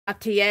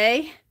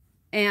the.meri.atelier,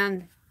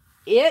 and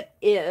it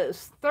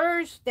is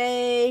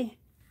Thursday,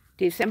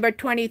 December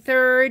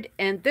 23rd,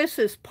 and this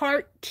is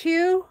part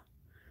 2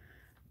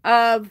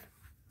 of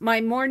my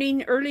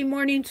early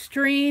morning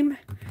stream.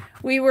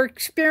 We were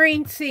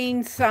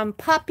experiencing some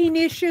popping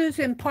issues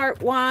in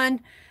part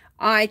 1.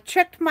 I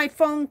checked my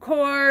phone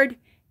cord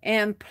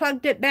and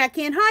plugged it back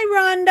in.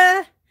 Hi,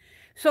 Rhonda.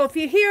 So if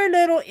you hear a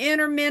little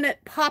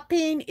intermittent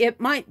popping, it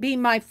might be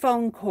my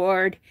phone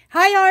cord.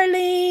 Hi,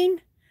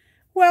 Arlene.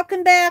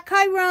 Welcome back.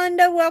 Hi,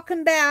 Rhonda.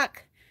 Welcome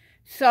back.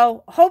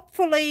 So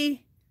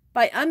hopefully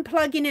by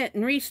unplugging it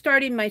and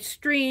restarting my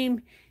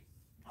stream,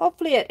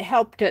 hopefully it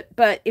helped it.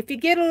 But if you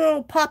get a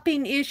little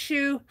popping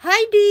issue,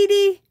 hi, Dee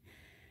Dee.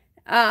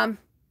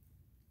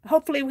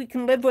 Hopefully we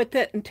can live with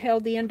it until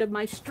the end of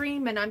my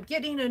stream. And I'm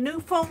getting a new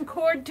phone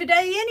cord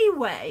today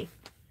anyway.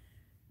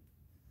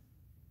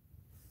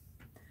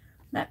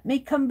 Let me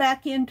come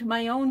back into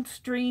my own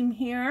stream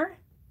here,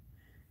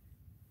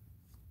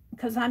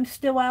 because I'm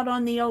still out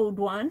on the old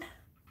one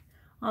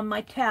on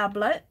my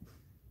tablet.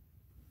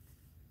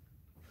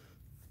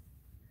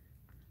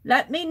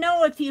 Let me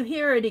know if you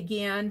hear it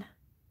again.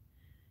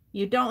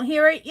 You don't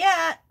hear it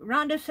yet.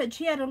 Rhonda said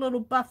she had a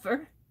little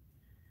buffer.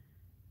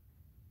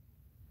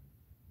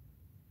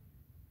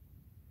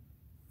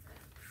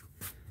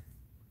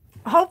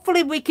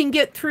 Hopefully we can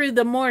get through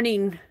the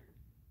morning.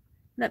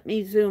 Let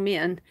me zoom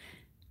in.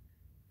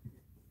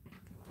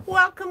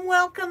 Welcome,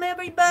 welcome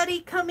everybody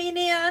coming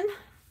in.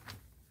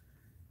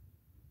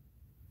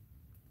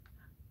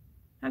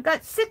 I've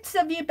got 6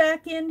 of you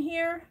back in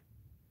here.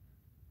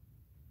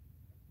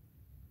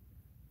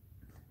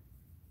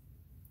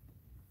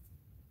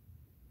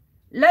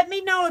 Let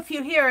me know if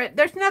you hear it.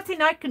 There's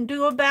nothing I can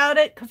do about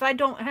it because I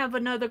don't have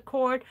another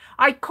cord.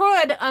 I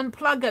could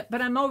unplug it,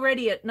 but I'm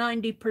already at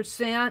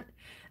 90%.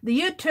 The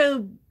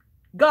YouTube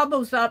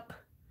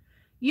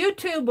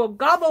will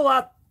gobble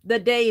up the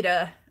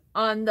data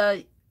on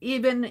the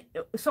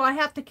so I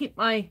have to keep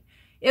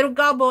it'll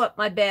gobble up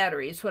my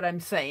battery is what I'm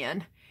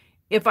saying,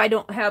 if I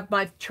don't have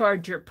my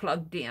charger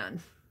plugged in.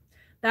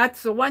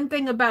 That's the one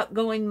thing about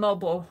going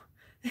mobile.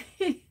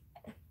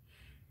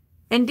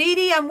 And Dee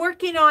Dee, I'm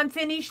working on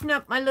finishing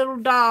up my little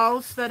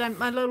dolls,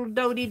 my little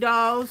Dodie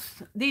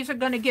dolls. These are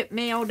going to get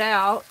mailed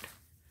out.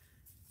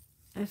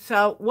 And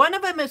so one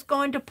of them is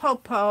going to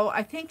Popo.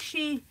 I think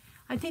she's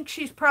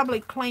probably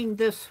claimed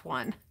this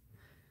one.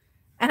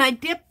 And I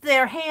dipped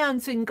their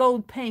hands in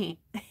gold paint.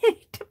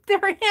 Dipped their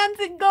hands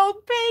in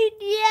gold paint.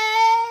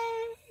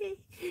 Yay!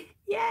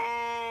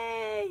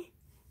 Yay!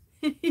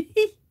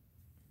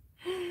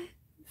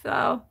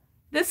 So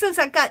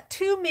I got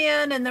 2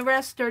 men and the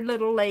rest are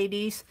little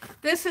ladies.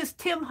 This is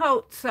Tim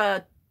Holt's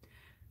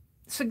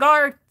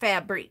cigar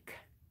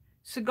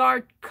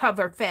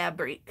cover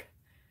fabric.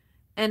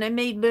 And I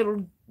made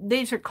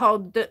these are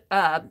called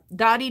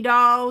Dottie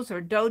dolls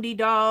or Dodie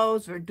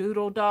dolls or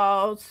Doodle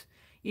dolls.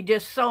 You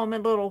just sew them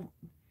in little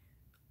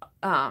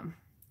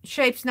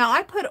shapes. Now,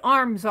 I put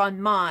arms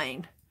on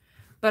mine,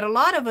 but a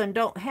lot of them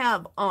don't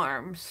have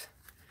arms.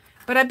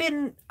 But I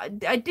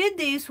did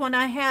these when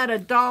I had a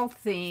doll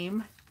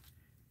theme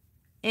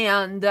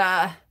and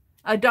a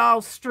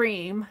doll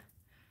stream.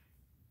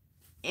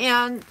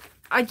 And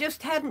I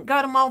just hadn't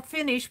got them all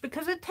finished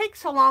because it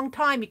takes a long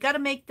time. You got to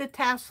make the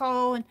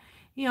tassel and,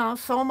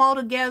 sew them all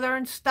together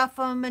and stuff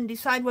them and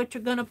decide what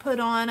you're going to put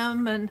on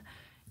them.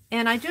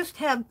 And I just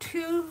have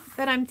 2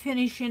 that I'm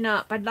finishing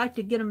up. I'd like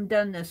to get them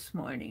done this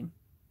morning.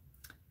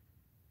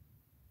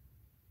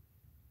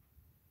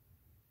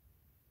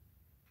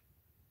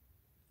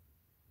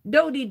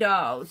 Dottie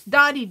dolls.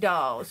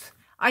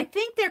 I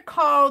think they're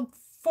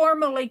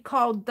formally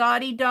called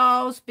Dottie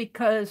dolls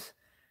because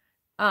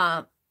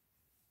the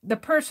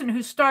person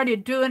who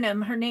started doing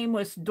them, her name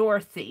was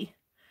Dorothy,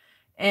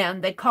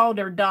 and they called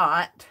her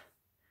Dot.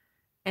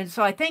 And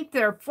so I think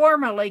they're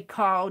formally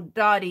called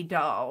Dottie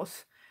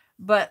dolls.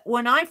 But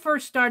when I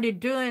first started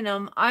doing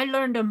them, I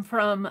learned them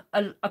from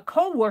a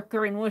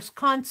co-worker in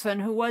Wisconsin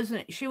who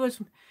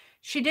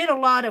she did a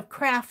lot of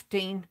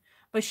crafting,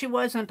 but she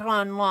wasn't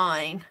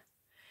online.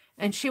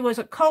 And she was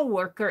a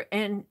co-worker,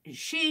 and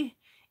she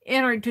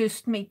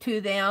introduced me to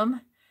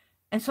them.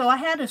 And so I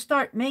had to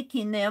start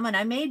making them, and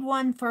I made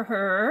one for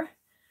her,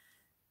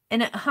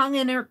 and it hung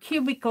in her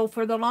cubicle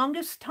for the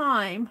longest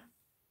time.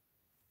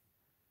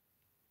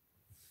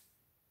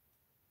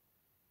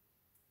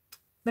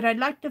 But I'd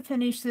like to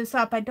finish this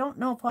up. I don't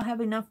know if I'll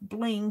have enough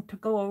bling to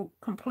go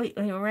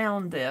completely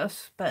around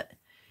this, but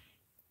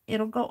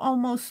it'll go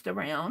almost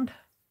around.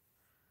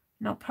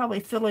 And I'll probably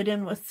fill it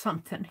in with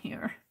something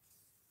here.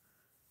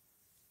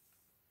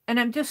 And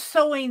I'm just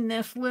sewing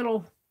this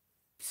little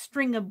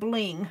string of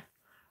bling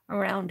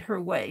around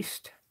her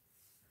waist.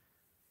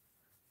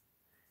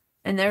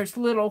 And there's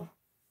little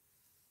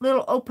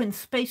open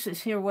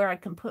spaces here where I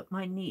can put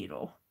my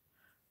needle.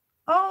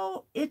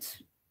 Oh,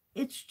 it's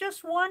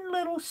just one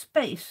little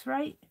space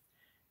right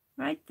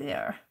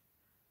there.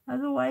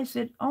 Otherwise,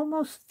 it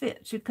almost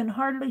fits. You can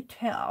hardly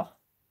tell.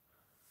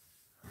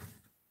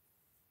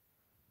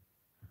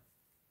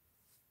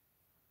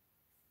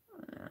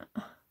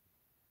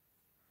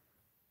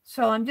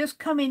 So I'm just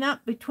coming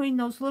up between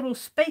those little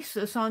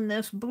spaces on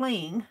this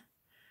bling.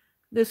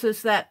 This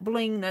is that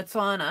bling that's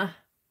on a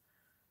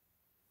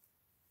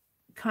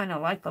kind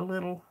of like a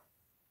little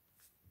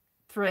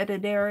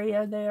threaded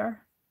area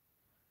there.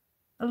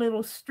 A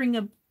little string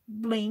of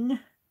bling.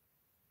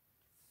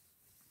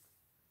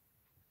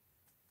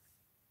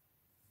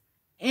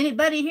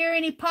 Anybody hear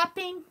any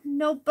popping?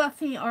 No,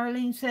 Buffy,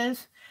 Arlene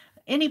says.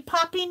 Any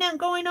popping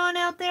going on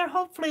out there?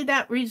 Hopefully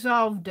that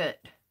resolved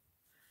it.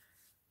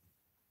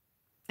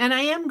 And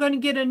I am going to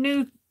get a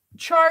new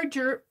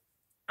charger.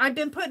 I've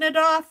been putting it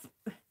off.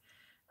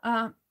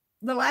 The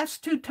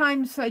last 2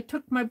 times I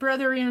took my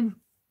brother in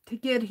to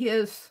get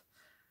to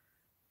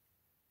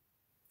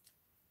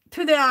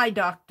the eye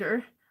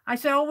doctor. I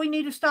said, oh, we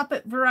need to stop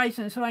at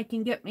Verizon so I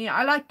can get me.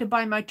 I like to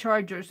buy my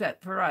chargers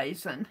at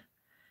Verizon.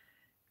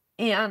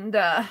 And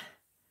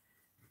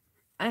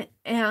by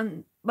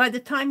the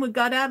time we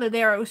got out of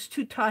there, I was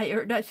too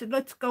tired. I said,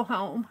 let's go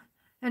home.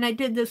 And I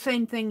did the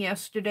same thing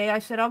yesterday. I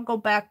said, I'll go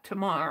back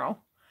tomorrow.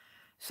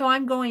 So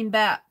I'm going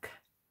back.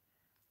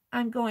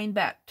 I'm going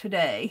back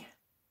today.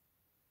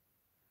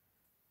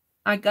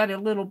 I got a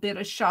little bit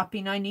of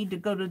shopping. I need to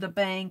go to the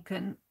bank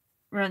and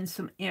run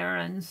some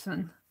errands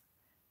and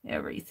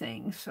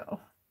everything. So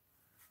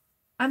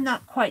I'm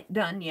not quite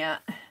done yet.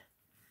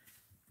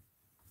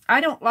 I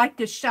don't like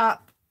to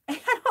shop. I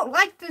don't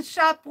like to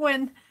shop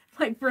when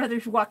my brother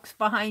walks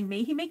behind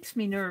me. He makes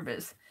me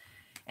nervous.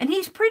 And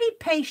he's pretty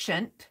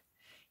patient.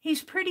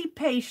 He's pretty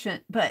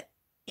patient, but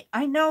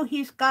I know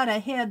he's got a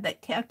head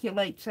that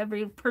calculates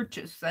every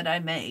purchase that I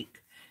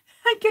make.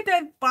 I get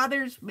that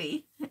bothers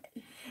me.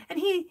 And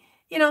he,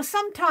 you know,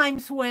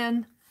 sometimes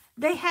when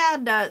they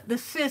had the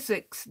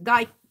Sizzix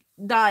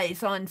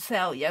dies on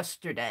sale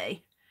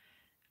yesterday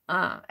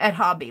at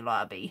Hobby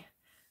Lobby.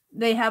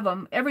 They have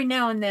them every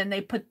now and then.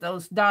 They put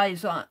those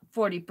dies on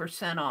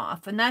 40%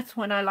 off. And that's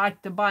when I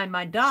like to buy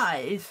my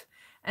dies.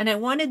 And I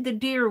wanted the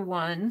deer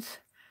ones.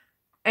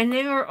 And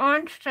they were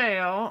on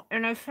sale.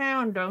 And I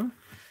found them.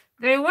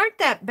 They weren't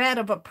that bad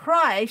of a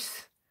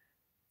price.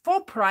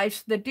 Full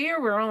price. The deer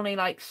were only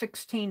like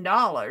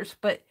 $16.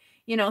 But,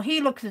 you know,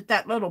 he looks at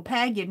that little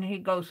package and he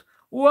goes,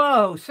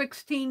 whoa,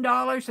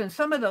 $16. And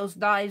some of those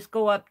dies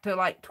go up to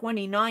like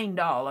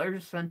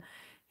 $29. And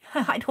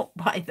I don't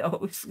buy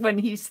those when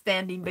he's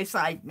standing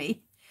beside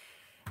me.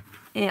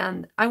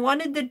 And I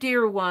wanted the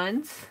deer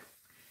ones.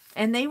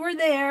 And they were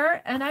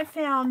there. And I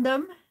found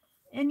them.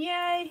 And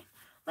yay.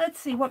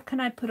 Let's see. What can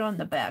I put on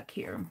the back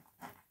here?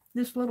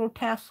 This little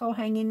tassel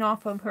hanging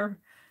off of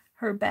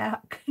her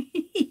back.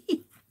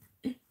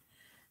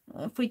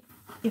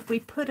 If we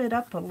put it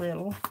up a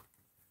little.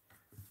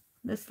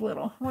 This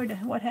little.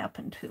 What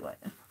happened to it?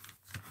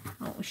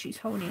 Oh, she's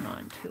holding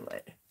on to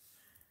it.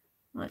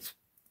 Let's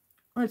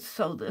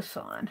sew this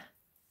on.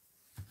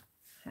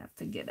 Have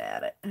to get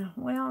at it.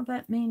 Well,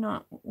 that may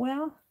not.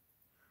 Well,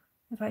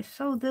 if I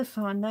sew this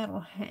on,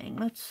 that'll hang.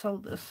 Let's sew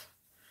this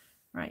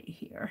right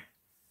here.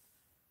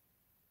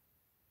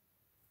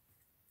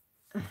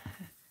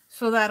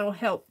 So that'll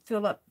help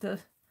fill up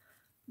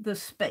the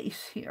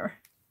space here.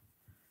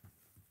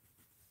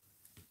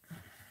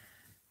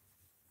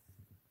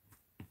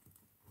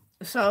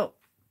 So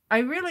I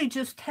really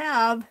just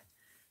have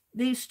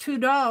these 2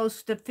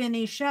 dolls to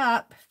finish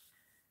up.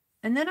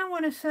 And then I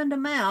want to send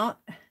them out.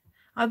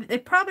 They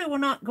probably will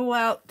not go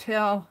out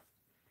till,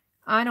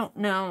 I don't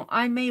know.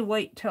 I may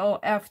wait till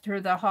after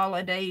the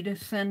holiday to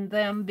send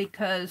them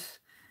because,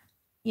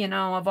 you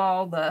know, of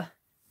all the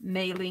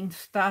mailing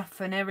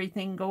stuff and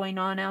everything going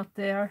on out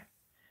there.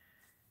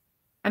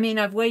 I mean,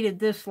 I've waited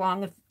this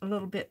long. If a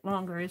little bit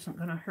longer isn't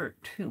going to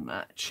hurt too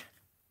much.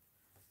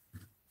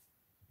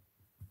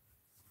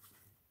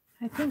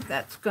 I think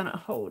that's going to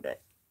hold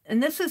it.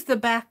 And this is the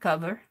back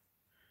cover.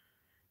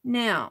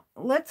 Now,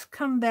 let's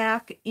come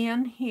back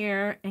in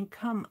here and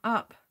come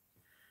up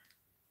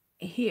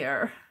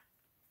here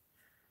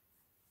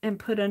and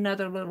put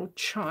another little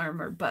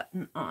charm or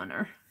button on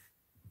her.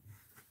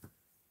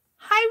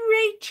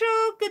 Hi,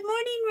 Rachel. Good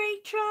morning,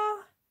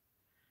 Rachel.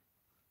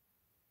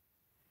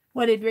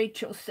 What did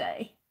Rachel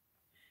say?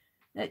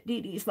 That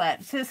Dee Dee's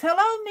lap says,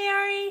 hello,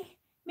 Mary.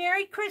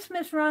 Merry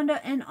Christmas, Rhonda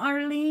and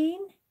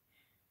Arlene.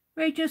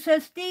 Rachel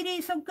says, Dee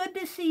Dee, so good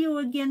to see you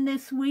again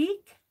this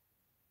week.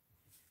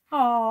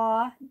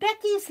 Aw,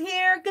 Becky's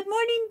here. Good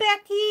morning,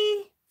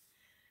 Becky.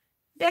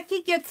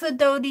 Becky gets a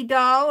Dodie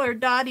doll or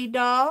Dottie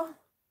doll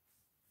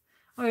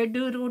or a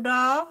Doodle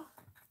doll.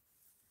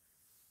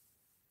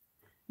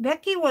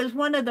 Becky was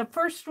one of the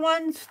first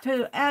ones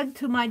to add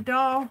to my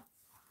doll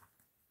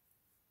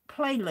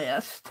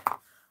playlist.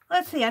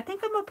 Let's see. I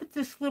think I'm going to put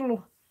this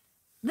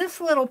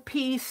little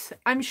piece.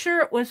 I'm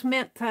sure it was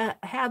meant to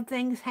have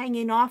things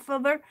hanging off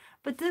of her,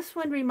 but this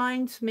one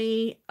reminds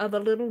me of a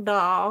little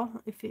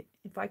doll.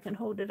 If I can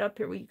hold it up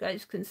here where you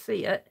guys can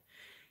see it.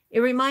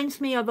 It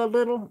reminds me of a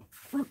little,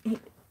 let me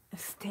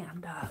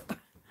stand up.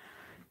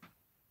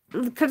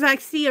 Because I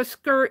see a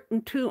skirt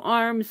and 2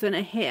 arms and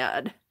a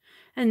head.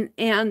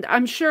 And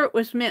I'm sure it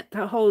was meant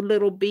to hold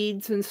little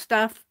beads and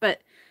stuff,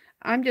 but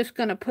I'm just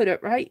going to put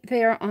it right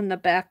there on the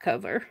back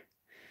of her.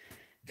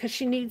 because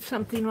she needs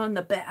something on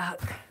the back.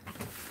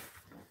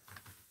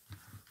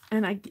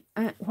 And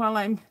while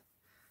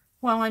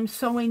I'm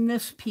sewing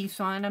this piece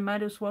on, I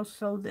might as well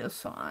sew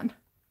this on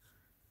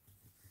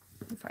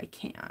if I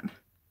can.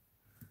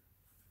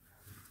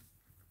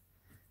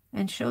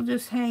 And she'll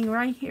just hang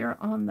right here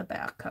on the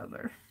back of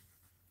her.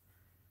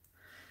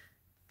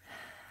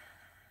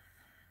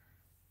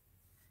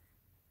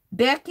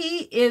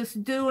 Becky is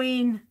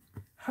doing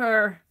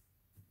her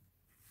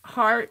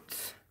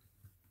hearts.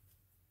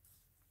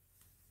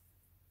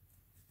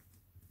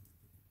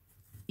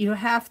 You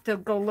have to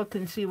go look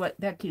and see what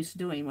Becky's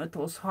doing with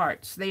those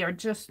hearts. They are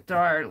just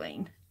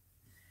darling.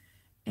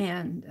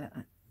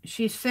 And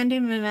she's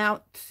sending them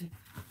out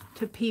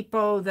to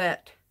people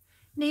that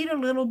need a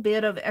little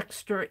bit of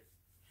extra,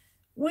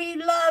 we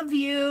love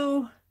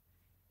you,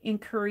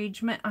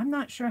 encouragement. I'm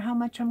not sure how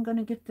much I'm going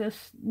to get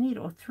this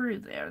needle through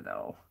there,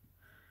 though.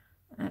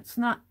 It's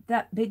not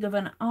that big of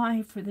an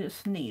eye for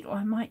this needle.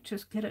 I might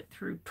just get it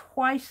through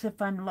twice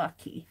if I'm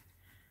lucky.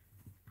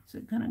 Is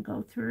it going to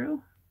go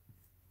through?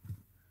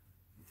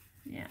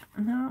 Yeah,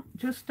 no,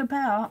 just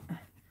about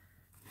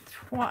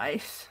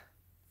twice.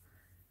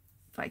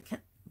 If I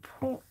can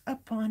pull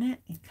up on it,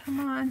 come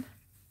on.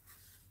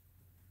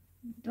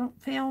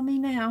 Don't fail me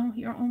now.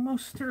 You're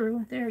almost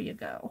through. There you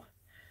go.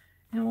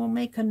 And we'll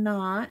make a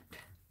knot.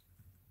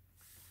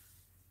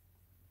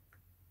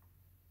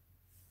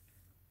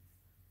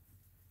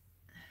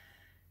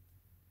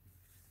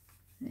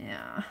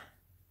 Yeah.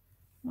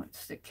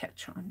 What's the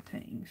catch on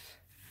things?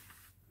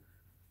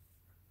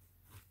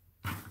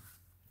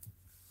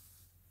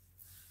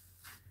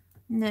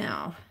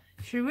 Now,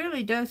 she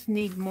really does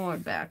need more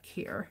back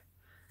here,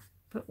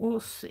 but we'll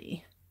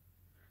see.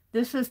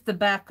 This is the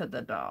back of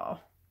the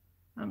doll.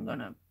 I'm going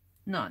to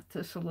knot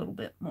this a little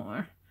bit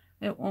more.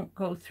 It won't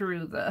go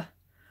through the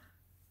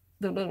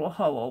little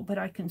hole, but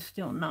I can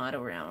still knot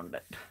around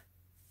it.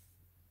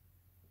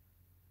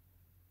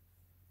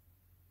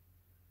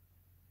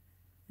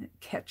 It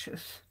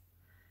catches.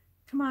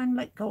 Come on,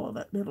 let go of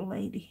it, little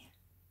lady.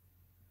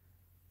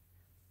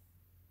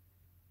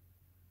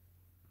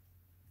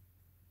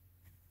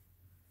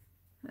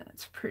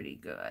 That's pretty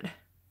good.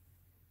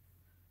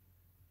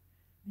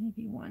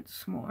 Maybe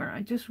once more.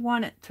 I just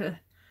want it to,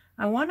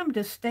 I want them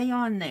to stay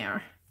on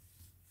there.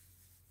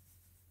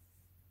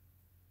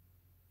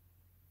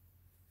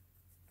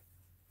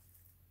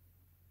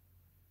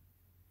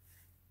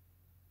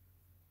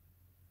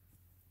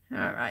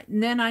 All right,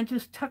 and then I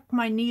just tuck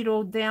my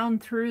needle down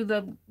through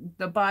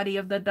the body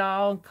of the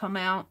doll and come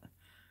out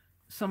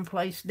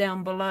someplace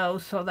down below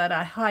so that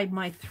I hide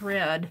my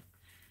thread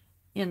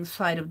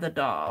inside of the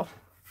doll.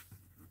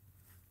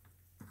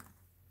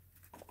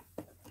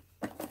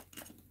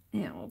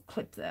 And we'll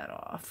clip that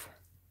off.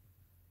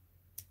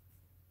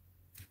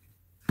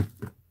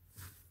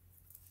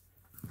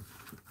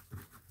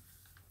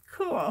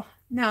 Cool.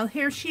 Now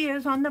here she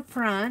is on the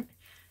front,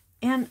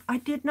 and I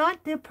did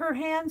not dip her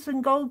hands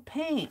in gold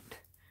paint.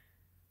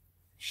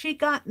 She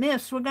got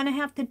missed. We're going to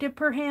have to dip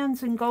her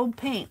hands in gold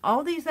paint.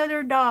 All these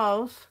other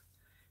dolls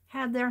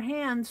had their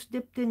hands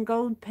dipped in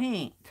gold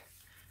paint.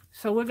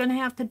 So we're going to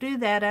have to do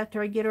that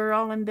after I get her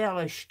all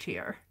embellished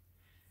here.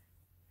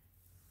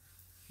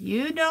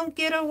 You don't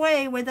get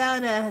away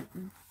without a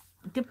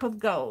dip of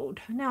gold.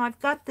 Now I've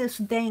got this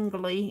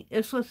dangly.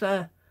 This was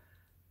an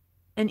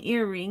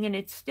earring, and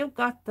it's still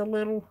got the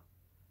little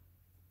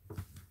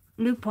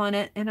loop on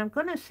it. And I'm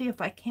going to see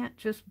if I can't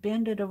just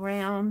bend it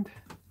around.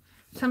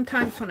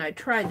 Sometimes when I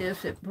try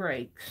this, it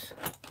breaks.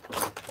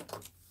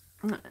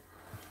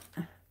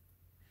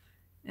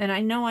 And I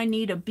know I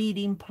need a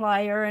beading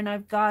plier, and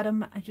I've got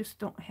them. I just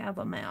don't have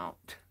them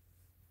out.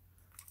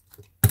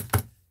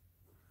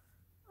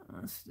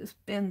 Let's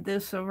just bend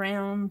this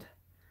around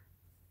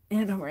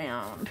and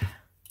around.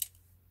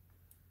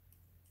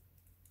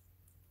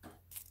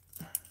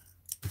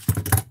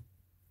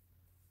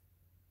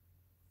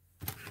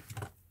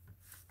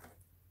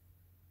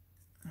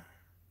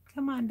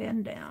 Come on,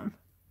 bend down.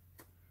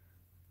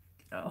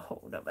 Get a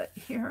hold of it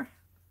here.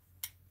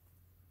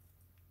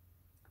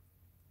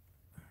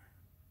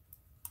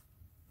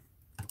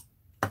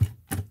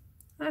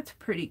 That's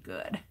pretty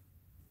good.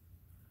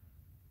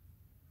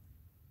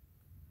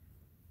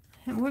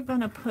 And we're going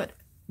to put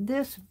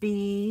this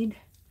bead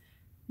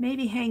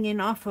maybe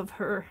hanging off of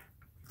her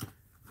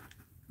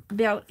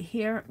belt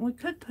here. We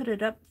could put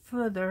it up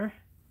further,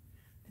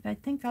 but I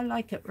think I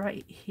like it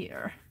right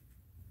here.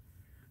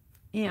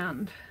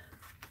 And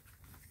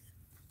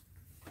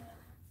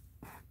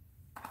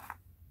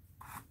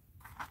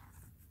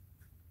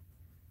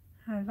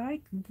I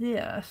like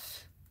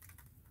this,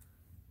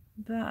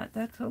 but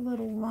that's a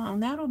little long.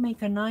 That'll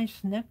make a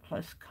nice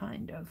necklace,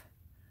 kind of.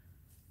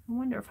 I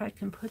wonder if I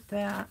can put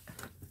that.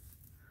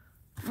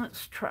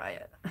 Let's try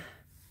it.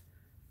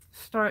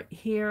 Start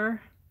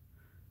here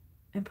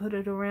and put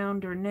it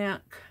around her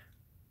neck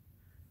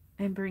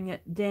and bring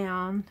it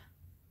down.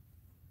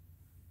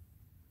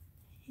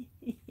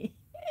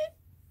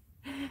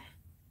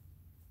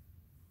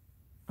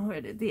 Where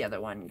did the other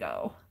one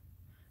go?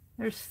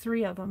 There's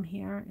 3 of them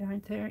here,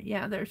 aren't there?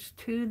 Yeah, there's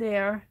 2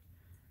 there.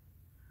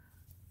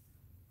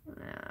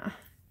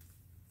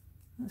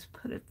 Let's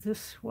put it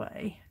this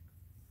way.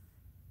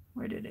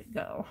 Where did it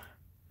go?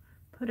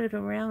 Put it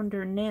around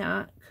her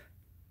neck.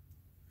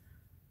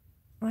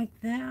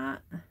 Like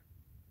that.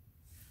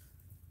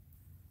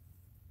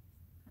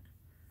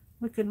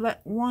 We could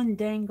let one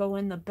dangle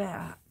in the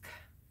back.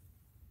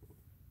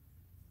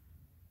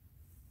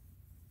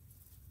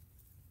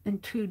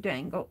 And two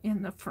dangle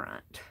in the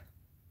front.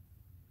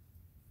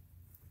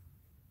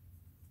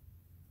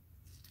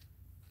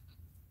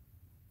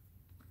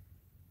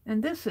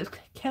 And this is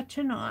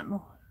catching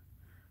on.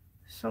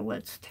 So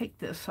let's take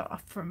this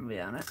off for a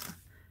minute.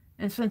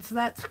 And since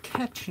that's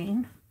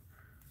catching,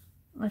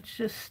 let's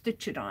just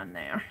stitch it on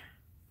there.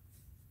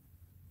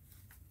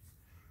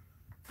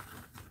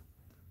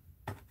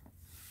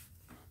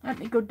 Let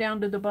me go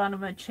down to the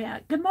bottom of the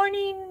chat. Good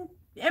morning,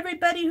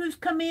 everybody who's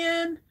come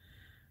in.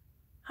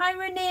 Hi,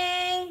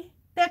 Renee.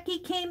 Becky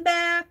came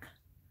back.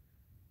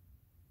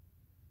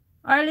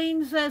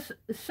 Arlene says,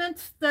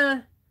 since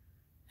the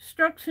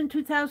strokes in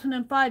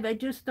 2005, I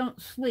just don't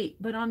sleep.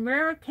 But on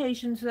rare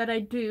occasions that I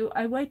do,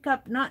 I wake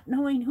up not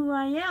knowing who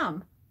I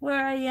am,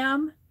 where I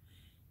am,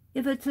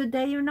 if it's a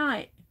day or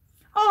night.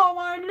 Oh,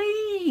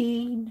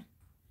 Arlene.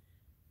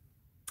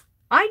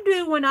 I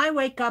do when I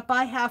wake up.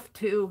 I have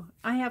to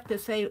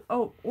say,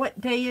 oh, what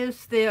day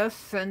is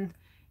this? And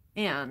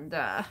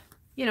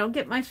you know,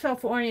 get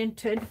myself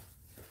oriented.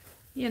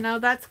 You know,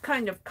 that's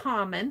kind of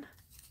common.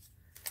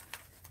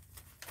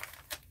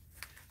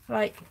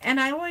 Like, and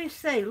I always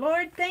say,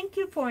 Lord, thank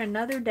you for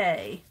another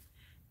day.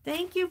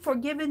 Thank you for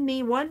giving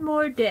me one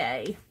more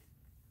day.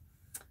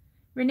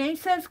 Renee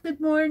says, good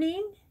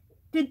morning.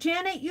 Did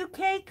Janet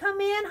UK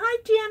come in? Hi,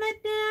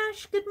 Janet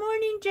Nash. Good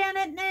morning,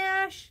 Janet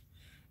Nash.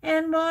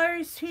 And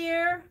Laura's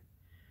here.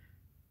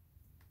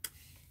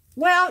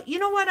 Well, you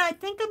know what? I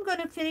think I'm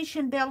going to finish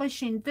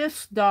embellishing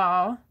this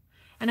doll.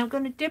 And I'm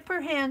going to dip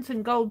her hands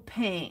in gold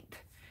paint.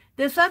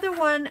 This other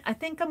one, I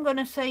think I'm going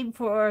to save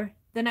for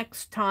the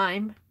next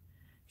time.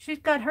 She's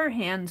got her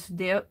hands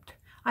dipped.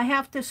 I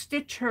have to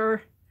stitch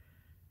her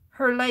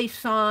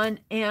lace on,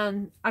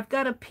 and I've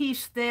got a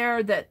piece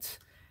there that's,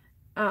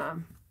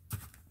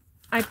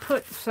 I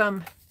put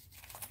some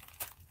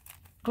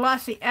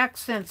glossy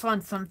accents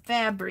on some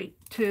fabric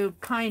to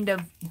kind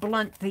of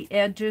blunt the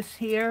edges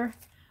here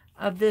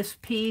of this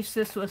piece.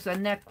 This was a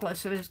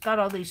necklace, so it's got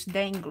all these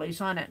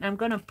danglies on it, and I'm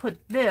going to put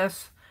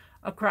this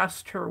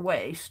across her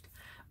waist.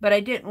 But I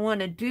didn't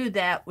want to do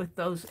that with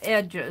those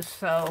edges,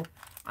 so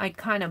I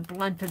kind of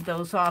blunted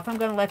those off. I'm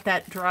going to let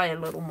that dry a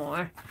little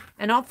more.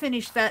 And I'll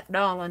finish that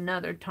doll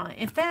another time.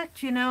 In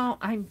fact, you know,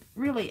 I'm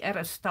really at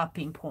a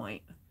stopping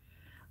point.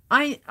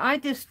 I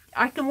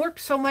can work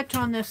so much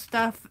on this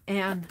stuff,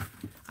 and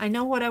I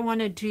know what I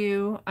want to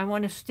do. I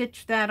want to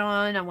stitch that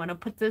on. I want to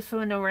put this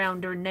one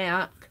around her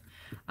neck.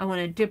 I want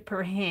to dip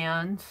her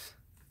hands.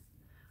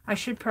 I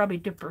should probably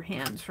dip her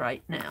hands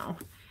right now.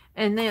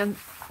 And then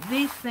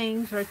these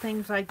things are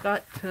things I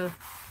got to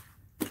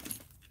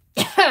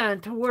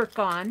to work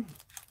on.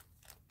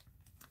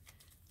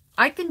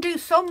 I can do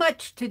so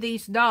much to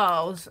these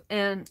dolls,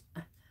 and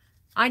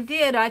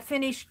I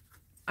finished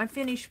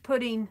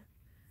putting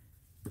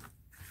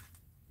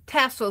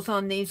tassels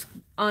on these,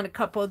 on a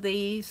couple of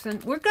these,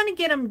 and we're going to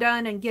get them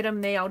done and get them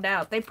mailed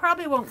out. They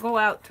probably won't go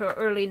out till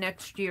early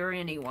next year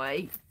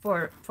anyway,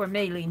 for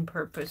mailing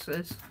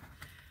purposes,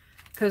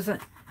 because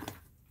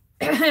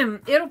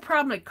it'll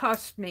probably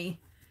cost me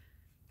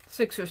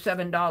 $6 or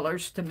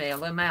 $7 to mail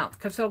them out,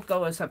 because they'll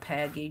go as a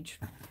package.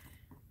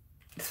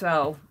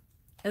 So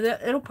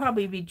it'll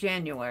probably be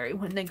January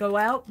when they go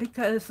out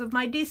because of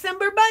my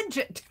December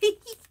budget.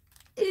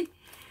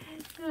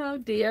 Oh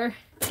dear.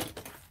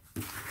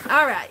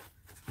 All right.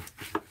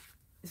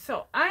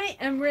 So I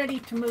am ready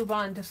to move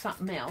on to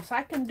something else.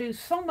 I can do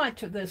so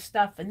much of this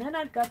stuff, and then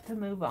I've got to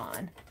move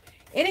on.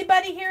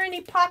 Anybody hear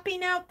any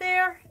popping out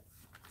there?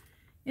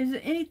 Is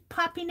there any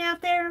popping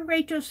out there?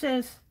 Rachel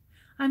says,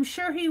 I'm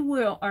sure he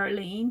will,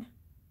 Arlene.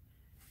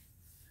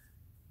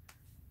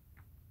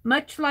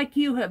 Much like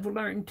you have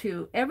learned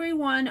to.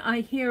 Everyone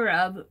I hear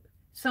of,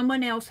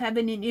 someone else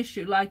having an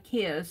issue like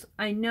his,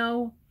 I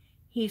know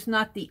he's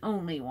not the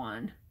only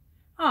one.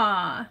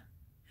 Ah.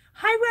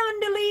 Hi,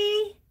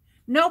 Rondalee.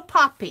 No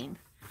popping.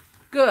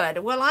 Good.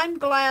 Well, I'm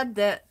glad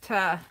that,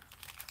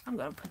 I'm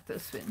going to put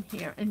this in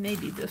here, and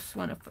maybe this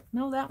one.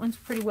 No, that one's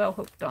pretty well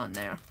hooked on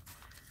there.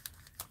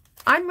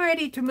 I'm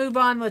ready to move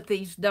on with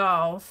these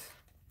dolls.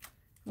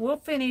 We'll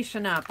finish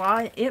them up.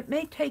 It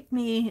may take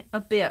me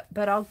a bit,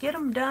 but I'll get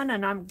them done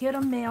and I'll get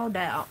them mailed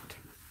out.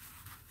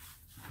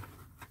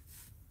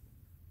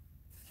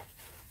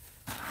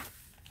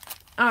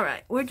 All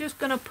right, we're just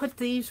going to put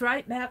these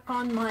right back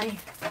on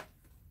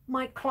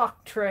my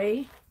clock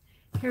tray.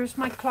 Here's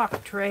my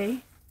clock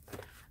tray.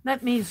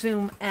 Let me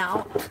zoom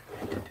out.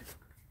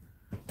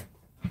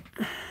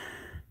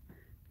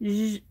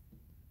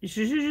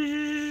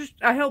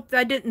 I hope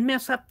I didn't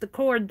mess up the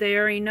cord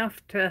there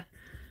enough to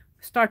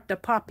start the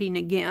popping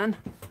again.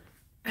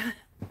 All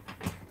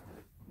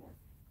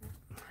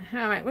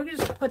right, we're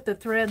just put the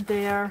thread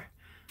there.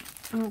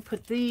 I'm gonna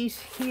put these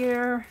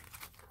here.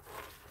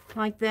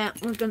 like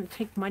that. We're going to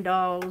take my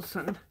dolls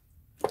and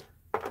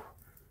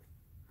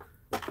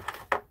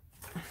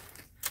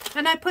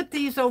I put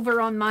these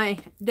over on my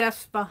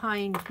desk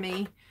behind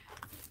me.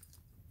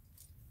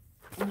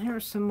 And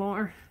here's some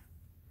more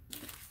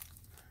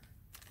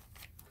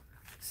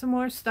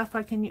stuff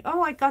I can use.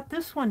 Oh, I got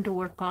this one to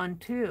work on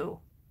too.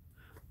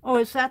 Oh,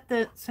 is that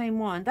the same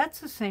one? That's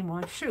the same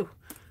one. Shoo.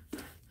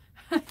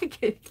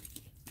 Okay.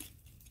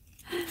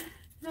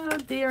 Oh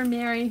dear,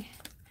 Mary.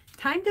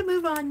 Time to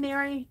move on,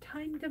 Mary.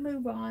 Time to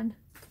move on.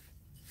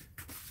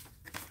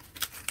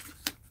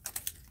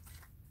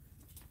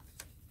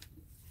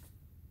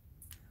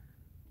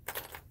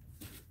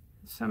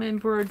 Some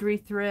embroidery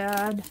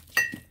thread.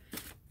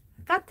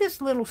 Got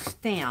this little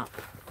stamp.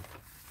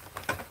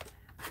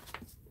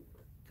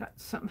 Got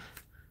some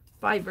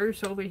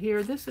fibers over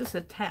here. This is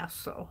a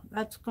tassel.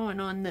 That's going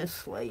on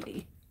this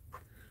lady.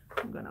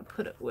 I'm going to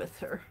put it with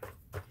her.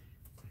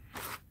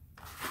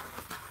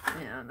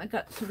 And I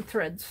got some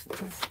threads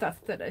and stuff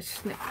that I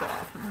snipped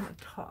off. I'm going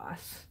to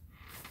toss.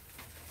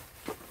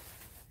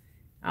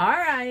 All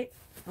right,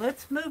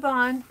 let's move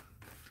on.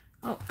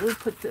 Oh, we'll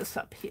put this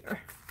up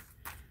here.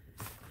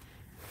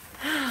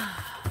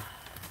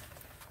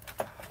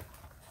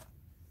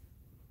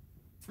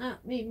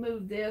 Let me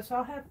move this.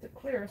 I'll have to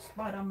clear a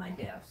spot on my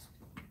desk.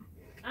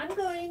 I'm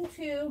going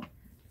to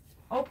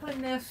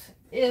open this.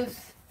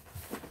 Is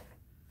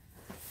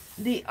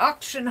the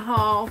auction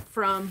haul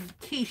from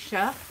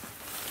Keisha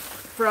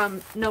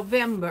from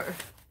November.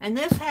 And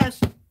this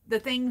has the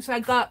things I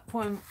got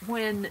from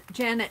when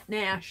Janet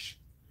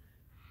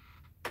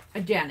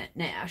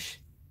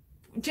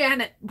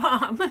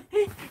Baum.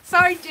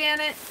 Sorry,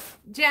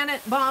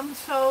 Janet Baum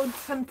sold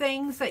some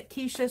things at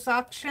Keisha's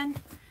auction.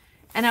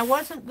 And I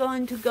wasn't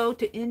going to go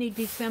to any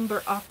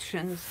December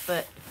auctions,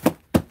 but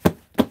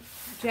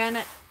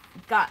Janet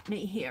got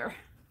me here.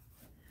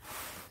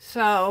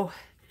 So,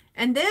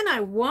 and then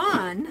I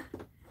won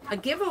a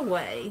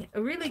giveaway,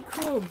 a really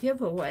cool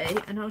giveaway,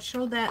 and I'll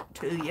show that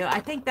to you. I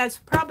think that's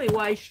probably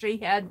why she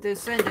had to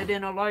send it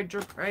in a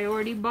larger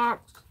priority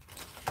box.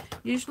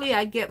 Usually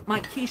I get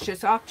my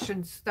Keisha's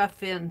auction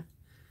stuff in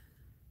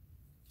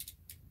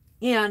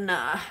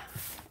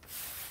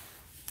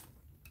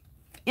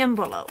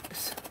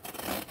envelopes.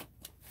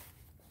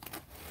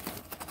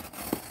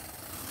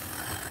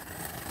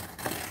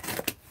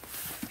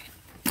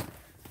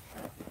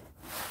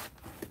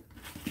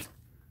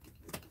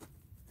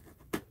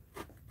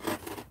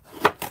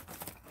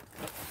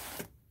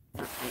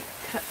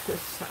 Cut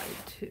this side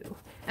too.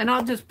 And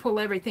I'll just pull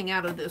everything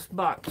out of this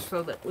box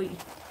so that we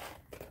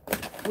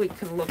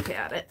can look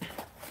at it.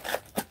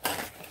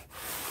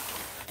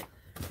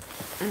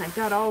 And I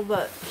got all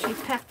she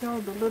packed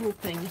all the little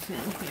things in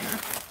here.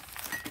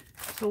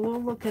 So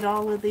we'll look at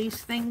all of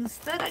these things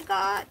that I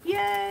got.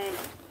 Yay!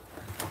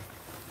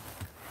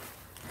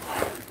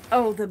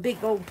 Oh, the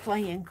big old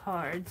playing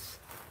cards.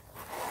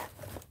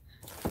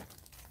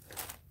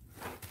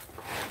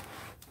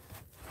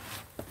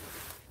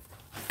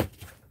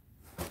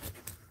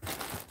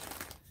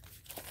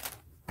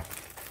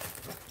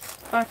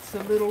 Lots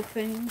of little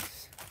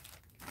things.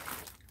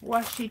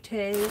 Washi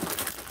tape.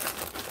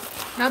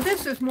 Now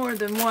this is more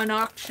than one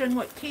auction.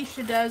 What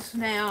Keisha does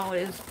now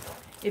is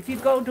if you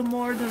go to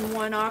more than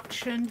one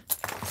auction,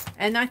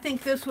 and I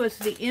think this was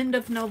the end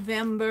of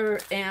November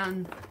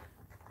and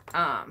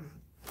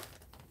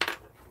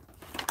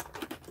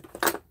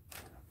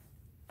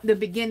the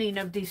beginning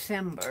of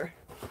December.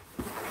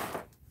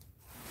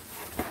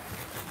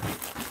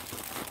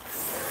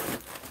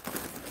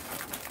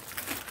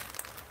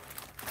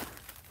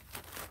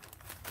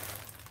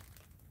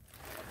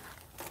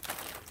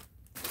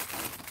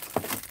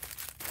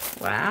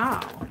 Wow.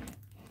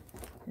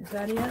 Is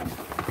that it?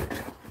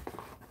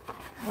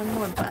 One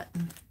more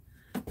button.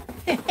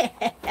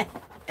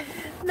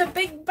 The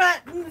big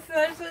buttons.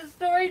 There's a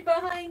story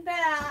behind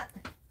that.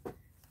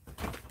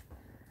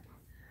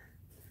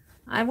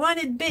 I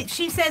wanted big.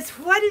 She says,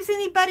 what does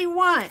anybody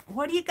want?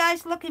 What are you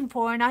guys looking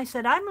for? And I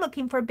said, I'm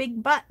looking for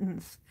big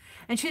buttons.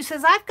 And she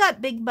says, I've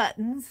got big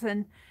buttons.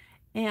 And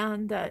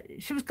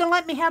she was going to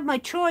let me have my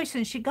choice.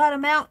 And she got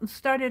them out and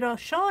started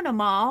showing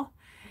them all.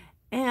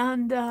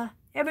 And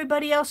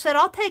everybody else said,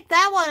 I'll take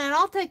that one, and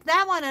I'll take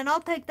that one, and I'll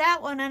take that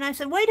one. And I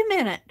said, wait a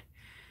minute.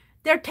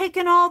 They're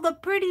taking all the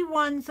pretty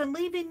ones and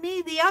leaving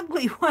me the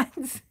ugly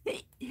ones.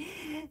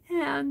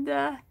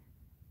 And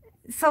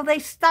so they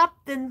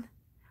stopped, and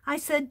I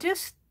said,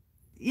 just,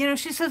 she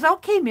says,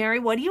 okay, Mary,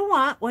 what do you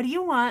want? What do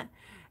you want?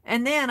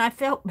 And then I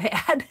felt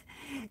bad.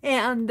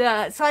 And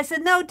so I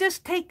said, no,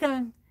 just take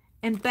them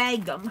and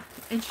bag them.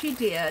 And she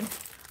did.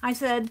 I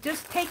said,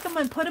 just take them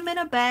and put them in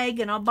a bag,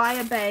 and I'll buy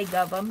a bag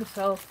of them.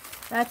 So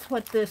that's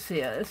what this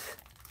is.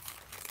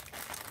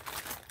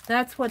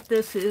 That's what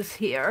this is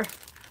here.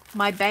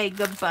 My bag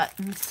of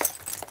buttons.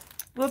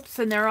 Whoops,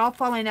 and they're all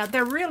falling out.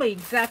 They're really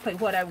exactly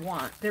what I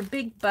want. They're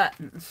big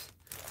buttons.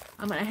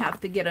 I'm going to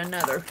have to get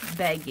another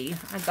baggie.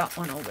 I got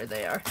one over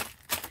there.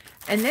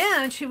 And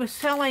then she was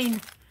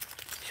selling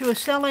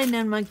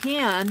them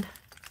again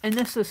And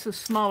this is a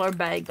smaller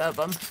bag of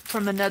them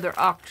from another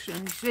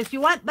auction. She says,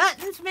 you want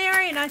buttons,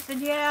 Mary? And I said,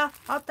 yeah,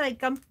 I'll take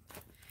them.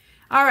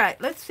 All right,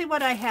 let's see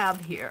what I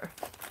have here.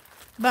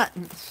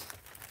 Buttons.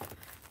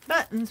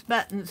 Buttons,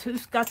 buttons.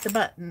 Who's got the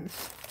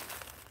buttons?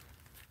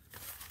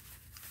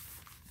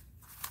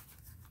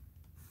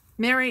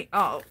 Mary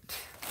Alt.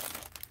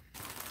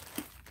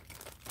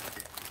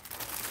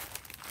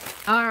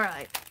 All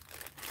right.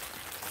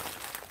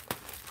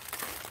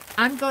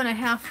 I'm going to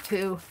have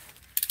to,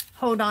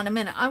 hold on a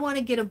minute. I want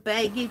to get a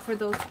baggie for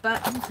those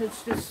buttons.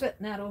 It's just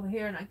sitting out over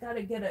here, and I got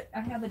to get it.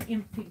 I have an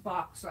empty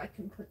box so I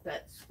can put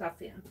that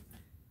stuff in,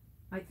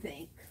 I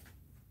think.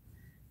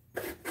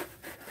 I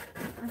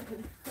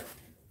can put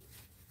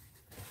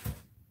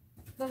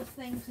those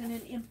things in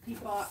an empty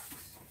box.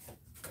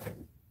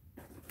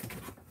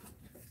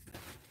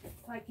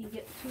 If I can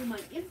get to my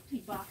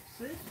empty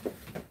boxes.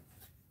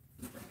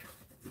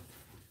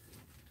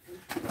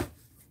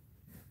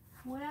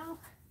 Well,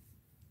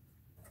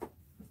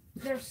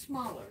 they're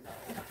smaller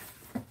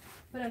though,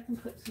 but I can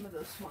put some of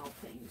those small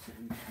things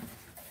in.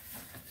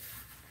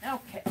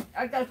 Okay,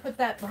 I gotta put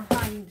that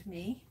behind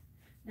me.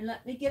 And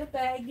let me get a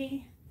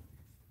baggie.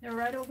 They're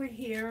right over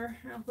here.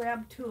 I'll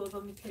grab 2 of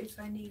them in case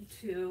I need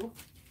to.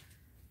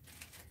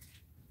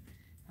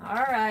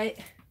 All right.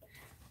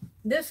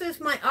 This is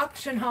my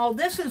auction haul.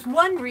 This is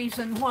one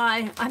reason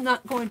why I'm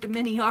not going to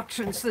many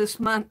auctions this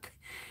month.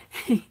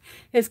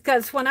 Is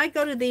because when I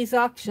go to these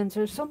auctions,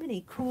 there's so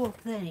many cool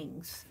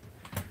things.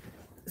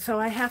 So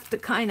I have to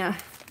kind of,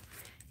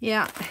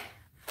 yeah.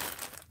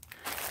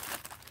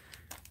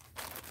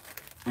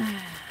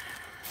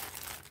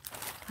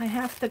 I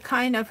have to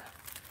kind of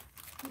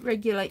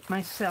regulate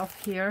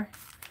myself here.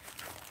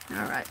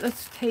 All right,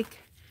 let's take,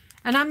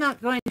 and I'm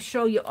not going to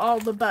show you all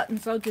the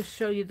buttons. I'll just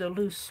show you the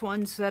loose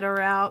ones that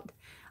are out.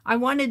 I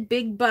wanted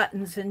big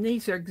buttons, and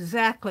these are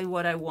exactly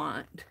what I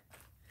want.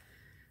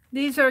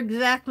 These are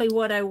exactly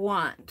what I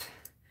want.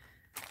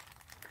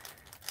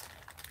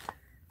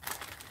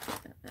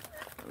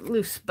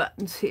 Loose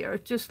buttons here,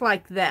 just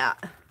like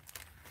that.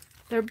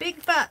 They're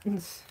big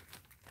buttons.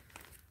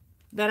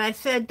 But I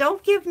said,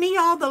 don't give me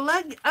all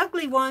the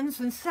ugly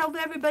ones and sell to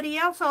everybody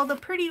else all the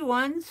pretty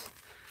ones.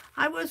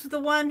 I was the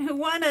one who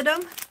wanted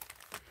them.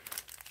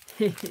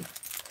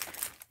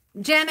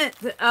 Janet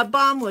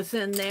Baum was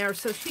in there,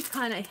 so she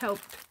kind of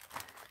helped.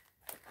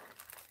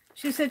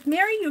 She said,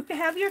 Mary, you can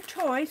have your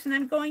choice. And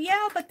I'm going,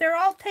 yeah, but they're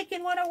all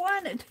taking what I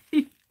wanted.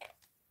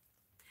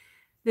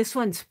 This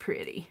one's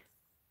pretty.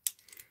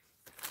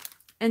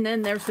 And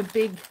then there's a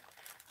big,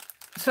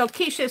 so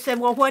Keisha said,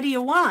 well, what do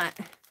you want?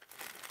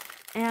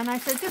 And I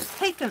said, just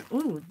take them.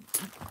 Ooh,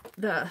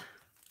 the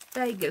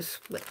bag is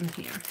splitting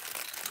here.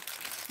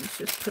 Let's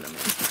just put them in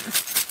here.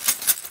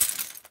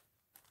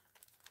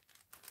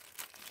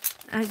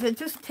 I said,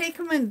 just take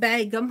them and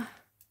bag them.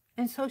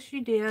 And so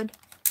she did.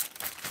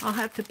 I'll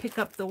have to pick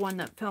up the one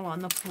that fell on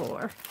the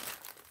floor.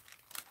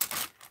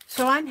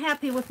 So I'm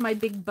happy with my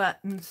big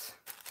buttons.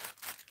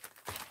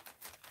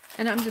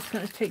 And I'm just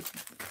going to take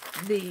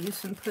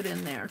these and put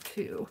in there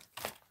too.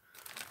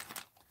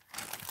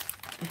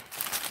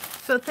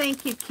 So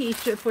thank you,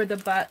 Keisha, for the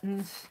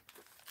buttons.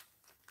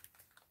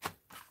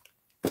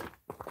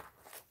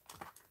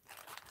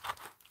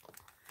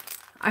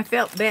 I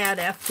felt bad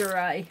after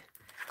I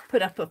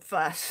put up a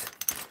fuss.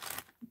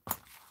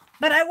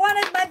 But I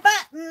wanted my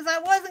buttons. I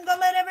wasn't going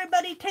to let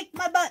everybody take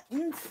my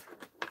buttons.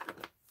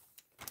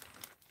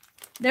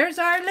 There's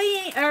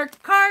Arlene, or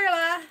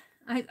Carla.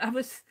 I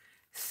was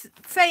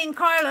saying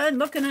Carla and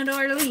looking at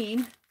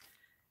Arlene.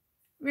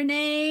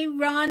 Renee,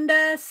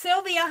 Rhonda,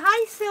 Sylvia.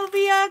 Hi,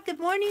 Sylvia. Good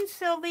morning,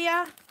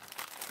 Sylvia.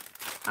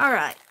 All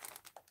right.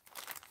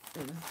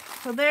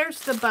 So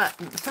there's the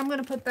buttons. I'm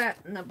going to put that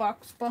in the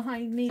box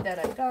behind me that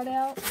I got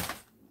out.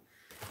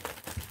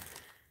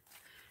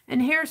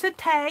 And here's a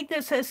tag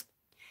that says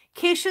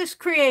Keisha's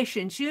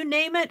Creations. You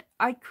name it,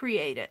 I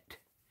create it.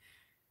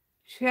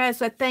 She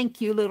has a thank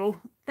you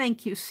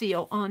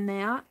seal on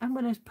that. I'm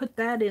going to put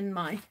that in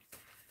my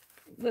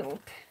little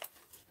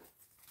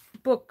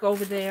book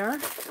over there.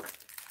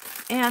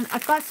 And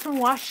I've got some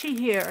washi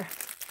here.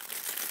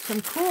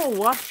 Some cool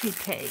washi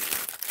tape.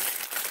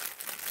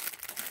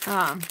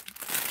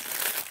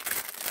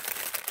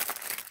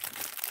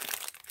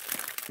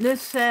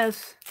 This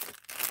says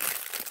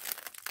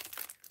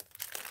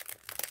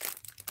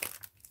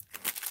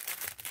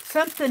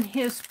something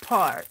his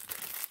part.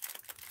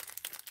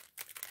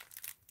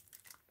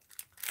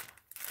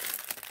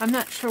 I'm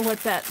not sure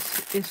what that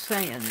is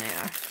saying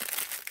there.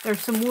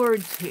 There's some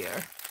words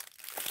here.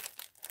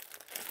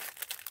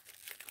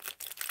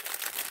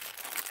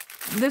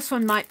 This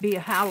one might be a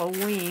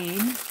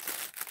Halloween.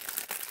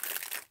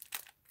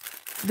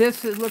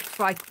 This looks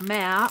like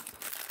map.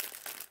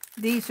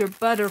 These are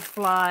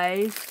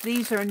butterflies.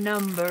 These are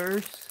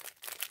numbers.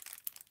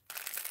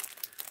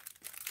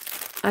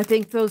 I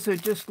think those are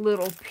just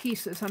little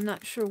pieces. I'm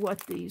not sure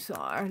what these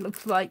are.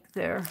 Looks like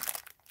they're,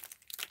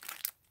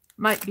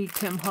 might be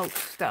Tim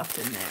Holtz stuff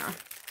in there.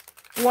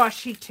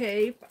 Washi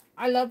tape.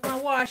 I love my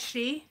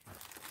washi.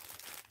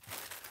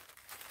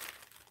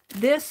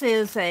 This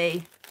is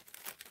a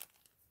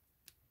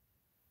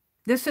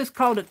This is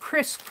called a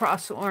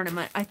crisscross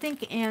ornament. I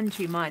think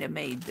Angie might have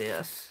made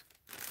this.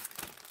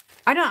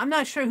 I'm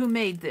not sure who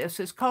made this.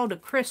 It's called a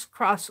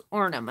crisscross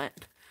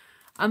ornament.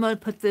 I'm going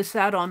to put this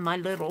out on my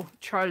little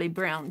Charlie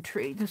Brown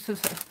tree. This is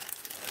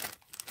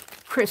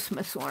a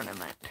Christmas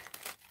ornament.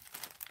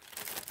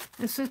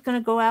 This is going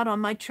to go out on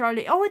my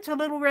Charlie. Oh, it's a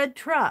little red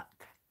truck.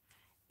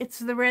 It's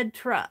the red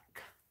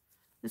truck.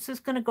 This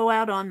is going to go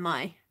out on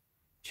my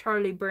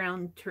Charlie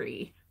Brown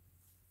tree.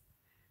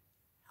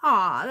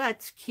 Aw,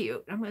 that's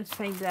cute. I'm going to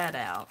save that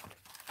out.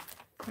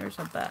 There's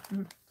a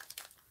button.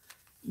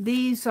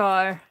 These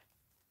are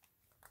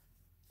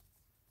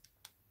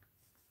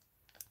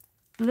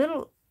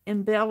little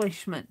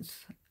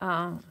embellishments.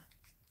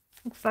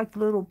 Looks like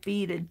little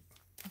beaded.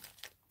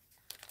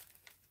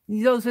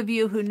 Those of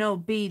you who know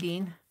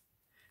beading,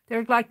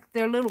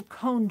 they're little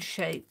cone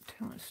shaped.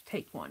 Let's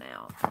take one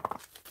out.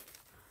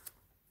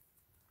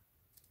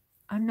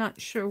 I'm not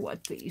sure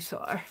what these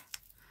are.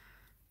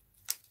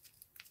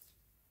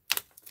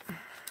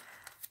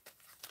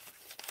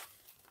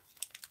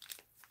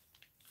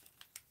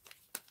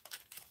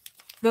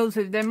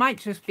 There might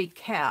just be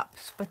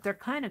caps, but they're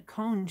kind of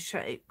cone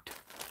shaped.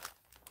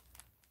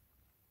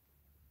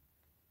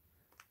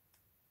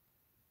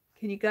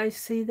 Can you guys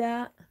see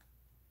that?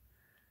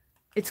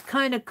 It's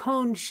kind of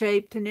cone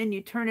shaped, and then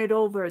you turn it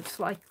over, it's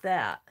like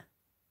that.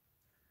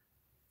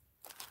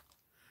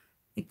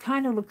 It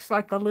kind of looks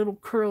like a little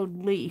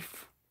curled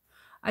leaf.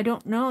 I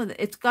don't know.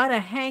 It's got a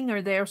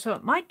hanger there, so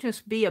it might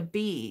just be a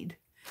bead.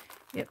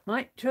 It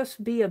might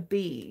just be a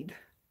bead.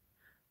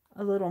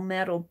 A little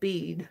metal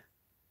bead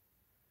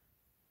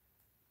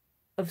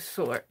of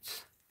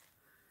sorts.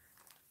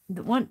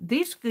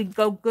 These could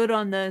go good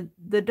on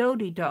the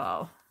Dodie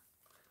doll.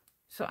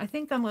 So I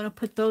think I'm going to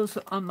put those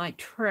on my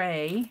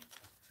tray.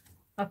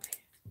 Up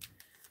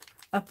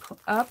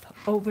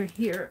over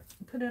here.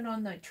 Put it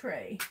on the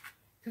tray.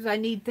 Because I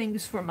need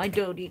things for my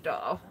Dodie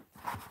doll.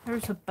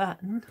 There's a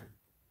button.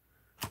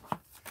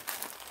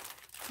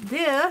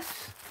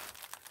 This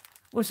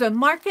was a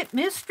market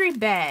mystery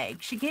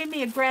bag. She gave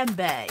me a grab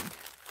bag.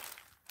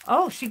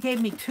 Oh, she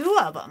gave me 2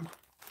 of them.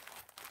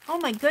 Oh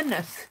my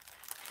goodness.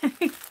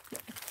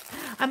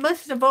 I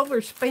must have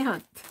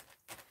overspent.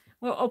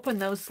 We'll open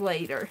those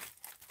later.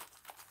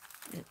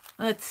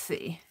 Let's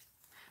see.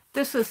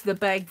 This is the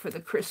bag for the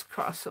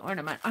crisscross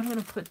ornament. I'm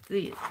going to put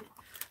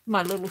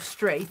my little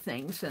stray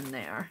things in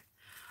there.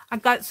 I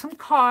got some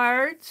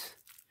cards.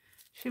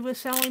 She was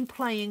selling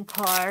playing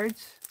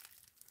cards.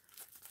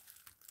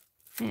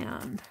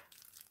 And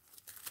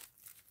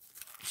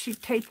she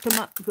taped them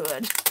up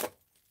good.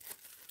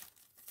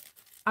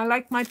 I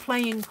like my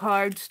playing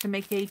cards to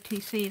make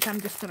ATCs.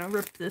 I'm just going to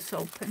rip this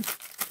open.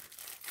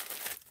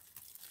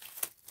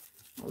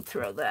 We'll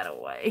throw that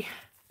away.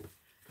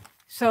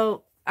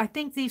 So I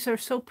think these are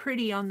so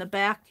pretty on the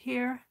back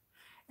here.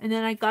 And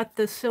then I got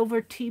the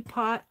silver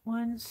teapot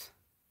ones.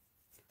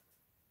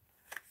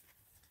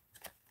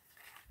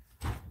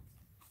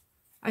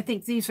 I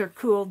think these are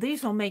cool.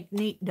 These will make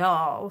neat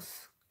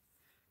dolls.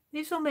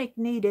 These will make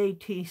neat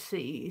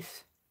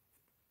ATCs.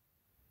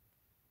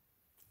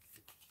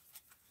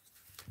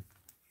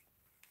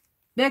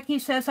 Becky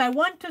says, I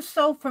want to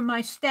sew for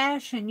my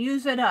stash and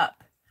use it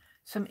up.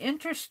 Some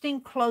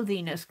interesting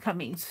clothing is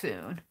coming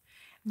soon.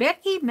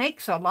 Becky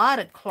makes a lot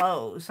of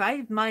clothes. I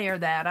admire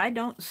that. I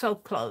don't sew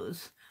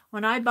clothes.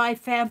 When I buy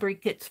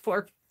fabric, it's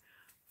for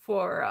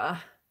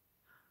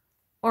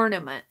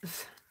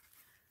ornaments.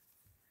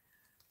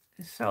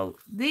 So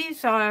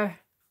these are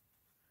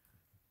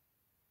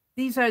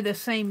the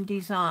same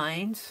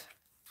designs.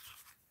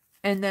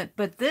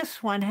 But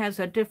this one has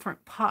a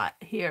different pot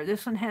here.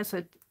 This one has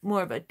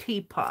more of a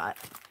teapot,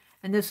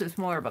 and this is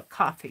more of a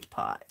coffee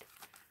pot.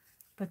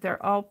 But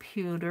they're all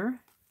pewter.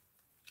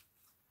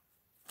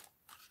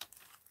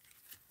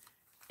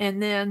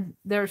 And then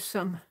there's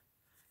some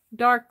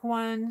dark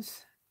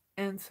ones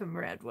and some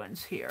red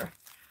ones here.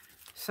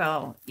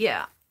 So,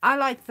 yeah, I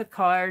like the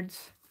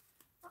cards.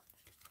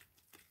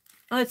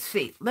 Let's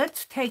see.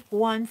 Let's take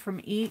one from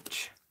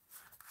each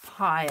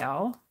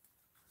pile.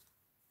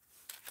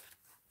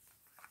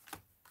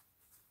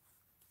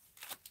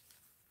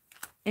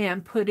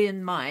 And put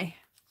in I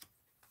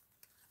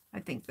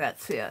think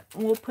that's it.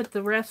 We'll put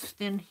the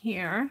rest in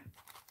here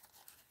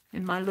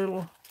in my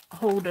little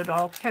hold it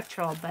all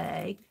catch-all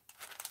bag.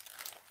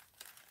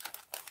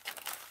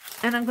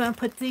 And I'm going to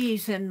put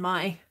these in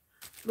my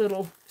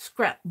little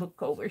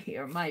scrapbook over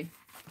here, my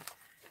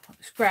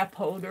scrap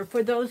holder.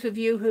 For those of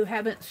you who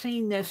haven't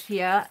seen this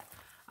yet,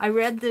 I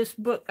read this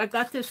book. I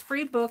got this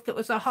free book. It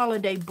was a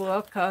holiday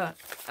book, a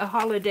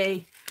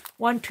holiday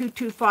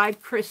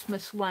 1225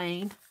 Christmas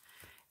Lane.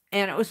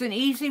 And it was an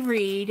easy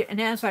read. And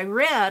as I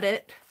read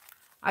it,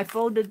 I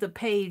folded the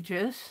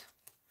pages.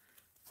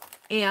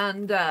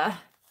 And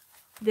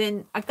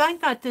then I kind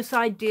of got this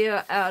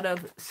idea out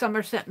of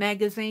Somerset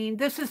Magazine.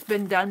 This has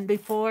been done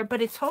before,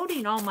 but it's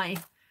holding all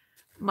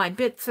my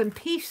bits and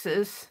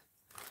pieces.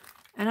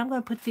 And I'm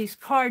going to put these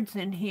cards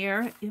in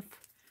here. If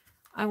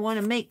I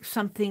want to make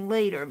something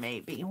later,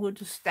 maybe. We'll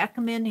just stack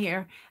them in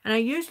here. And I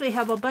usually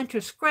have a bunch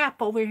of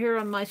scrap over here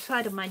on my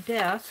side of my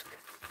desk.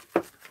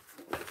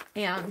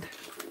 And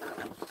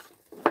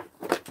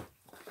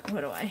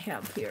what do I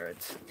have here?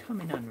 It's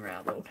coming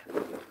unraveled.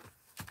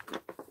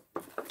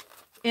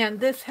 And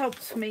this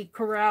helps me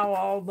corral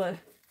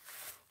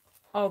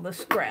all the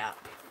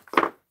scrap.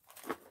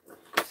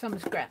 Some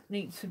scrap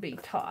needs to be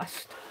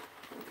tossed.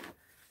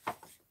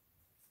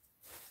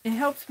 It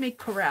helps me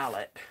corral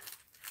it.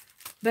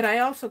 But I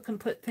also can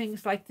put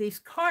things like these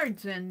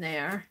cards in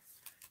there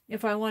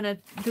if I want to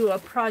do a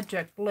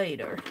project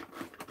later.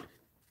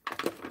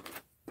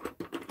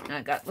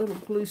 I got little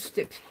glue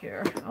sticks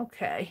here.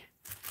 Okay.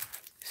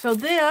 So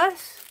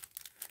this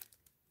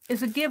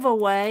is a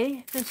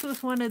giveaway. This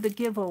was one of the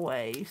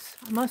giveaways.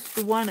 I must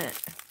have won it.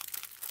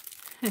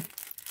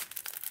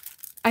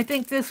 I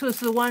think this was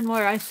the one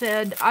where I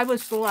said I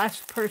was the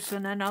last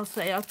person, and I'll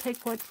say I'll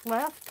take what's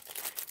left.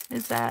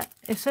 Is that,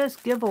 it says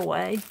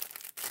giveaway.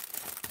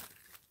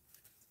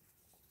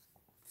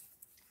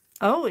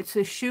 Oh, it's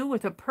a shoe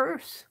with a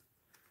purse.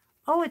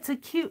 Oh, it's a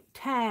cute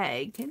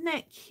tag. Isn't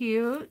that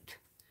cute?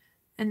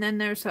 And then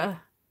there's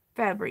a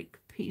fabric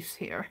piece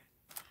here.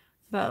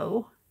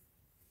 Bow.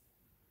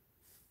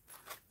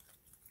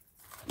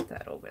 Put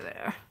that over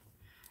there.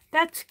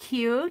 That's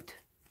cute.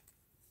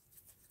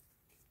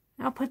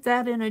 I'll put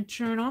that in a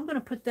journal. I'm going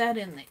to put that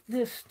in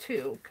this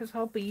too, because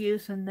I'll be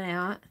using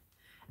that.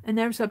 And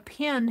there's a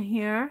pin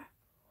here.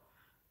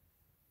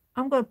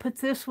 I'm going to put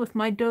this with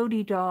my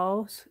Dodie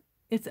dolls.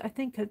 I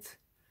think it's,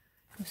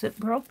 is it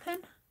broken?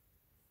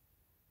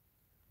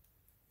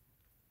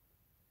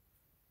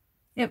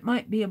 It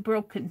might be a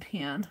broken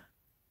pin.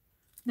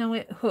 No,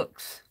 it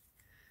hooks.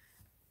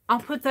 I'll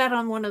put that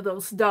on one of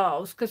those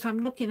dolls because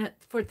I'm looking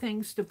for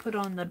things to put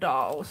on the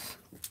dolls.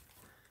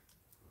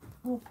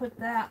 We'll put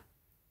that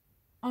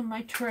on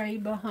my tray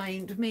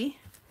behind me.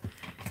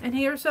 And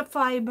here's a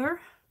fiber.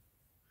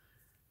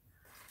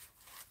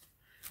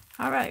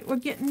 All right, we're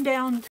getting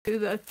down to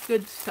the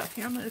good stuff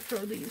here. I'm going to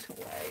throw these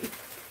away.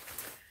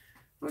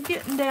 We're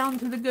getting down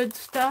to the good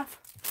stuff.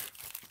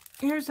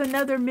 Here's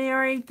another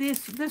Meri.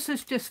 This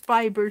is just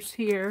fibers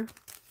here.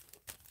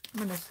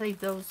 I'm going to save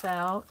those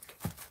out.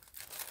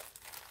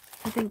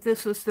 I think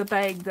this was the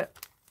bag that,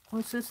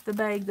 was this the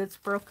bag that's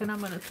broken?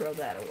 I'm going to throw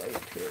that away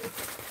too.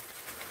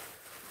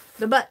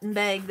 The button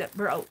bag that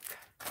broke.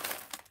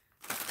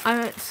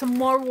 Some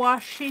more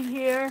washi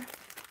here.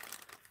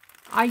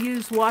 I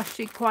use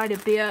washi quite a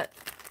bit.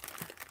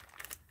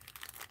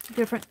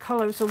 Different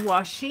colors of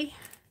washi.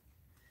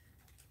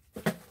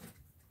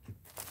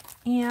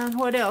 And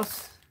what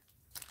else?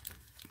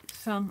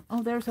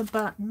 Oh, there's a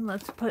button.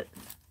 Let's put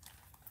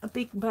a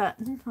big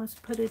button. Let's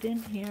put it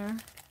in here.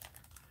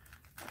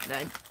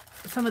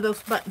 Some of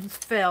those buttons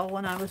fell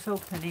when I was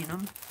opening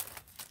them.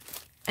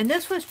 And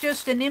this was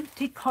just an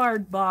empty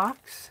card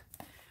box.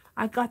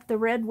 I got the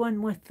red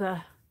one with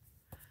the...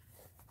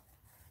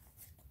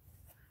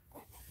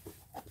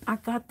 I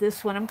got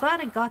this one. I'm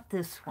glad I got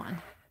this one.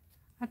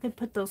 I could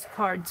put those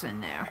cards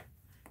in there.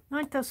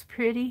 Aren't those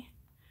pretty?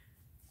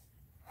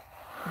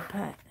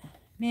 But,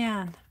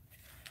 man,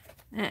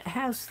 it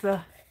has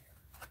the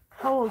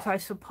holes, I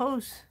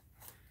suppose.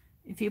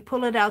 If you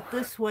pull it out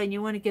this way and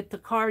you want to get the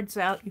cards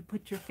out, you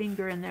put your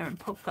finger in there and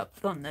poke up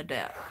on the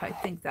deck. I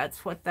think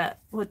that's what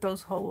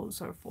those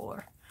holes are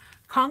for.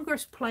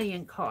 Congress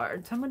playing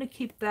cards. I'm going to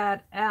keep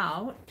that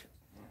out.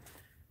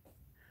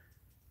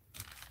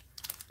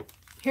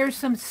 Here's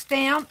some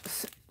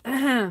stamps.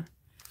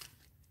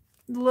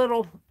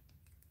 Little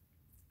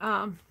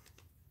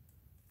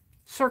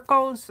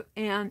circles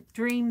and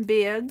dream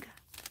big.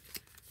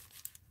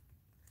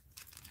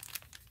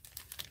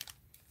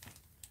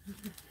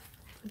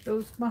 Put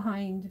those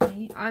behind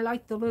me. I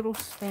like the little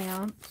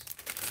stamps.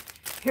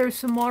 Here's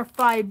some more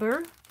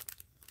fiber.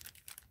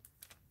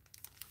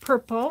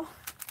 Purple.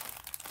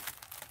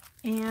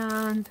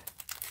 And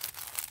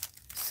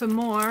some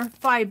more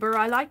fiber.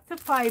 I like the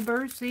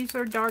fibers. These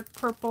are dark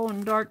purple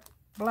and dark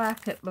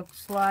black, it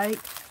looks like.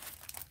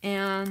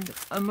 And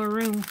a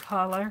maroon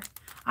color.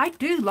 I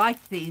do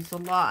like these a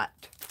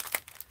lot.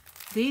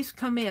 These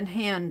come in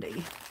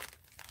handy.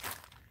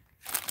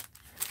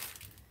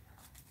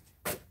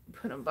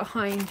 Put them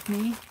behind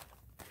me.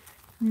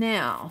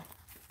 Now,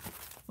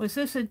 was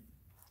this a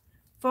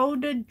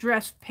folded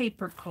dress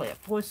paper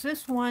clip? Was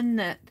this one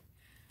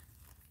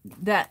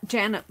that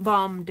Janet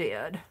Baum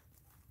did?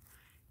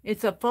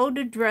 It's a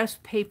folded dress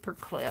paper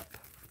clip.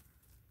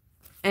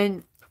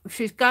 And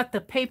she's got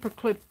the paper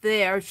clip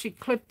there. She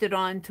clipped it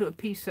onto a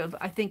piece of,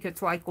 I think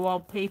it's like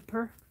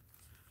wallpaper.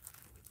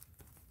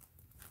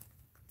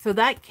 So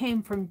that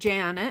came from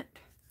Janet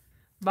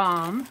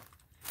Baum.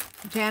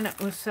 Janet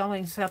was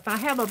selling stuff. I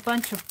have a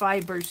bunch of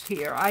fibers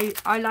here.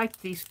 I like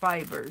these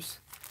fibers.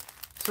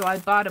 So I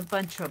bought a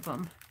bunch of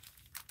them.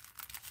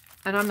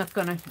 And I'm not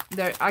going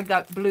to, I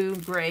got blue,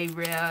 gray,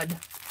 red,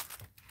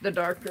 the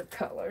darker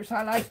colors.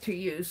 I like to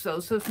use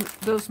those.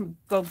 Those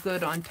go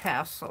good on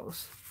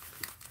tassels.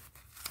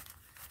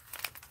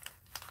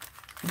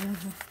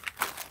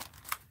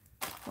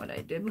 what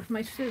I did with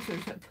my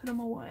scissors. I put them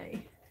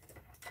away.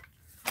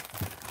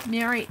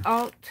 Meri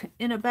Alt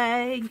in a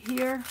bag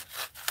here.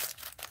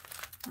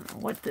 I don't know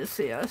what this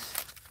is.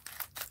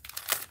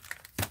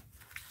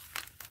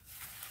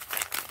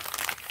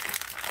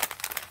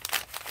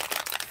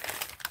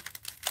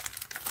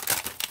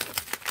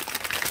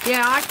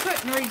 Yeah, I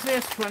couldn't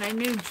resist when I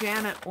knew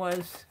Janet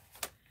was...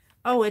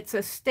 Oh, it's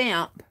a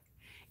stamp.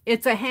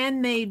 It's a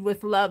handmade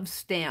with love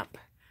stamp.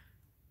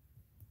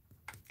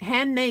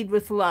 Handmade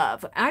with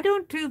love. I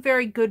don't do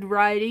very good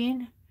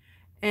writing.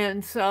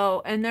 And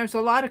so, and there's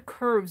a lot of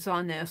curves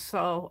on this.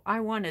 So I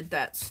wanted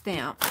that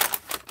stamp.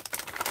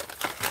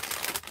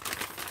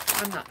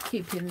 I'm not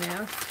keeping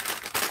this.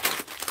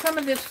 Some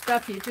of this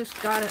stuff you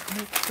just gotta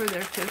make sure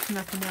there's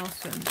nothing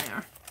else in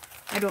there.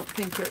 I don't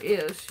think there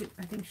is.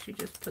 I think she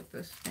just put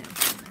the stamp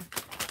in there.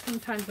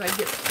 Sometimes I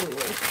get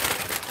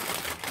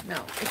fooled.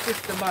 No, it's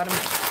just the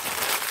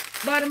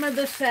bottom of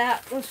the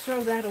set. Let's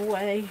throw that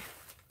away.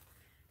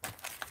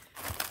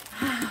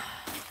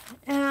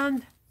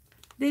 And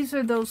these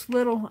are those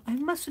little, I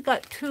must have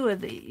got 2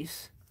 of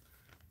these.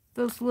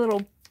 Those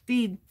little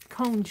bead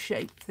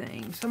cone-shaped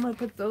things. I'm going to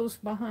put those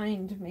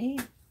behind me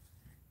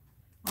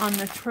on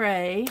the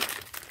tray.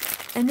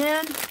 And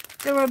then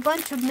there were a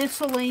bunch of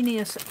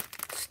miscellaneous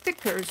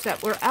stickers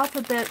that were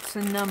alphabets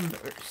and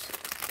numbers.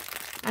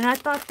 And I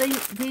thought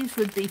these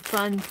would be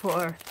fun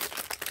for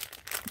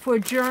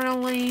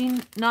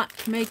journaling, not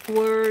to make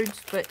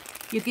words, but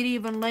you could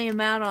even lay them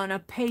out on a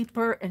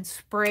paper and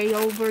spray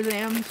over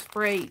them.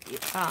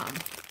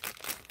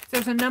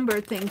 There's a number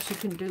of things you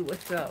can do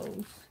with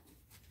those.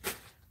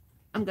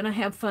 I'm going to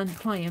have fun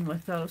playing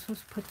with those.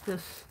 Let's put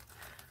this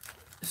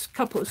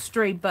couple of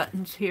stray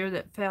buttons here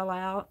that fell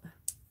out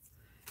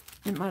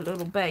in my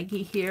little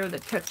baggie here, the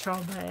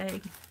catch-all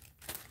bag.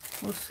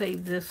 We'll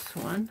save this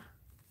one.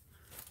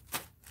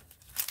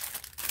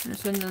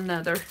 There's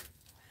another.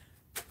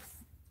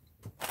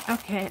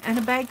 Okay, and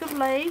a bag of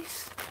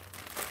lace.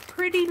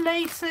 Pretty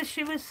laces.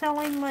 She was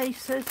selling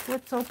laces.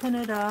 Let's open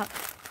it up.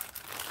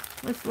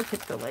 Let's look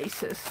at the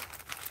laces.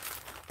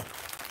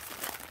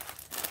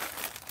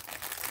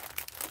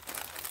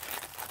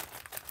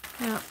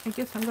 Now, I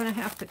guess I'm going to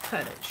have to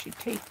cut it. She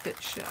taped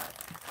it shut.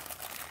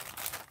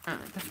 I'm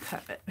going to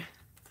cut it.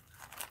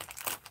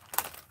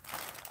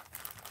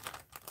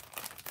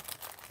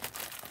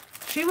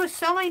 She was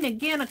selling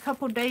again a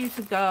couple days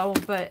ago,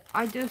 but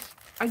I just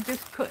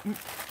couldn't.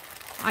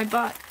 I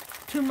bought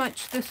too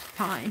much this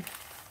time.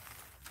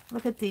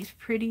 Look at these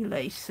pretty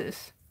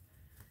laces.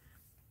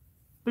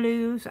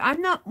 Blues.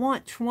 I'm not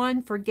much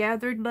one for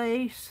gathered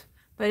lace,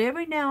 but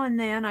every now and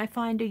then I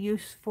find a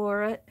use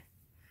for it.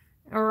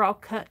 Or I'll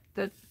cut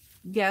the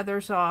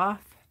gathers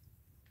off.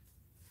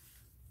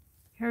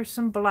 Here's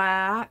some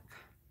black.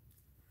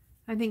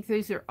 I think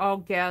these are all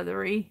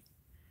gathery.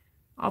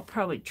 I'll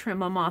probably trim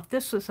them off.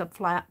 This was a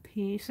flat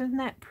piece. Isn't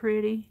that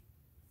pretty?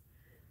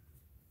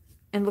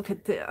 And look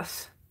at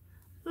this.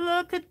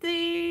 Look at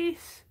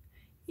these.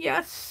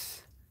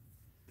 Yes.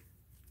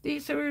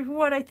 These are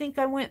what I think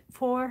I went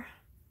for.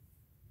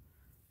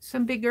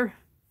 Some bigger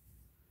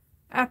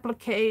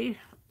applique,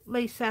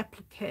 lace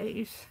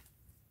appliques.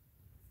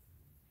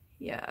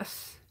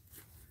 Yes.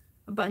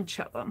 A bunch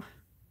of them.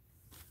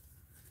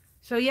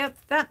 So, yep,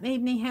 that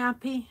made me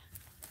happy.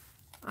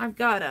 I've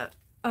got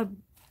a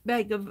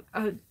bag of,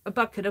 a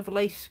bucket of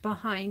lace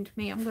behind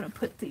me. I'm going to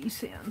put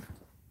these in.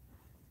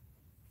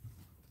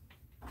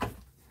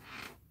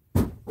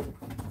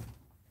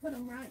 Put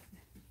them right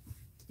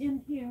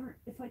in here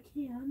if I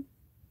can.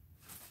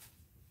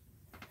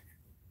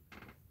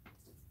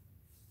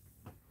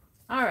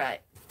 All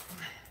right.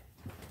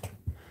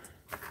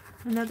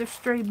 Another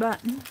stray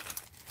button.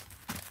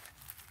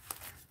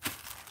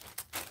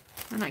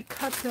 And I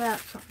cut that,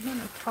 so I'm going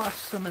to toss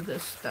some of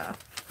this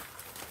stuff.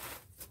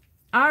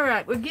 All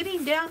right, we're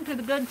getting down to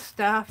the good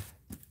stuff.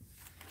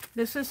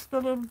 This is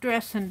the little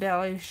dress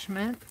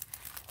embellishment.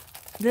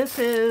 This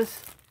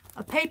is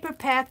a paper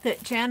pack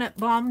that Janet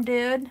Baum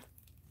did.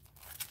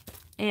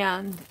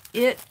 And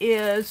it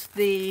is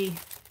the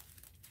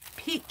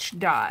peach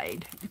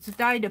dyed. It's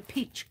dyed a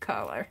peach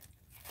color.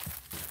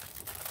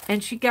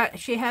 And she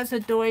has a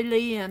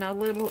doily and a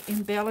little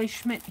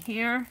embellishment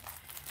here.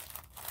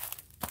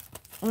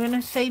 I'm going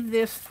to save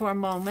this for a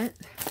moment.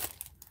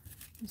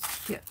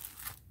 Let's get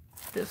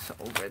this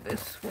over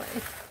this way.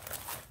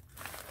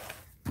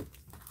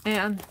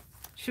 And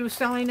she was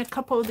selling a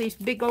couple of these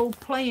big old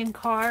playing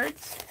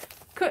cards.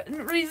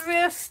 Couldn't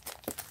resist.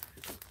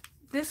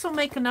 This will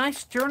make a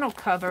nice journal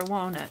cover,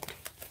 won't it?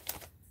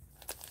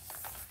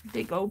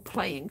 Big old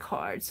playing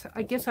cards.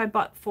 I guess I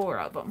bought 4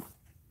 of them.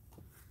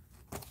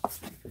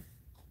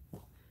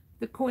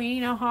 The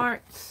Queen of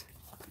Hearts.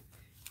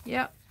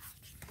 Yep.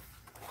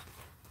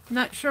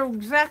 Not sure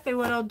exactly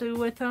what I'll do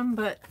with them,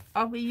 but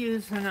I'll be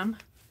using them.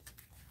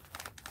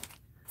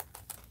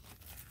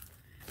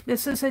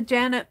 This is a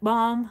Janet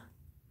Baum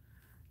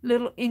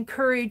little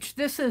encourage.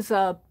 This is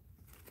a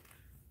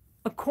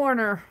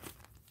corner,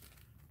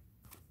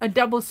 a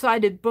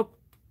double-sided book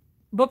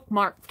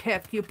bookmark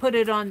tip. You put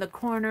it on the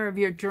corner of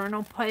your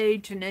journal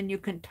page, and then you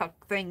can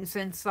tuck things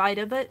inside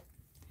of it.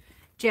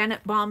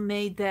 Janet Baum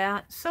made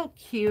that. So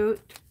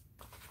cute.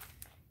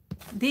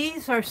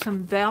 These are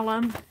some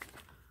vellum.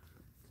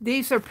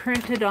 These are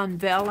printed on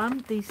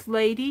vellum, these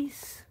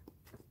ladies.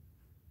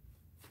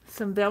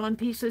 Some vellum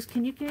pieces.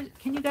 Can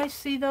you guys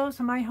see those?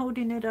 Am I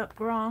holding it up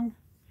wrong?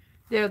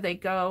 There they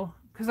go,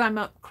 because I'm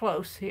up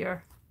close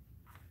here.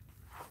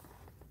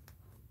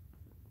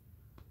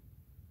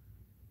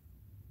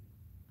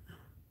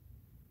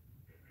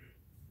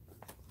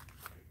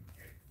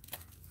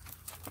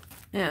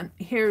 And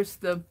here's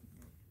the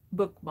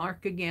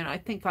bookmark again. I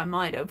think I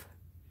might have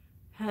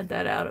had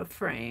that out of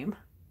frame.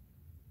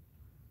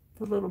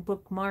 The little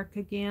bookmark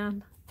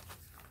again.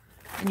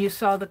 And you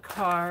saw the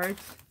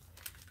cards.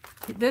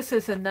 This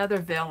is another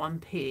vellum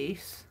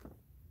piece.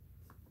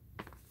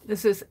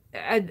 This is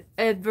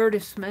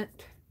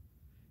advertisement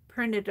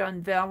printed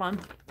on vellum.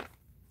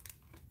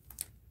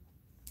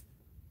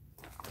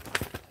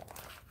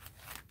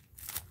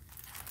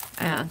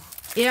 And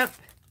yep,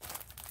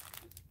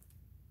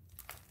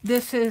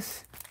 this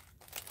is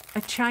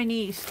a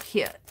Chinese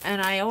kit,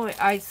 and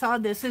I saw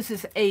this. This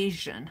is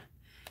Asian,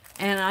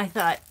 and I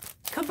thought,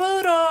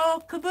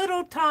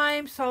 caboodle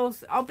time. So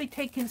I'll be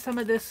taking some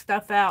of this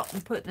stuff out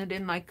and putting it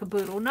in my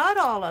caboodle. Not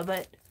all of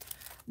it,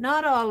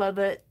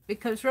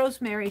 because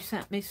Rosemary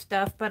sent me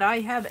stuff, but I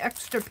have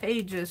extra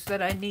pages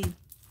that I need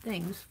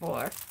things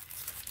for.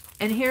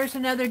 And here's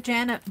another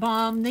Janet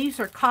Baum. These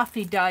are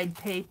coffee dyed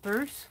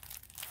papers.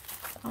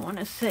 I want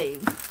to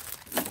save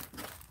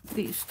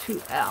these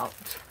two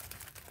out.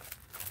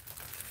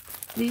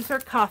 These are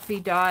coffee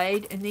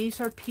dyed, and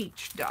these are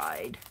peach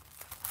dyed.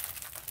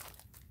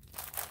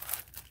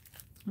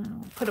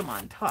 I'll put them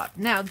on top.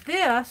 Now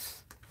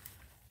this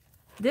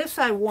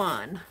I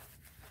won.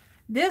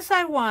 This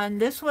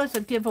was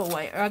a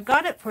giveaway. Or I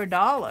got it for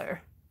 $1,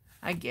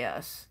 I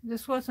guess.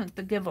 This wasn't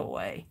the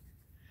giveaway.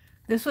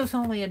 This was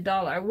only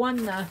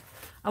 $1.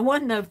 I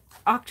won the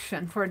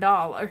auction for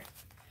 $1.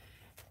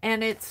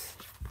 And it's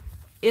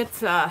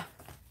a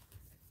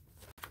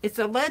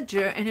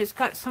ledger, and it's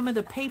got some of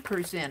the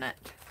papers in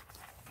it.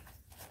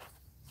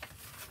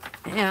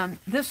 And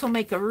this will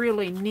make a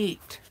really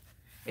neat,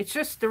 it's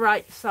just the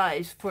right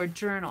size for a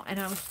journal. And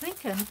I was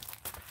thinking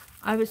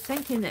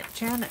that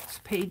Janet's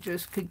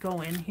pages could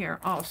go in here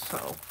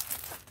also.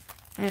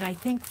 And I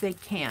think they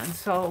can.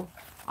 So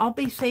I'll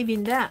be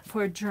saving that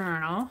for a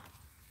journal.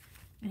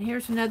 And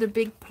here's another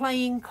big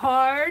playing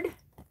card.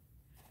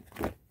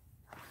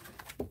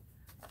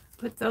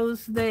 Put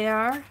those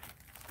there.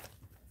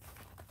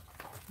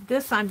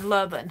 This I'm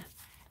loving.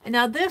 And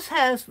now this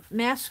has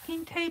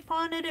masking tape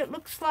on it, it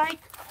looks like.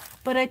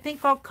 But I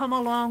think I'll come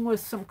along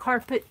with some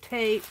carpet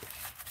tape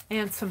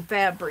and some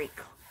fabric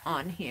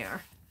on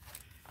here.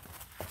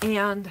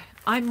 And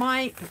I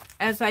might,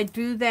 as I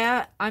do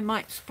that, I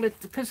might split,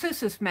 because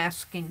this is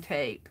masking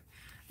tape.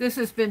 This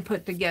has been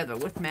put together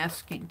with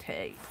masking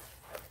tape.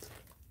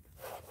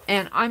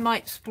 And I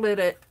might split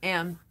it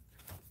and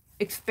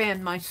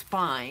expand my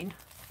spine.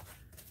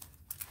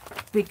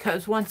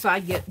 Because once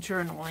I get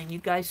journaling, you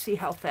guys see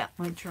how fat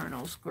my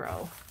journals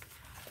grow.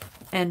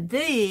 And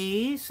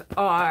these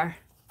are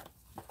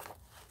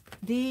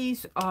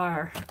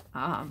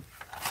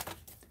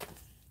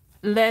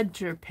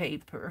ledger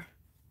paper.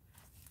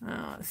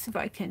 Let's see if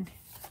I can,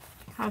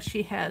 how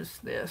she has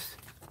this.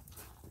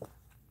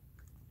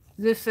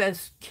 This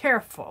says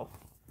careful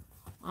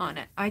on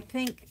it. I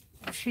think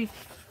she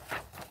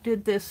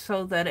did this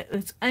so that it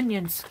was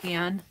onion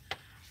skin,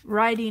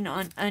 writing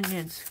on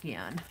onion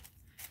skin.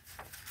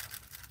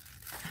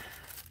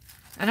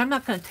 And I'm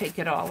not going to take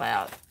it all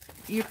out.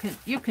 You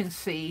can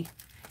see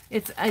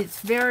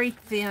it's very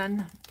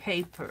thin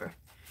paper,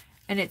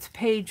 and it's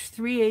page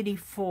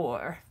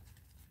 384,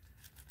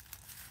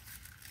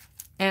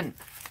 and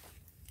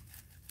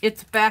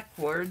it's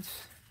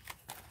backwards.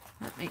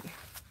 Let me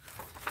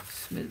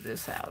smooth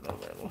this out a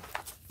little.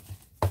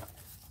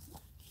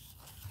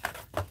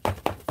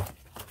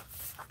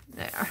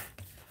 There.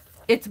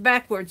 It's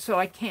backwards, so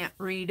I can't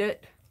read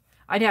it.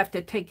 I'd have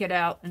to take it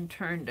out and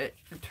turn it.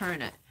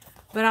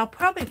 But I'll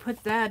probably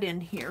put that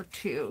in here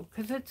too,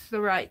 because it's the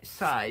right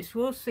size.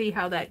 We'll see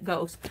how that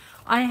goes.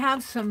 I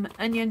have some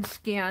onion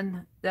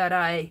skin that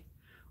I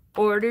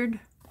ordered.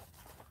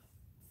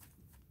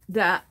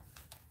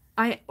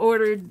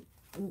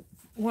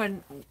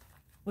 When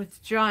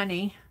with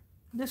Johnny.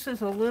 This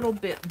is a little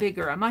bit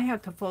bigger. I might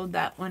have to fold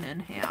that one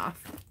in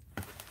half.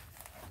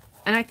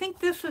 And I think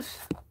this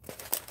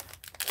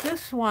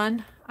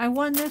one, I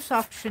won this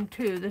auction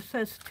too. This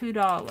says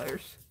 $2.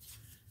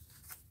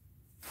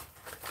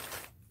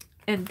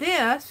 And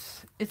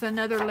this is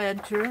another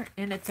ledger,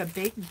 and it's a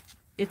big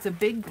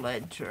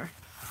ledger.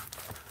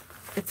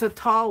 It's a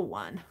tall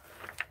one.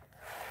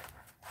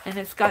 And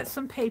it's got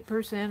some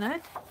papers in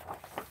it,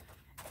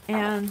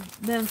 and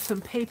then some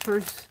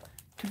papers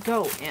to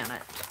go in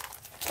it.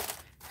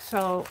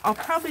 So I'll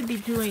probably be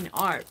doing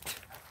art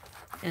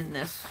in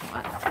this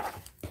one.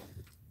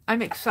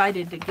 I'm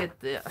excited to get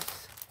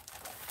this.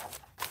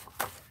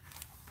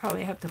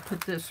 probably have to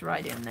put this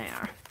right in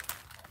there.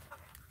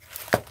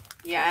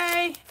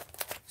 Yay!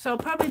 So I'll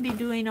probably be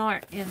doing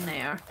art in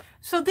there.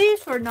 So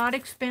these were not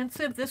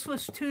expensive. This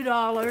was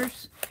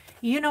 $2.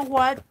 You know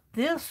what?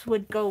 This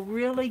would go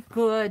really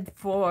good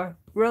for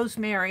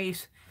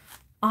Rosemary's.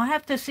 I'll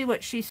have to see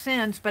what she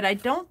sends, but I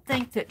don't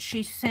think that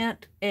she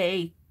sent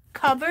a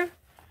cover.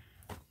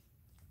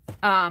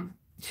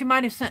 She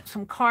might have sent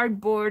some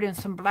cardboard and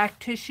some black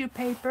tissue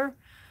paper,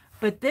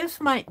 but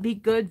this might be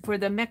good for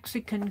the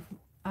Mexican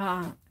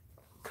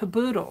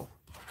caboodle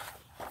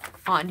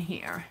on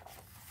here.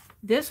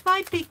 This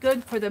might be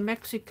good for the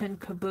Mexican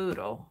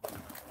caboodle.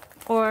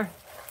 Or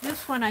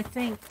this one I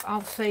think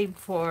I'll save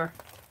for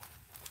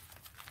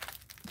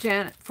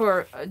Janet,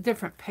 for a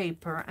different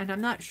paper. And I'm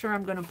not sure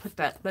I'm going to put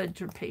that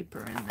ledger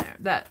paper in there,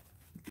 that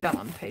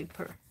vellum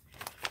paper.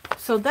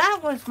 So that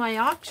was my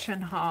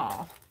auction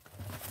haul.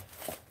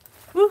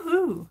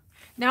 Woohoo!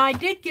 Now I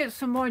did get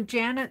some more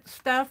Janet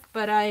stuff,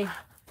 but I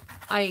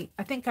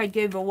think I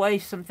gave away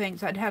some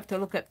things. I'd have to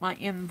look at my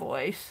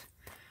invoice.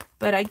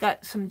 But I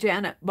got some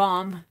Janet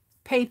Baum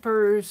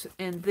papers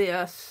and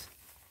this.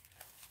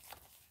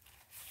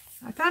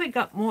 I thought I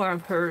got more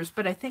of hers,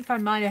 but I think I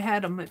might have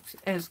had them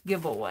as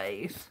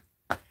giveaways.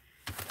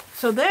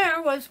 So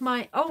there was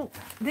my, oh,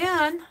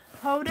 then,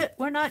 hold it,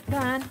 we're not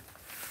done.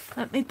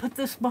 Let me put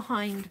this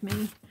behind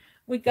me.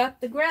 We got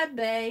the grab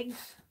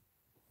bags.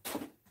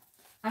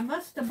 I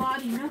must have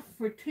bought enough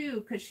for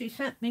 2 because she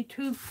sent me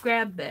 2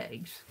 grab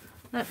bags.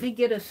 Let me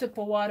get a sip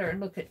of water and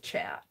look at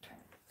chat.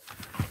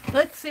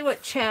 Let's see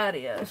what chat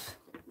is.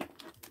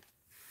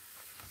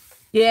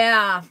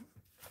 Yeah,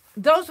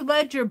 those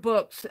ledger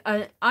books,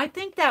 I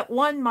think that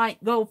one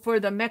might go for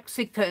the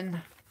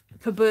Mexican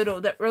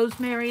caboodle that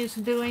Rosemary is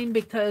doing,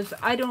 because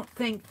I don't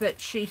think that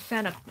she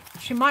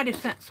might have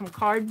sent some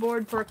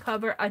cardboard for a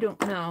cover. I don't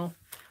know.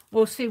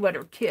 We'll see what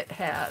her kit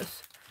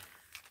has.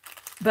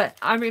 But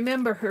I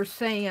remember her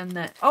saying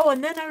that, oh,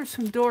 and then there's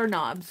some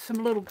doorknobs,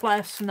 some little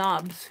glass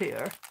knobs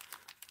here.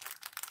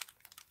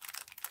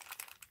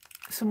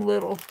 Some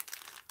little,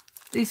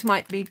 these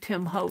might be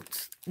Tim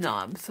Holtz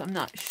knobs, I'm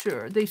not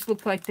sure. These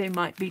look like they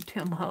might be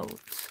Tim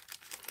Holtz.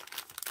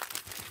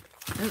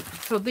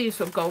 So these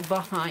will go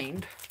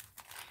behind.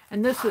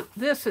 And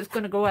this is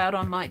going to go out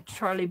on my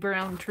Charlie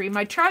Brown tree.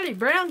 My Charlie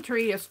Brown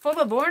tree is full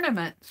of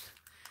ornaments,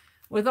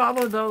 with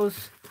all of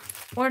those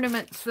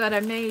ornaments that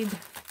I made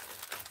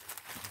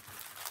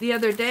the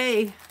other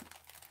day.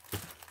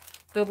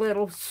 The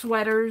little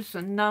sweaters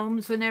and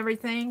gnomes and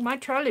everything. My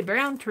Charlie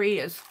Brown tree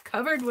is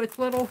covered with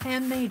little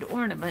handmade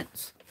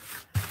ornaments.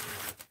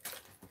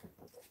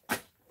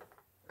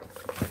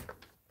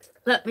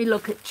 Let me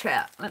look at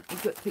chat. Let me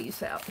get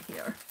these out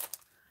here.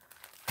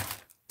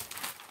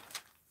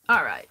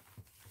 All right.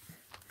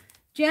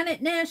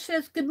 Janet Nash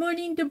says, good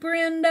morning to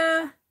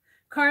Brenda.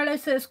 Carla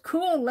says,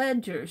 cool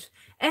ledgers.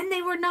 And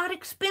they were not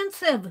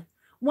expensive.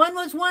 One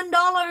was $1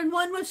 and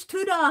one was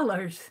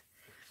 $2.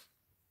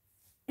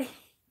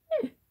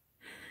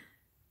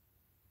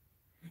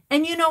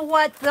 And you know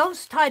what?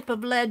 Those type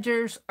of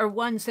ledgers are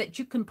ones that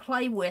you can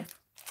play with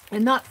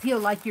and not feel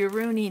like you're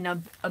ruining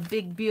a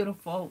big,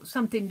 beautiful,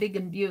 something big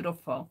and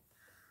beautiful.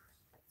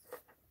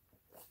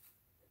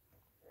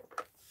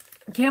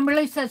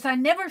 Kimberly says, I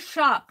never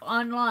shop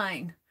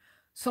online.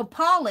 So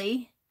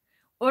Polly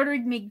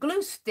ordered me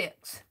glue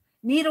sticks,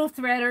 needle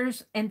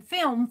threaders, and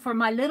film for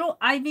my little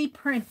Ivy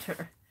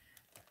printer.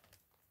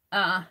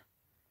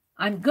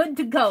 I'm good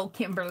to go,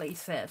 Kimberly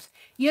says.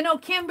 You know,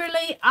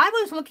 Kimberly, I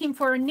was looking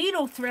for a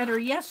needle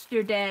threader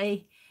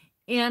yesterday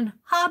in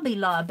Hobby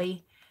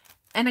Lobby,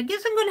 and I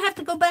guess I'm going to have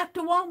to go back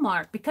to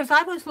Walmart, because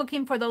I was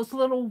looking for those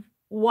little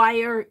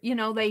wire, you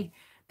know, they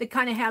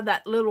kind of have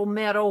that little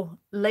metal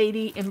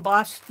lady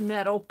embossed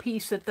metal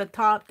piece at the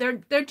top.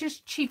 They're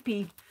just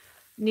cheapy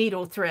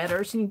needle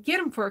threaders, and you get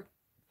them for a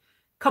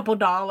couple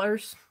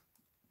dollars.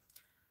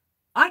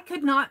 I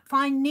could not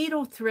find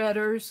needle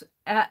threaders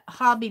at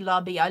Hobby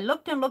Lobby. I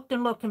looked and looked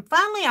and looked, and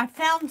finally I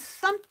found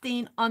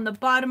something on the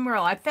bottom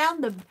row. I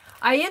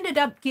ended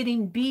up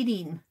getting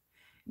beading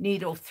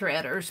needle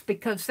threaders,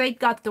 because they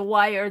got the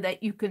wire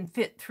that you can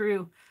fit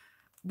through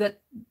the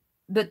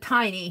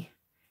tiny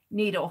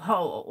needle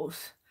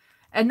holes.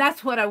 And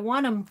that's what I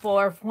want them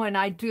for when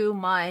I do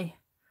my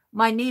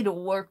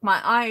needlework.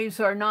 My eyes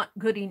are not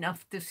good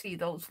enough to see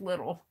those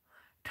little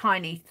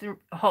tiny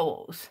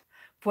holes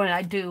when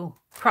I do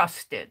cross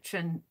stitch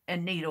and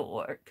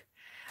needlework.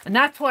 And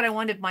that's what I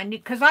wanted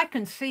because I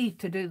can see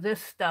to do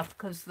this stuff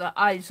because the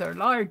eyes are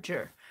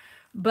larger.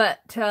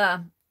 But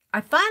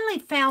I finally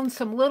found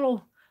some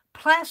little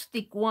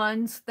plastic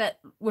ones that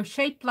were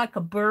shaped like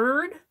a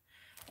bird.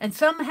 And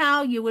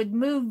somehow you would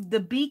move the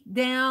beak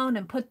down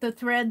and put the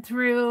thread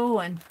through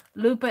and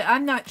loop it.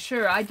 I'm not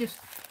sure. I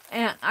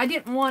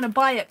didn't want to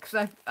buy it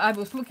because I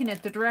was looking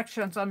at the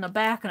directions on the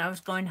back and I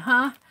was going,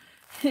 huh?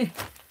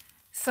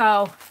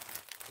 So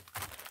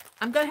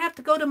I'm going to have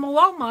to go to my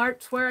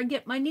Walmarts where I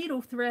get my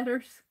needle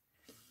threaders.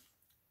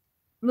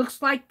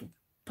 Looks like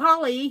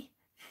Polly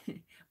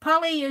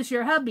is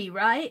your hubby,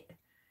 right?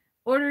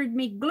 ordered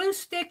me glue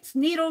sticks,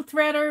 needle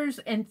threaders,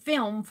 and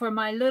film for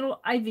my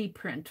little Ivy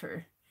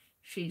printer.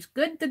 She's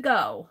good to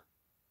go.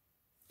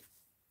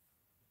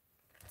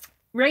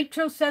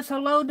 Rachel says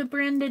hello to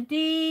Brenda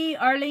D.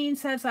 Arlene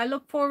says, I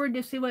look forward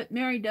to see what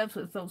Mary does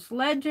with those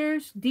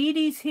ledgers. Dee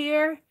Dee's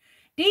here.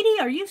 Dee Dee,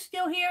 are you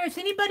still here? Is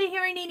anybody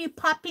hearing any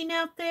popping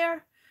out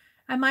there?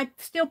 Am I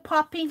still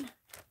popping?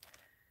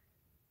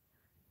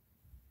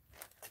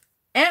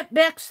 Aunt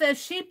Beck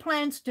says she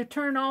plans to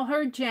turn all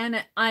her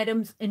Janet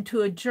items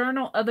into a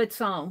journal of its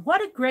own.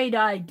 What a great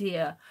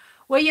idea.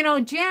 Well, you know,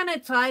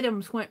 Janet's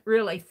items went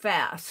really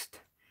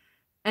fast.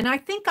 And I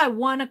think I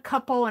won a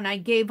couple and I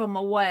gave them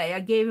away. I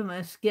gave them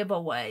as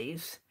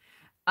giveaways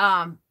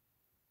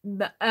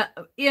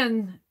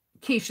in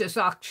Keisha's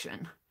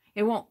auction.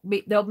 It won't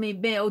be, they'll be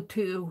mailed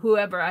to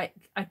whoever.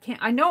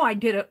 I know I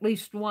did at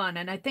least one,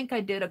 and I think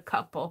I did a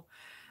couple.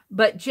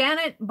 But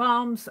Janet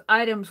Baum's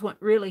items went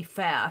really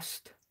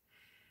fast.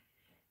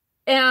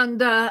 And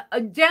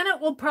Janet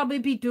will probably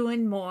be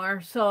doing more,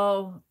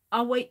 so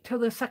I'll wait till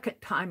the second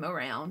time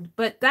around.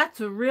 But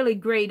that's a really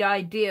great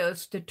idea,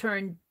 is to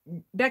turn,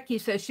 Becky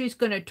says she's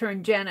going to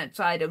turn Janet's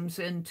items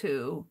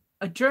into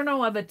a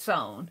journal of its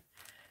own.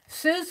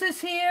 Suze is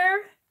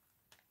here.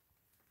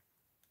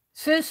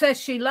 Sue says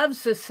she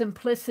loves the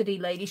Simplicity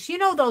ladies. You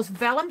know, those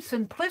vellum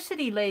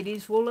Simplicity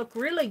ladies will look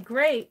really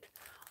great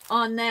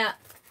on that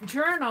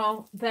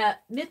journal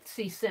that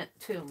Mitzi sent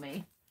to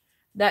me.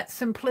 That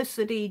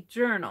Simplicity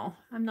journal.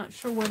 I'm not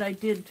sure what I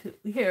did to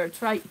here.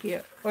 It's right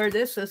here. Or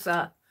this is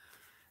a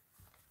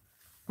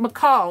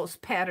McCall's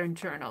pattern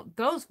journal.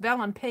 Those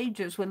vellum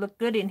pages would look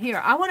good in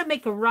here. I want to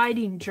make a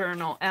writing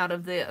journal out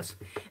of this.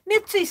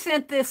 Mitzi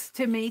sent this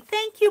to me.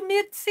 Thank you,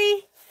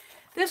 Mitzi.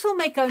 This will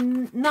make a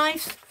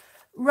nice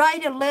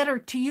write a letter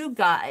to you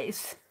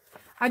guys.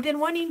 I've been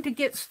wanting to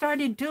get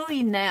started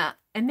doing that,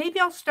 and maybe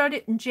I'll start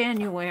it in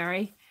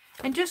January.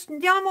 And just,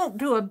 I won't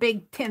do a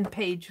big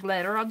 10-page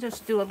letter. I'll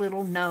just do a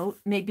little note,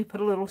 maybe put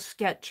a little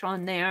sketch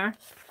on there.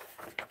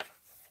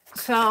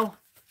 So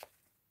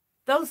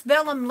those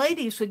vellum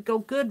ladies would go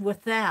good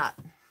with that.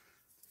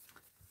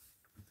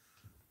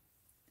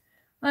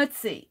 Let's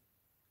see.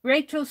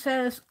 Rachel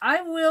says,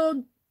 I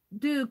will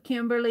do,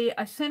 Kimberly.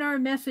 I sent her a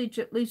message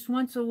at least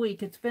once a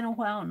week. It's been a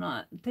while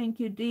not. Thank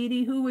you, Dee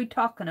Dee. Who are we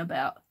talking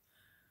about?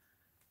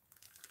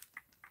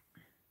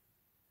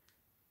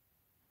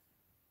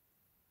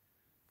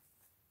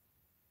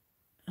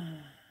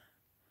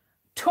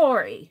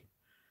 Tori.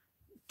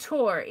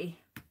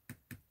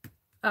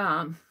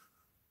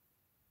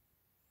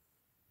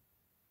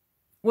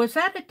 Was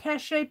that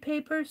attaché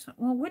papers?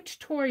 Well, which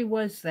Tori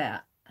was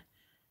that?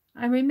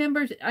 I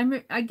remember,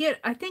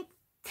 I think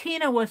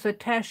Tina was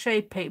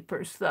attaché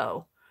papers,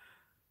 though.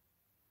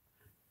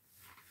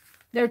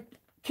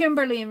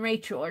 Kimberly and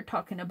Rachel are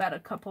talking about a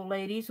couple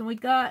ladies, and we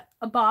got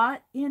a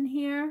bot in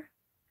here.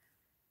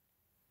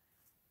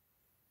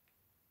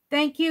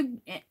 Thank you,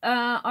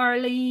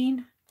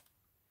 Arlene.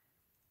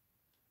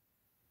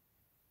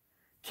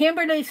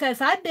 Kimberly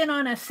says, I've been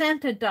on a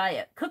Santa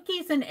diet.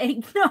 Cookies and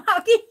eggnog.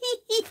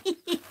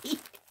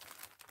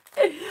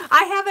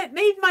 I haven't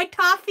made my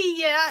toffee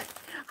yet.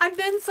 I've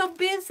been so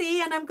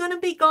busy, and I'm going to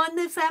be gone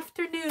this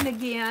afternoon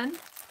again.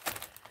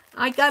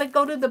 I got to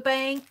go to the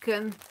bank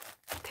and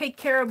take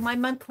care of my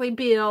monthly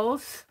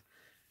bills.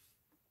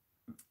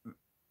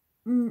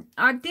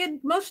 I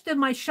did most of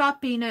my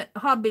shopping at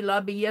Hobby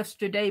Lobby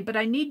yesterday, but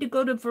I need to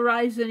go to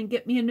Verizon and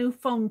get me a new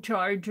phone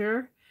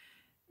charger.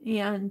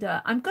 And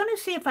I'm going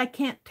to see if I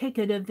can't take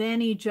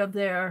advantage of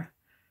their,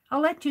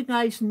 I'll let you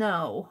guys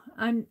know.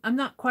 I'm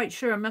not quite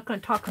sure. I'm not going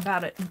to talk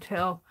about it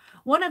until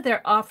one of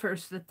their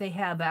offers that they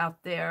have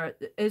out there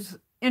is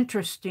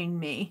interesting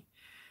me.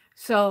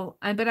 So,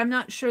 but I'm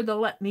not sure they'll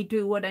let me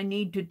do what I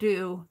need to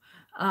do.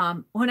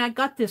 When I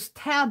got this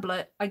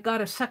tablet, I got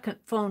a second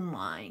phone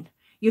line.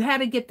 You had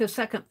to get the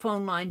second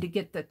phone line to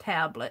get the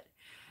tablet.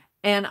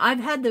 And I've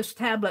had this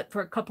tablet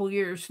for a couple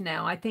years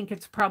now. I think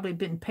it's probably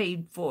been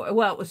paid for.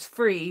 Well, it was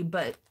free,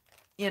 but,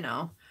 you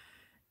know,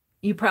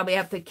 you probably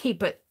have to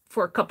keep it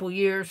for a couple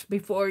years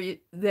before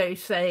they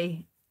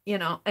say, you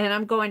know. And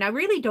I'm going, I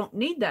really don't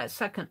need that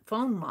second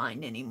phone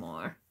line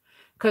anymore,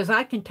 because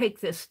I can take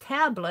this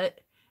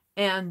tablet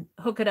and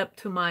hook it up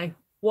to my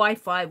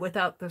Wi-Fi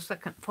without the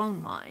second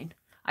phone line,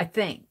 I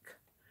think.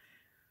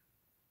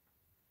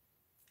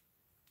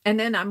 And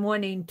then I'm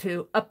wanting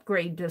to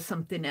upgrade to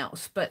something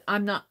else, but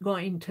I'm not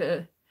going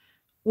to.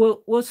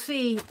 We'll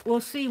see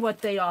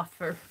what they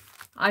offer.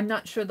 I'm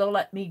not sure they'll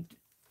let me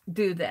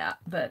do that,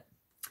 but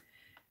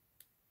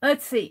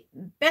let's see.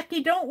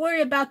 Becky, don't worry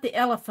about the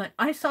elephant.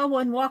 I saw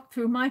one walk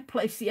through my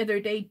place the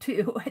other day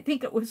too. I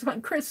think it was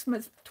on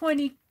Christmas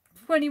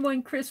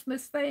 2021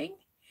 Christmas thing.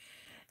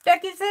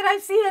 Becky said, I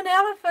see an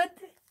elephant.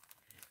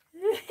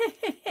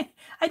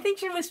 I think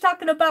she was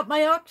talking about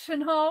my auction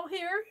haul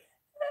here.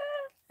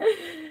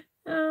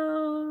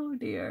 Oh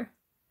dear.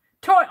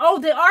 Oh,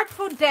 the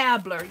Artful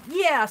Dabbler.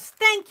 Yes,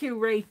 thank you,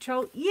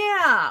 Rachel.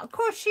 Yeah, of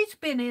course she's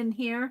been in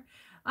here.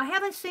 I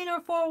haven't seen her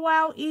for a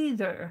while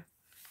either.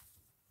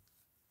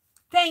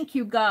 Thank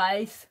you,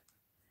 guys.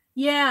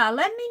 Yeah,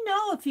 let me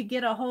know if you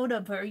get a hold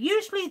of her.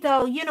 Usually,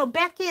 though, you know,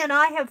 Becky and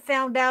I have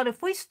found out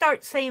if we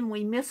start saying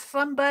we miss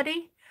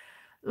somebody,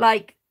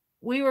 like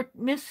we were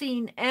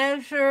missing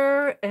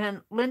Azure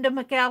and Linda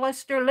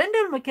McAllister. Linda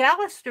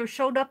McAllister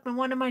showed up in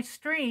one of my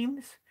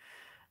streams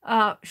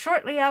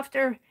shortly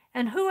after.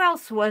 And who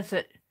else was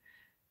it?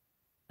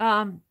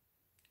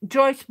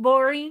 Joyce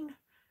Boring.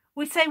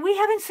 We say we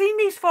haven't seen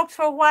these folks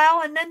for a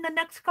while, and then the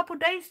next couple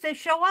days they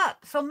show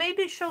up. So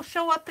maybe she'll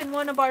show up in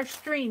one of our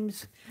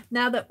streams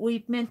now that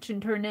we've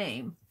mentioned her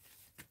name.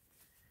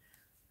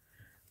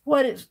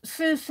 What is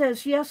Sue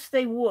says, yes,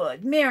 they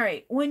would.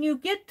 Mary, when you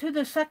get to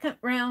the second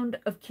round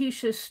of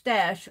Keisha's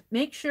stash,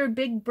 make sure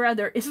Big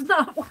Brother is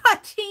not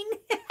watching.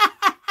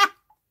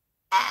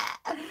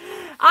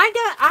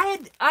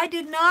 I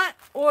did not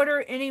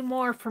order any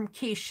more from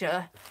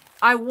Keisha.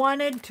 I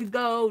wanted to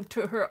go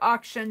to her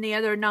auction the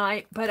other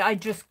night, but I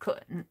just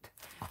couldn't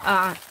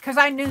because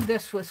I knew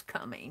this was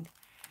coming.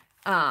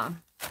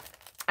 And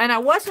I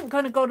wasn't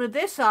going to go to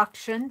this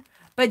auction,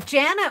 but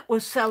Janet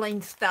was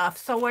selling stuff.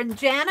 So when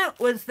Janet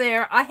was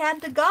there, I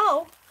had to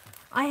go.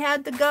 I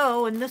had to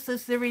go, and this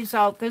is the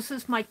result. This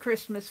is my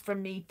Christmas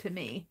from me to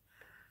me.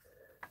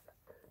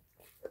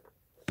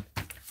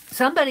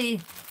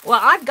 Somebody,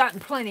 well, I've gotten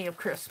plenty of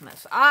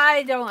Christmas.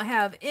 I don't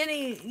have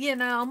any, you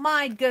know,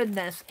 my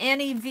goodness,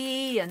 Annie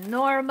V and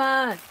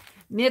Norma and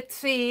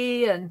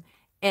Mitzi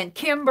and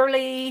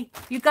Kimberly.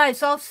 You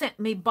guys all sent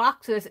me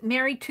boxes.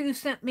 Mary too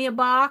sent me a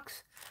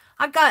box.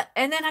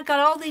 And then I got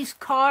all these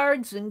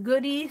cards and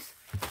goodies.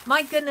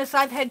 My goodness,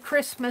 I've had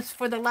Christmas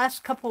for the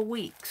last couple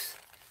weeks.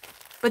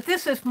 But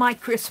this is my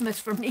Christmas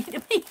from me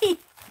to me.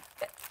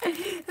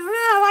 It's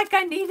not like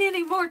I need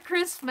any more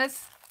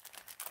Christmas.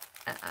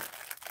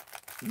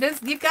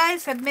 You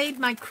guys have made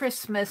my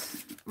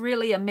Christmas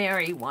really a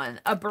merry one,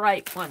 a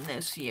bright one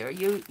this year.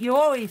 You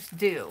always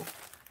do.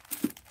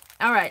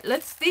 All right,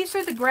 these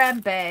are the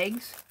grab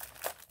bags.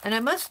 And I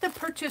must have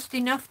purchased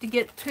enough to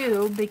get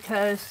 2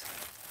 because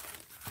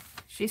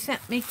she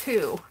sent me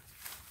 2.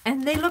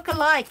 And they look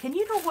alike. And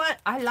you know what?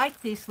 I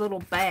like these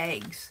little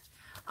bags.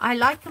 I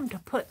like them to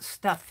put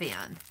stuff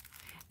in.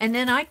 And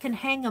then I can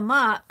hang them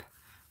up,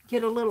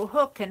 get a little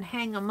hook and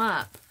hang them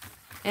up.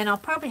 And I'll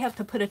probably have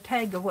to put a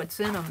tag of what's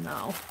in them,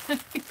 though.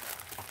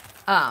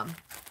 I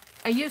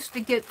used to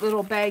get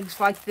little bags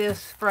like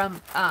this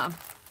from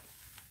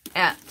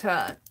at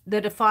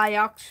the Defy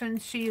auction.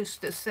 She used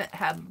to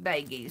have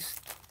baggies,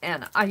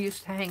 and I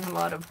used to hang a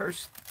lot of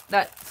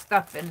that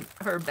stuff in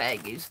her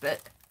baggies. But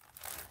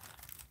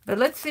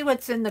let's see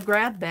what's in the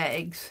grab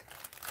bags.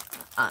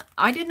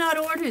 I did not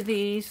order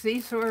these.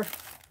 These were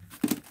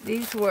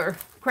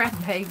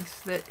grab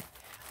bags that,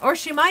 or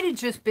she might have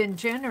just been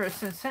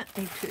generous and sent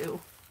me 2.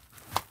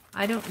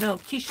 I don't know.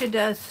 Keisha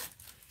does.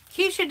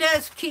 Keisha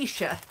does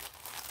Keisha.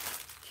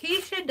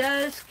 Keisha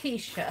does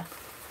Keisha.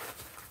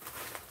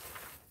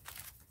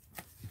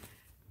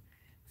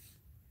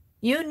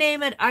 You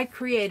name it, I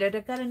created. I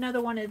got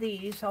another one of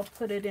these. I'll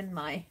put it in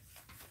my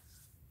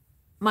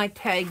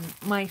tag,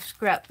 my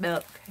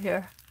scrapbook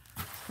here.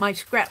 My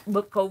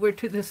scrapbook over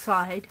to the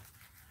side.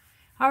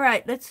 All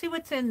right, let's see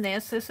what's in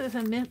this. This is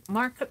a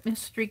Market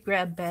Mystery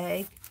grab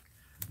bag.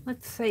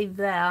 Let's save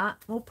that.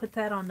 We'll put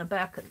that on the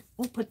back.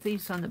 We'll put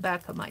these on the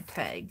back of my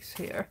tags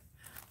here.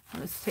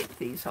 Let's take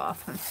these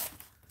off and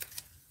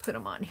put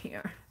them on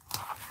here.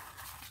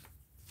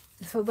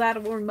 So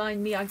that'll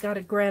remind me I got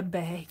a grab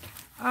bag.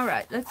 All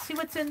right, let's see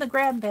what's in the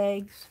grab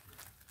bags.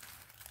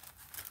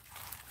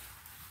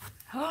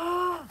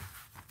 Oh,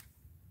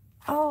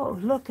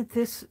 look at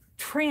this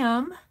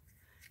trim.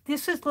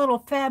 This is little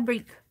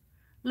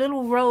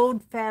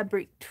road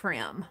fabric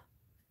trim.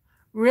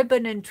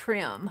 Ribbon and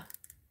trim.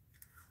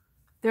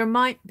 There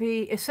might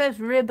be, it says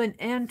ribbon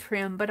and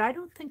trim, but I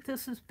don't think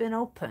this has been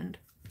opened.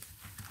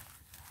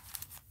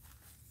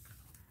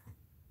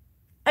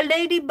 A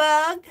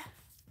ladybug.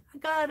 I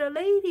got a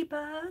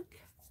ladybug.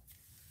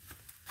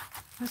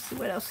 Let's see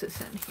what else is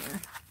in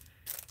here.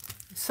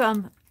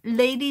 Some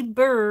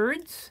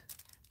ladybirds,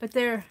 but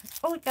they're,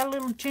 oh, we got a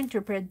little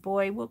gingerbread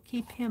boy. We'll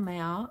keep him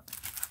out.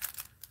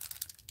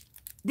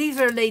 These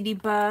are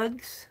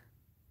ladybugs.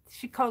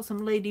 She calls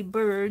them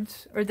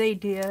ladybirds, or they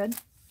did.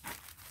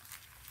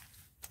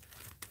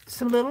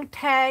 Some little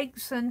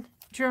tags and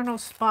journal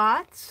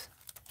spots.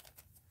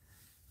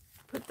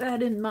 Put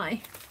that in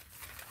my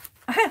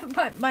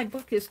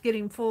book is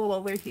getting full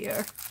over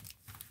here.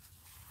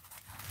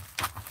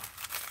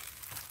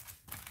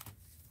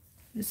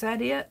 Is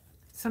that it?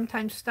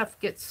 Sometimes stuff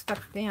gets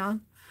stuck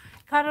down.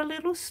 Got a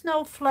little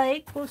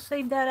snowflake. We'll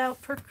save that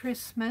out for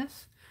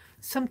Christmas.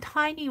 Some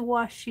tiny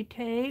washi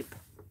tape.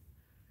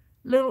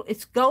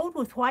 It's gold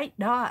with white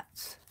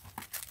dots.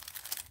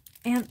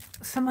 And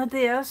some of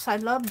this, I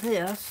love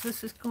this.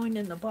 This is going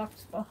in the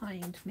box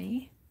behind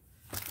me.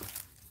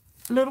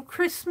 Little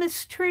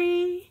Christmas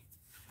tree.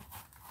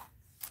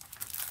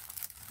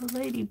 The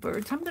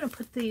ladybirds. I'm going to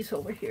put these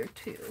over here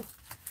too.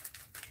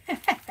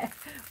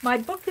 My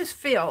book is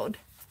filled.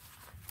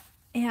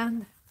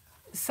 And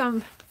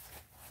some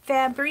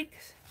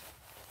fabrics.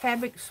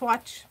 fabric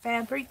swatch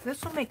fabric.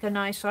 This will make a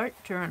nice art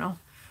journal.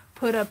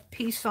 Put a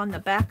piece on the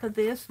back of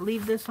this,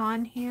 leave this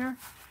on here,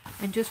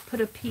 and just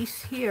put a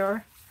piece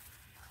here.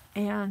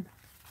 And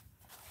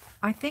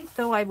I think,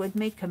 though, I would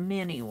make a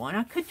mini one.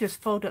 I could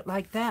just fold it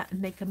like that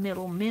and make a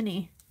little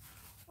mini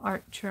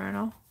art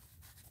journal.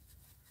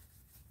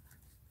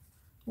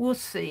 We'll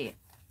see.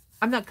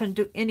 I'm not going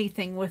to do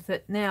anything with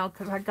it now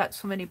because I got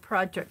so many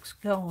projects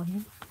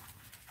going.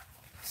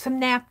 Some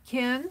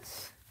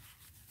napkins.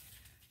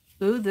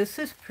 Ooh, this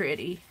is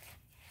pretty.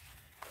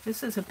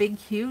 This is a big,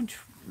 huge,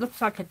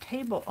 looks like a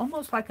table,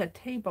 almost like a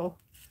table.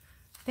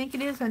 I think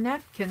it is a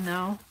napkin,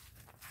 though.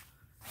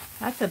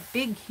 That's a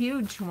big,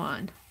 huge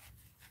one.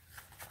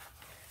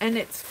 And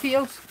it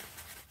feels,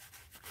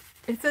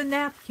 it's a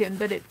napkin,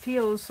 but it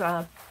feels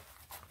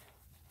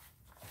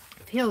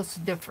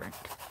different.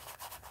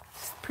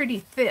 It's pretty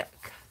thick.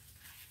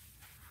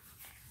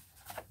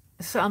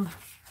 Some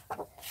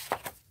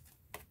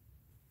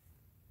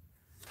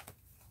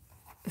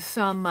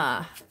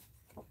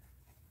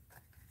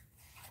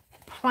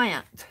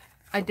plant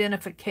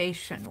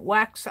identification.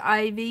 Wax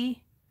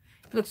ivy.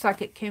 Looks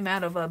like it came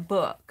out of a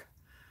book.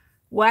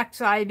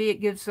 Wax ivy,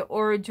 it gives the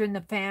origin,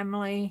 the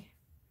family,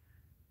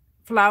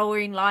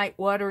 flowering, light,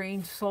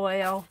 watering,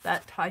 soil,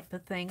 that type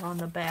of thing on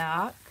the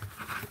back.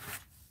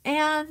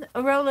 And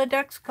a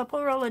Rolodex, couple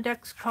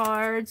Rolodex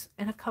cards,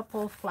 and a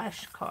couple of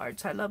flash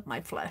cards. I love my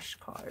flash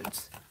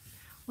cards.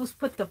 Let's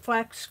put the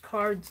flash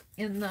cards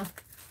in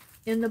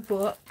the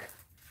book.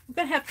 I'm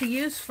going to have to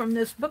use from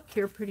this book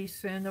here pretty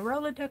soon. The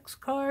Rolodex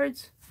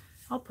cards,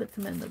 I'll put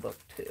them in the book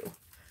too.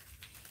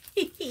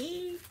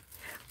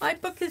 My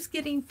book is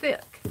getting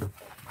thick.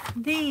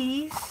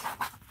 These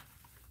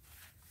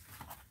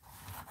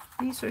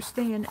are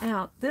staying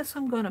out. This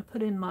I'm going to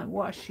put in my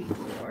washi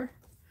drawer.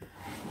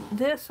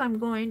 This I'm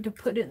going to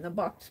put in the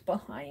box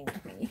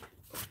behind me.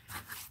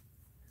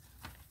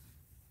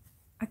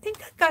 I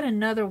think I got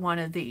another one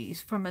of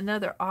these from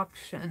another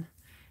auction.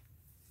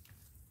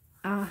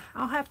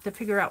 I'll have to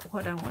figure out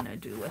what I want to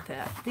do with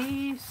that.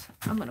 These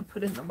I'm going to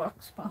put in the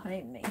box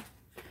behind me.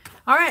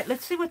 All right,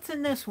 let's see what's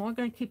in this one. We're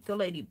going to keep the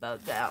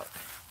ladybug out.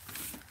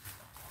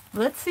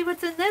 Let's see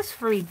what's in this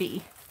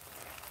freebie.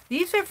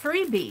 These are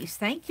freebies.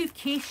 Thank you,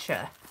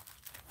 Keisha.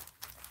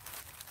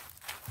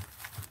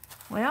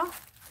 Well,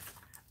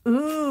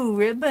 ooh,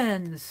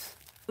 ribbons.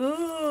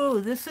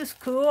 Ooh, this is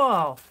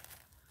cool.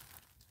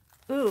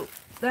 Ooh,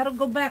 that'll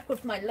go back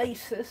with my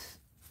laces.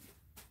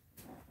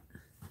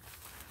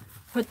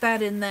 Put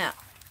that in that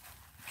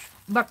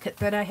bucket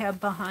that I have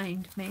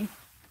behind me.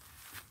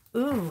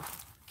 Ooh,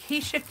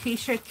 Keisha,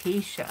 Keisha,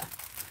 Keisha.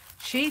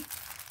 She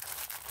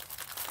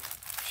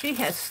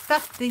has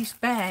stuffed these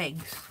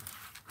bags.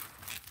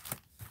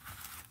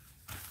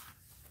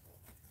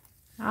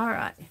 All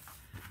right.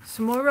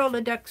 Some more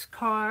Rolodex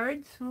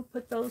cards. We'll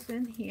put those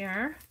in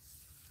here.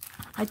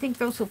 I think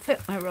those will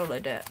fit my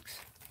Rolodex.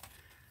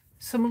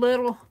 Some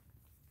little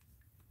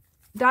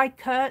die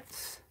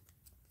cuts.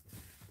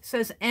 It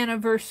says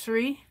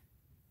anniversary.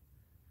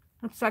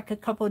 Looks like a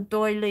couple of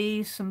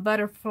doilies, some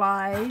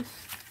butterflies.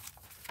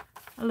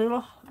 A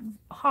little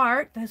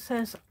heart that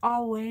says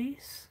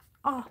always.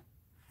 Oh,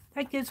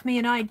 that gives me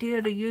an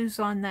idea to use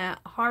on that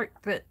heart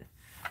that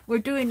we're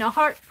doing a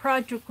heart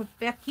project with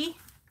Becky.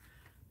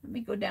 Let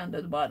me go down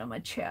to the bottom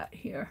of chat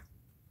here.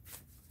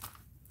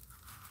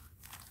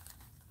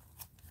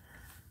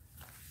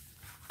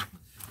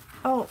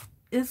 Oh,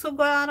 this will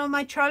go out on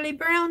my Charlie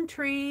Brown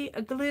tree.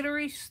 A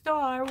glittery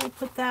star. We'll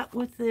put that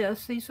with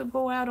this. These will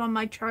go out on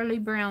my Charlie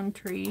Brown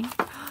tree.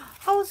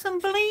 Oh, some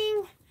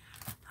bling.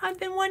 I've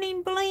been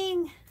wanting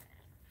bling.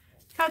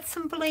 Got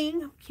some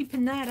bling. I'm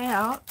keeping that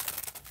out.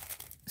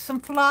 Some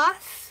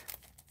floss.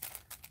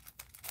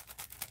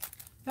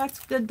 That's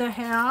good to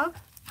have.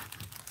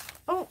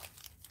 Oh,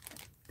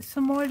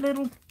 some more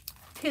little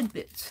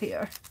tidbits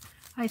here.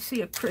 I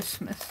see a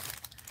Christmas.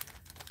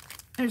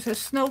 There's a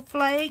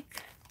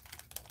snowflake.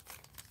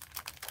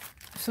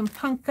 Some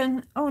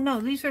pumpkin. Oh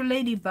no, these are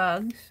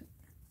ladybugs.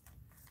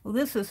 Well,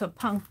 this is a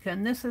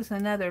pumpkin. This is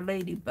another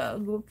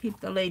ladybug. We'll keep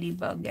the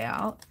ladybug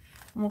out.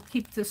 And we'll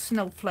keep the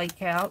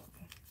snowflake out.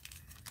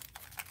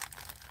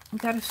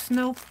 We've got a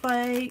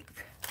snowflake.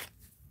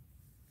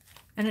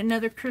 And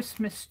another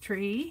Christmas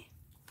tree.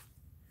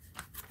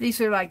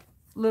 These are like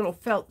little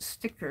felt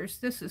stickers.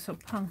 This is a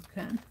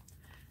pumpkin.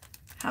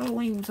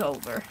 Halloween's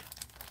over.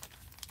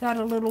 Got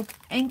a little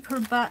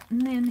anchor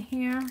button in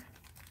here.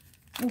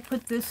 We'll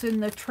put this in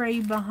the tray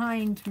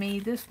behind me.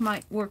 This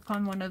might work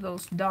on one of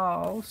those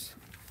dolls.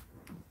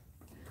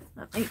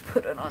 Let me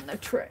put it on the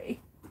tray.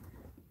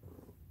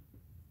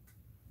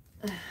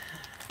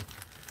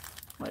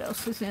 What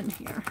else is in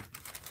here?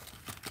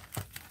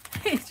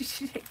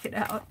 Shake it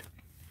out.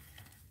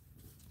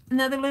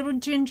 Another little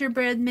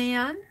gingerbread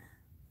man.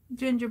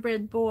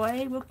 Gingerbread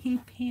boy. We'll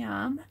keep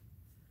him.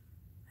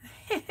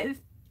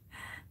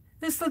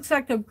 This looks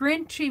like a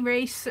Grinch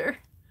eraser.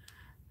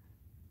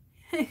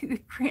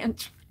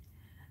 Grinch.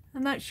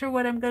 I'm not sure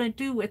what I'm going to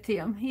do with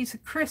him. He's a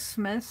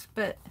Christmas,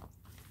 but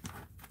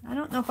I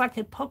don't know if I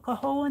could poke a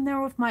hole in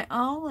there with my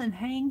awl and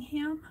hang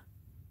him.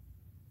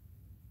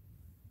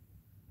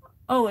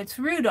 Oh, it's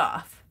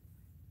Rudolph.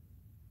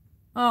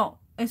 Oh,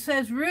 it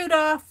says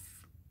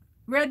Rudolph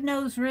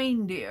Red-Nosed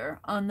Reindeer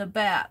on the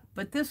back,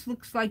 but this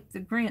looks like the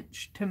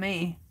Grinch to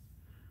me.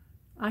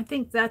 I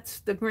think that's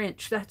the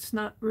Grinch. That's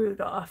not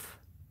Rudolph.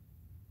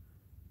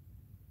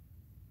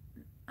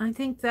 I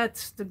think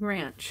that's the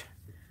Grinch.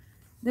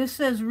 This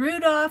says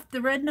Rudolph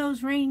the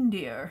Red-Nosed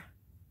Reindeer.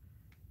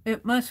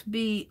 It must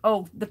be,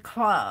 oh, the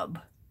club.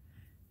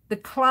 The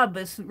club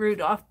is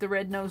Rudolph the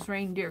Red-Nosed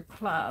Reindeer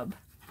Club.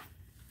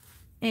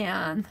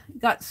 And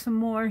got some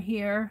more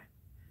here.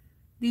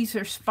 These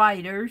are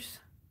spiders.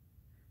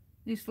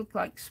 These look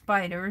like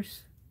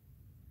spiders.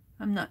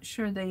 I'm not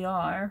sure they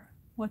are,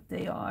 what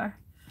they are.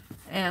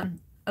 And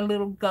a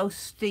little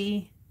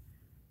ghosty,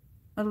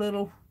 a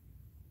little,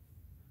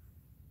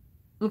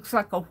 looks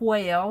like a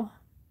whale,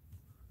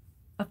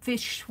 a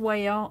fish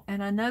whale,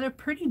 and another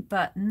pretty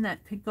button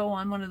that could go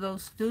on one of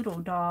those doodle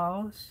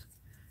dolls.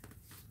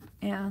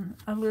 And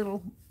a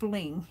little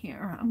bling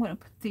here. I'm going to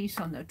put these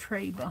on the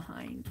tray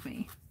behind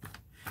me.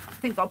 I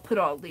think I'll put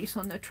all these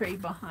on the tray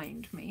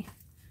behind me.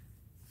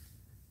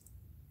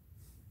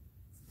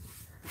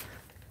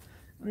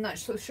 I'm not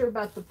so sure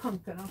about the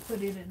pumpkin. I'll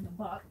put it in the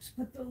box.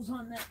 Put those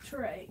on that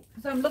tray.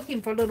 Because I'm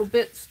looking for little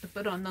bits to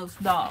put on those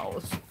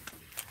dolls.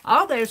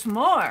 Oh, there's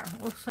more.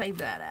 We'll save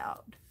that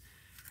out.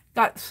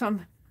 Got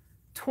some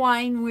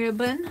twine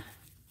ribbon.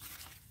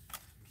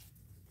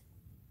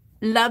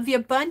 Love your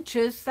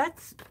bunches.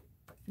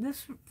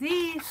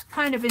 These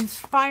kind of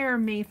inspire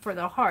me for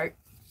the heart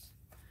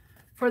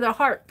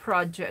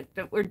project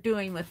that we're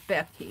doing with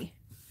Becky.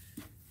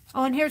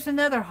 Oh, and here's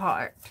another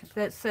heart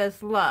that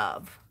says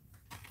love.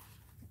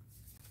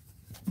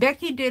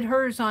 Becky did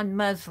hers on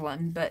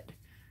muslin, but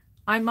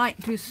I might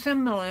do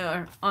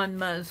similar on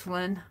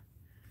muslin.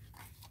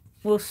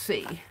 We'll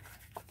see.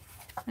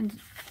 And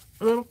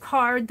a little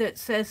card that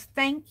says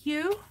thank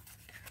you.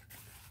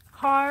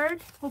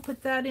 Card. We'll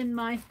put that in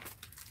my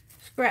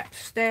scrap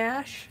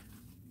stash.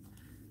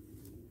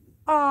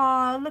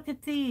 Aw, look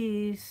at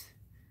these.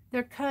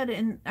 They're cut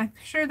in, I'm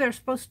sure they're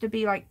supposed to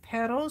be like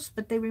petals,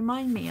 but they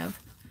remind me of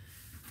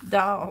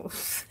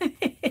dolls.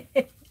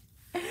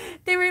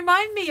 They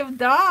remind me of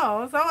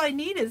dolls. All I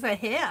need is a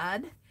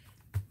head.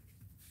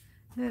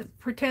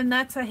 Pretend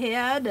that's a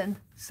head and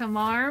some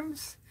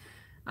arms.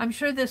 I'm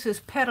sure this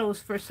is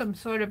petals for some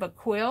sort of a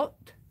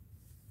quilt.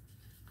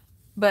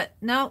 But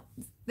no,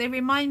 they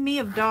remind me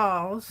of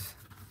dolls.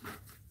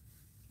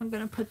 I'm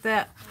going to put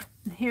that.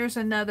 Here's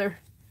another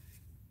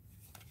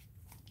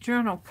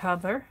journal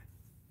cover.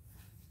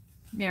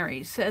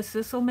 Mary says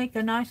this will make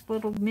a nice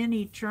little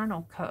mini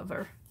journal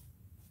cover.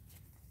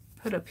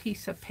 Put a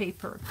piece of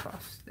paper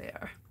across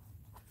there.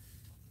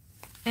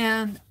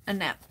 And a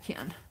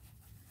napkin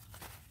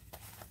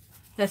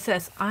that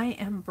says, I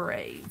am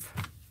brave.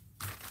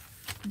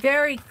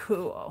 Very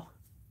cool.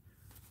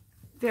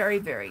 Very,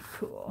 very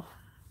cool.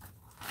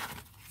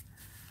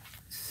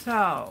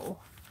 So,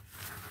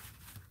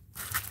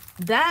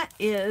 that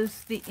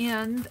is the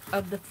end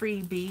of the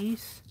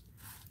freebies.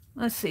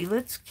 Let's see,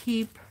 let's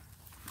keep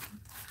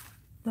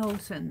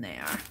those in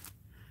there.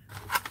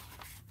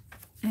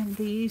 And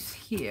these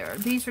here.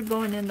 These are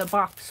going in the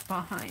box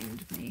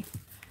behind me.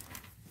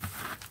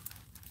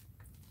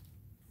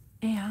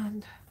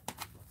 And,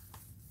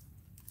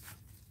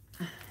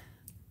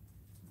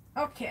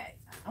 okay,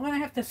 I'm going to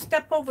have to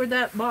step over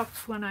that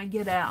box when I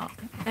get out.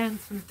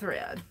 And some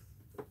thread.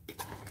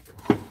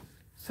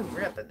 Some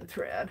ribbon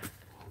thread.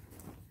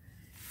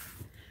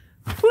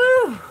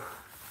 Whew!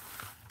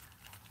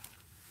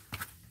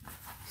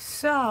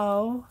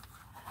 So,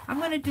 I'm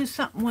going to do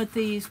something with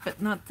these,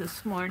 but not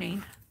this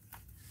morning.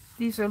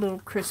 These are little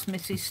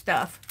Christmassy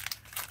stuff.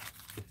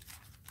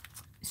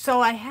 So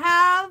I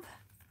have,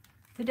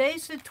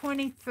 today's the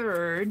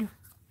 23rd.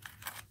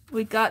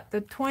 We got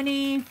the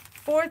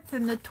 24th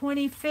and the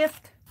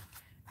 25th.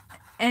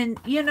 And,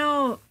 you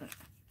know,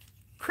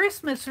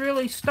 Christmas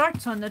really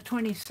starts on the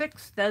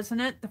 26th, doesn't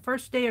it? The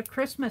first day of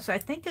Christmas, I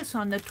think, is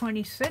on the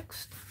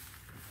 26th.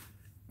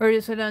 Or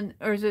is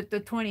it the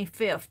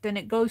 25th? And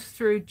it goes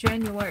through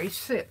January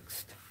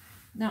 6th.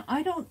 Now,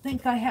 I don't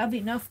think I have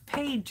enough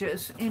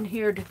pages in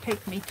here to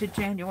take me to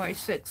January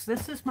 6th.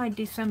 This is my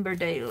December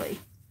daily.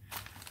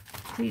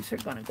 These are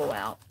going to go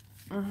out.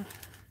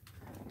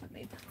 Let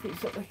me put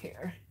these over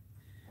here.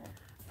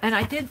 And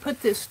I did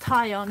put this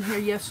tie on here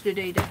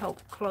yesterday to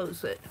help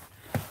close it.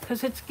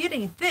 Because it's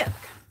getting thick.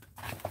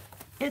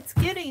 It's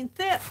getting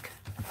thick.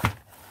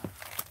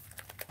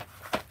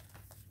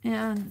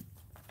 And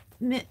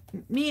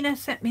Mina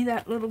sent me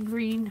that little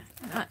green.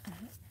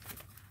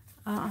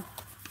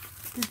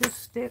 Did this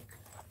stick?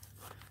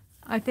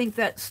 I think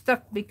that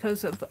stuck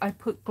because of I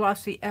put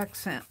glossy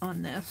accent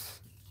on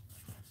this.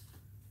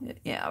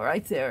 Yeah,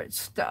 right there it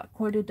stuck.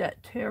 Where did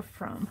that tear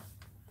from?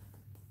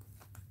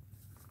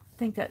 I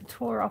think that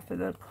tore off of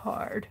the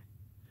card.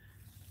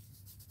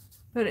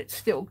 But it's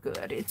still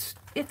good. It's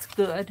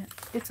good.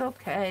 It's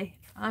okay.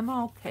 I'm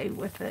okay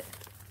with it.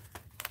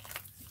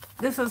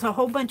 This is a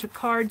whole bunch of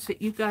cards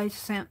that you guys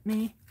sent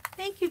me.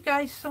 Thank you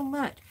guys so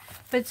much.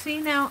 But see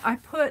now, I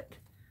put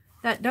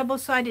that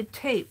double-sided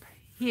tape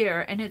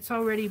here, and it's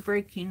already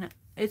breaking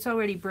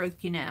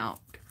out.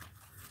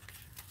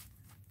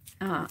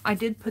 I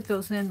did put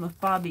those in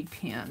with bobby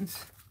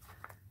pins.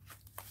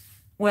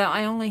 Well,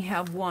 I only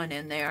have one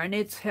in there, and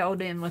it's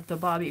held in with the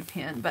bobby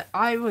pin. But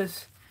I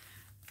was,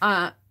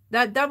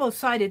 that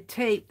double-sided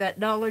tape, that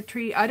Dollar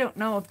Tree, I don't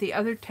know if the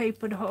other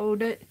tape would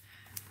hold it,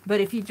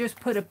 but if you just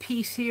put a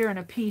piece here and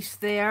a piece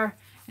there,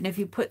 and if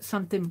you put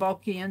something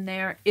bulky in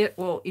there, it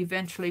will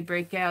eventually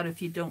break out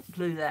if you don't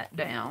glue that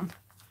down.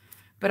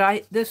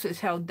 But this is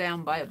held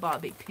down by a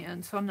bobby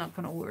pin, so I'm not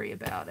going to worry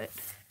about it.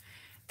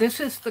 This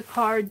is the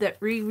card that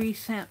Riri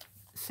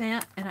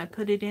sent, and I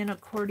put it in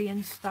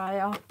accordion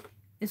style.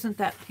 Isn't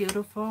that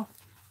beautiful?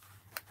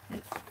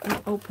 It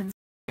opens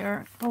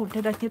here. Oh,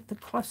 did I get the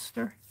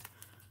cluster?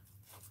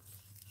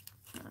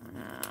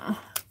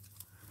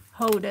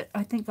 Hold it.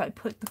 I think I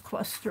put the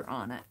cluster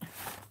on it.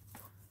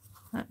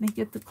 Let me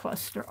get the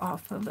cluster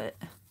off of it.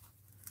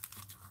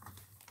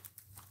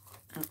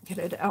 I'll get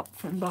it out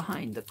from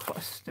behind the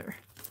cluster.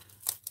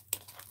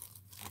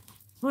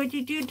 What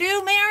did you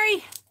do,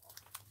 Mary?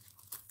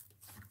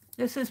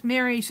 This is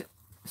Mary's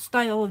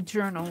style of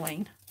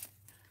journaling.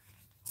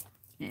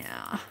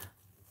 Yeah.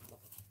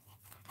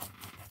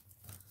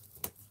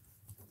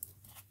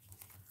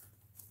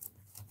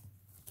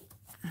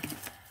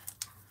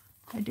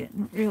 I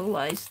didn't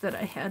realize that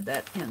I had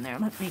that in there.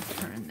 Let me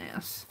turn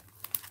this.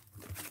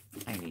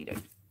 I need it.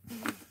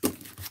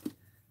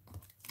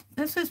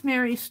 This is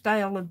Mary's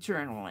style of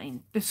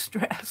journaling.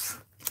 Distress.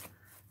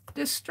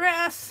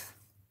 Distress.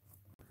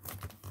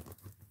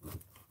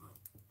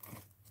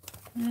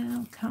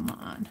 Oh, come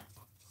on.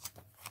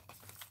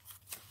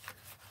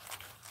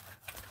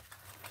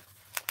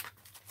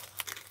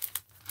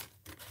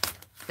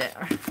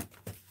 There.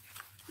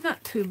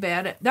 Not too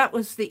bad. That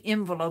was the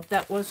envelope.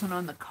 That wasn't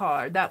on the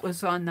card. That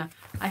was on the...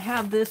 I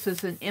have this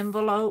as an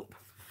envelope,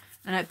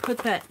 and I put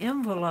that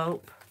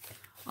envelope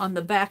on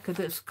the back of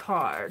this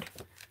card.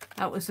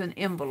 That was an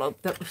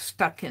envelope that was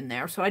stuck in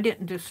there, so I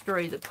didn't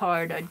destroy the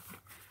card.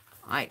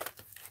 I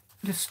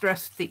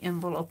distressed the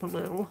envelope a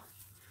little,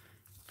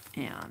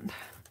 and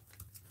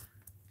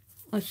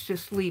let's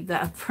just leave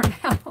that for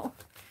now.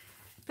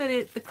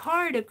 But the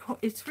card,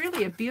 it's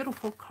really a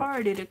beautiful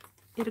card. It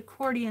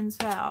accordions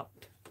out.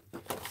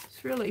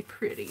 It's really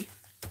pretty.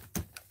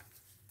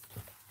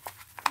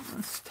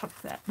 Let's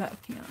tuck that back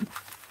in.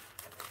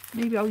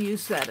 Maybe I'll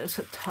use that as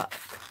a tuck.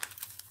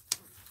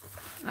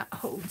 That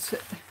holds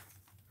it.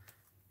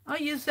 I'll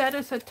use that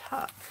as a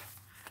tuck.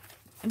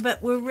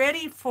 But we're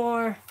ready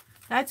for,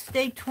 that's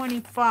day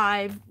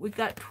 25. We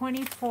got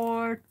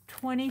 24,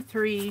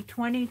 23,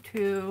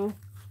 22.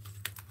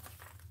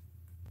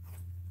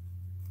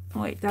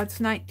 Wait, that's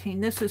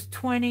 19. This is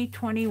 20,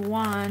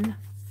 21.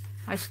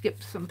 I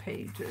skipped some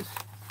pages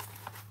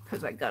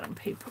because I got them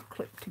paper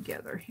clipped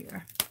together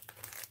here.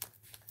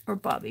 Or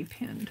bobby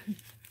pinned.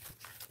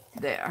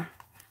 There.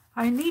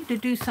 I need to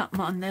do something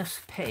on this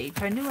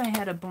page. I knew I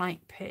had a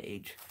blank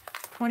page.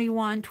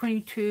 21,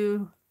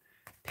 22,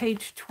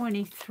 page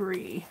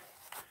 23.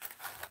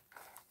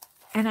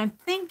 And I'm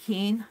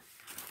thinking,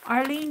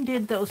 Arlene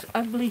did those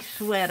ugly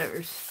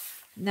sweaters.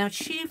 Now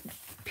she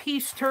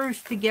pieced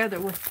hers together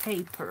with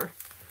paper.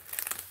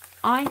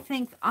 I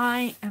think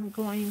I am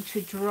going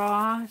to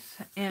draw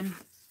and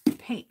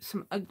paint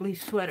some ugly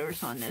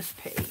sweaters on this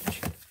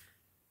page.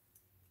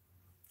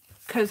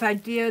 Because I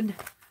did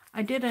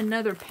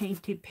another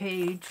painty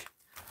page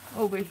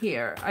over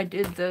here. I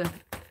did the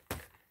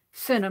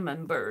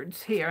cinnamon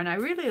birds here, and I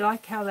really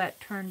like how that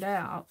turned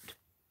out.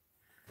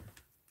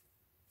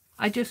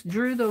 I just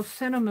drew those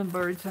cinnamon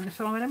birds, and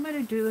so what I'm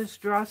going to do is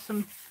draw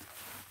some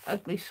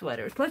ugly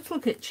sweaters. Let's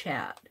look at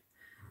chat.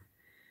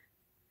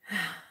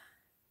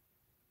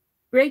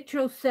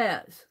 Rachel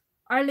says,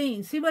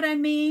 Arlene, see what I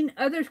mean?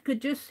 Others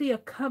could just see a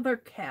cover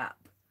cap.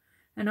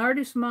 An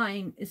artist's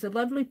mind is a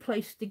lovely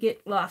place to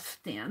get lost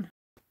in.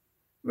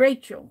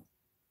 Rachel,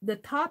 the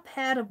top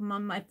hat of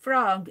my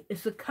frog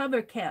is a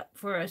cover cap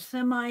for a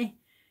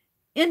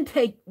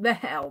semi-intake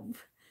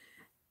valve.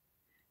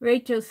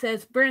 Rachel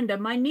says, Brenda,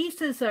 my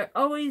nieces are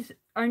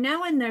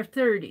now in their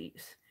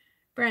 30s.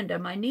 Brenda,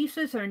 my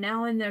nieces are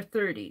now in their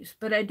 30s,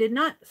 but I did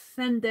not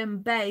send them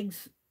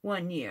bags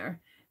one year,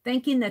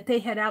 thinking that they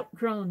had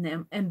outgrown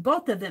them, and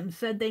both of them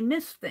said they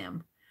missed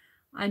them.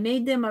 I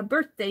made them a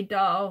birthday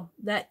doll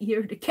that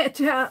year to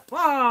catch up.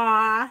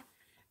 Aww,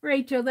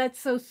 Rachel, that's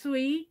so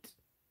sweet.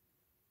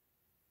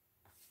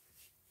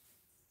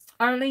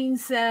 Arlene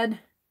said,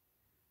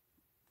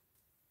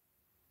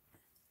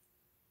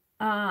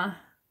 well,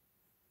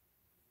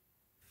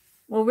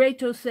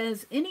 Rachel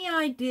says, any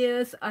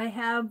ideas I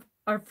have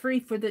are free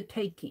for the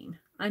taking.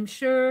 I'm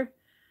sure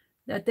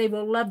that they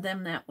will love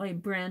them that way,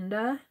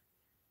 Brenda.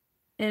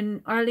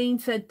 And Arlene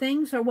said,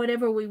 things are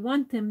whatever we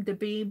want them to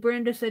be.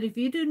 Brenda said, if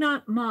you do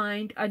not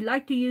mind, I'd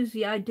like to use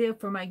the idea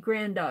for my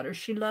granddaughter.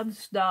 She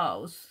loves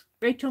dolls.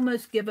 Rachel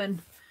must have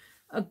given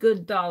a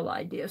good doll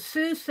idea.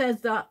 Sue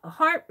says, the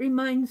heart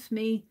reminds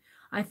me,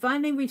 I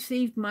finally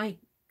received my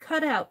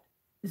cutout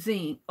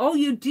zine. Oh,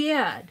 you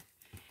did?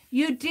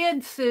 You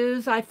did,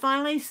 Suze. I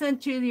finally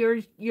sent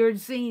you your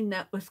zine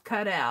that was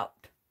cut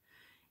out.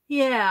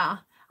 Yeah.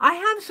 I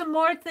have some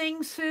more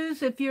things,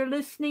 Suze, if you're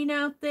listening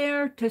out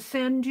there, to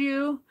send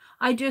you.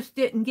 I just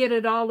didn't get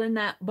it all in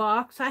that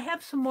box. I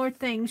have some more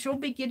things. You'll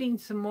be getting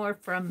some more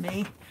from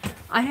me.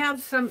 I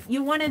have some,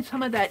 you wanted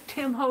some of that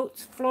Tim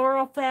Holtz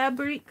floral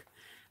fabric,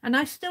 and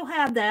I still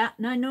have that,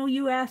 and I know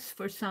you asked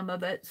for some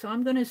of it, so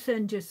I'm going to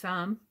send you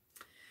some.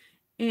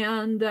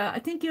 And I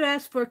think you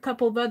asked for a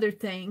couple of other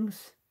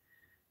things.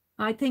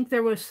 I think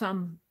there was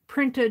some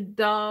printed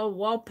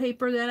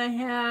wallpaper that I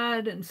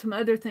had and some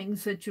other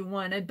things that you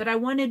wanted, but I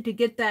wanted to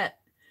get that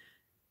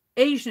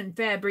Asian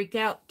fabric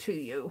out to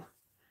you.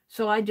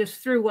 So I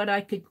just threw what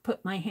I could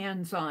put my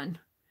hands on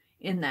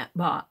in that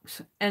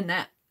box and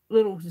that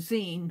little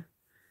zine.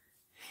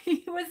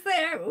 It was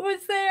there. It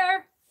was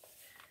there.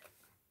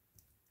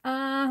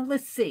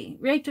 Let's see.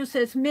 Rachel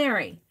says,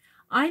 Mary,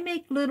 I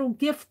make little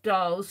gift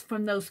dolls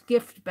from those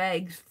gift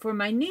bags for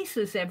my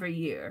nieces every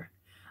year.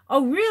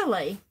 Oh,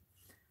 really?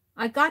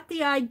 I got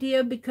the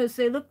idea because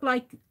they look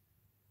like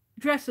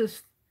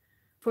dresses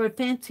for a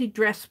fancy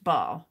dress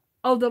ball.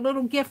 Oh, the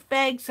little gift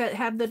bags that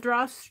have the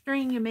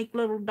drawstring, you make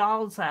little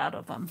dolls out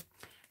of them.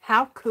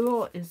 How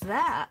cool is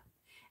that?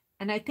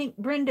 And I think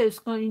Brenda's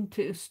going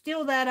to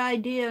steal that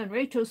idea, and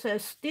Rachel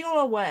says, steal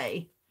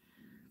away.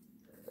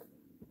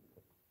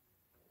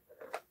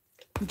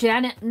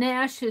 Janet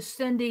Nash is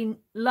sending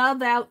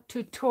love out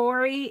to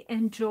Tori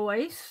and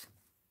Joyce.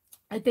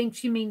 I think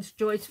she means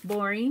Joyce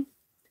Boring.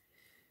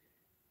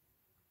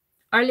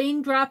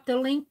 Arlene dropped a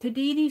link to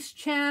Dee Dee's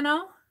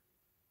channel.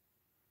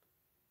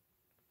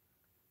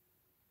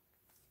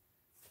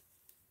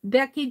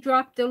 Becky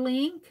dropped a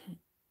link.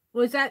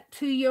 Was that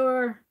to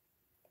your...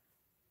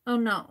 Oh,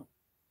 no.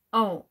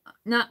 Oh,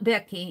 not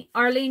Becky.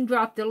 Arlene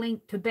dropped a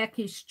link to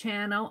Becky's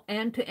channel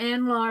and to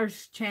Ann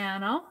Lars's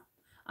channel.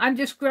 I'm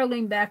just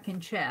scrolling back in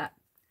chat.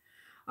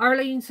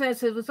 Arlene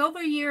says, it was over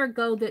a year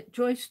ago that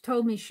Joyce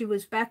told me she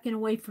was backing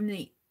away from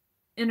the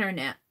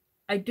internet.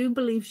 I do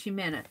believe she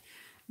meant it.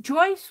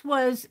 Joyce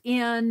was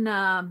in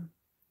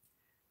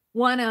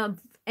one of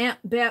Aunt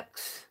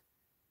Beck's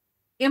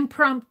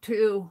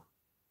impromptu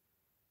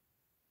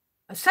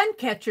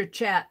Suncatcher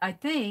chat, I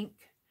think.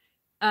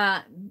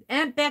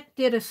 Aunt Beck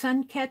did a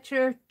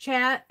Suncatcher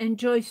chat, and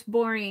Joyce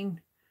Boring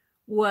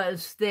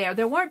was there.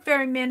 There weren't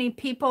very many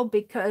people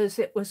because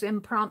it was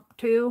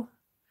impromptu.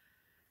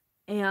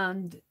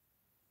 And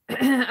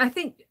I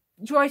think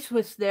Joyce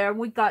was there.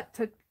 We got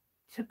to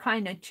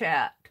kind of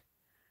chat.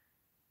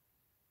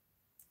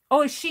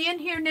 Oh, is she in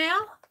here now?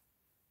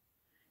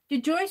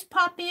 Did Joyce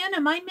pop in?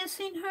 Am I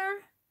missing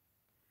her?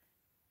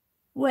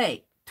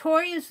 Wait,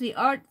 Tori is the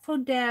artful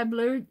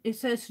dabbler. It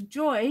says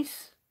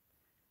Joyce.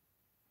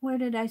 Where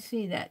did I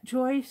see that?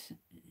 Joyce.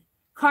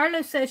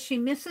 Carla says she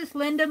misses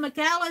Linda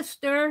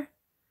McAllister.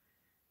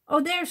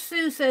 Oh, there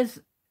Sue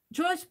says,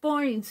 Joyce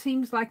Boring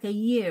seems like a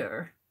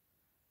year.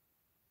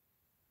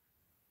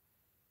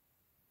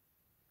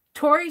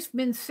 Tori's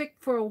been sick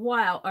for a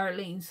while,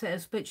 Arlene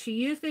says, but she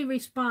usually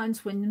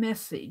responds when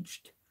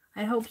messaged.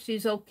 I hope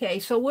she's okay.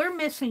 So we're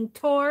missing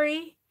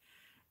Tori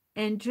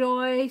and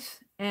Joyce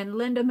and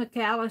Linda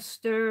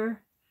McAllister.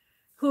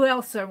 Who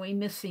else are we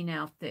missing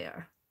out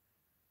there?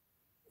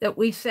 That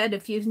we said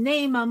if you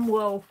name them,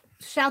 we'll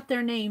shout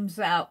their names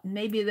out and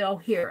maybe they'll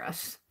hear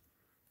us.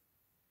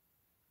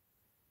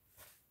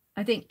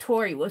 I think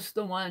Tori was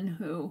the one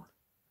who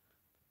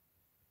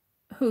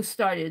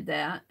started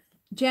that.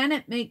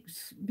 Janet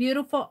makes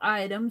beautiful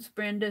items,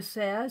 Brenda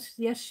says.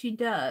 Yes, she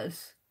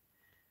does.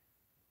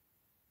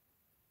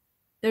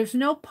 There's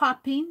no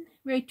popping,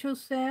 Rachel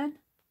said.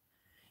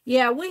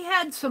 Yeah, we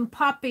had some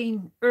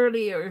popping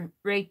earlier,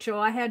 Rachel.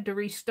 I had to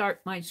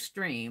restart my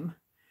stream.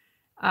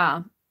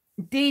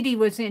 Dee Dee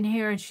was in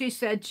here, and she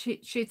said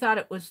she thought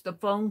it was the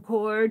phone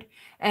cord.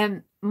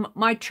 And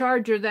my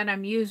charger that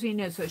I'm using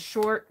is a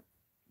short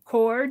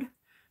cord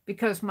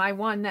because my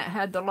one that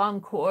had the long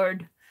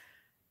cord,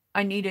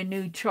 I need a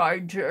new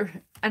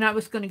charger, and I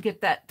was going to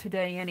get that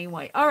today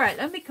anyway. All right,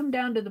 let me come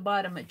down to the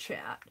bottom of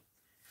chat.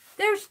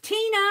 There's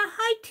Tina.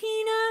 Hi,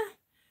 Tina.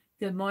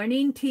 Good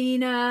morning,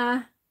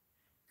 Tina.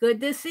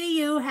 Good to see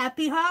you.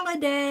 Happy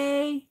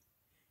holiday.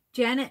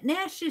 Janet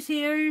Nash is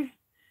here.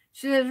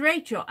 She says,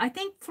 Rachel, I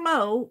think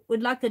Flo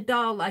would like a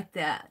doll like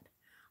that.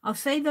 I'll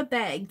save a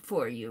bag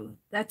for you.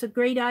 That's a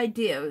great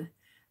idea.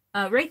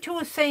 Rachel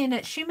was saying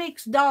that she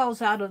makes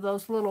dolls out of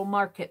those little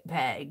market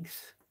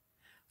bags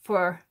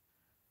for...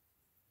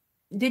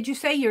 Did you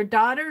say your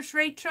daughters,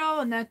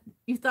 Rachel, and that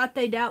you thought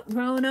they'd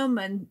outgrown them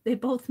and they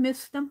both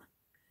missed them?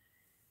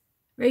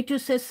 Rachel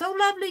says, so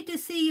lovely to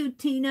see you,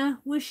 Tina.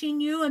 Wishing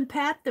you and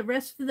Pat, the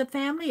rest of the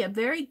family, a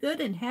very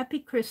good and happy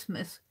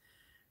Christmas.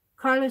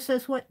 Carla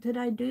says, what did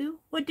I do?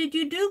 What did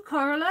you do,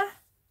 Carla?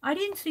 I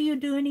didn't see you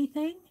do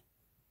anything.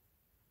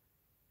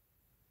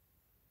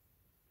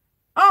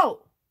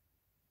 Oh!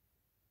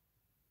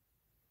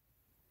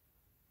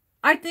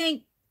 I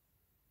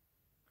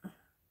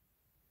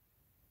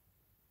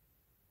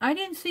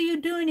didn't see you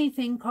do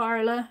anything,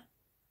 Carla.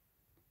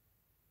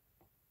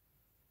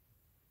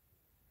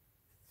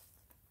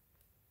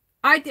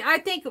 I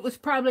think it was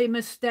probably a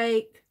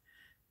mistake.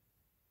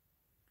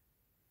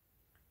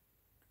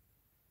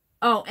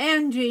 Oh,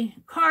 Angie.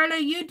 Carla,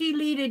 you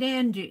deleted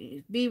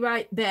Angie. Be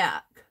right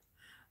back.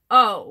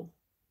 Oh.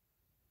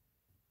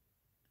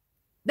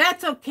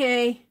 That's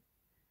okay.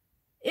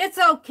 It's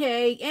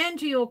okay.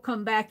 Angie will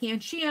come back in.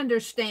 She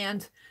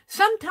understands.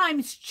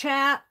 Sometimes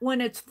chat when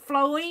it's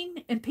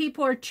flowing and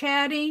people are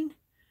chatting.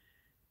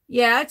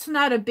 Yeah, it's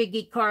not a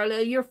biggie,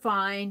 Carla. You're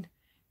fine.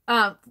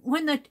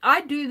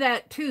 I do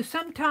that too.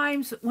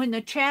 Sometimes when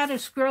the chat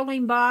is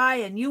scrolling by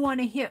and you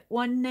want to hit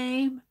one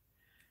name,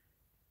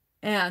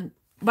 and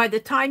by the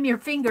time your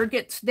finger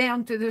gets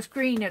down to the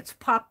screen, it's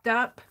popped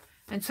up,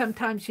 and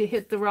sometimes you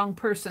hit the wrong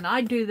person. I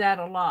do that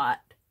a lot.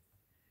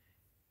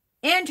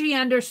 Angie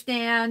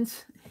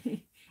understands.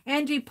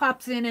 Angie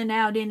pops in and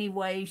out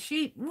anyway.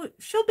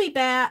 She'll be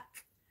back.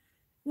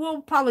 We'll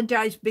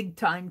apologize big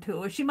time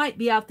to her. She might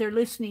be out there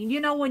listening. You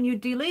know, when you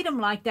delete them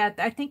like that,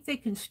 I think they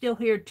can still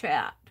hear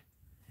chat.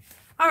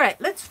 All right,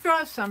 let's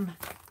draw some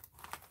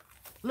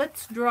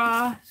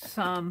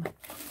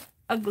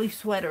ugly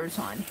sweaters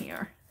on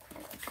here.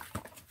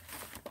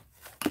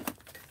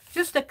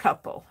 Just a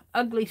couple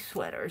ugly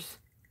sweaters.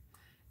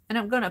 And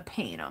I'm going to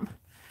paint them.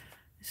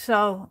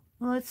 So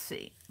let's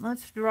see.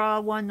 Let's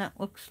draw one that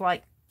looks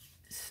like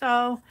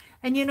so.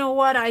 And you know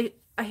what? I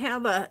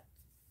have a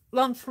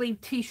long sleeve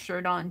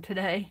t-shirt on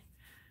today.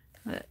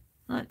 But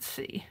let's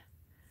see.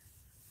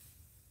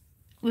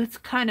 Let's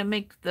kind of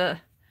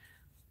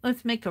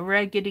let's make a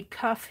raggedy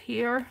cuff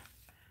here.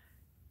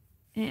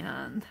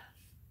 And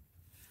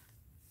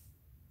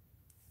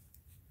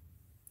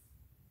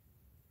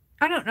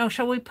I don't know,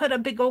 shall we put a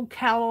big old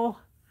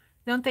cowl?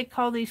 Don't they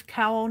call these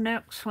cowl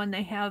necks when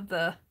they have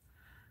the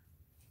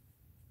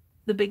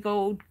big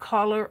old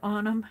collar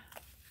on them?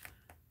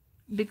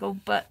 Big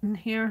old button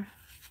here.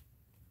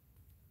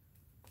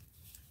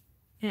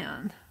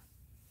 And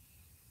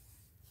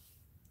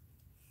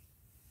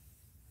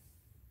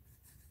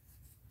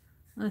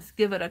let's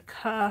give it a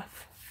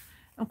cuff.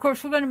 Of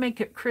course, we're going to make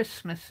it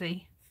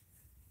Christmassy.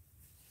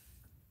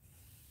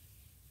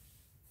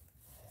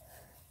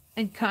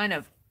 And kind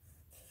of,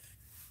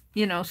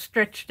 you know,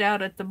 stretched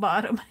out at the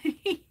bottom.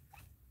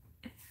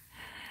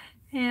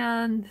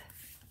 And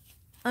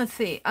let's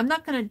see. I'm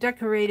not going to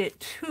decorate it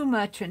too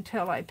much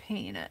until I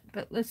paint it.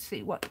 But let's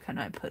see, what can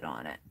I put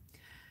on it?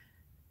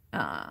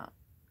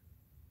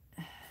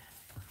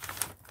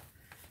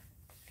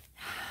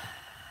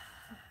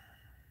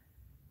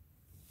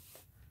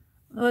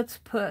 Let's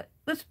put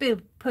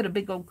a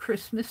big old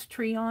Christmas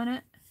tree on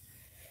it.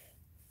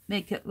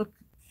 Make it look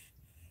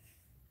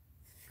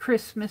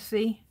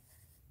Christmassy.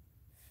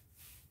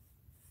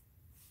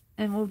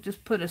 And we'll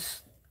just put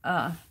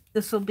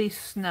this will be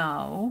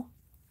snow.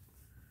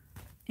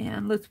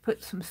 And let's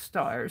put some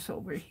stars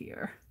over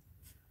here.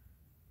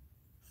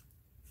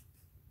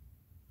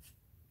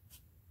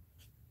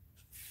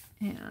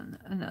 And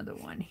another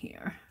one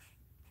here.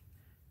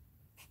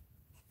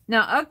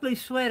 Now, ugly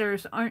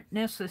sweaters aren't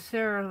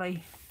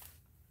necessarily,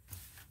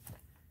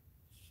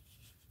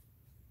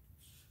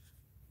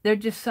 they're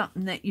just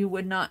something that you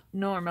would not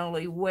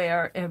normally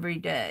wear every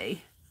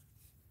day.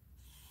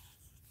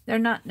 They're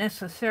not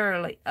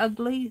necessarily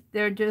ugly.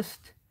 They're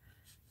just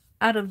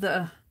out of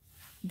the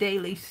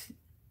daily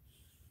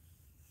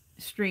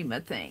stream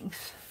of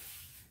things.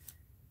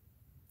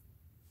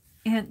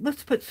 And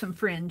let's put some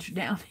fringe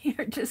down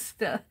here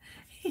just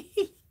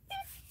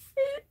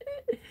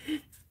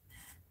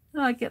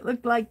like it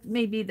looked like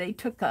maybe they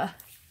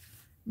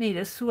made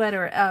a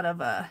sweater out of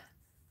a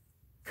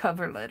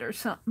coverlet or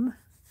something.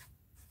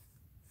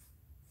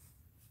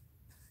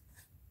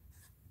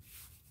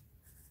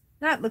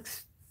 That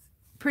looks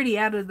pretty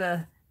out of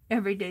the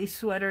everyday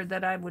sweater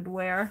that I would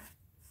wear.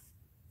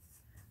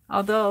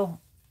 Although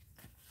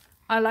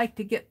I like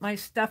to get my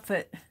stuff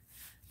at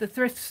the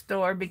thrift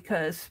store,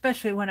 because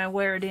especially when I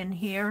wear it in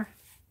here.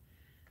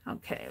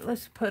 Okay,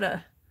 let's put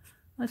a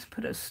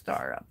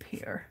star up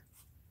here.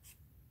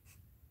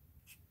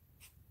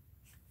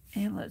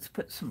 And let's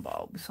put some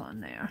bulbs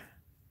on there.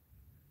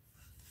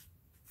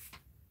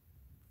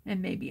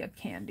 And maybe a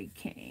candy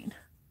cane.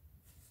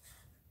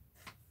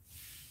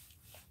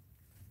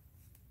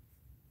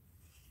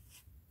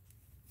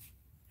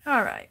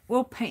 All right,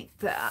 we'll paint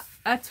that.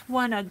 That's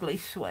one ugly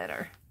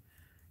sweater.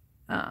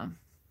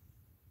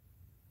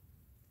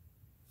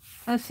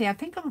 Let's see, I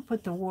think I'm going to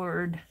put the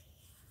word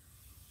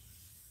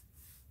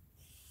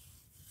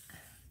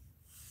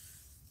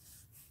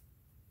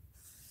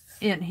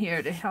in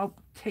here to help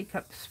take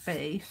up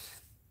space.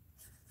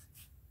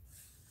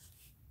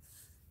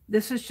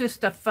 This is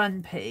just a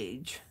fun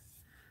page.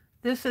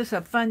 This is a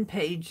fun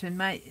page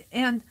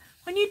and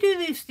when you do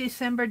these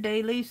December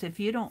dailies, if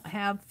you don't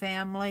have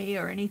family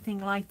or anything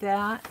like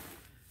that,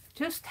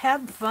 just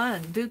have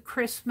fun. Do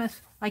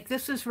Christmas. Like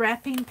this is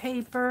wrapping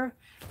paper.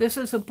 This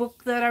is a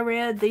book that I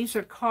read. These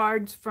are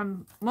cards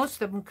from,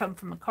 most of them come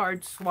from a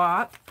card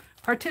swap.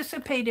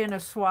 Participate in a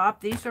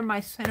swap. These are my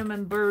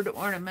cinnamon bird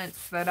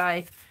ornaments that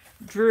I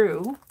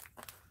drew.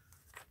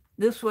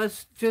 This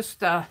was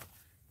just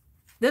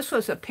this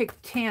was a pick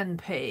 10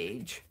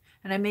 page.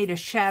 and I made a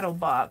shadow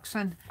box.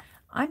 And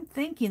I'm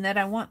thinking that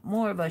I want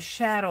more of a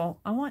shadow.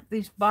 I want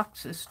these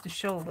boxes to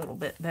show a little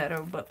bit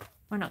better, but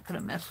we're not going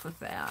to mess with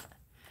that.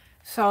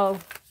 So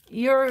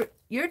your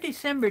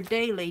December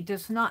daily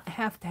does not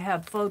have to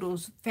have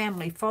photos,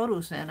 family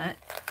photos in it,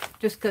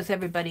 just because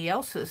everybody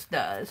else's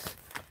does.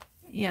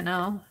 You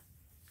know,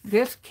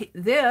 this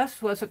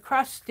was a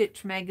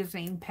cross-stitch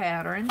magazine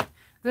pattern.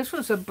 This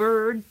was a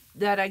bird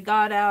that I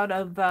got out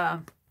of,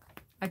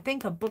 I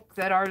think, a book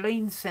that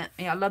Arlene sent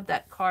me. I love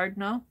that card,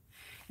 no?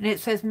 And it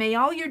says, may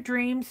all your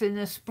dreams in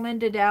this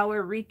splendid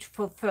hour reach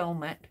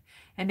fulfillment,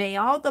 and may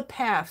all the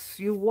paths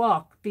you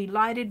walk be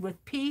lighted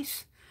with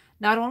peace,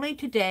 not only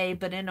today,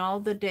 but in all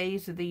the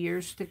days of the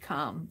years to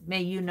come.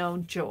 May you know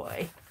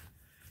joy.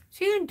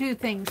 So you can do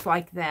things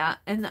like that.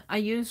 And I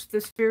used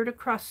the Spirit of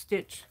Cross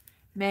Stitch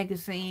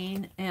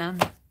magazine,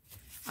 and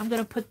I'm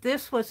going to put,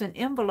 this was an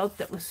envelope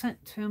that was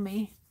sent to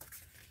me.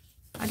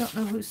 I don't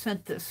know who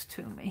sent this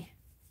to me,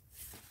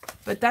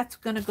 but that's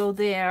going to go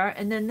there.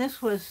 And then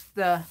this was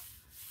the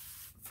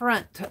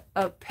front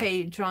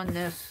page on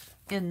this,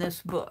 in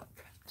this book.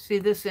 See,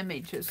 this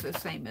image is the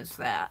same as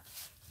that.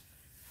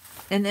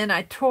 And then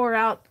I tore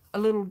out a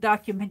little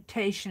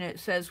documentation. It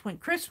says, when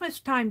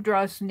Christmas time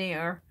draws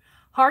near,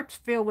 hearts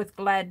fill with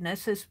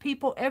gladness as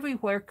people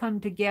everywhere come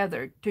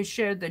together to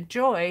share the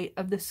joy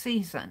of the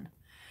season.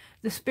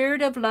 The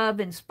spirit of love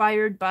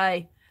inspired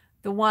by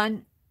the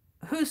one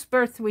whose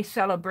birth we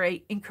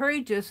celebrate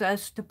encourages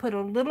us to put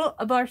a little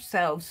of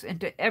ourselves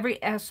into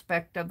every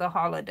aspect of the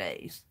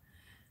holidays.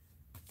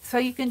 So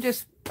you can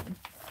just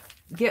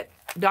get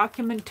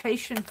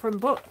documentation from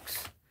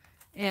books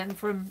and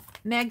from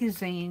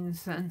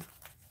magazines. And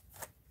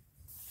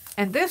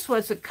this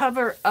was a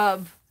cover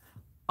of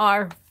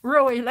our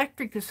Rural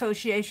Electric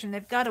Association.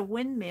 They've got a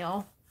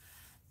windmill,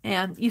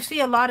 and you see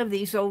a lot of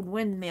these old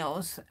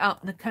windmills out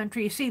in the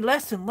country. You see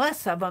less and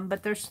less of them,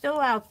 but they're still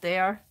out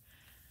there.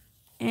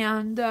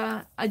 And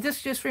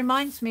this just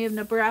reminds me of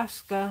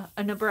Nebraska,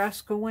 a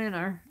Nebraska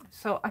winter.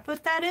 So I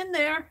put that in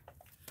there.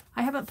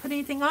 I haven't put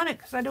anything on it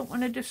because I don't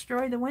want to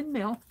destroy the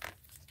windmill.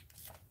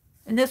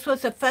 And this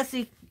was a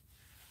fuzzy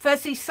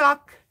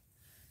sock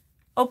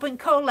open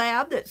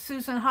collab that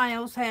Susan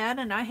Hiles had,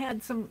 and I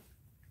had some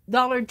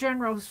Dollar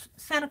General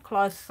Santa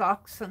Claus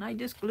socks, and I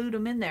just glued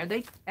them in there.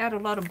 They add a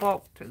lot of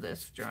bulk to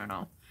this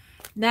journal.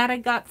 And that I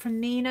got from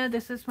Nina.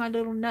 This is my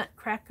little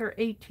Nutcracker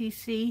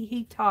ATC.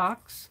 He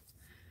talks.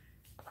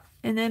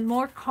 And then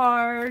more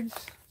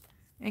cards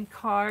and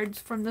cards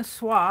from the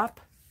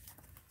swap.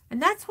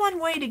 And that's one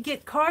way to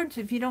get cards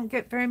if you don't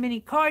get very many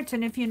cards.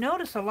 And if you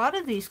notice, a lot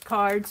of these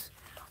cards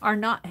are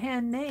not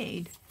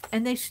handmade,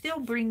 and they still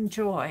bring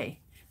joy.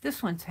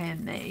 This one's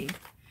handmade,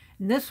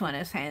 and this one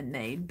is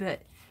handmade,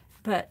 but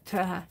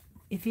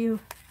if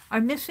you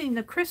are missing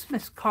the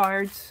Christmas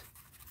cards,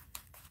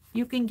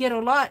 you can get a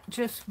lot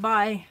just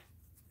by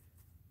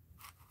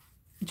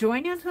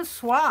joining the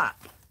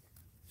swap.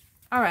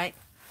 All right.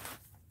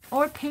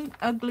 Or paint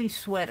ugly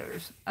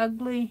sweaters.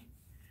 Ugly,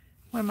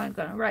 where am I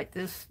going to write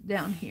this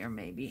down here?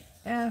 Maybe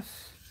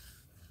S.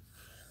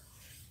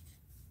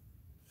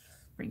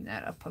 Bring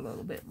that up a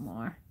little bit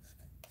more.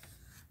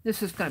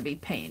 This is going to be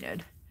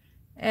painted.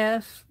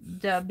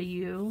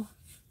 SWEATER.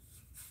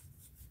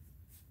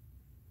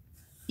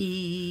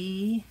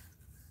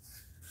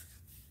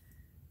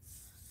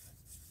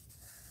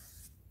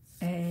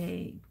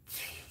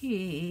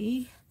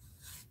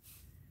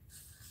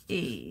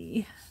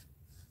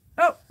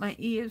 Oh, my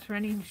E is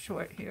running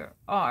short here.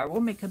 R.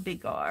 We'll make a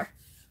big R.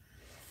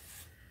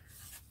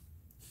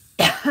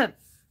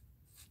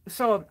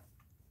 So,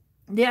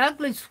 the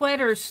ugly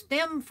sweaters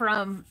stem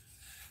from,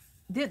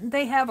 didn't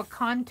they have a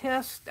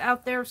contest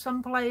out there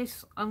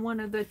someplace on one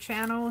of the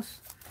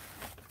channels?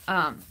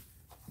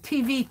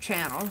 TV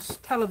channels,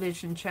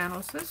 television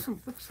channels. This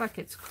looks like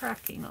it's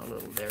cracking a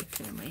little there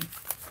to me.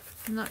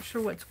 I'm not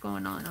sure what's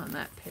going on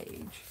that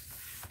page.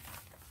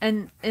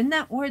 And isn't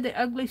that where the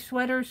ugly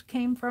sweaters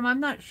came from? I'm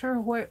not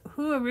sure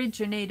who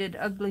originated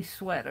ugly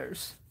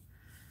sweaters.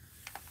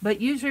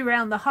 But usually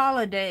around the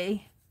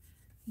holiday,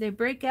 they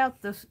break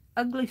out the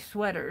ugly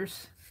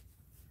sweaters.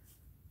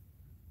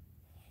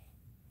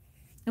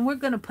 And we're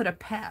going to put a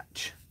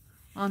patch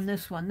on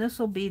this one. This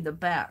will be the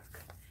back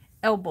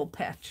elbow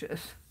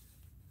patches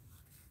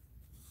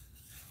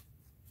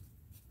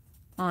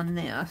on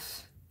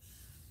this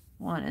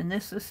one. And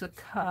this is a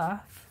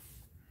cuff,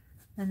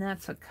 and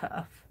that's a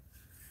cuff.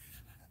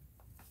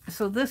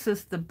 So this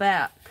is the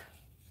back.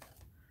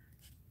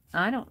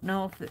 I don't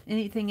know if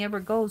anything ever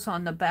goes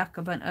on the back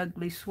of an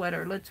ugly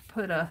sweater. Let's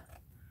put a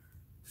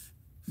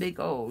big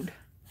ode.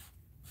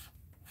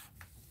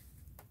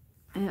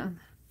 And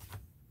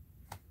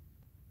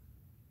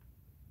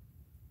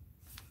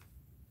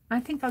I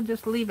think I'll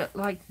just leave it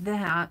like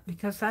that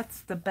because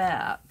that's the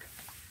back.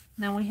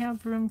 Now we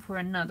have room for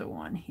another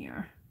one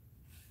here.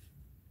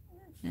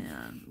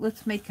 And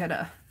let's make it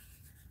a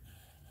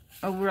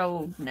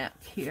rolled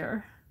neck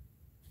here.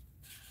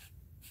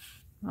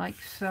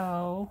 Like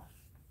so.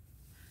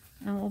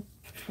 And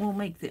we'll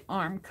make the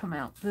arm come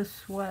out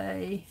this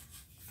way.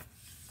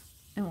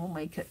 And we'll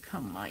make it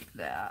come like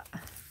that.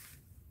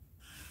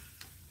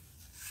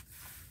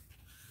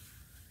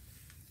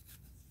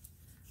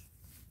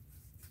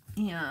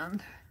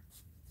 And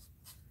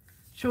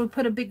should we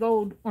put a big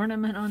old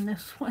ornament on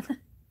this one?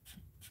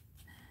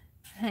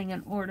 Hang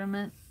an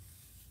ornament.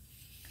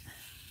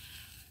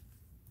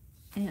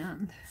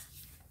 And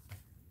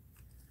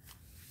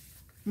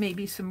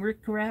maybe some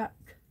rickrack.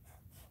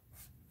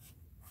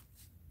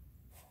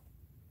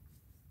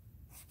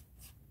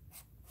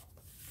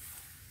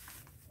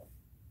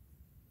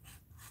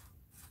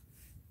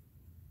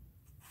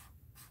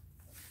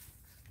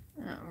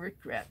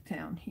 Rickrack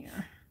down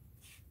here.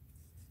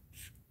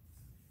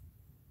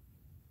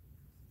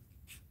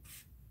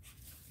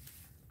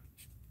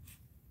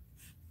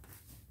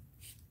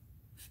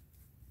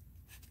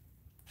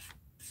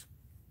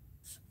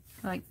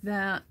 Like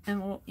that,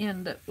 and we'll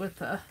end it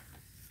with a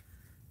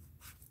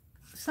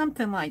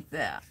something like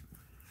that.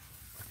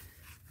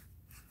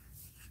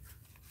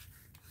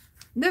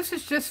 This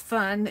is just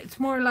fun. It's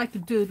more like a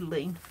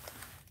doodle,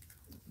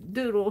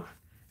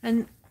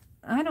 and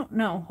I don't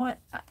know what,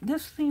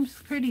 this seems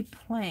pretty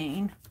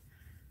plain.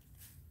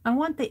 I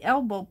want the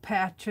elbow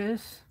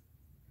patches.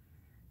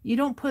 You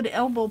don't put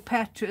elbow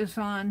patches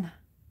on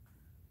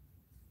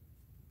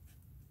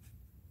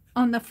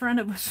the front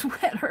of a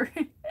sweater.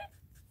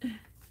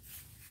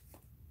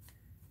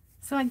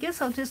 So I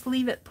guess I'll just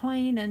leave it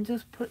plain and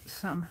just put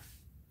some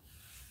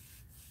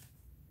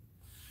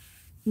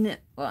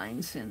knit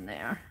lines in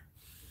there.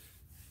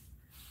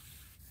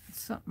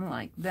 Something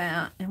like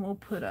that, and we'll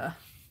put a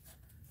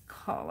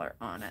collar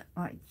on it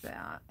like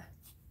that.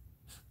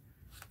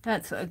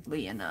 That's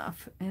ugly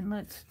enough. And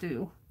let's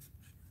do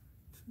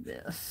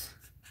this.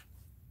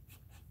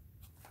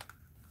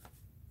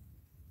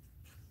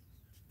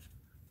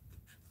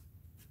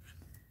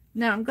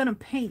 Now I'm going to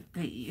paint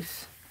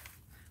these.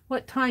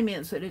 What time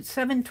is it? It's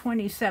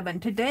 7:27.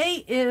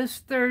 Today is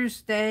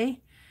Thursday.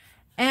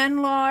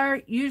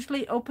 Anlar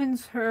usually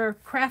opens her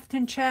craft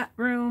and chat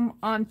room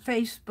on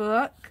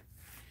Facebook.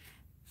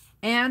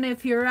 And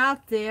if you're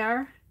out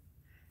there,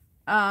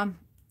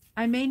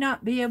 I may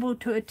not be able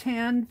to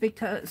attend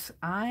because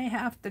I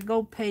have to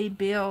go pay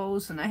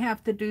bills and I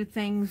have to do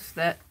things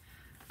that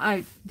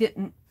I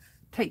didn't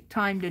take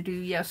time to do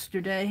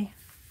yesterday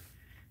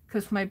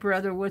because my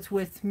brother was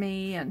with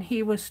me and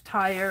he was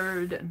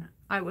tired and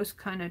I was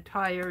kind of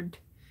tired.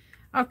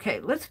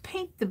 Okay, let's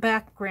paint the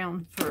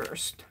background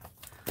first.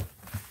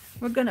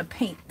 We're going to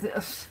paint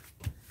this.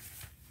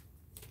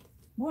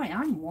 Boy,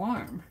 I'm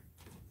warm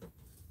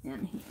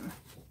in here.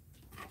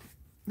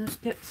 Let's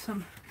get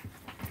some.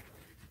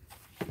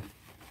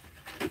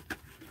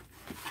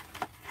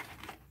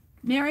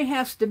 Mary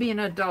has to be an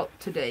adult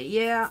today.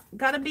 Yeah,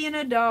 gotta be an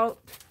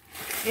adult.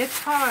 It's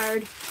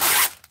hard.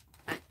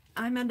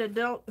 I'm an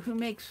adult who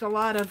makes a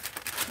lot of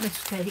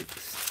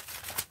mistakes.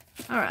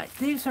 All right,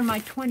 these are my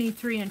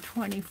 23 and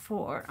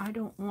 24. I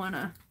don't want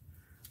to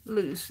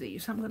lose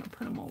these. I'm going to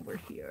put them over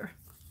here.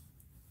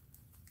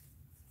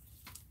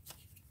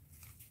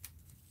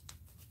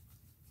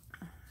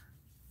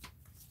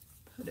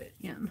 Put it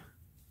in.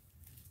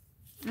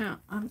 Now,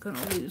 I'm going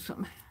to lose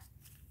them.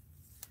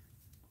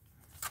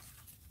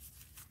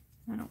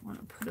 I don't want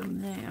to put them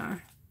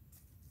there.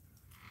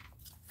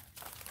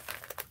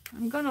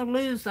 I'm going to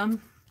lose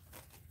them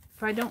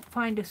if I don't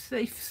find a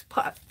safe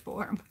spot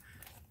for them.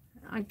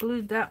 I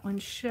glued that one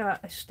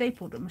shut. I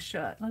stapled them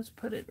shut. Let's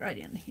put it right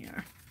in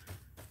here.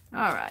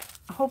 All right.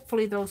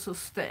 Hopefully those will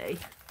stay.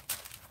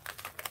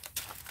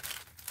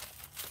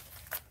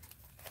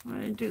 I'm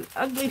going to do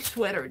Ugly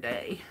Sweater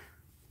Day.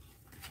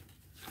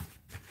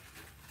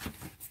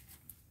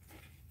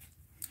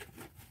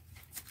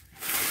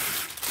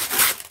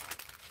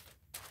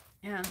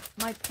 And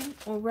my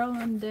paint will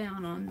run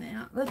down on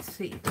that. Let's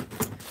see.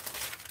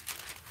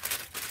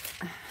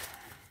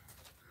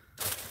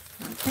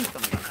 I think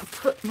I'm going to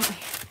put my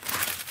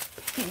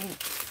paint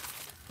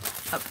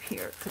up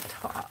here at the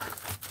top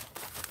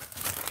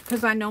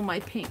because I know my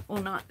paint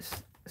will not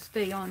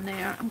stay on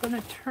there. I'm going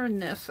to turn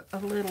this a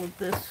little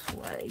this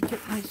way.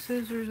 Get my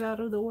scissors out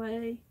of the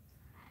way.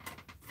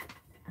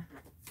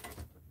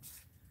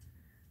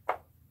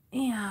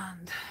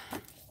 And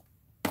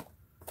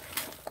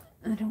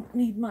I don't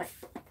need my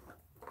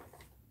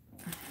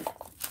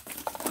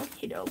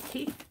okie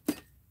dokie.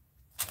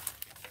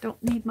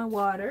 Don't need my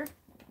water.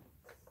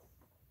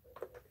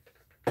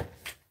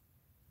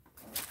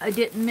 I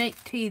didn't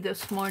make tea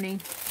this morning.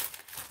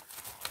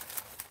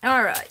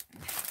 All right.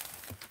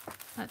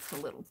 That's a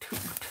little too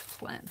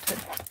slanted.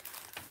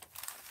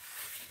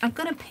 I'm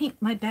going to paint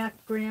my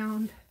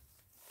background.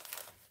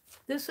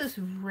 This is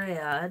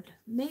red.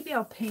 Maybe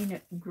I'll paint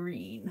it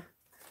green.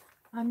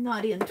 I'm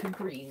not into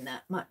green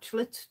that much.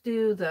 Let's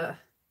do the,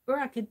 or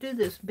I could do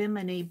this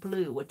Bimini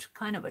blue, which is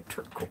kind of a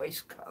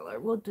turquoise color.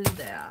 We'll do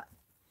that.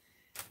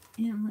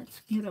 And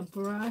let's get a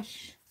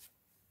brush.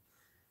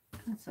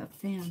 That's a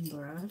fan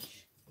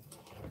brush.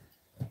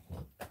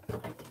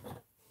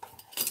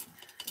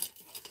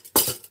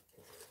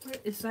 Where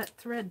is that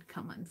thread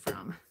coming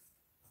from?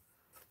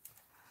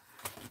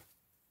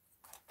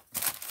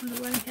 What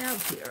do I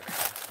have here?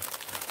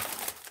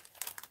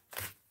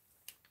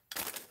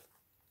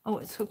 Oh,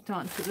 it's hooked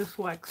onto this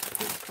wax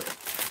paper.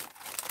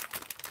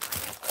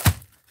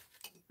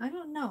 I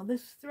don't know,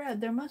 this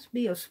thread, there must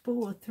be a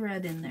spool of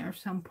thread in there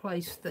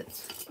someplace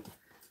that's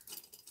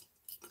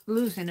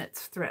losing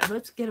its thread.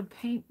 Let's get a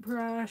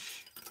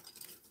paintbrush,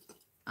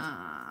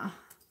 a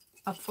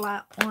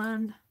flat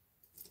one,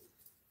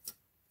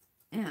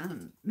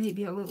 and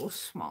maybe a little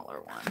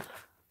smaller one.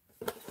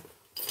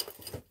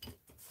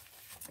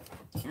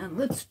 And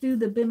let's do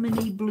the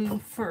Bimini Blue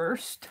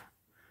first.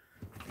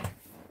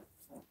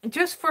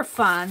 Just for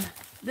fun.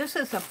 This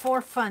is a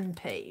for fun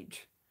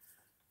page.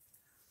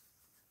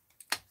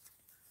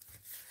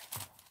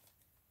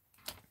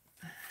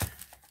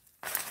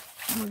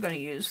 We're going to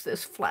use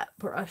this flat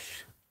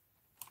brush.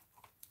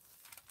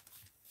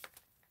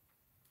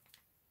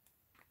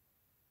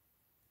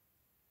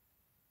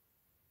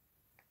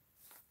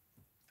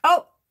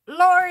 Oh,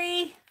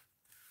 Lori!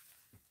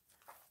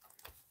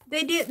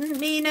 They didn't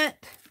mean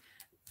it.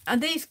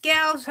 These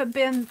gals have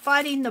been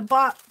fighting the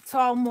bots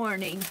all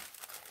morning.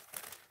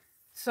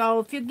 So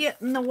if you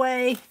get in the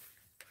way,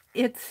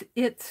 it's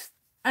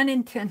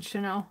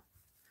unintentional.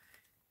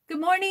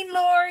 Good morning,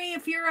 Lori,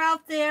 if you're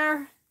out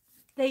there.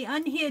 They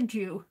unhid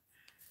you.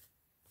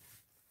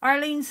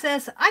 Arlene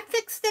says, I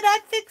fixed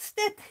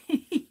it.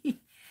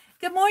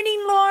 Good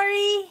morning,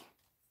 Lori.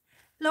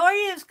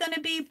 Lori is going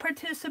to be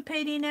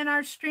participating in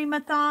our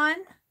streamathon.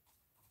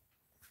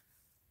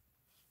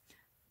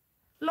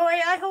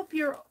 Lori, I hope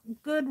you're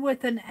good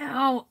with an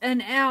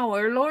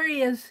hour.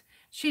 Lori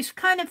she's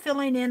kind of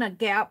filling in a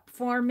gap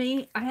for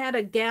me. I had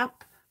a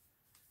gap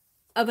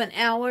of an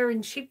hour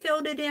and she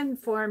filled it in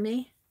for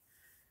me.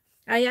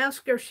 I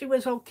asked her if she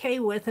was okay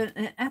with it.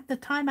 And at the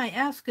time I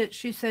asked it,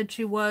 she said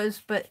she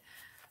was, but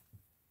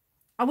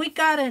we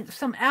got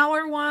some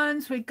hour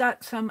ones. We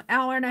got some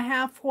hour and a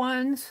half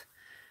ones,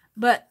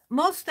 but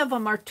most of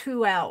them are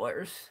 2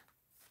 hours.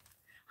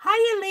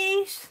 Hi,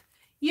 Elise.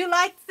 You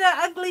like the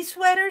ugly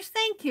sweaters?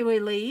 Thank you,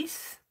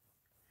 Elise.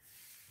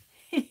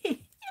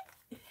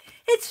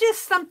 It's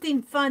just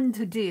something fun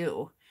to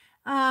do.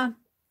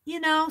 You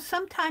know,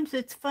 sometimes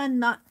it's fun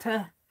not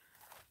to...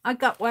 I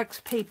got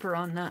wax paper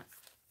on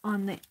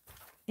the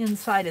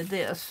inside of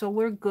this, so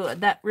we're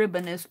good. That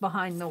ribbon is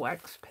behind the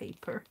wax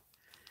paper.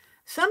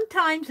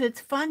 Sometimes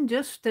it's fun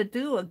just to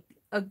do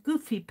a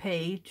goofy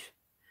page.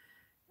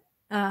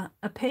 A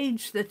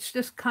page that's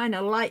just kind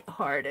of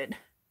lighthearted.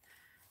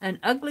 And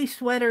ugly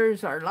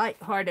sweaters are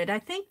lighthearted. I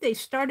think they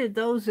started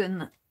those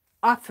in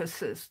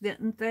offices,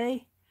 didn't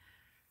they?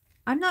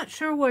 I'm not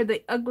sure where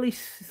the ugly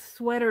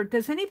sweater...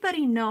 Does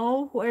anybody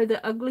know where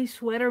the ugly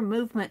sweater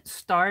movement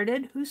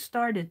started? Who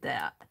started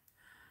that?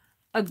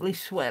 Ugly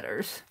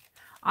sweaters.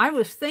 I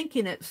was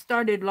thinking it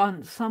started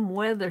on some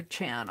weather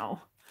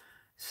channel.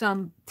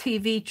 Some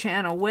TV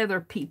channel,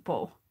 weather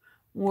people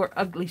wore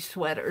ugly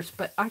sweaters,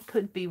 but I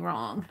could be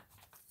wrong.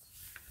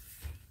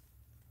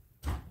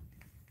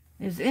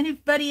 Does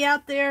anybody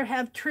out there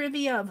have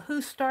trivia of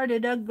who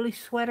started Ugly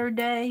Sweater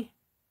Day?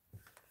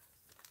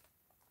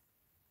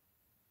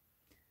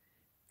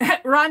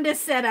 Rhonda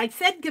said, I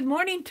said good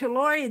morning to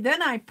Lori,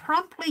 then I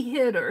promptly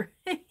hit her.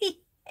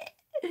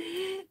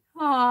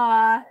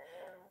 Aw.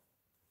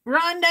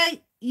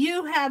 Rhonda,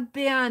 you have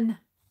been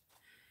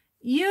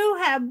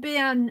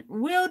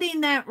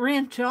wielding that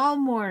wrench all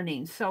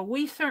morning, so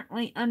we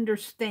certainly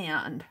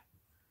understand.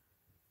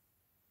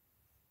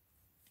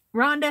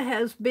 Rhonda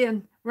has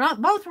been,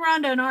 both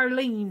Rhonda and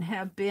Arlene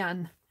have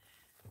been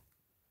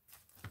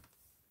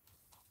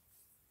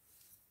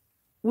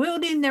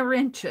wielding the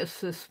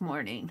wrenches this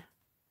morning,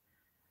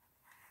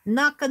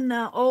 knocking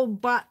the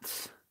old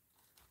bots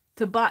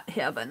to bot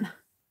heaven.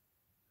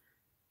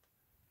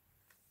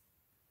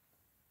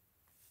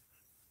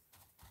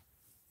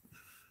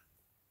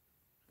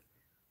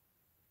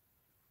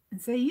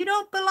 And say, you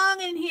don't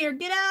belong in here.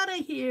 Get out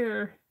of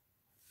here.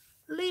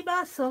 Leave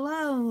us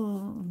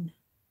alone.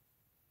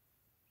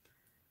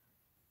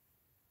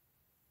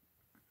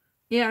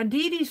 Yeah,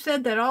 Dee Dee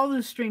said that all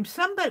the streams.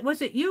 Somebody,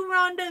 was it you,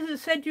 Rhonda, that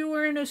said you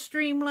were in a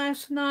stream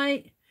last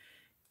night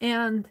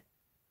and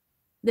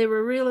they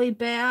were really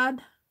bad?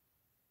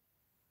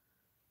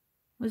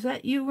 Was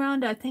that you,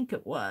 Rhonda? I think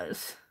it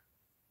was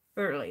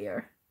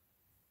earlier.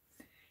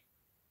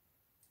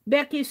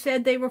 Becky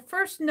said they were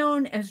first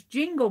known as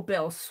Jingle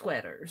Bell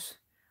sweaters.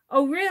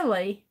 Oh,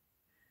 really?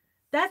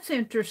 That's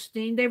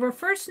interesting. They were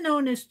first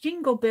known as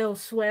Jingle Bell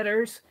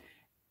sweaters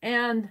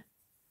and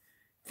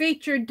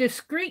featured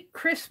discreet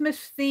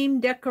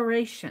Christmas-themed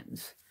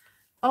decorations.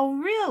 Oh,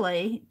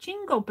 really?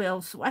 Jingle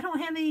bells. I don't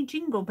have any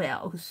jingle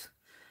bells.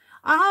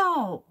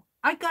 Oh,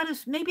 I gotta,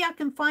 maybe I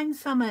can find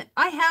some.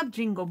 I have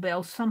jingle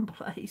bells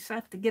someplace. I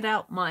have to get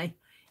out my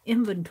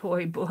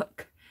inventory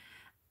book.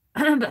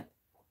 But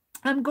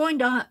I'm going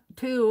to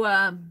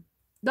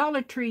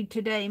Dollar Tree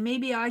today.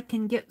 Maybe I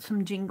can get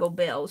some jingle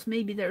bells.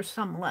 Maybe there's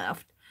some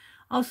left.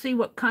 I'll see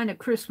what kind of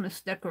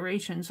Christmas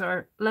decorations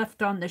are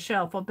left on the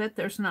shelf. I'll bet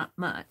there's not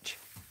much.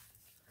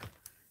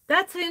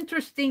 That's an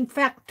interesting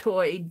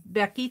factoid,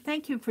 Becky.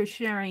 Thank you for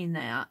sharing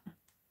that.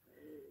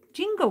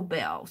 jingle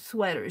bell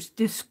sweaters,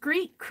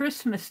 discreet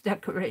Christmas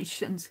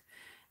decorations,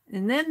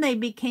 and then they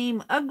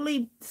became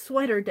Ugly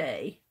Sweater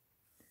Day.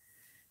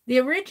 The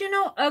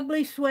original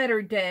Ugly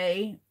Sweater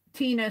Day,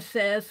 Tina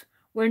says,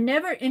 were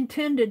never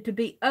intended to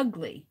be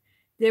ugly.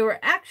 They were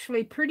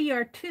actually pretty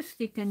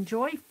artistic and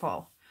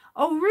joyful.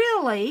 Oh,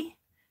 really?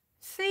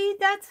 See,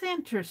 that's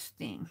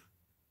interesting.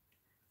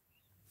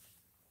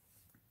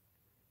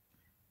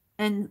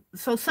 And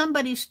so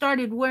somebody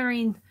started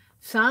wearing,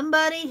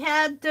 somebody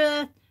had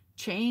to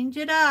change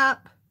it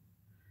up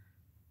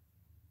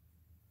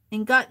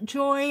and got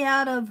joy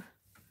out of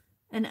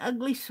an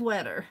ugly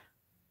sweater.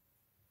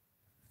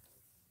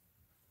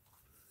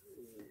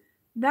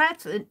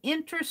 That's an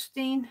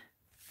interesting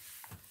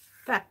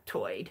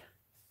factoid.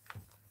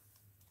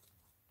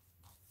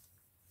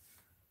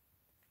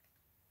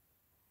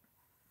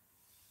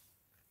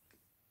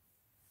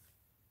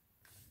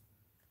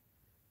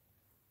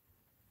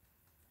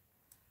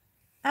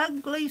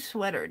 Ugly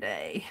Sweater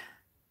Day.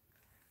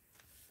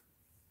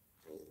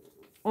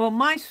 Well,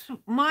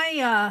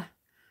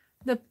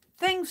 the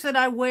things that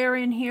I wear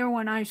in here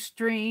when I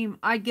stream,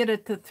 I get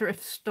at the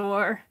thrift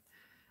store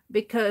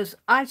because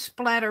I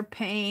splatter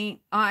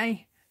paint,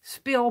 I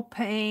spill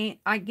paint,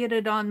 I get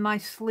it on my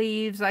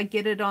sleeves, I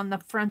get it on the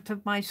front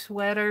of my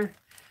sweater,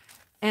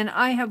 and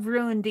I have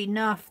ruined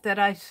enough that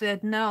I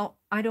said, no,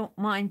 I don't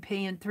mind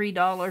paying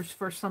 $3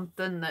 for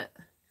something that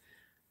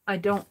I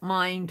don't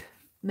mind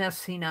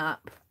messing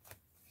up.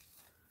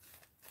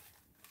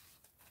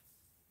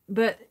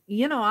 But,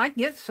 you know, I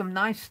get some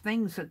nice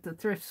things at the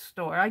thrift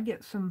store. I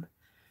get some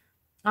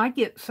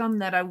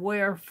that I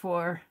wear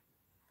for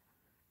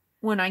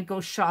when I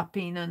go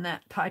shopping and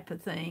that type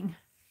of thing.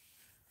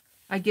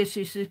 I guess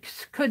you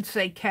could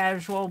say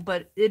casual,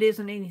 but it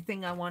isn't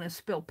anything I want to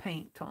spill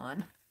paint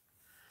on.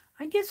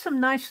 I get some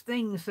nice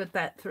things at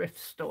that thrift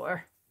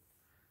store.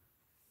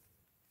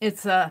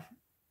 It's a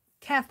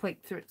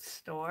Catholic thrift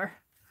store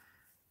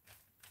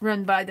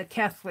run by the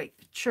Catholic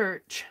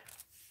Church.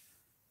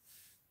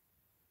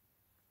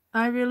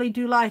 I really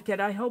do like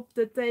it. I hope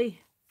that they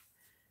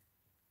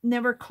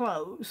never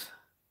close.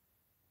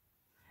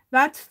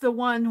 That's the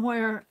one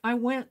where I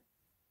went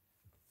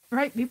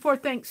right before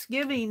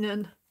Thanksgiving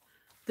and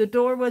the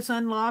door was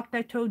unlocked.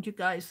 I told you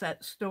guys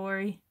that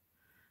story.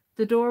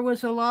 The door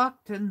was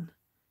unlocked and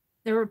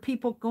there were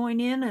people going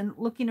in and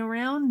looking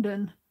around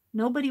and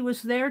nobody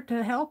was there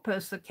to help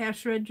us. The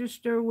cash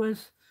register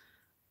was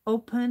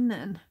open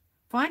and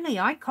finally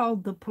I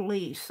called the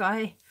police.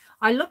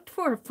 I looked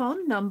for a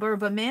phone number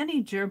of a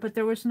manager, but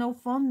there was no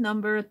phone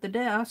number at the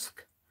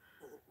desk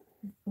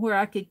where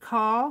I could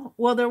call.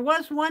 Well, there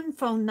was one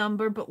phone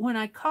number, but when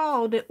I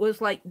called, it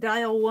was like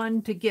dial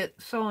 1 to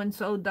get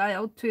so-and-so,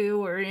 dial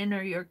 2, or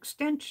enter your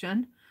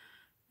extension.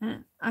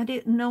 And I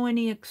didn't know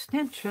any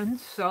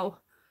extensions, so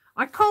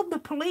I called the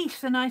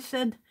police and I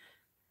said,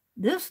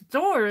 this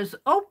door is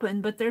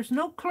open, but there's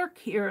no clerk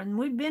here, and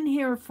we've been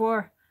here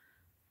for,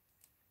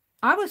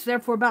 I was there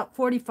for about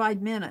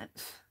 45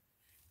 minutes.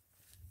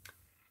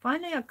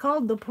 Finally, I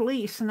called the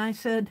police and I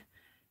said,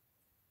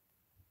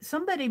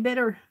 somebody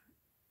better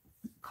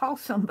call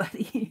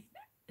somebody.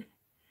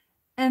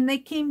 And they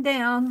came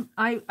down.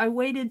 I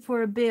waited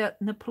for a bit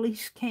and the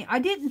police came. I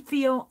didn't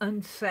feel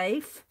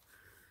unsafe.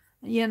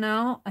 You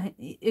know,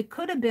 it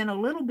could have been a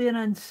little bit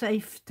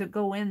unsafe to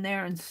go in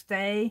there and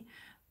stay,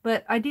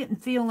 but I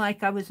didn't feel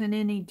like I was in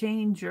any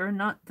danger.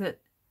 Not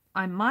that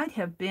I might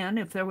have been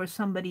if there was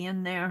somebody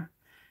in there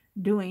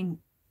doing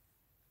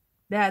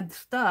bad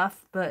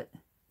stuff, but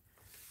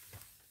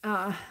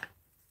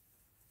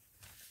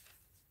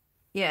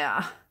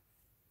yeah.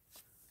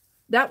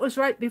 That was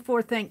right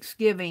before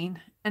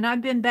Thanksgiving, and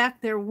I've been back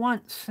there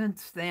once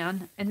since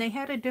then, and they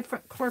had a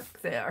different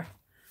clerk there.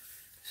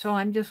 So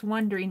I'm just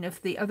wondering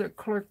if the other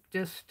clerk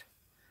just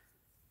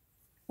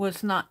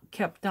was not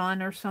kept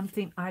on or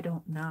something. I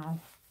don't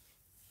know.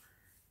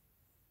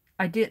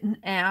 I didn't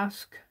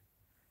ask.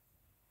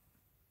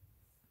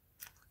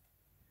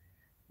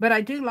 But I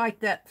do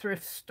like that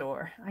thrift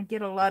store. I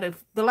get a lot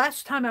of, the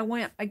last time I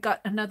went, I got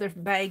another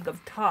bag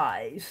of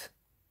ties,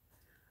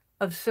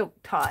 of silk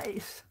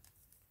ties.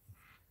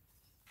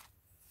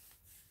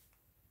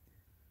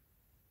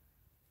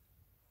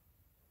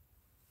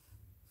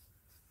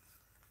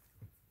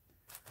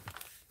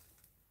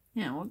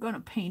 Now we're going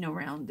to paint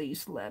around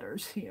these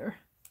letters here.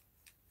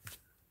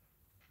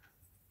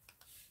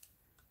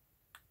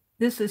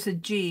 This is a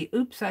G.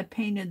 Oops, I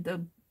painted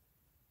the,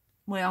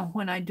 well,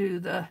 when I do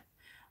the,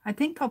 I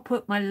think I'll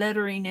put my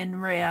lettering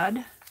in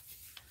red.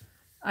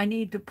 I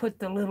need to put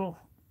the little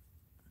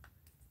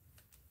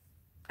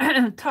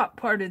top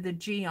part of the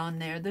G on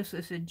there. This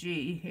is a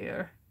G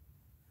here.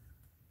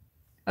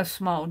 A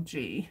small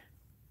G.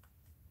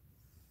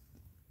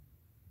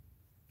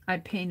 I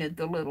painted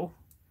the little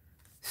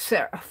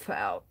serif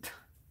out.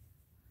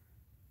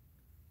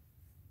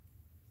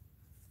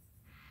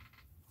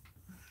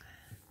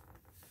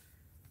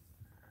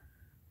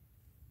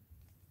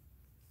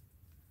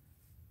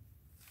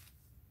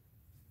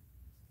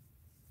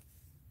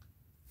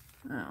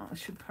 Oh, I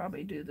should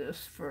probably do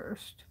this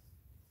first.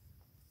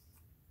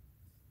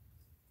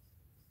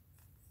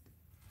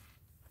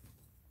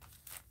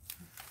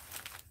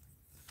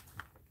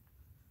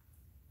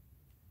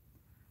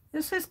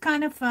 This is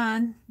kind of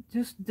fun.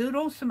 Just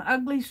doodle some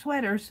ugly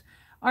sweaters.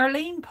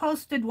 Arlene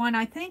posted one.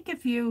 I think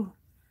if you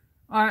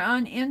are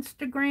on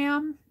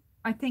Instagram,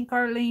 I think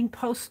Arlene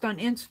posts on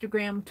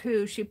Instagram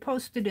too. She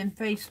posted in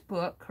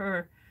Facebook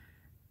her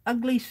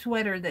ugly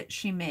sweater that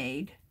she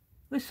made.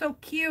 It was so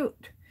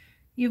cute.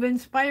 You've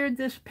inspired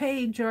this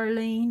page,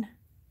 Arlene.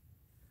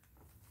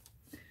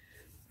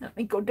 Let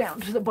me go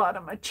down to the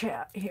bottom of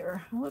chat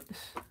here.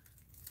 Whoops.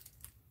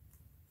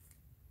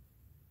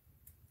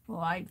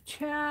 Live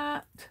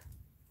chat.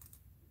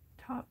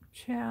 Top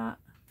chat.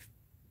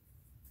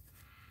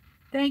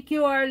 Thank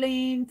you,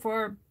 Arlene,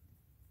 for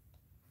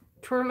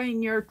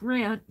twirling your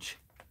wrench.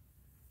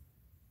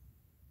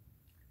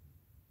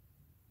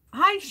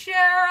 Hi,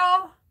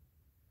 Cheryl.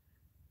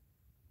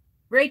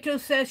 Rachel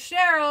says,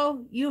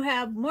 Cheryl, you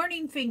have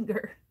morning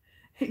finger.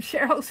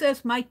 Cheryl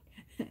says,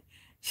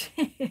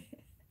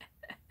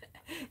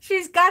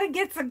 she's got to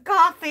get some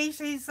coffee,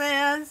 she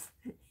says.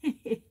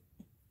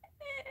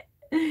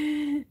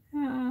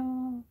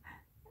 Oh,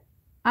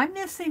 I'm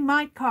missing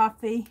my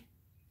coffee.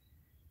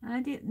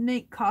 I didn't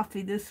make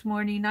coffee this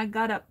morning. I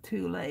got up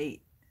too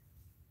late.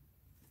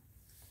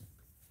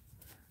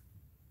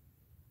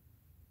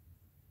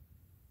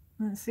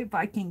 Let's see if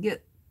I can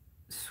get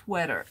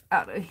sweater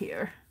out of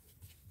here.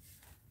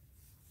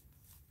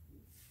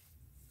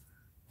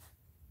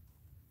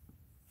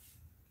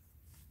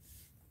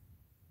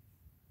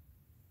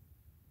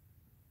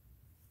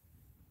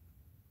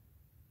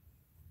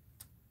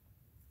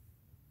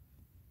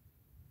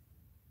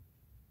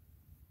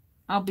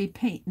 I'll be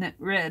painting it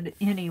red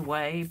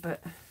anyway,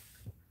 but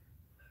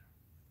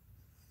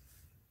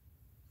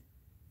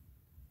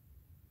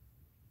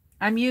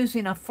I'm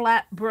using a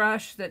flat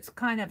brush that's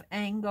kind of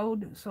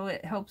angled, so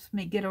it helps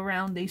me get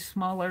around these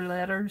smaller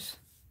letters.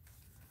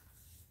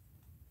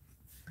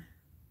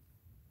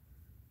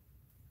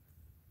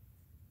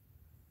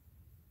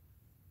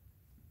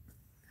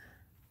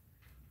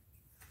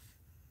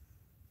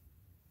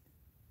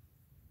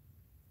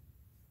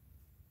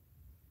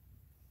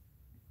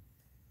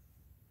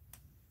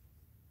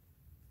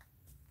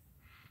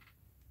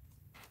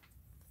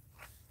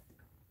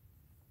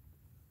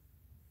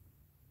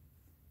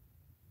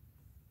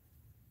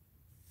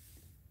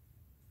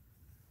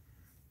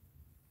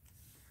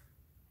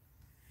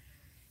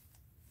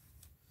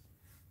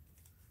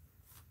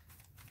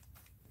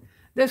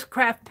 This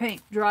craft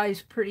paint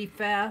dries pretty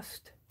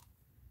fast.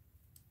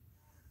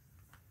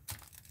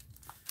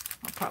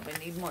 I'll probably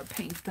need more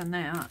paint than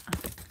that.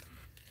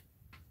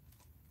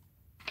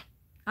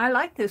 I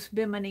like this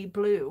Bimini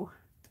blue.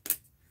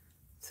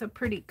 It's a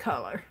pretty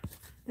color.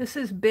 This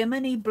is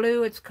Bimini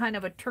blue. It's kind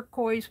of a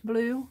turquoise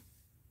blue.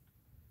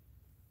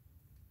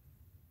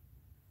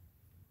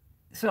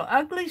 So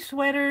ugly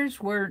sweaters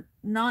were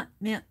not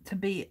meant to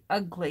be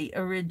ugly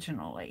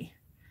originally.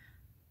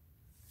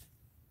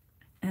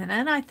 And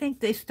then I think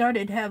they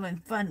started having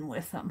fun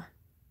with them.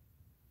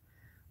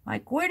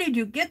 Like, where did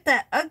you get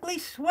that ugly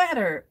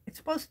sweater? It's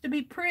supposed to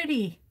be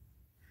pretty.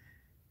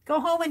 Go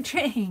home and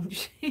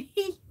change.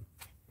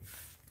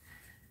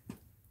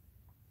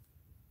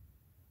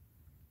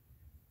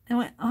 I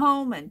went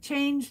home and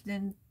changed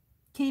and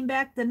came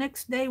back the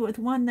next day with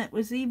one that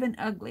was even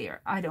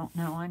uglier. I don't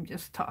know. I'm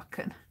just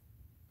talking.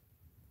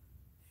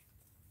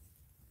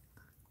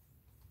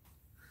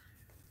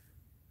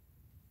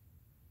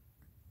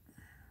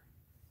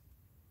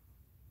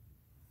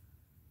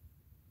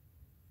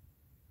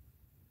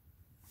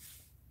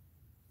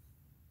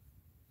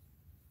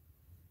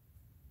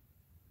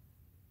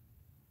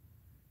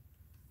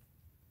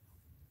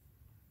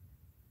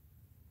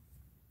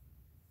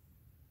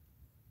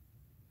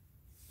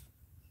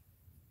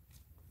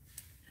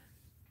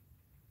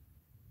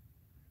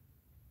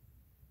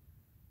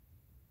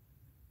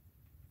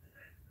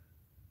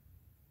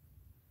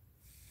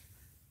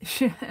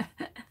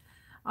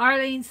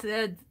 Arlene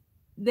said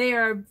they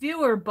are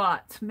viewer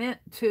bots meant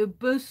to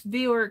boost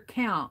viewer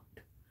count.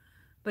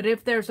 But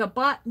if there's a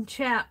bot in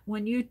chat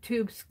when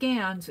YouTube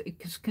scans,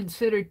 it's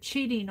considered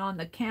cheating on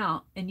the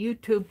count, and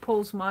YouTube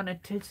pulls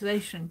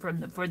monetization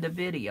from for the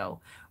video.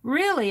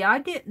 Really? I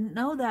didn't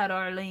know that,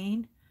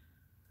 Arlene.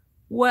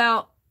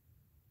 Well,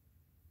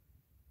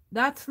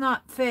 that's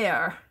not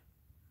fair.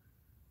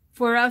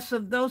 For us,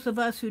 those of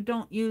us who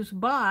don't use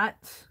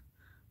bots,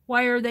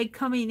 why are they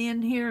coming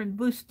in here and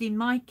boosting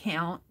my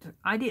count?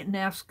 I didn't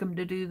ask them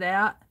to do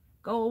that.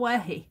 Go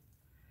away.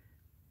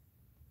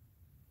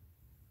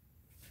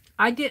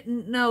 I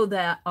didn't know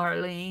that,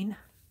 Arlene.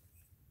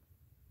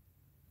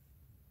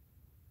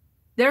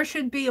 There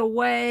should be a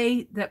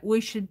way that we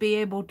should be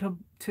able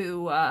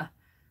to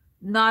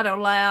not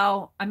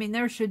allow. I mean,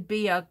 there should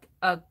be a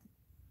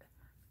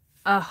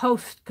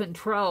host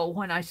control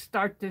when I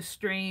start the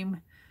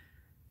stream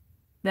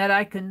that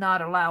I can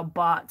not allow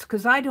bots,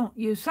 because I don't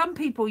use. Some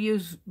people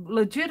use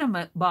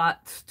legitimate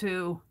bots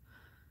to,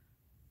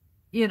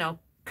 you know,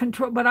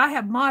 control. But I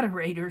have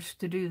moderators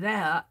to do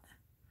that.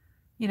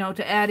 You know,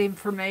 to add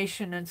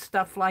information and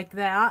stuff like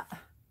that.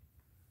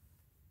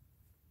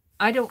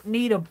 I don't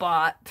need a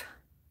bot.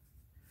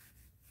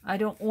 I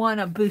don't want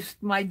to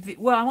boost my,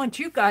 well, I want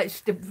you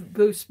guys to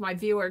boost my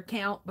viewer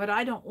count, but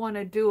I don't want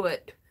to do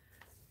it.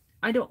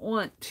 I don't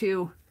want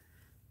to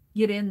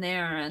get in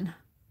there and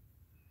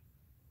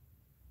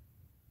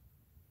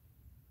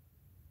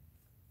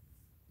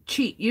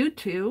cheat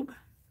YouTube.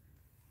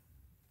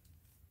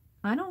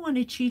 I don't want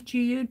to cheat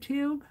you,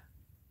 YouTube.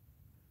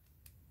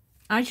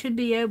 I should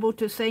be able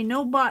to say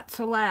no bots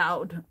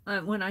allowed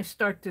when I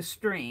start the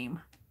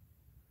stream.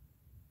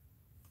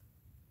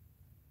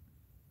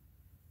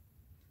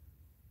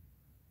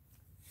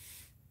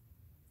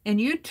 And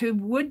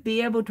YouTube would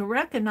be able to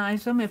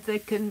recognize them if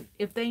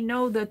they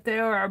know that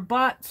there are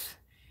bots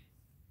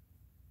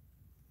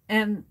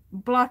and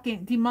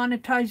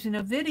demonetizing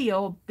a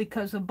video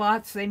because of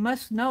bots. They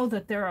must know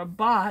that there are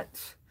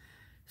bots,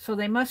 so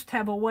they must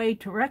have a way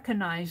to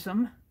recognize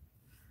them.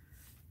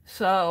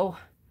 So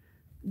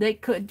they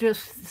could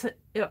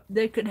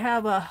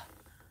have a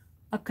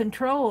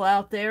control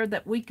out there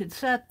that we could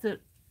set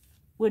that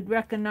would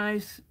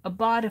recognize a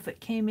bot if it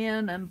came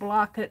in and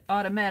block it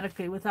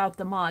automatically without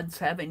the mods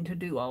having to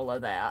do all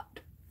of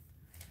that.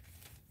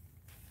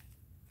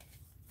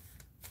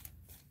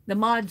 The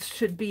mods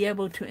should be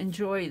able to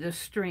enjoy the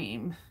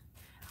stream.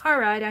 All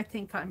right, I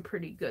think I'm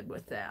pretty good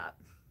with that.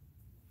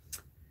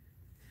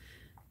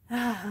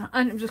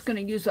 I'm just going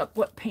to use up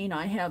what paint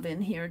I have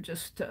in here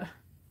just to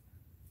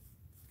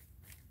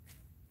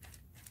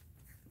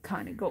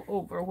kind of go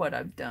over what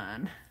I've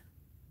done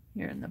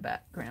here in the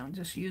background.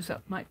 Just use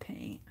up my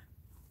paint.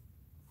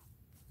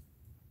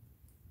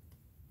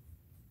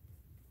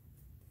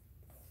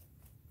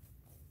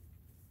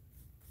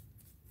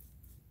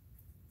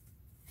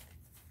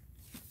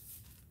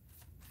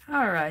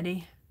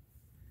 Alrighty,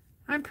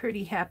 I'm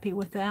pretty happy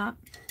with that.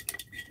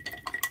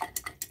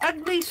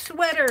 Ugly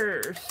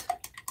sweaters.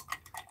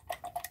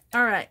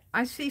 All right,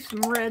 I see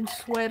some red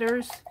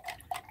sweaters.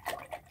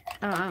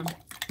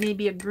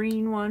 Maybe a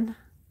green one.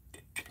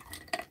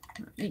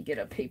 Let me get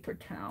a paper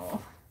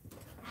towel.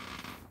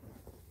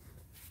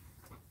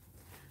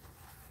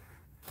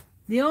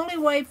 The only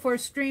way for a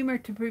streamer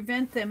to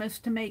prevent them is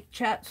to make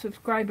chat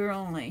subscriber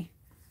only.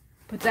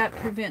 But that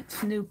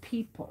prevents new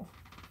people.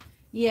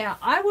 Yeah,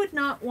 I would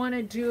not want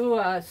to do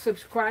a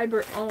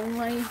subscriber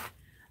only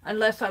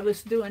unless I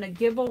was doing a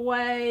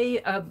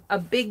giveaway, a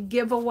big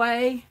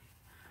giveaway.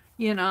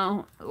 You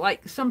know,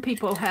 like some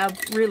people have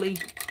really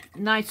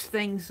nice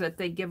things that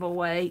they give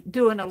away.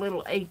 Doing a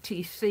little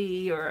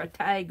ATC or a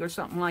tag or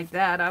something like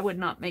that, I would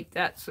not make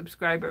that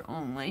subscriber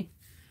only.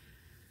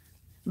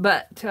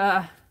 But,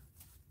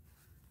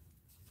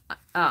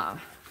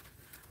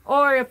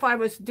 or if I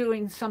was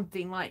doing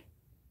something like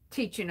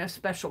teaching a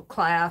special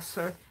class,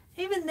 or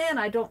even then,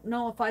 I don't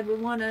know if I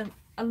would want to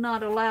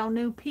not allow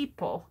new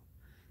people.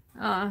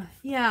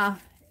 Yeah,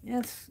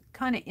 it's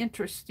kind of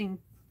interesting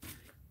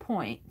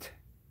point.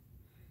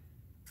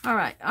 All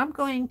right, I'm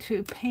going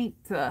to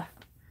paint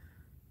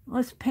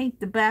let's paint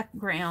the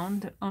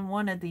background on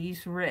one of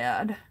these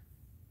red.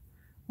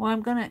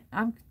 Well,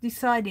 I'm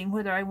deciding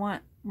whether I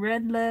want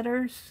red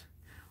letters.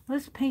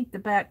 Let's paint the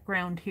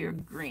background here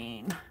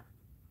green.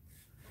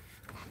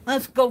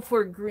 Let's go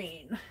for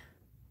green.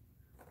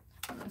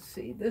 Let's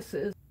see, this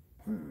is,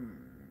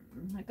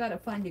 I gotta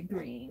find a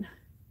green.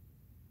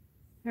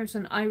 There's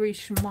an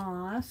Irish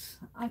moss.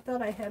 I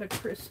thought I had a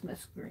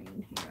Christmas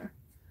green here,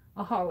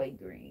 a holly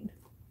green.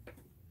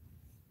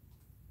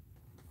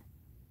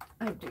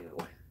 I do.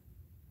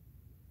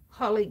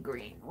 Holly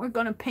green. We're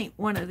going to paint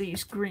one of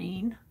these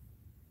green.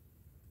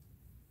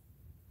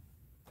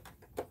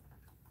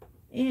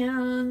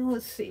 And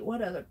let's see,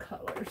 what other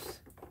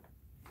colors?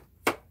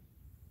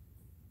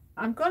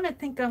 I'm going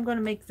to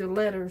make the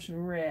letters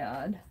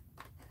red.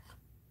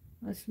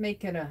 Let's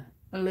make it a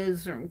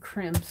alizarin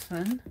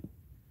crimson.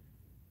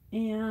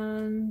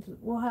 And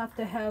we'll have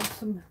to have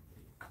some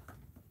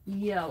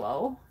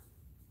yellow.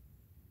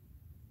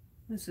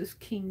 This is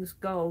King's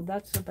Gold.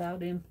 That's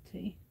about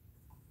empty.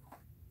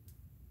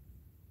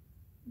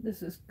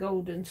 This is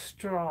Golden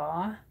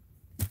Straw.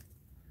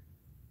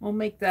 We'll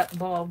make that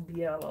bulb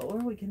yellow, or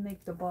we can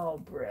make the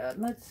bulb red.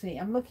 Let's see.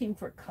 I'm looking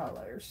for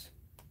colors.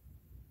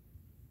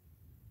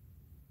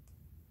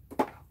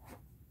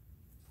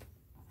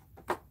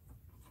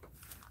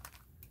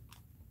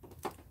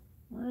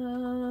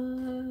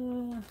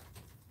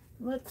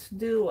 Let's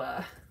do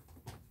a...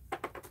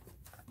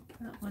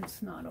 That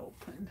one's not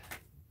open.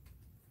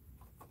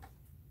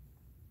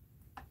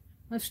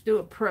 Let's do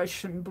a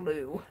Prussian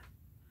blue.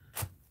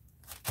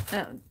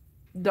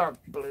 Dark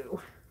blue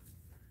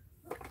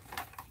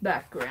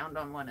background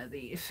on one of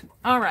these.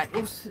 All right,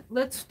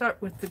 let's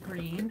start with the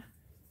green.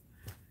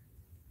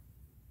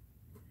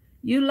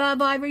 You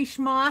love Irish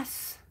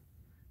moss?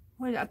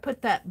 Wait, I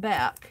put that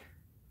back.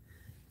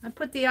 I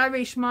put the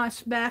Irish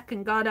moss back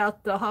and got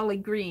out the holly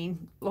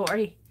green,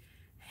 Lori.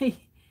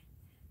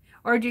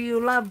 Or do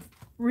you love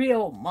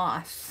real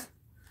moss?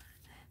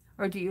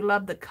 Or do you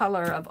love the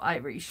color of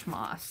Irish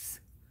moss?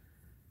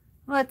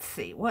 Let's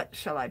see, what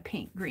shall I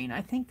paint green?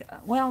 I think,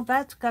 well,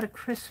 that's got a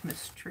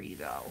Christmas tree,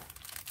 though.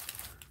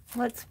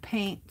 Let's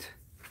paint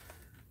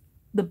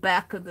the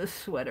back of the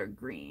sweater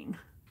green.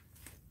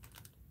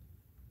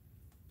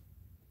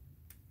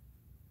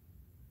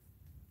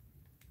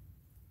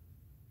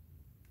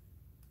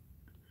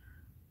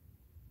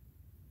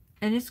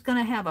 And it's going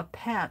to have a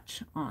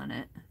patch on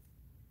it.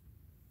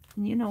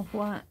 And you know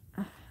what?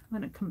 I'm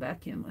going to come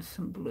back in with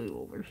some blue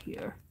over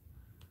here.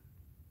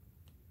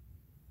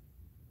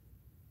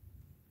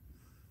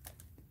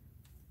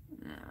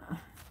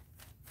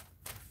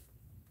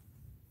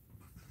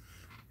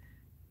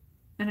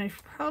 And I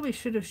probably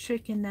should have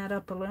shaken that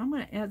up a little. I'm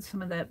going to add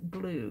some of that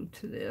blue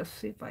to this,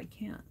 see if I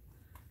can.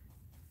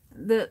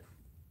 The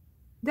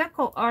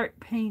Deco Art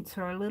paints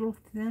are a little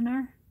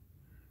thinner.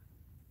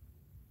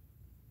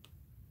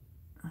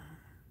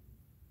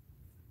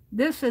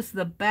 This is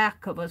the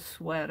back of a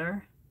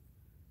sweater.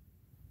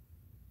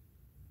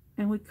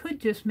 And we could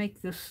just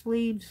make the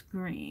sleeves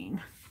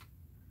green,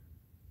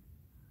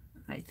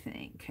 I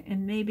think.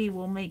 And maybe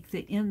we'll make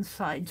the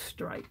inside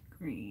stripe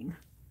green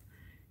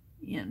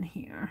in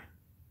here.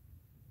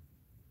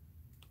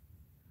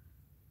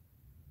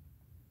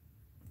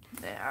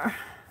 There.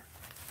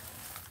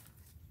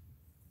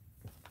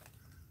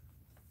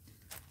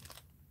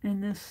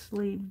 And this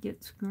sleeve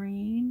gets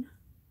green.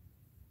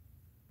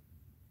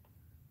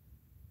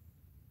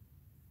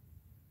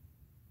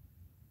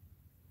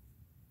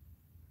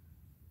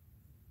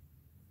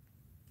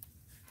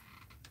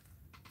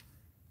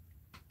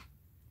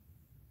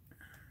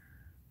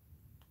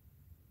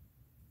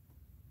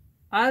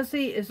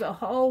 Ozzy is a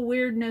whole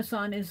weirdness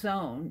on his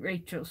own,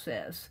 Rachel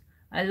says.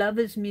 I love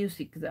his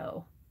music,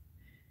 though.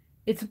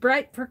 It's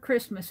bright for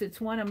Christmas.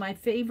 It's one of my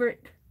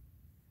favorite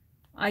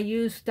I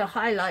use to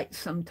highlight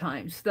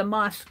sometimes, the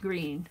moss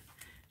green.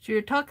 So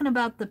you're talking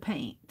about the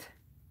paint.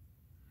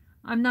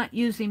 I'm not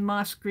using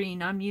moss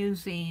green. I'm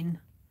using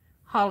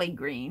holly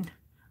green.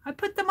 I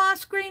put the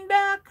moss green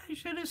back. I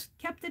should have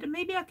kept it.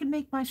 Maybe I could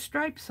make my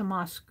stripes a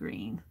moss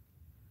green.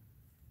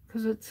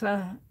 Because it's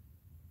a...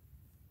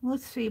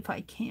 Let's see if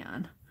I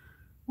can.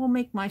 We'll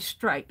make my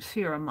stripes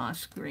here a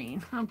moss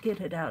green. I'll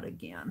get it out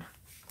again.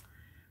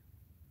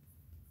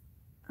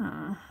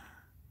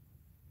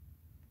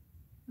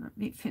 Let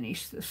me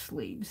finish the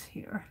sleeves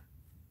here.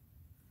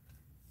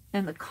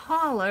 And the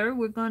collar,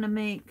 we're going to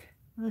make,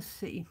 let's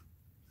see.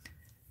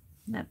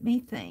 Let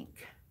me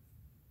think.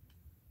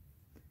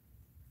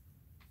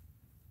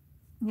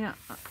 Yeah,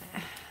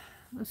 okay.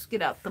 Let's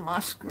get out the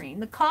moss green.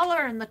 The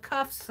collar and the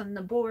cuffs and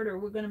the border,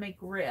 we're going to make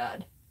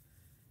red.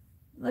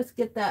 Let's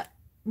get that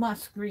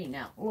moss green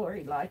out.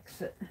 Lori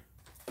likes it.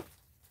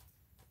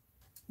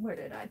 Where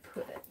did I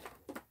put it?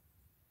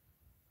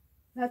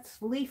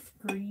 That's leaf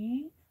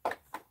green.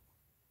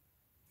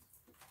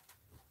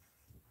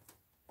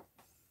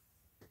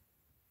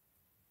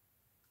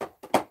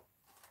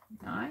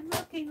 I'm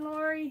looking,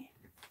 Lori.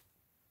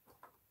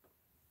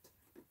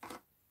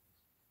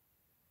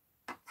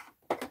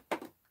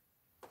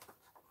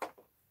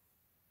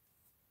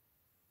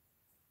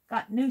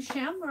 Got new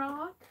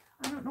shamrock.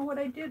 I don't know what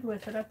I did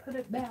with it. I put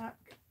it back.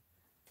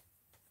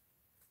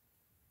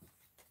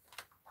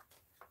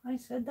 I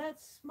said,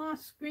 that's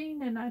moss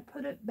green, and I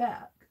put it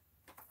back.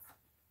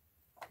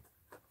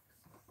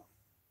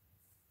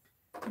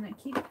 And I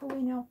keep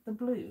pulling out the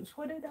blues.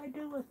 What did I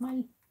do with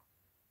my...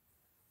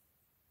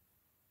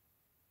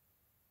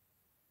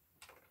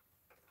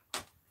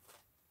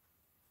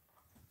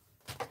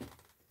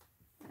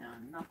 Now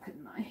I'm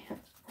knocking my...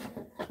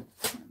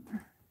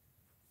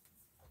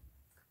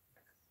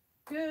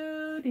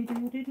 Here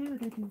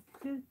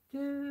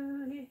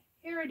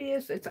it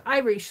is. It's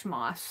Irish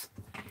moss.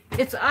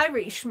 It's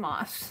Irish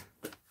moss.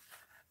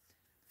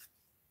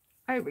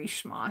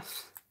 Irish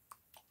moss.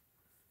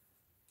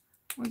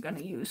 We're going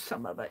to use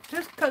some of it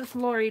just because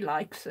Lori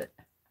likes it.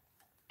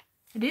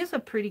 It is a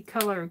pretty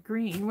color of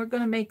green. We're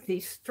going to make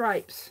these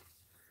stripes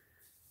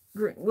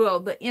green. Well,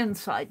 the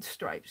inside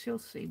stripes. You'll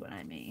see what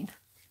I mean.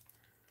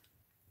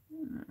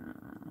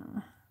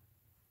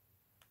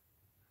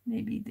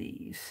 Maybe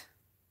these.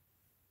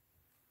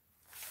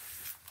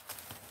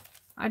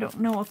 I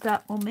don't know if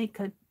that will make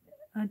a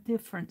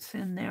difference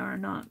in there or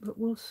not, but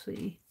we'll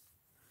see.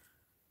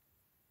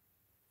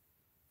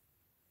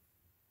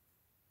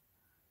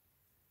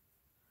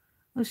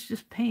 Let's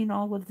just paint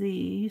all of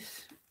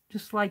these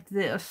just like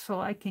this so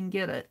I can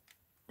get it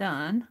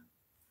done.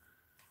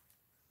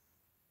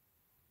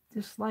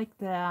 Just like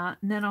that.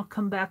 And then I'll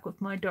come back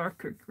with my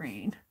darker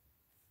green.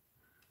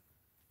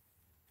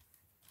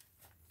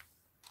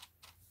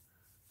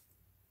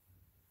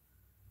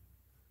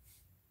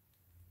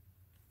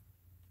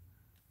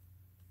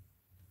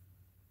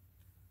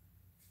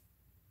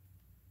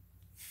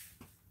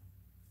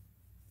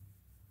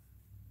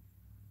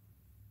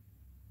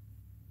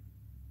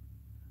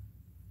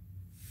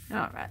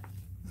 All right,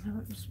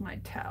 there's my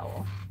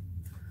towel.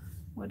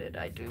 What did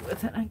I do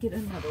with it? I get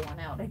another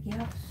one out, I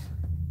guess.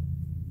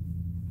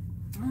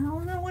 I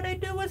don't know what I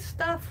do with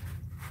stuff.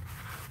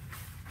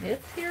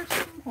 It's here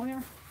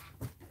somewhere.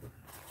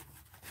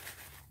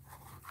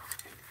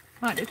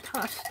 Might have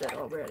tossed it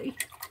already.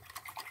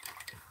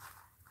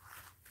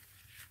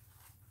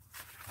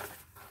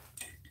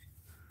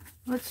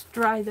 Let's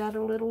dry that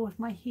a little with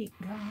my heat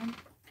gun.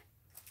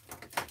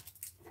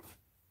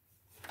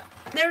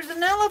 There's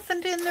an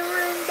elephant in the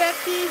room,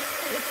 Becky.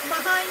 It's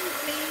behind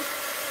me.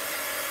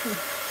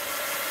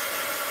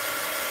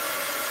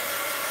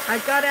 I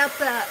got out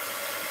that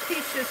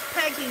Peaches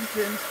Peggy's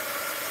and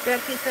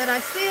Becky said, I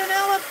see an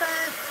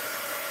elephant.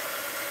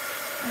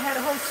 I had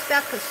a whole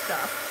stack of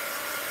stuff.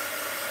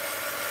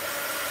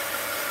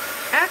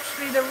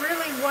 Actually, there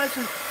really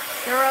wasn't.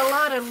 There are a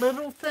lot of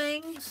little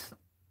things,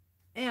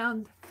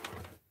 and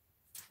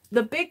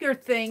the bigger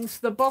things,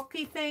 the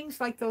bulky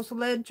things, like those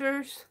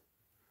ledgers,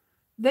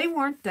 they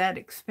weren't that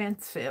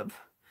expensive.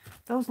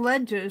 Those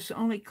ledgers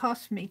only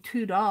cost me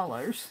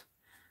 $2.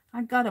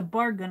 I got a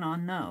bargain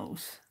on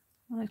those.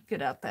 Let's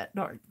get out that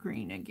dark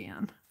green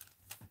again.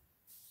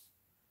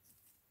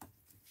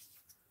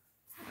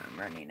 I'm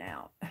running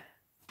out.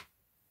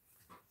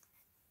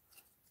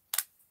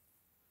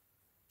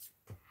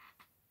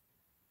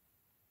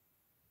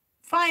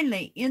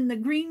 Finally, in the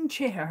green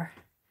chair,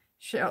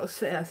 Cheryl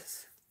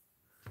says.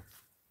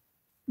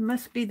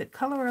 Must be the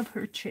color of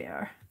her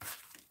chair.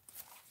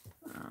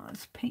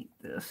 Let's paint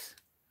this.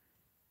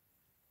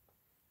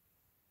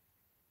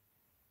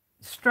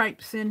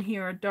 Stripes in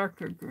here are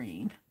darker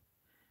green.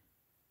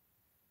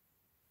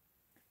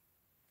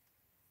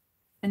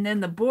 And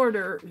then the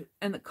border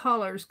and the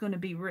collar is going to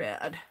be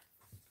red.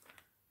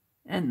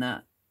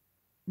 And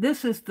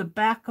this is the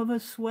back of a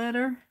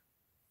sweater.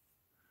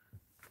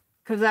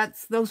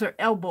 Because those are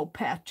elbow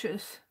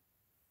patches.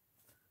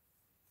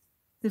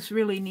 This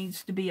really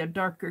needs to be a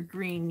darker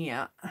green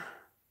yet.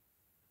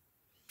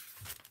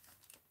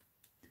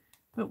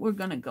 But we're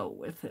going to go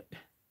with it.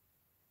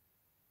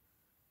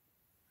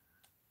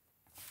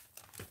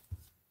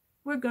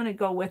 We're going to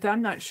go with it.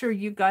 I'm not sure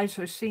you guys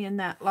are seeing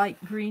that light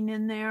green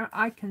in there.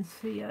 I can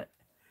see it.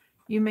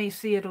 You may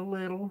see it a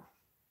little.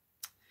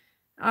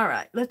 All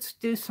right, let's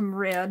do some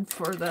red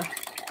for the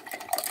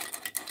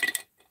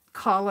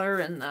collar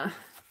and the...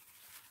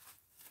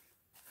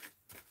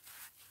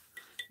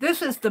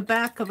 This is the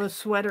back of a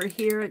sweater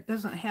here. It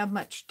doesn't have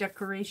much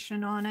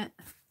decoration on it.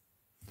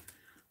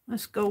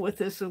 Let's go with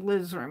this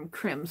alizarin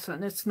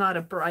crimson. It's not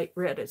a bright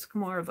red. It's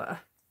more of a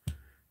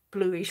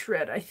bluish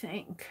red, I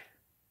think.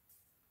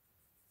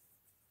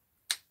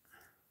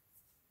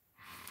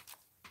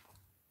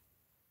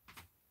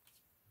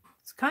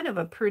 It's kind of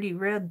a pretty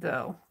red,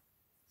 though.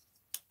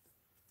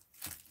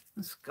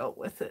 Let's go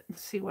with it and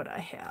see what I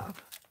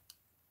have.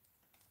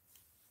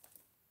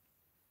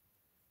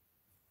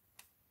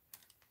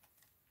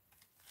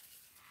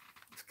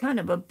 Kind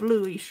of a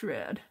bluish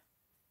red.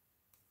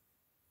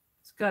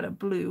 It's got a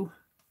blue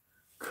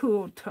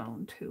cool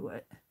tone to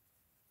it.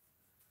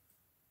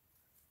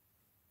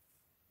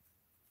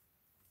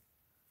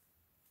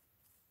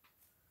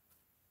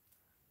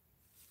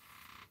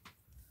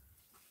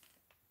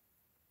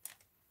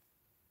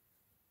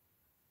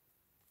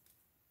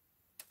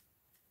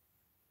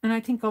 And I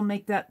think I'll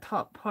make that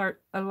top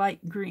part a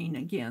light green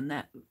again,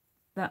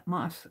 that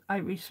moss,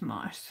 Irish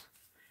moss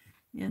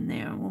in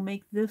there. We'll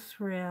make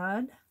this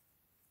red.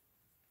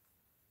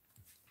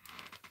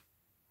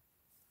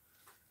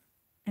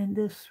 And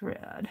this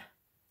red.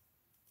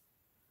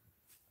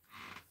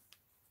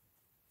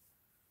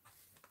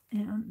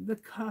 And the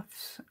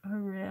cuffs are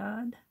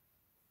red.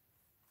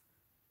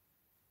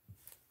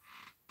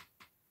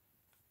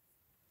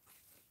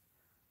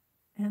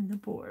 And the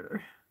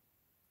border.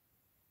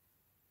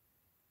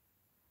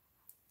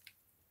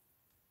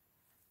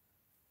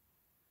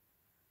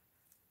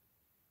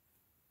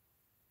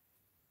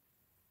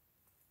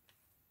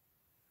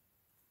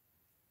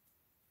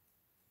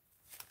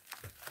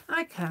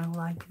 I kind of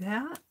like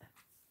that.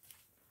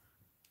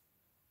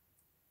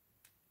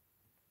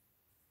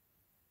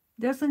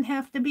 Doesn't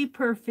have to be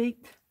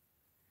perfect.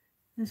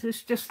 This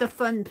is just a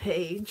fun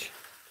page.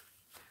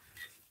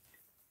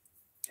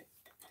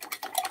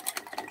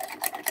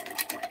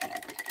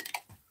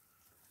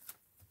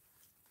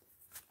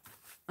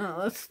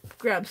 Let's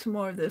grab some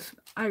more of this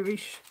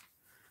Irish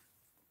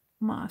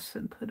moss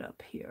and put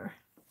up here.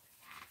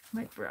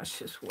 My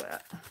brush is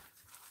wet.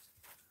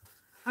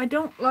 I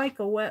don't like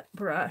a wet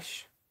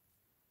brush.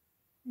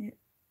 It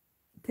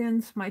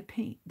thins my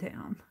paint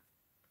down.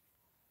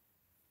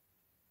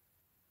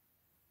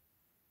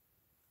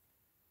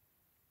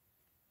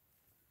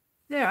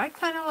 There, I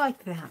kind of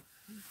like that.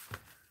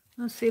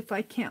 Let's see if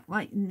I can't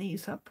lighten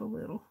these up a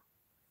little.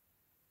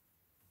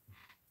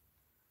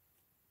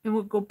 And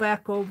we'll go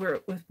back over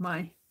it with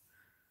my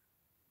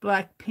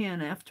black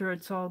pen after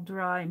it's all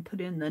dry and put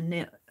in the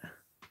knit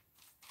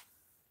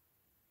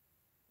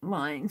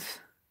lines.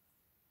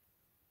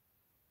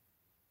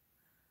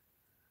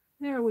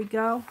 There we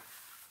go.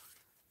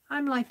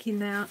 I'm liking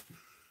that.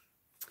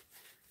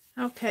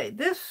 Okay,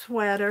 this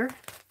sweater,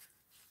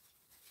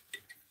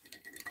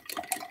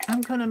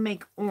 I'm going to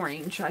make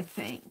orange, I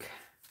think.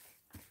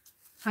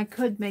 I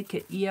could make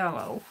it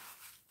yellow,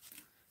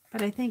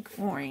 but I think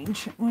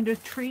orange. When the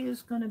tree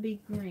is going to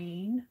be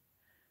green.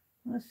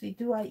 Let's see,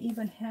 do I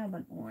even have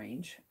an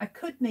orange? I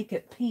could make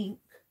it pink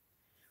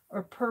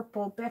or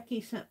purple. Becky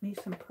sent me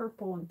some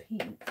purple and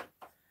pink. Let's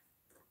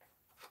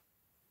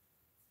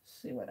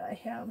see what I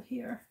have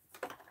here.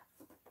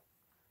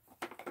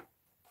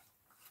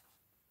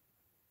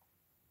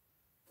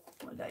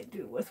 What did I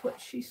do with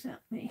what she sent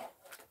me?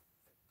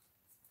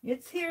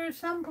 It's here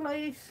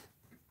someplace.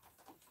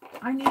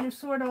 I need to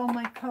sort all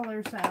my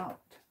colors out.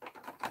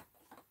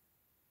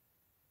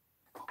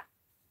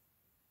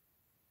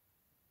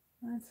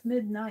 That's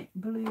midnight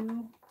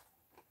blue.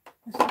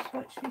 Is this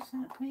what she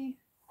sent me?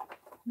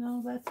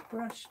 No, that's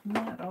brushed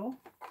metal.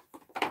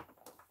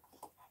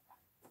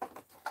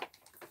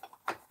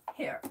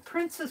 Here,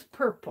 Princess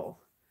Purple.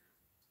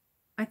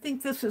 I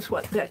think this is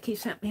what Becky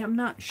sent me. I'm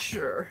not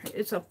sure.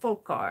 It's a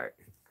folk art.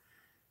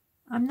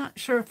 I'm not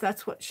sure if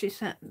that's what she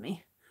sent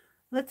me.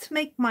 Let's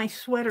make my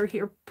sweater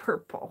here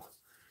purple,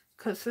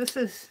 because this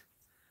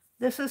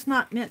is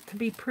not meant to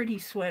be pretty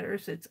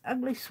sweaters. It's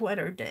ugly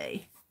sweater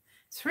day.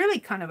 It's really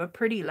kind of a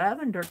pretty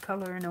lavender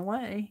color in a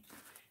way.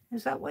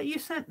 Is that what you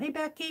sent me,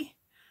 Becky?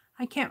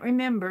 I can't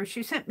remember.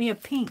 She sent me a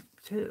pink,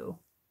 too.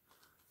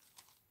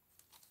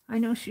 I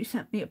know she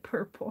sent me a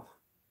purple.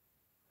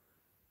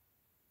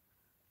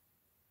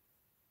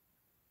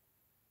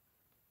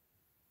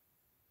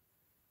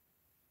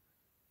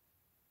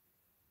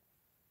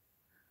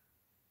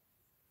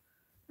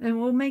 And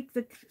we'll make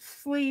the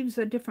sleeves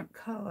a different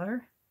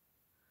color.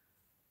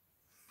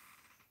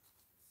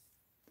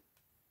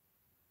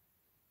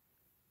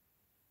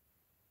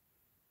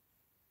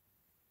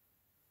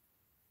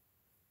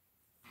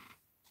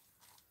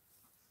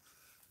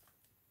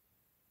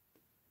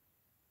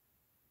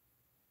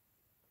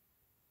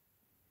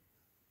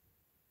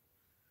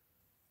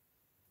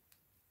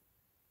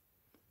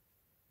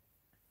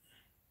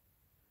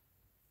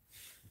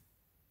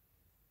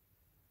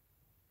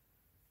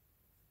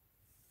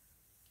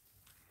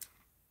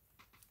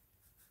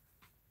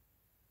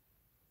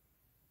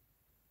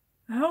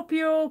 I hope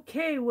you're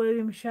okay,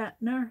 William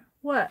Shatner.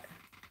 What?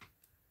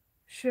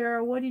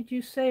 Cheryl, what did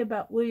you say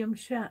about William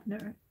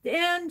Shatner?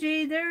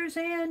 Angie, there's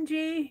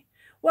Angie.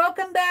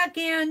 Welcome back,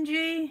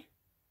 Angie.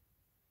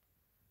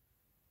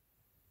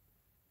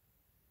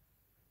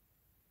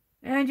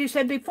 Angie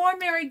said, before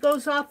Mary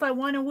goes off, I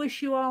want to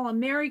wish you all a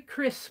Merry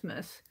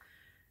Christmas.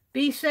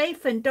 Be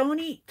safe and don't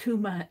eat too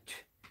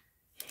much.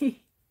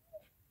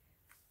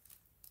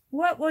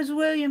 What was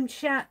William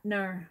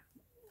Shatner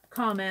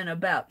comment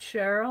about,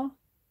 Cheryl?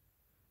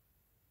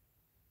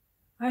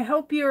 I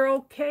hope you're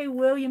okay,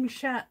 William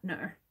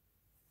Shatner.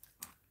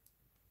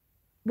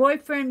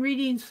 Boyfriend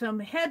reading some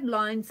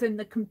headlines in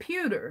the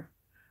computer.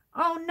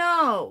 Oh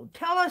no,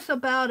 tell us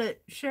about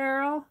it,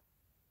 Cheryl.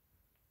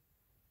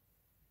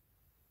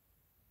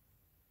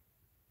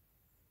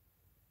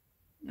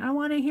 I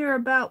want to hear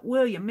about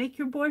William. Make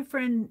your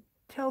boyfriend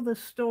tell the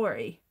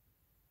story.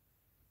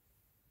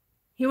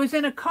 He was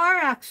in a car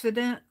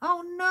accident.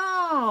 Oh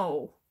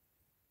no.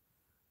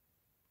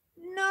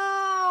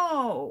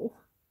 No.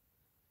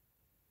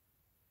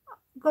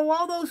 Go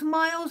all those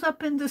miles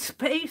up into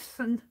space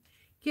and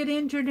get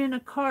injured in a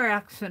car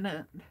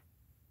accident.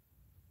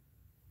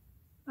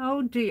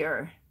 Oh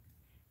dear.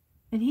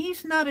 And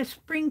he's not a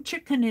spring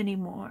chicken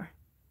anymore.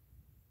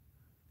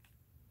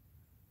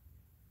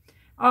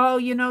 Oh,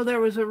 you know, there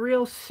was a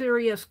real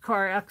serious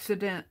car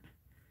accident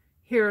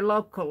here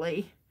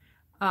locally.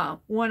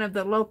 One of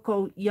the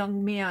local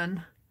young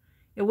men,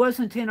 it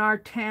wasn't in our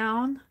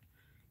town.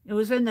 It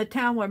was in the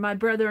town where my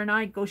brother and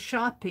I go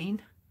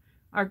shopping,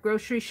 our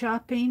grocery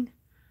shopping.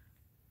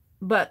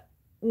 But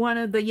one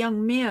of the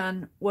young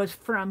men was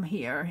from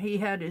here.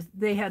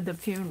 They had the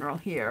funeral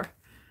here.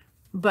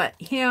 But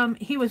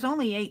he was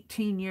only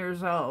 18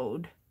 years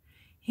old.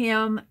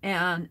 Him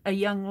and a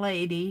young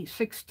lady,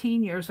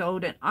 16 years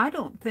old, and I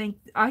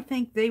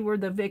think they were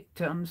the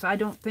victims. I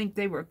don't think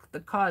they were the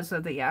cause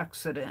of the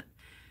accident.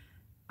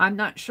 I'm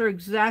not sure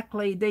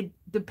exactly.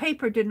 The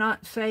paper did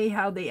not say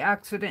how the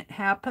accident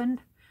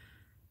happened,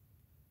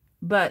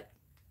 but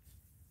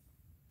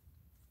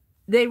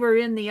they were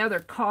in the other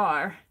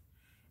car,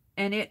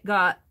 and it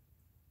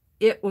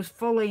was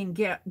fully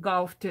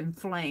engulfed in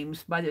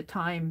flames by the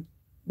time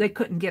they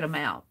couldn't get them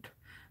out.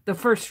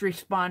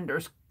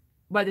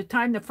 By the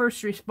time the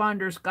first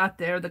responders got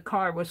there, the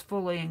car was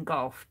fully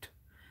engulfed.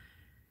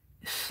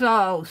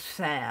 So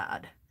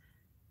sad.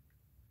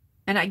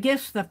 And I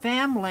guess the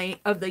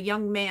family of the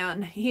young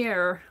man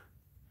here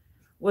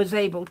was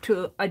able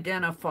to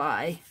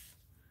identify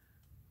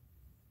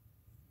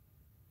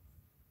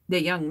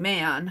the young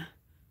man.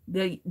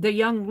 The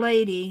young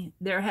lady,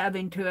 they're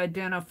having to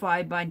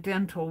identify by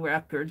dental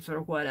records or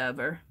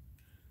whatever.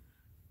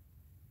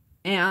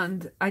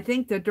 And I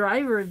think the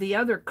driver of the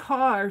other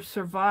car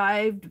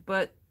survived,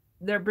 but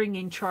they're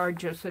bringing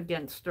charges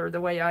against her, the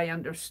way I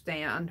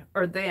understand,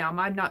 or them.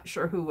 I'm not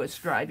sure who was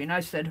driving. I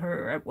said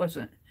her. It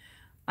wasn't.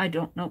 I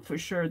don't know for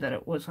sure that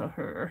it was a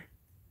her.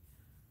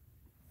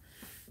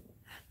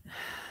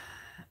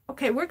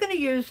 Okay, we're going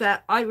to use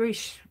that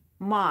Irish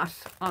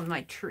moss on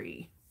my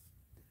tree.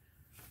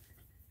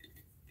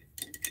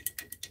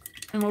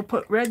 And we'll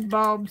put red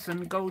bulbs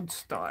and gold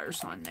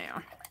stars on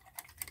there.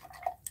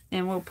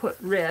 And we'll put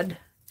red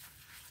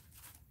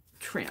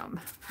trim,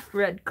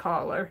 red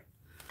collar.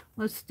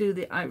 Let's do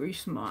the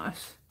Irish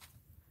moss.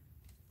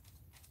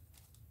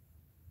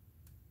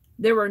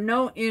 There were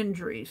no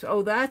injuries.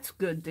 Oh, that's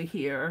good to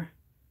hear.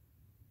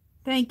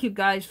 Thank you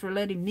guys for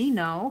letting me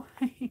know.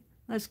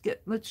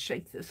 Let's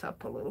shake this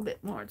up a little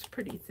bit more. It's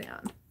pretty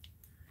thin.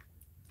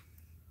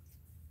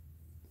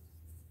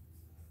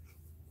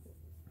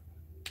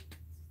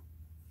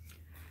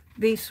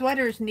 These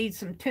sweaters need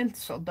some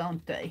tinsel,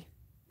 don't they?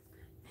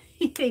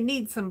 They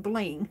need some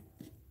bling.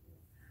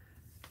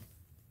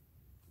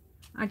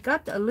 I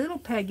got a little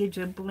package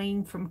of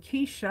bling from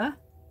Keisha.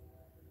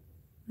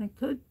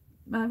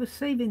 I was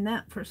saving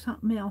that for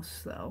something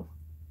else though.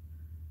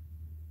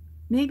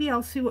 Maybe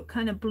I'll see what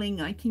kind of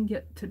bling I can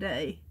get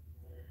today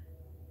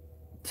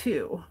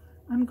too.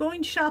 I'm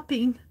going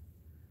shopping.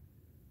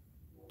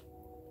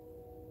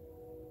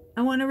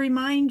 I want to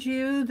remind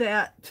you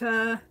that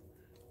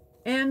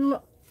Anne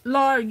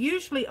Laura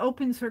usually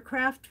opens her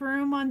craft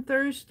room on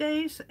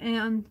Thursdays,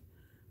 and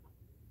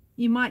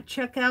you might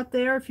check out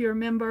there if you're a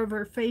member of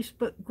her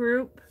Facebook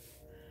group.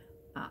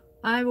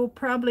 I will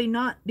probably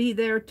not be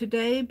there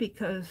today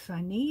because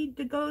I need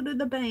to go to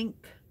the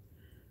bank.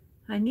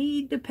 I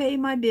need to pay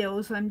my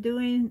bills. I'm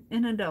doing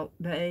an adult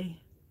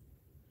day.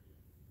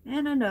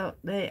 An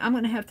adult day. I'm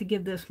going to have to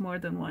give this more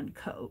than one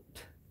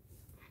coat.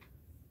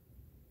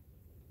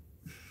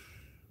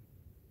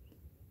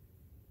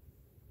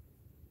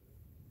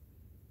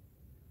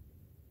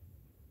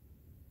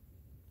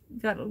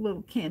 Got a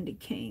little candy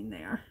cane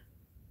there.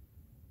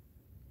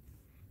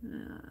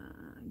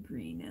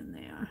 Green in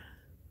there.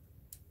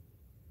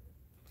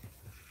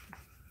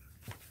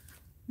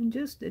 And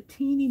just a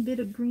teeny bit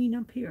of green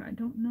up here. I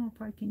don't know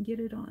if I can get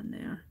it on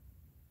there.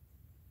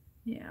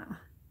 Yeah.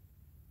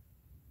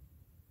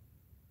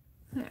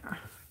 There.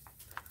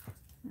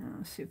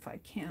 Let's see if I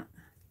can't.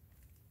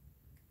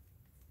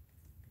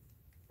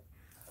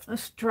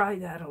 Let's dry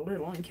that a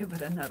little and give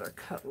it another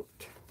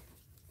coat.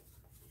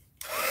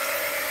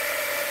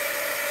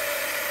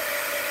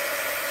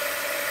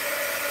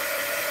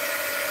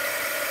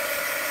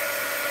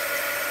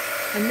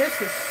 And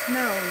this is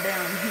snow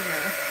down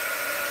here.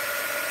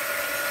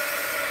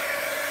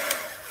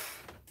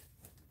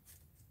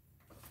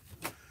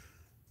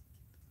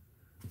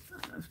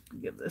 Let's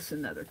give this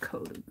another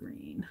coat of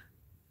green.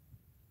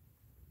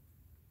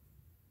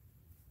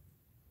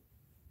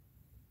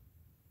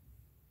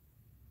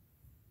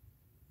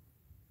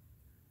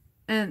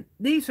 And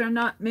these are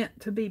not meant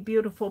to be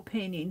beautiful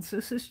paintings.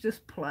 This is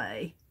just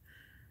play.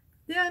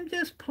 Yeah, I'm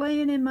just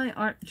playing in my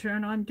art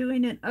journal. I'm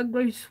doing an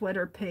ugly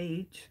sweater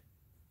page.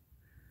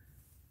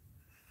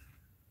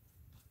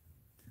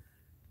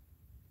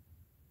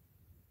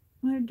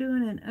 We're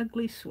doing an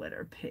ugly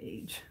sweater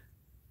page.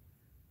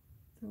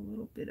 A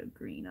little bit of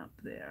green up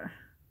there.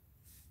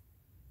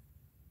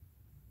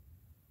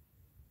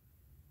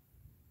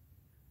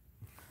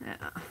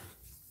 Yeah,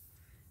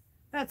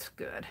 that's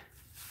good.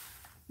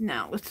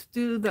 Now let's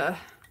do the,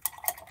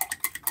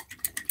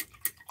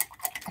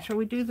 shall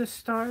we do the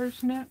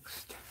stars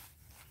next?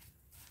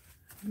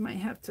 I might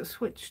have to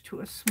switch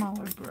to a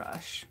smaller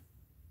brush.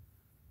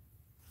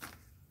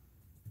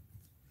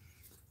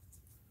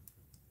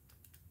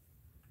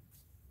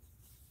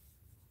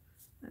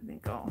 I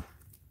think I'll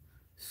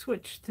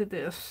switch to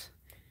this.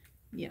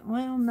 Yeah,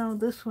 well, no,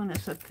 this one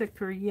is a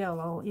thicker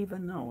yellow,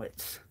 even though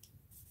it's,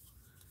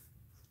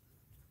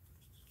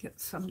 get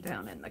some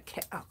down in the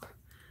cap.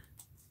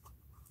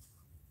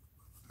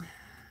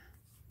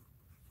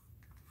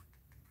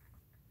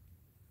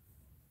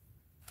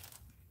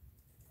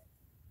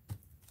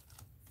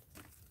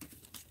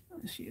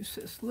 Let's use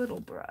this little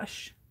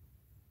brush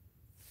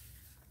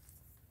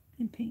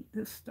and paint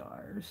the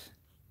stars.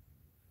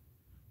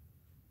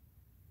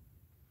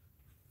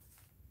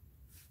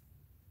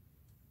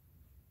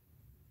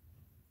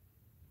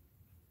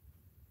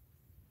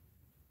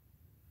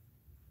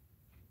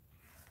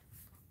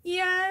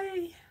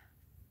 Yay!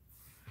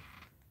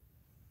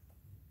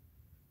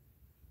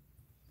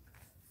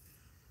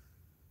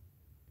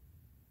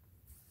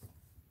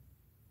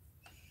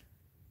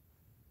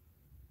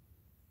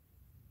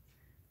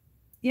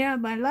 Yeah,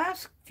 my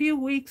last few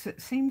weeks, it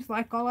seems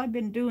like all I've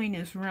been doing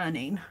is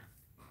running.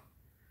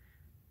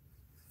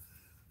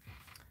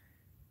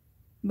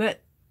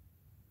 But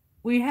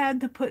we had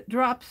to put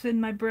drops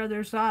in my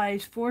brother's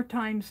eyes 4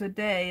 times a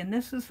day, and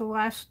this is the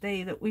last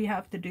day that we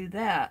have to do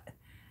that.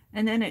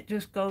 And then it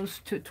just goes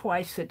to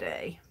twice a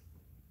day.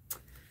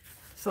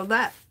 So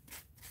that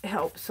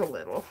helps a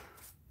little.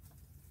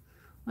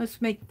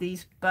 Let's make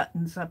these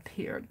buttons up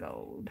here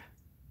gold.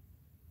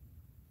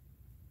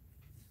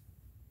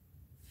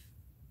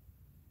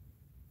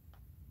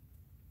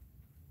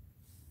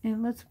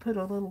 And let's put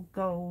a little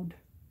gold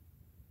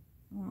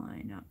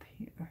line up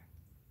here.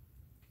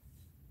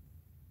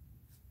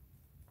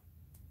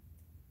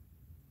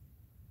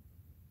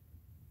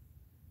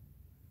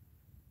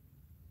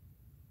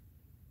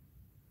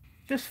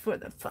 Just for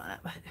the fun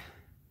of it.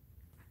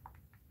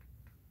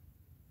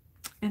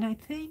 And I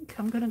think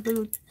I'm going to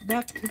go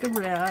back to the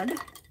red.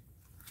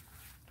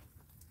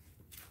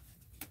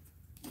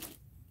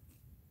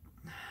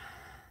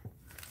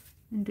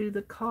 And do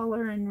the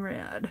collar in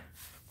red.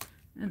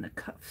 And the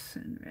cuffs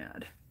in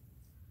red.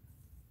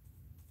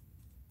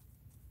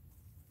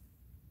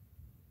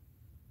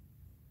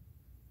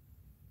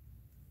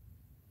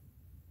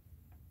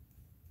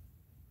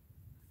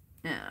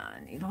 I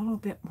need a little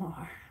bit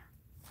more.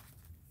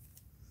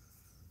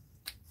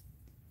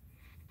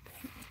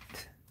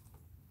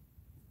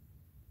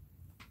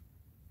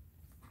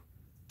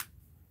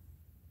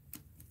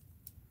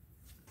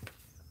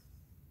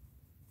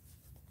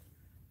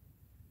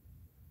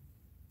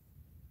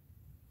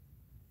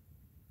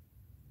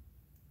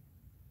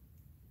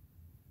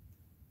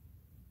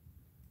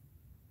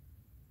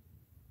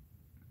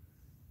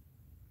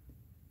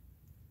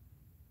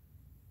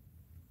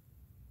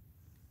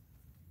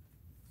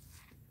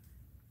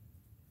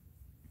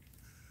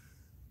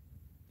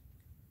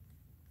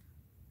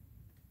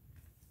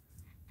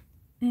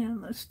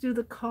 And let's do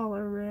the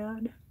collar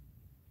red.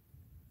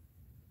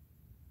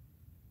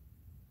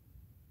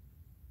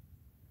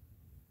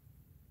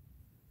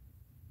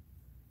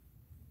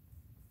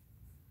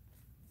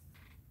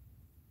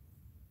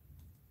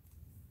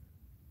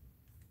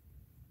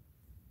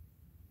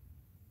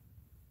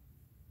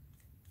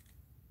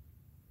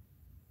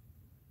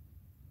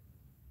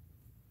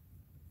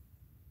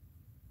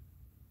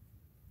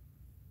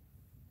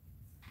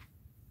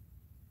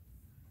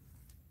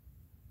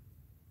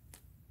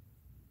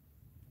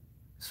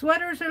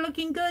 Sweaters are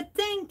looking good.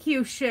 Thank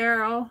you,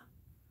 Cheryl.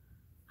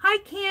 Hi,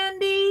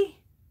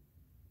 Candy.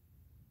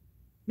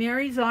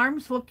 Mary's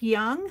arms look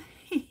young.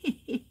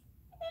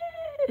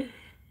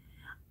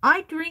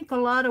 I drink a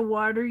lot of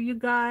water, you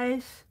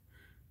guys.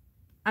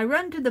 I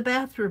run to the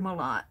bathroom a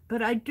lot,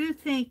 but I do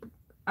think,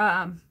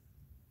 I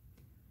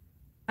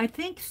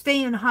think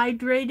staying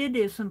hydrated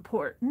is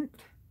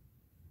important.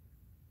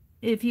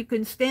 If you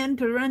can stand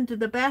to run to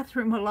the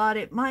bathroom a lot,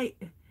 it might,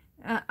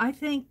 I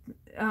think,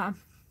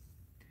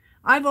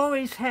 I've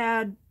always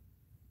had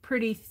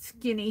pretty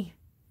skinny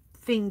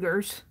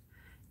fingers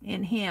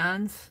and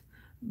hands,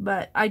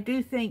 but I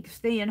do think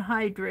staying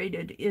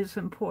hydrated is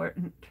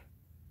important.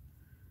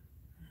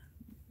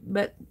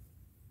 But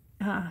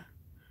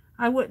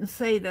I wouldn't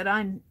say that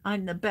I'm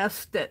the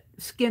best at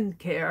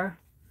skincare.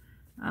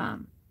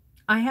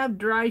 I have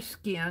dry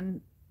skin.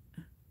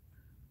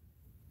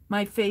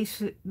 My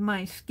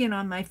skin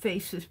on my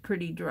face is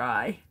pretty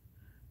dry.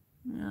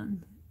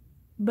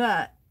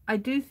 But I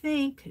do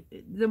think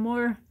the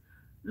more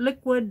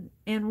liquid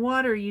and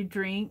water you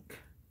drink,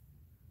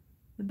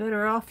 the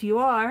better off you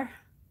are.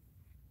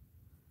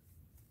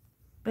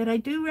 But I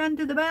do run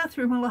to the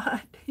bathroom a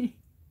lot.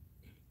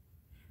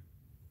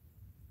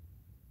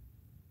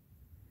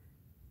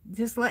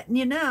 Just letting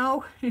you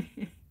know.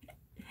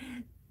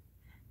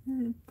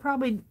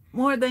 Probably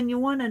more than you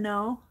want to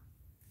know.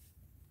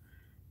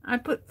 I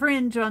put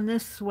fringe on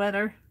this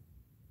sweater.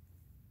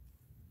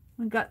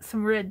 We got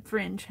some red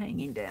fringe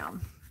hanging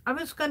down. I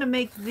was going to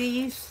make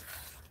these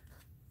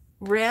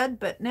red,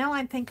 but now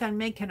I think I'm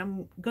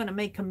going to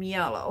make them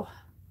yellow.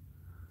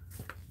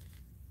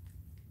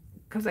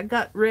 Because I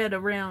got red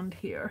around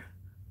here.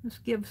 Let's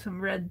give some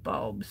red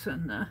bulbs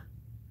in the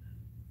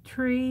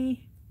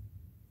tree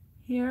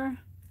here.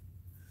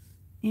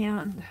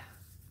 And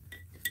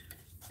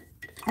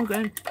I'm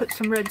going to put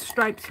some red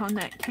stripes on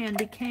that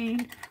candy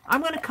cane.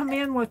 I'm going to come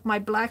in with my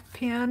black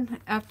pen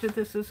after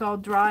this is all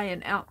dry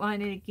and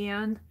outline it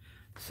again.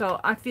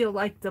 So I feel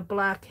like the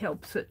black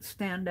helps it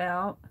stand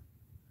out.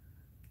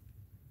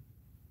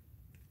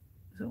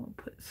 So we'll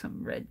put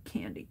some red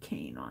candy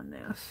cane on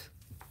this.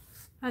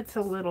 That's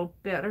a little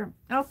better.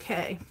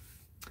 Okay.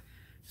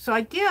 So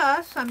I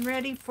guess I'm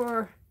ready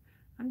for,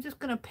 I'm just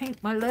going to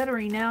paint my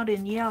lettering out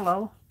in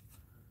yellow.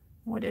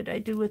 What did I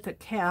do with the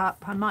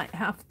cap? I might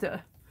have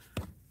to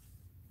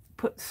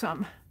put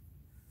some,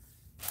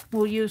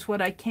 we'll use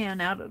what I can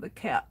out of the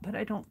cap, but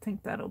I don't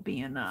think that'll be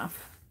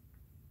enough.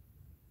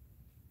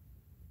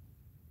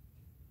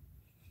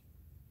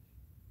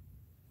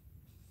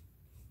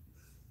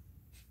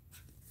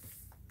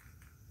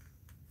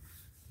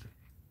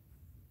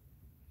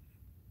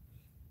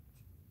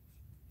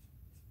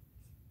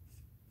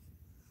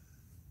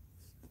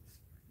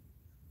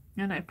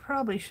 And I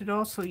probably should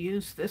also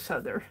use this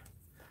other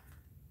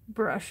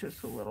brush.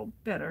 It's a little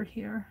better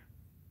here.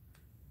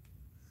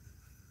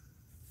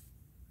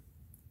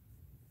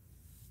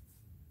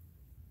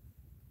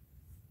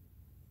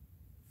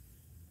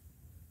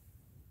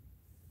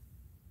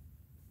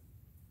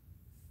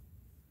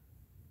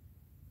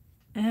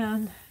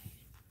 And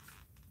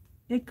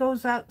it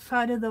goes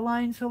outside of the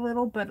lines a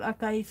little, but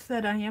like I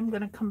said, I am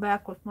going to come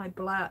back with my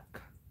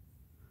black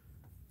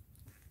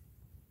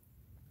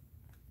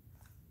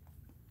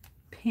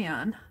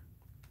pen.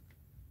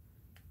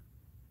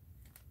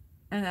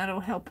 And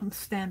that'll help them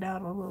stand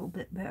out a little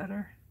bit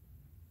better.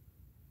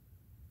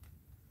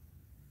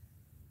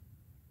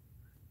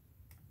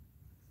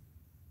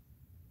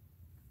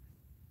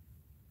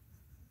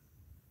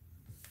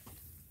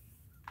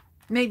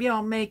 Maybe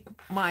I'll make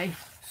my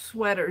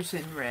sweaters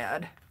in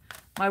red.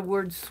 My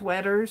word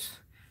sweaters,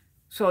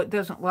 so it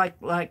doesn't look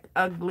like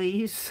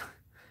uglies.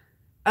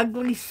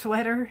 Ugly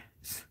sweaters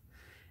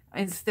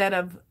instead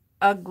of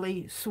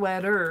ugly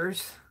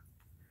sweaters.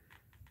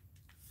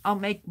 I'll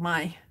make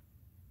my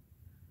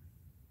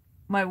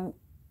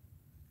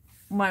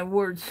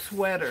word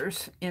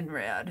sweaters in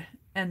red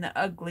and the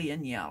ugly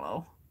in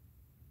yellow.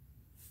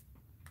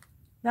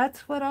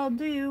 that's what I'll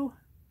do.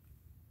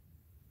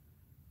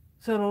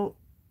 So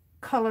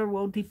color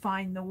will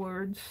define the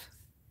words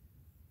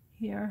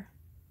here.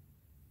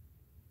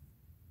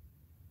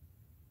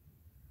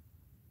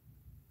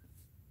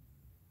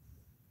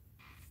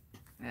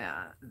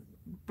 Yeah,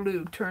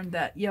 blue turned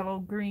that yellow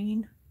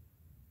green.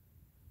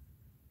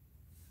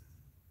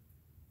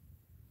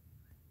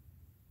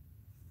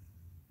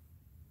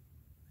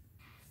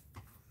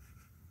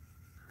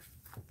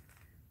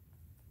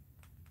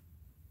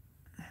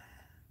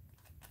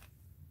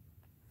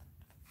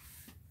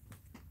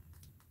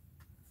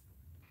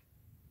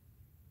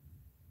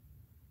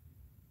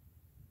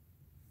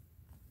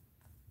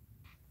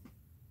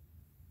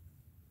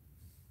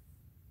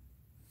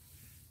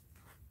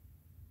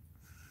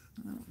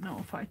 I don't know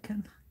if I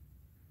can.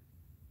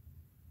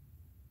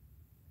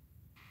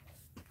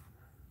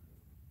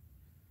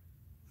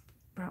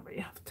 Probably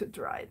have to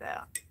dry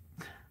that.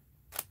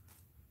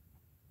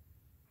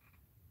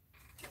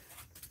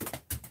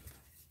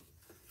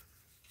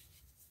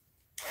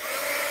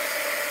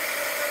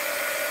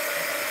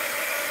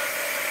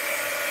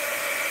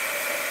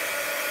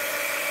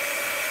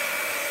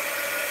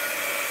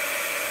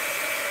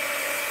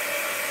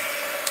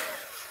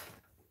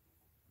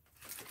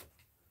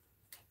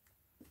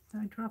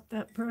 I dropped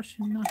that brush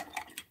in the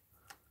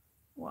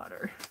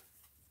water.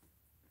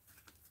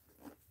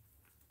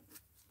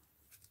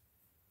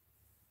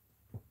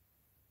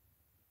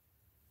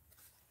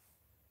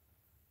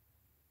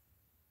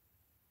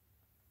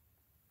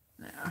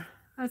 There,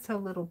 that's a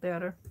little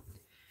better.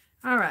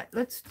 All right,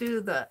 let's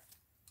do the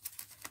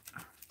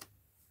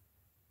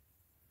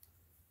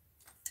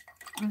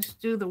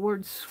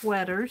word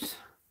sweaters.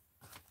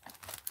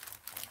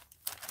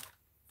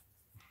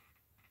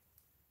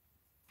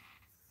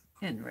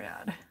 In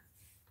red.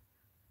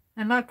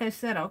 And like I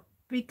said, I'll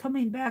be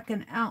coming back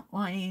and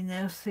outlining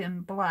this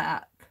in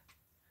black.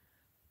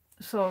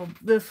 So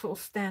this will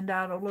stand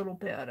out a little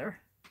better.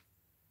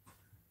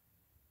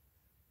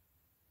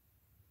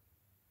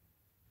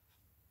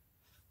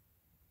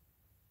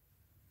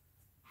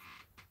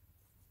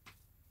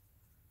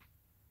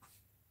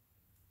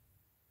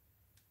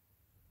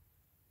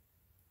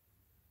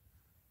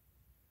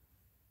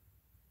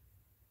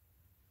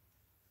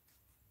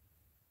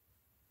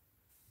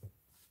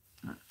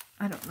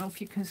 I don't know if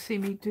you can see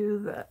me do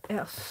the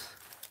S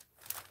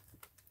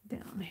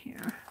down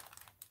here.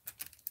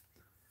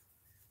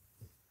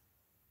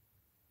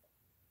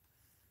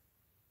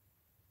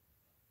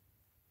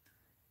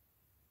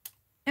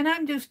 And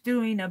I'm just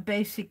doing a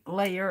basic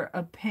layer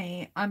of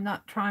paint. I'm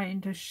not trying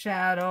to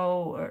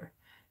shadow or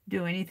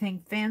do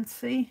anything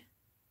fancy.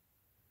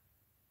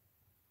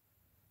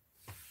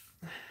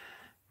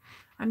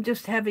 I'm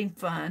just having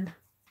fun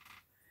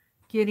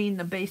getting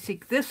the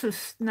basic. This is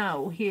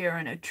snow here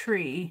and a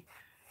tree.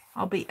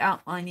 I'll be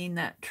outlining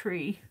that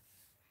tree.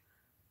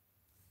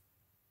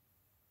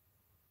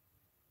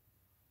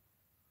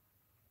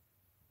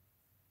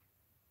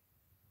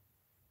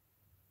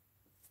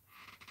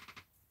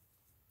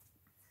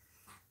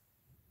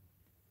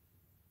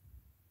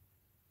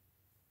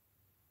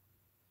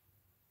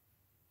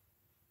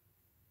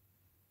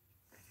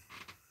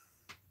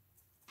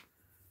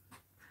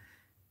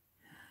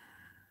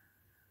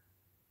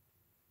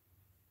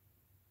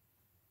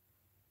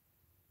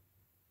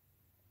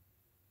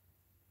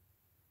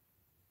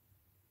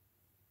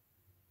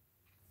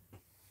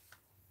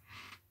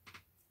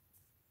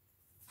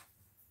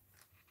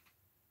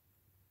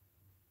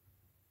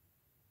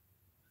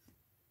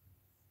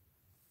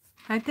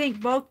 I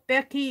think both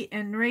Becky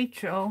and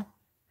Rachel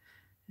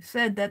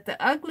said that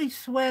the ugly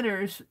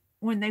sweaters,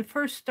 when they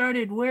first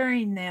started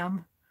wearing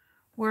them,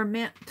 were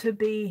meant to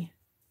be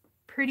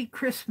pretty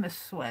Christmas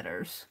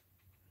sweaters.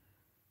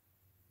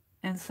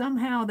 And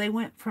somehow they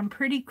went from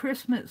pretty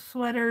Christmas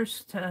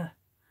sweaters to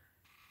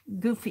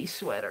goofy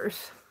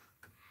sweaters.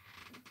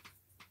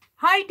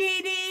 Hi,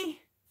 Dee Dee.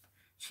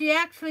 She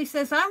actually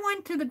says, I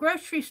went to the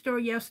grocery store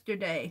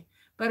yesterday,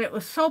 but it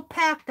was so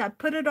packed I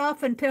put it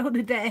off until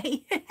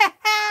today.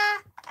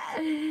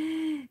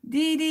 Dee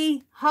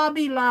Dee,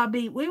 Hobby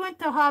Lobby. We went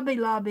to Hobby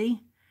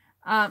Lobby.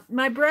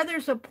 My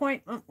brother's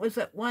appointment was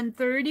at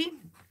 1:30,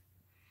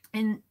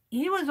 and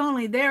he was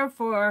only there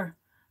for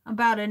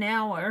about an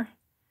hour.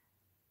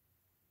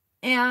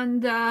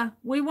 And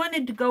we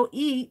wanted to go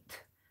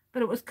eat,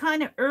 but it was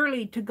kind of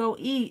early to go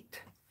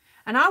eat.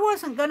 And I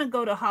wasn't going to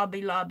go to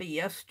Hobby Lobby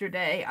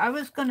yesterday. I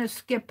was going to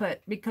skip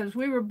it because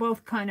we were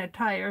both kind of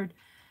tired.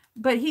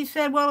 But he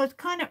said, well, it's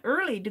kind of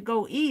early to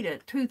go eat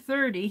at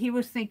 2:30. He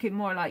was thinking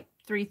more like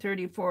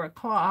 3:30, 4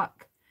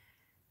 o'clock.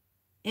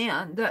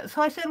 And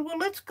so I said, well,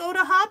 let's go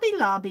to Hobby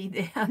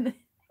Lobby then.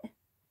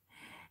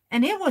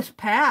 And it was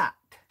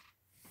packed.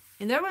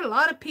 And there were a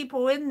lot of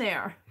people in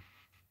there.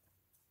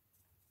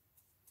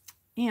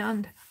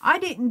 And I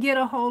didn't get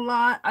a whole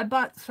lot. I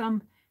bought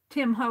some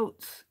Tim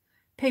Holtz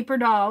paper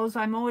dolls.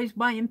 I'm always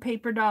buying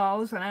paper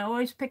dolls. And I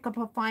always pick up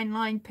a fine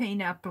line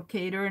paint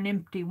applicator, an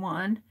empty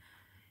one.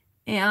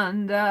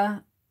 And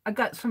I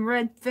got some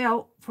red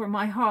felt for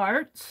my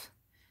hearts.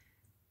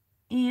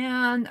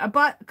 And I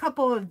bought a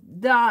couple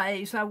of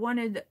dies. I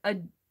wanted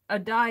a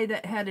die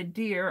that had a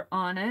deer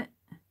on it.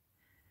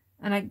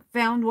 And I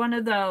found one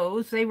of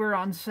those. They were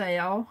on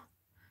sale.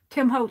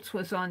 Tim Holtz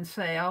was on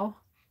sale.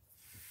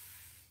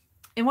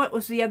 And what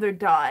was the other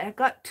die? I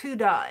got 2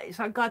 dies.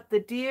 I got the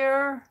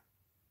deer.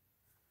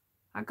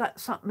 I got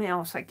something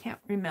else. I can't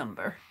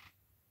remember.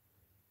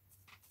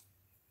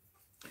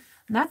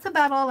 And that's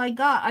about all I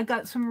got. I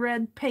got some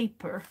red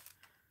paper.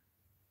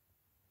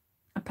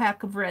 A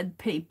pack of red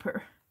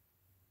paper.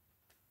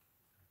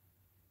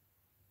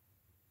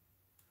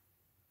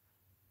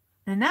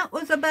 And that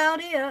was about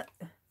it.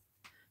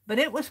 But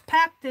it was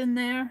packed in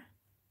there.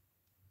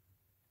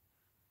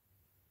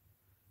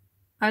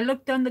 I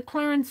looked on the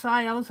clearance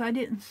aisles. I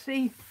didn't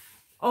see.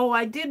 Oh,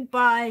 I did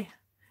buy.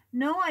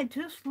 No, I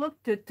just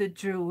looked at the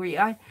jewelry.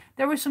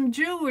 There were some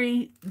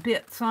jewelry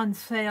bits on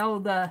sale.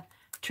 The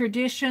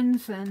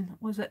Traditions and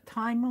was it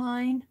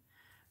Timeline?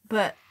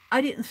 But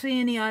I didn't see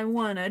any I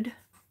wanted.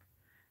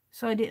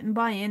 So I didn't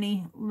buy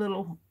any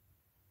little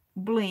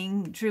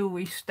bling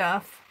jewelry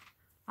stuff.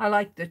 I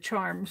like the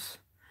charms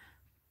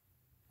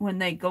when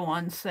they go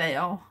on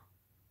sale.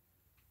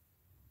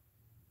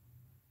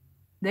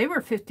 They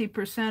were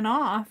 50%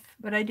 off,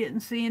 but I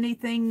didn't see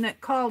anything that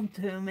called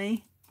to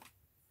me.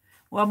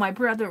 Well, my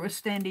brother was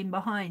standing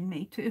behind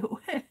me, too.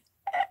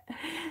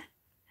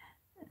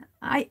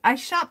 I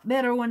shop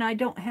better when I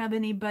don't have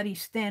anybody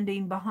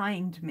standing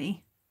behind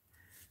me.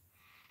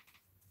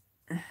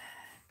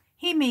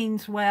 He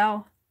means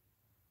well,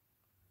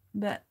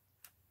 but,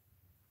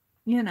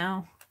 you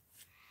know,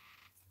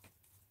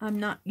 I'm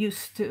not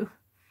used to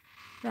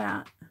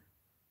that.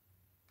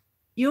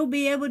 You'll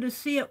be able to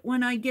see it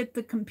when I get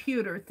the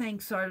computer.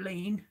 Thanks,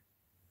 Arlene.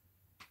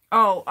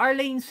 Oh,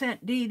 Arlene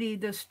sent Dee Dee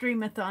the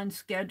Streamathon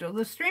schedule.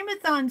 The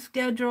Streamathon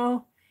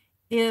schedule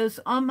is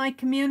on my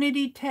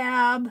community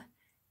tab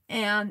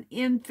and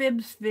in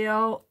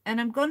Phibbsville. And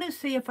I'm going to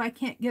see if I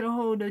can't get a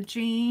hold of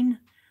Jean,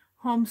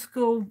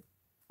 Homeschool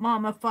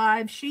Mama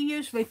 5. She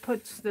usually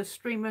puts the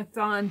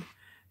Streamathon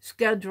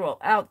schedule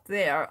out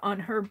there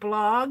on her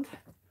blog.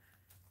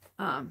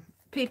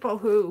 People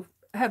who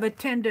have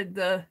attended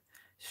the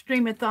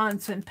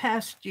Streamathons in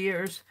past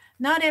years,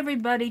 not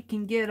everybody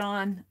can get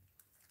on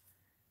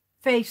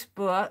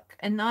Facebook,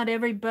 and not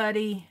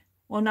everybody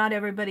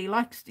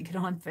likes to get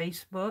on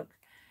Facebook,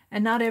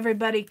 and not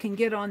everybody can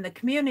get on the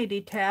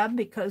community tab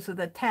because of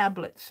the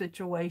tablet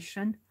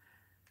situation.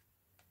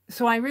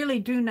 So I really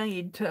do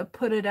need to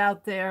put it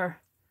out there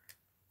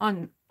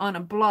on a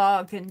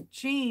blog, and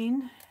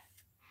Jean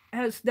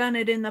has done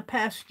it in the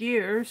past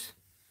years.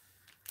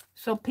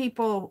 So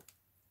people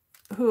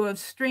who have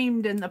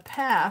streamed in the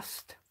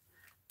past,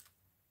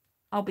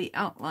 I'll be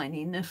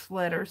outlining this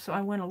letter, so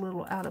I went a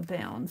little out of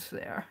bounds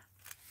there.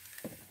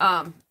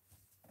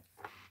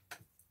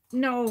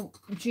 No,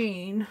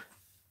 Jean.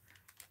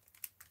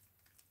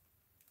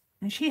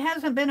 And she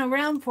hasn't been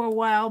around for a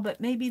while,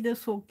 but maybe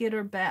this will get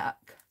her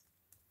back.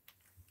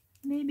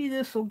 Maybe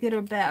this will get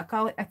her back.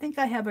 I think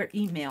I have her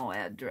email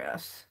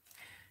address.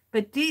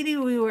 But Dee Dee,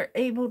 we were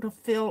able to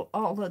fill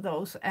all of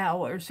those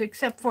hours,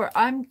 except for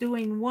I'm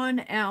doing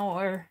 1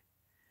 hour.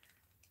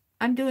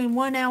 I'm doing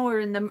 1 hour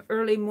in the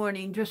early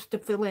morning just to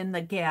fill in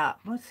the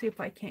gap. Let's see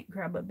if I can't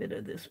grab a bit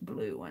of this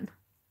blue one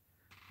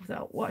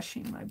without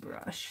washing my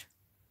brush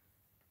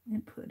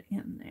and put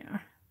in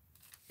there.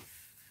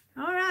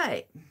 All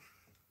right.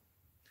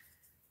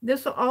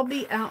 This will all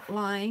be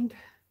outlined.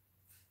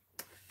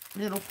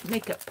 It'll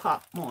make it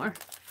pop more.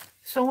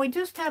 So we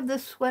just have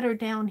this sweater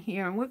down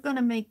here, and we're going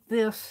to make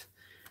this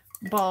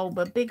bulb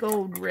a big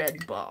old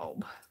red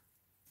bulb.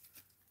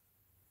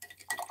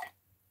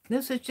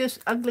 This is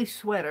just ugly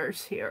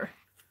sweaters here.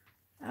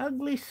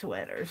 Ugly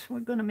sweaters. We're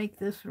going to make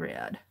this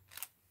red.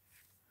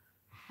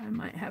 I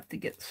might have to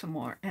get some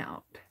more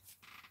out.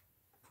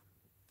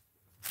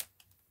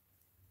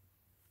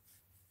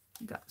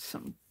 Got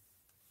some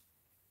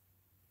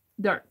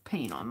dark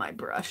paint on my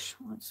brush.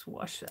 Let's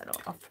wash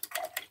that off.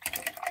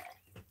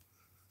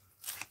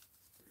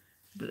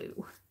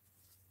 Blue.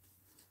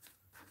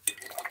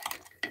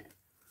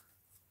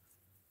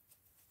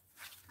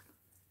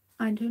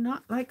 I do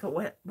not like a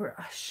wet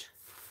brush.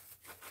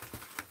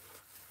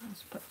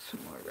 Let's put some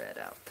more red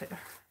out there.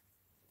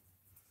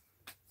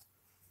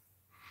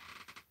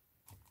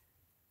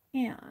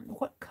 And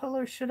what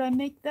color should I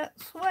make that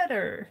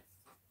sweater?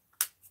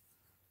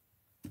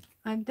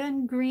 I've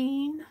done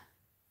green.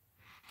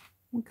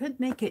 We could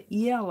make it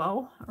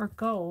yellow or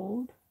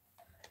gold.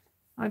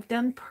 I've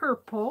done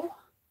purple.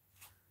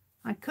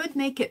 I could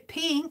make it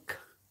pink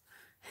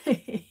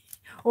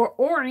or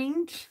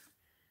orange.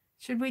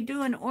 Should we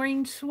do an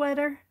orange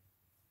sweater?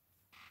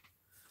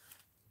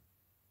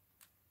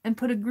 And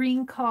put a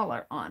green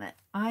collar on it.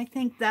 I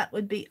think that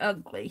would be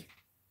ugly.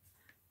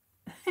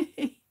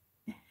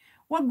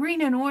 Well,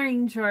 green and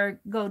orange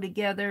go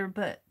together,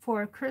 but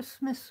for a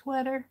Christmas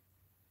sweater?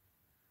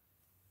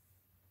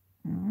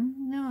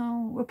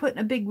 No, we're putting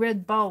a big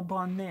red bulb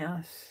on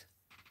this.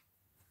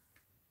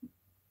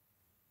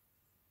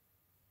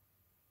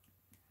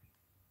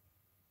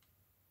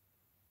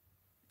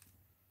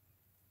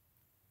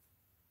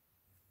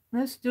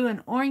 Let's do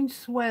an orange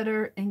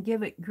sweater and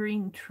give it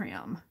green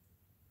trim.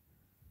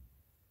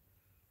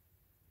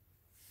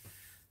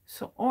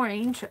 So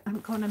orange, I'm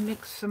going to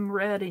mix some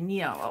red and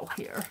yellow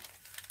here.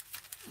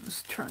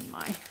 Let's turn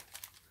my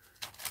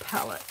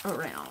palette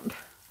around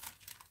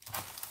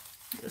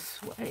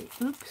this way.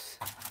 Oops.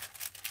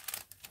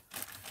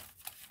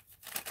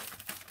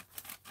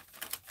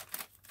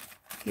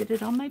 Get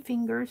it on my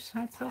fingers.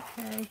 That's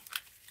okay.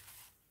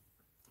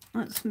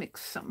 Let's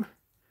mix some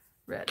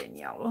red and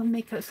yellow and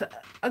make us an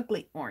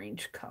ugly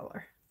orange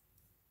color.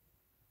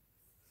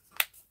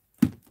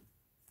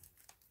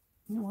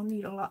 We'll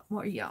need a lot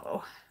more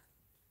yellow.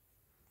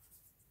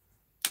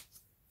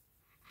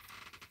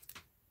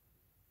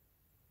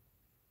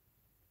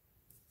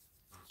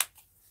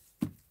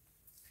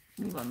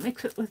 I'm going to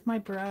mix it with my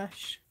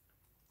brush.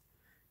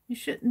 You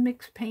shouldn't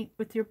mix paint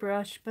with your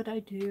brush, but I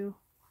do.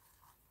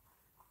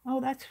 Oh,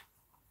 that's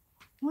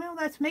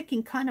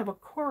making kind of a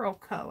coral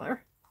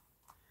color.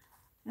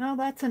 No,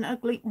 that's an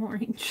ugly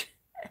orange.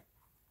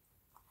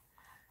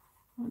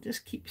 I'll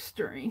just keep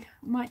stirring.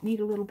 Might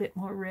need a little bit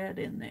more red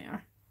in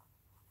there.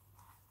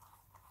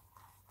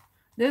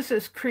 This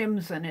is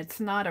crimson. It's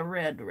not a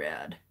red.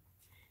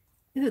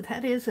 Ooh,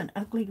 that is an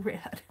ugly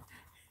red.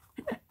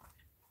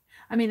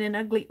 I mean, an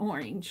ugly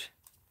orange.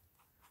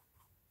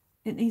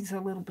 It needs a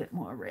little bit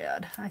more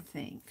red, I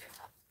think.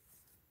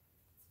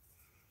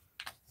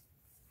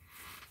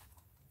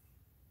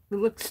 It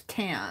looks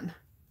tan.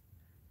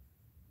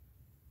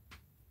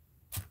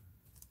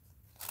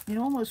 It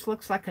almost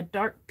looks like a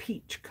dark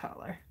peach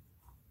color.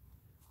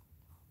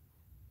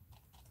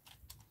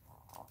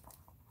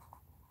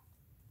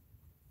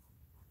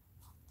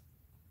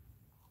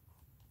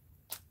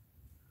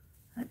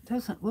 That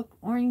doesn't look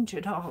orange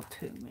at all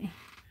to me.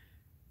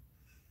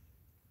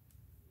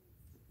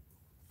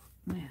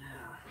 Yeah.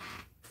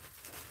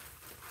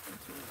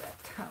 Let's move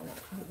that towel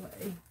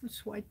away.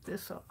 Let's wipe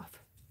this off.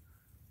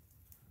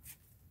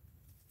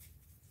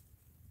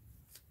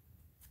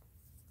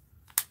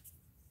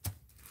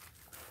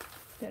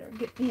 Better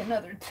get me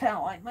another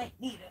towel. I might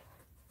need it.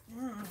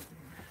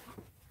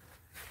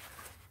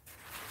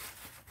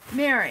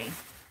 Mary,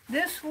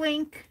 this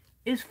link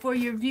is for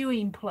your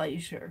viewing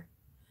pleasure.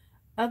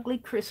 Ugly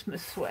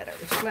Christmas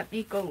sweaters. Let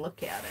me go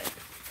look at it.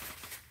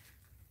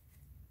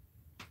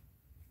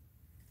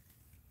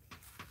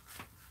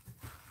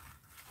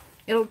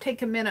 It'll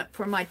take a minute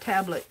for my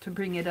tablet to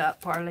bring it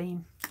up,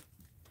 Arlene.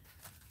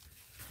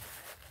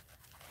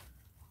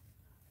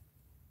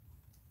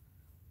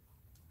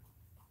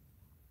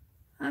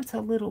 That's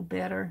a little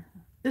better.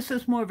 This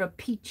is more of a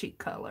peachy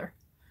color.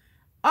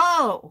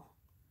 Oh,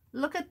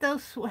 look at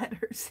those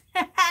sweaters.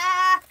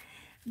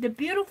 The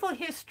beautiful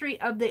history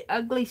of the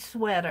ugly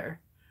sweater.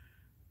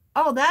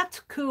 Oh, that's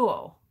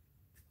cool.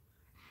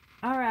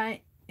 All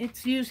right,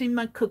 it's using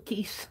my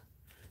cookies.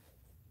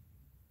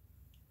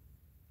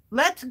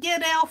 Let's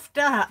get elfed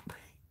up,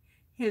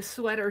 his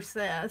sweater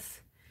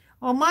says.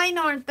 Well, mine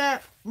aren't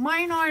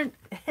mine aren't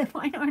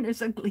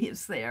as ugly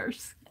as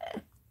theirs.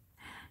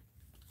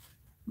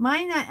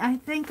 Mine, I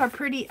think, are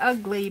pretty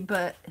ugly,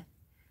 but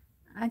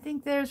I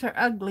think theirs are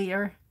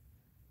uglier.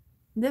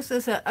 This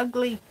is an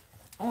ugly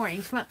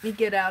orange. Let me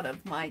get out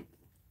of my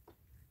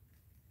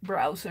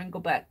browser and go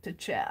back to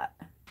chat.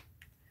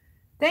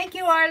 Thank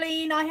you,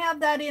 Arlene. I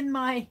have that in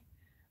my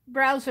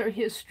browser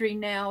history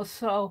now,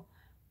 so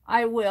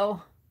I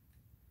will.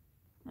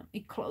 Let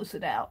me close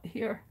it out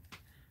here.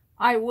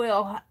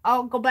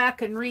 I'll go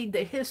back and read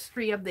the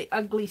history of the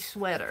ugly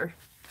sweater.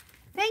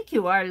 Thank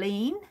you,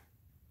 Arlene.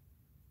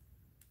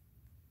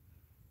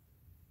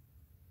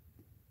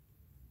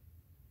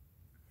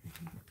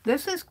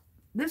 This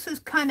is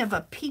kind of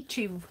a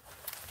peachy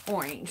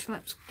orange.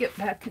 Let's get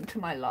back into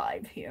my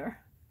live here.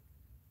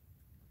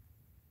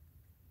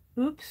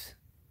 Oops.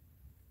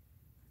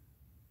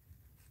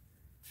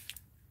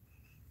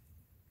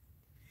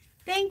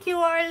 Thank you,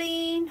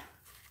 Arlene.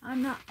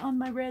 I'm not on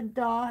my red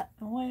dot.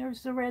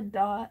 Where's the red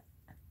dot?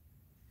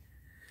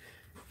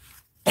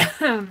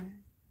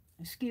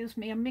 Excuse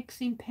me, I'm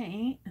mixing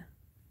paint.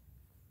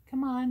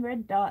 Come on,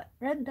 red dot,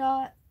 red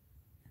dot.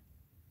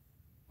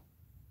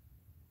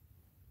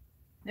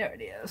 There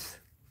it is.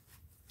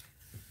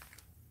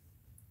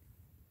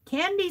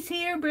 Candy's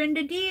here.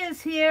 Brenda D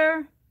is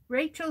here.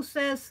 Rachel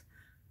says,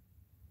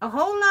 a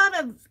whole lot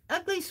of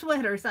ugly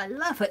sweaters. I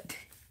love it.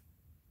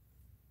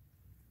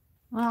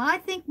 Well, I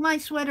think my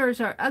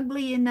sweaters are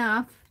ugly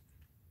enough.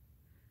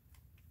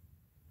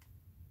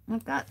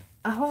 I've got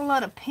a whole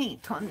lot of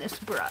paint on this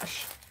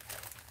brush.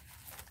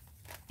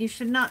 You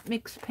should not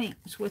mix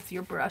paints with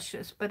your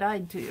brushes, but I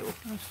do.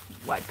 Let's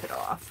wipe it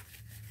off.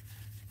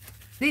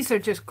 These are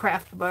just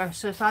craft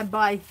brushes.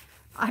 I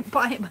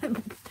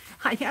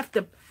have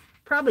to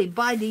probably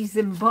buy these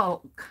in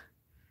bulk.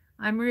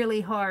 I'm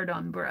really hard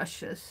on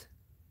brushes.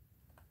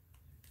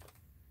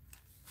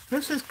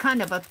 This is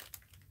kind of a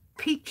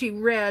peachy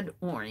red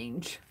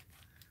orange.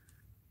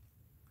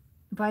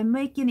 If I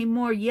make any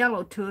more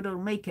yellow to it, it'll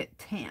make it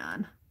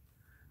tan.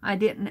 I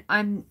did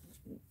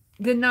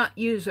not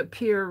use a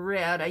pure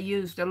red. I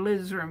used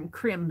alizarin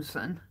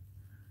crimson.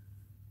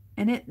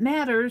 And it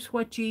matters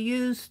what you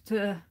use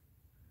to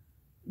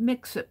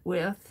mix it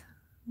with.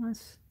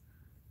 Let's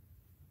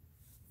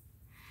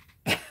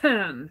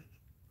let's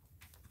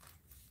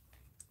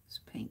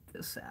paint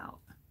this out.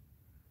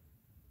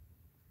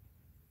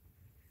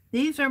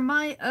 These are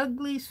my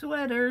ugly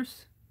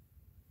sweaters.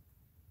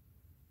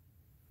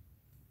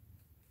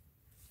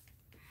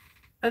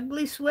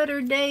 Ugly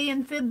sweater day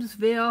in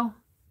Phibbsville.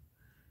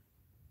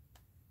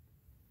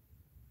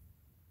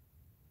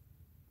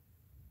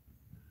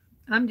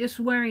 I'm just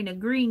wearing a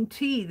green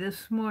tee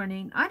this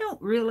morning. I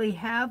don't really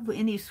have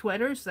any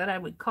sweaters that I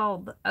would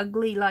call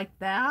ugly like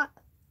that.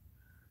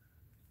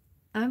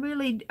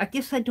 I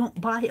guess I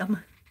don't buy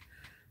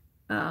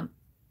them.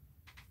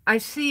 I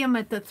see them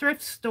at the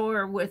thrift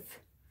store with,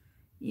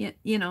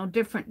 you know,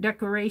 different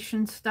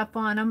decoration stuff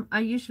on them. I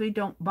usually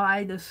don't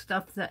buy the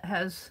stuff that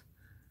has,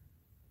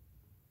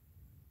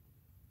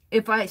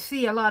 if I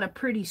see a lot of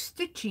pretty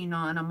stitching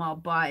on them, I'll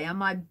buy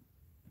them.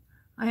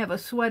 I have a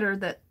sweater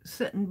that's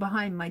sitting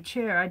behind my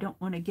chair. I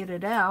don't want to get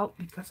it out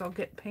because I'll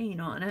get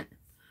paint on it.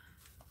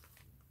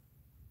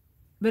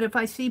 But if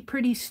I see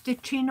pretty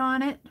stitching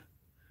on it,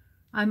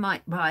 I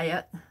might buy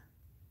it.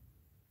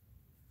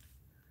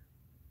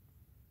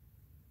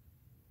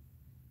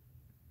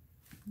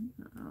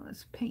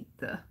 Let's paint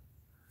the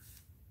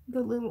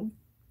little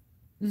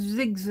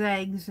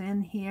zigzags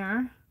in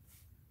here.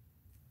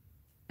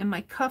 And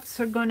my cuffs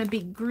are going to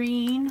be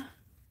green.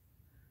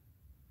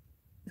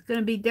 It's going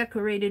to be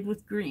decorated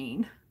with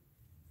green.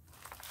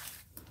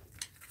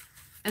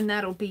 And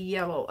that'll be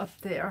yellow up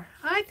there.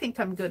 I think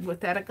I'm good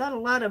with that. I got a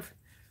lot of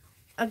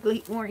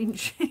ugly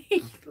orange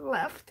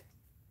left.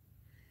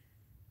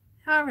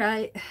 All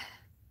right.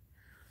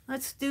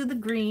 Let's do the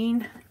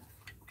green.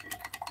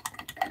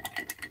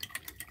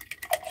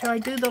 Shall I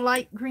do the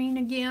light green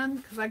again?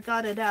 Because I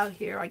got it out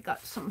here. I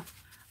got some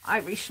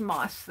Irish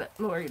moss that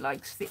Lori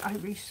likes, the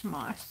Irish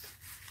moss.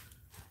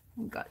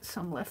 I've got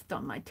some left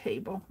on my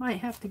table. Might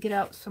have to get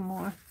out some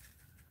more.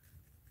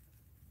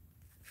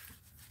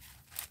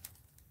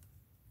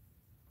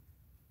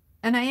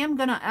 And I am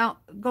going to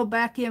go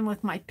back in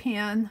with my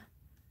pen.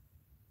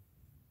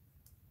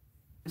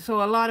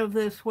 So a lot of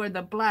this where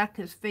the black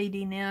is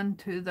fading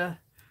into the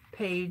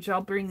page,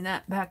 I'll bring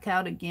that back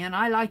out again.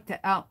 I like to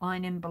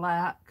outline in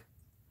black.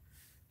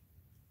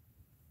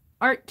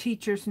 Art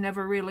teachers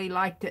never really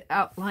liked to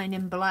outline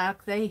in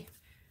black. They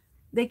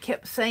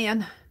kept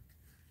saying,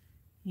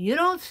 you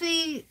don't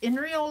see, in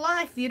real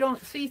life, you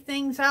don't see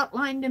things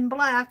outlined in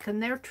black,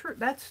 and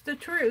that's the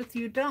truth,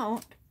 you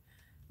don't.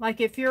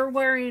 Like if you're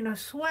wearing a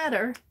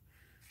sweater,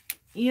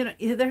 you know,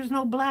 there's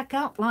no black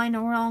outline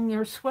along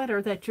your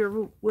sweater that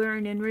you're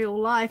wearing in real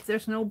life.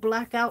 There's no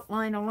black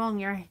outline along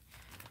your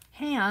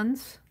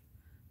hands.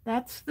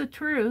 That's the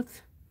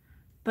truth.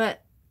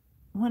 But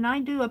when I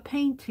do a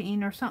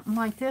painting or something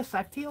like this,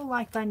 I feel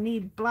like I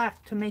need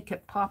black to make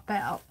it pop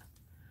out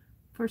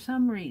for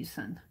some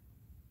reason.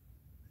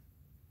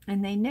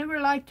 And they never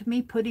liked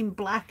me putting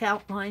black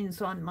outlines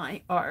on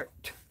my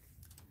art.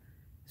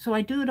 So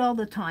I do it all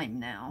the time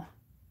now.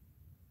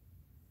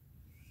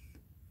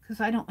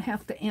 Because I don't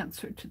have to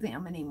answer to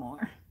them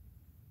anymore.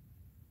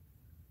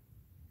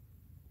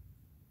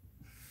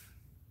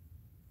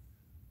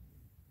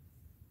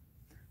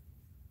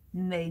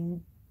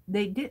 And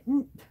they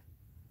didn't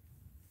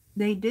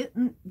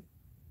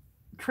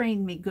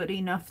train me good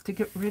enough to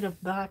get rid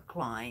of black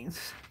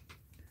lines.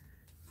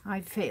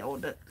 I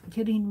failed at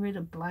getting rid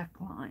of black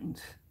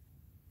lines.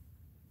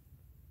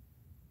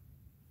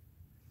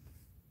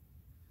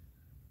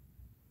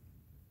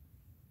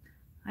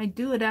 I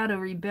do it out of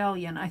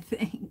rebellion, I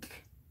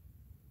think.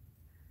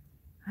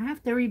 I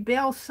have to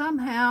rebel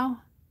somehow.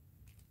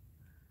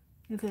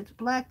 If it's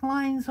black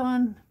lines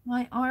on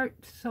my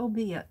art, so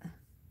be it.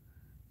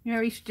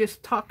 Mary's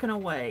just talking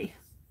away.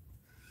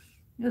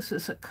 This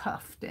is a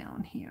cuff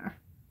down here.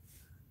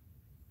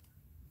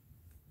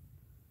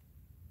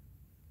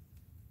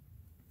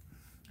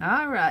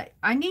 All right,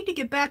 I need to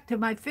get back to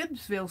my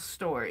Phibbsville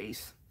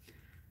stories.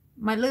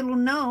 My little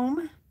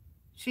gnome,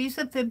 she's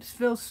a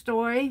Phibbsville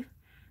story.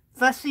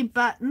 Fussy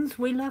Buttons,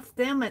 we left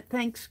them at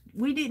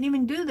we didn't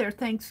even do their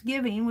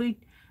Thanksgiving.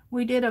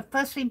 We did a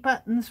Fussy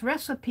Buttons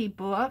recipe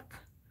book.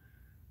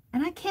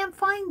 And I can't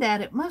find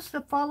that. It must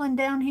have fallen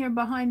down here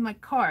behind my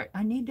cart.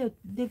 I need to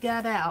dig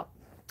that out.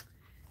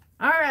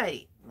 All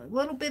right, a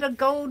little bit of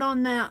gold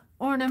on that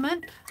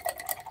ornament.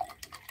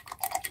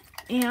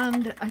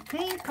 And I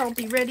think I'll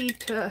be ready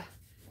to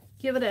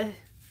give it a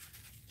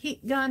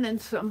heat gun and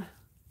some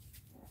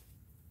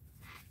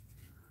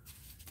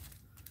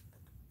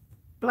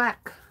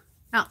black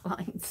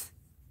outlines.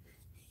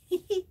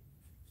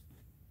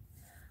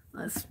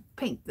 Let's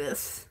paint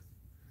this.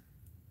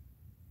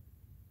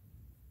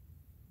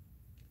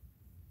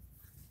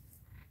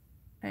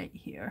 Right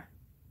here.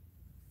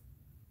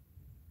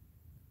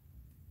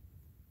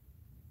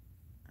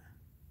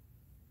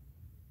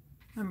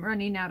 I'm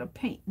running out of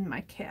paint in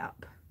my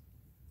cap.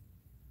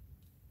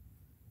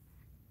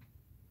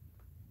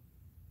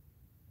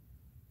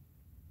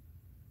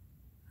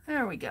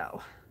 There we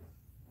go.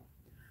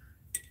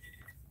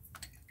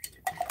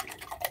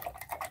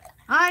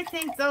 I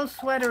think those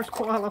sweaters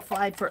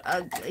qualify for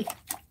ugly.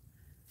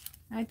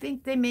 I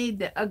think they made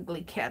the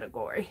ugly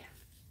category.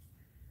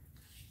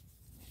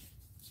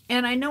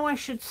 And I know I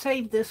should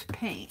save this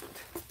paint.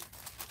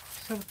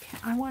 So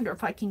I wonder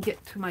if I can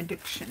get to my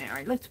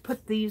dictionary. Let's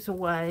put these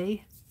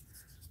away.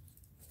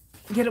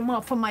 Get them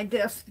off of my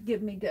desk to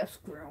give me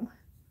desk room.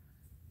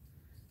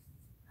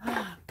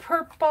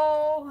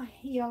 Purple,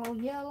 yellow,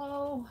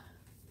 yellow.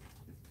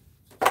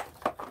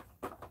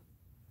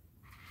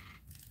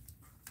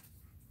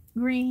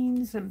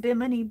 Greens and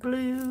bimini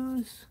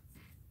blues.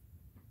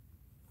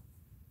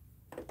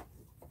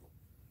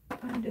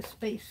 Find a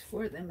space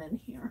for them in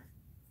here.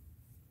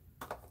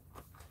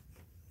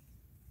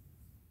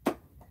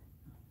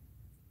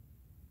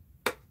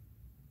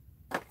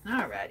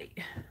 Alrighty.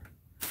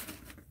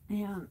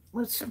 And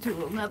let's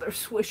do another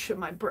swish of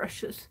my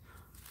brushes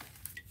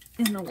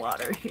in the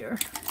water here.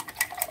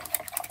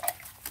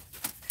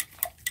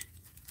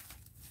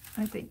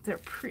 I think they're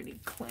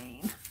pretty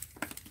clean.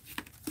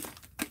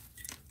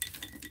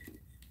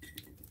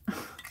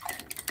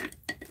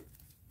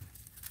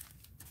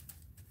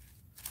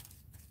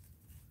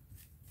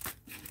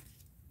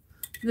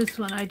 This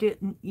one I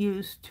didn't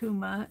use too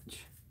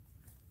much.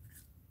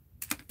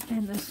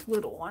 And this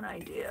little one I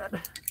did.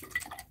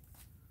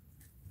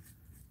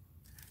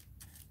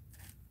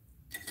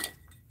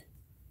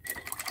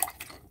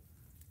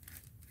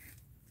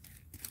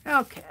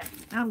 Okay,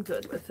 I'm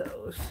good with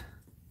those.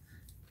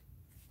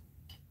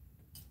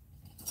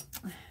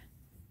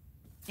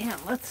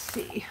 And let's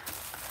see.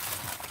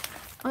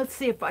 Let's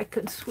see if I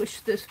can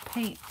swish this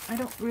paint. I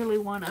don't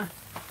want to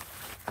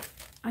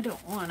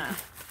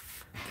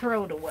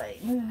throw it away.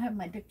 I have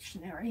my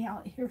dictionary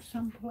out here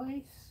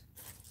someplace.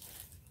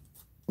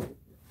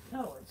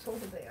 Oh, it's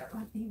over there.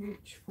 Let me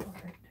reach for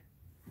it.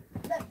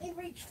 Let me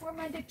reach for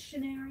my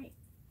dictionary.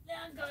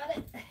 Yeah, I got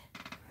it.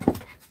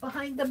 It's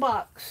behind the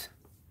box.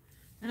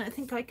 And I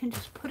think I can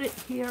just put it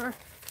here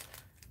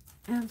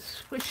and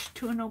swish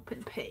to an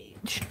open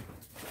page.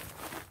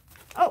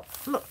 Oh,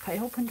 look, I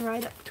opened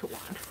right up to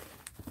one.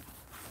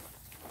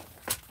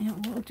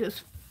 And we'll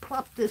just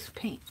plop this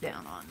paint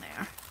down on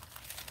there.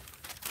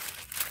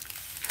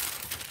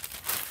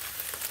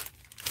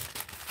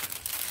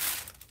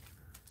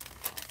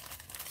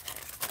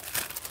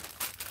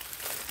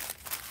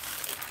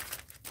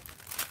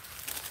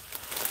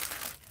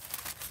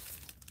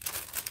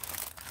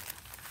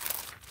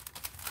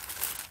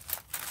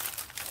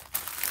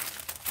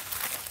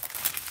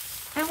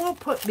 And we'll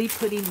be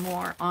putting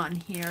more on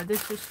here.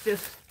 This is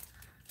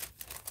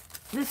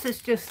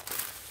just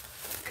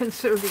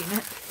conserving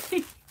it.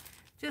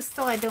 Just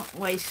so I don't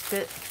waste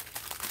it.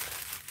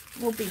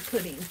 We'll be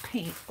putting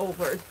paint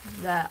over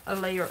that, a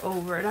layer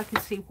over it. I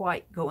can see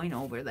white going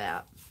over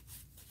that.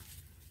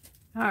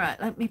 All right,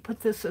 let me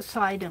put this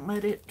aside and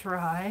let it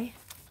dry.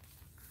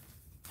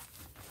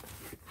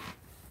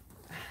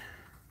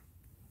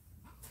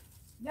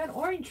 That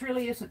orange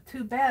really isn't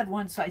too bad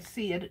once I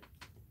see it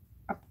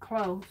up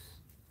close.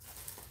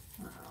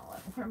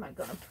 Where am I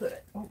going to put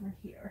it? Over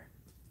here.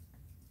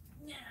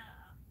 Yeah.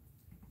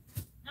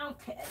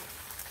 Okay.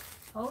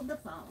 Hold the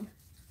phone.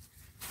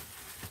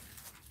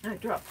 I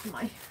dropped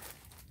my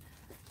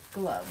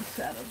gloves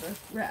out of the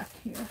rack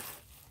here.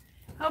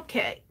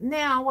 Okay,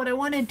 now what I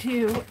want to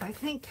do, I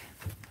think,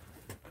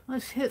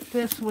 let's hit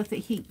this with a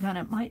heat gun.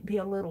 It might be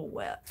a little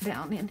wet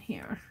down in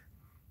here.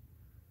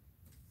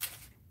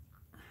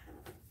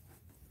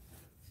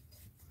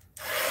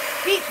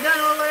 Heat gun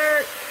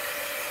alert!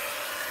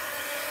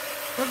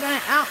 We're going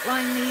to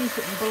outline these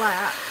in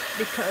black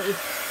because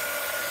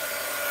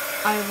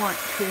I want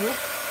to.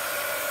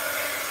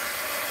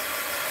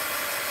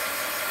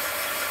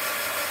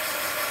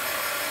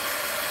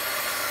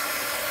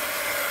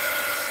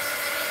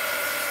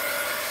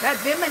 That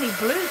Bimini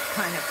blue is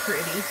kind of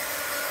pretty.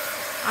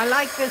 I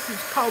like this.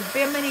 It's called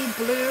Bimini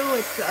Blue.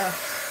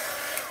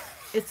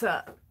 It's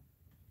a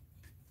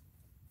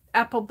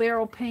apple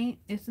barrel paint,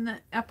 isn't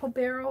it? Apple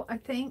barrel, I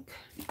think.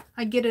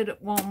 I get it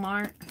at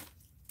Walmart.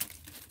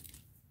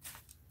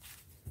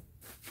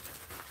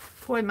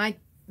 Boy, my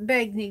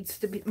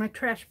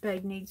trash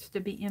bag needs to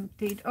be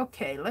emptied.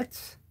 Okay,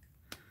 let's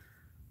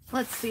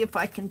see if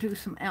I can do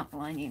some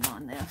outlining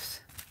on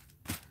this.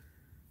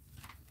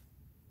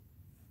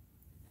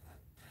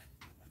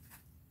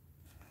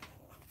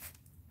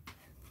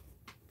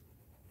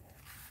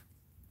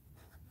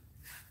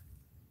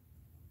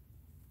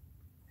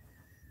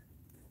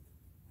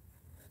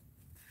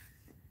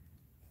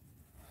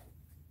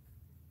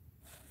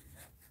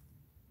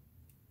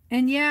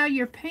 And yeah,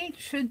 your paint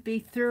should be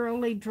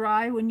thoroughly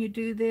dry when you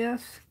do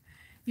this.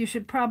 You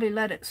should probably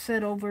let it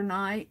sit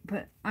overnight,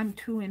 but I'm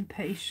too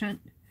impatient.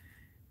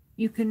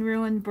 You can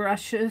ruin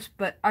brushes,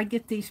 but I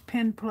get these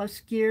Pen Plus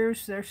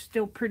gears. They're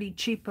still pretty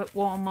cheap at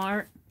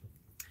Walmart.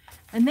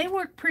 And they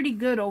work pretty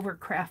good over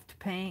craft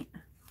paint.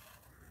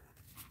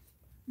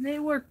 They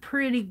work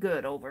pretty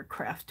good over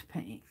craft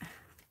paint.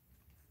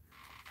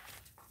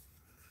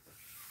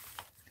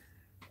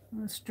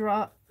 Let's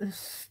draw the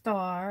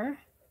star.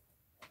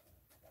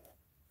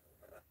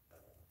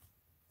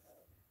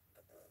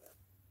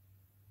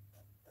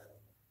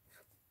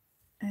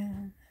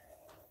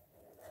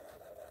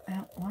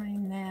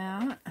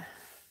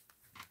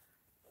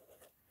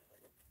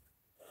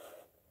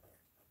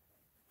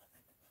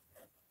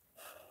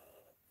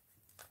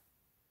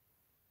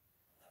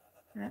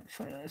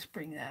 Actually, let's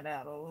bring that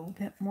out a little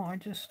bit more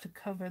just to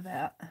cover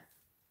that.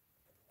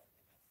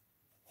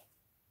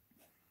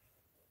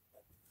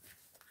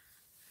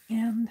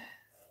 And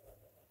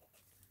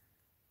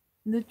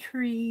the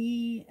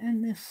tree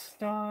and this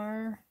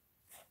star.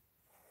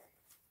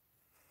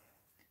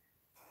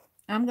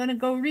 I'm going to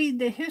go read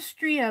the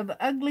history of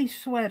ugly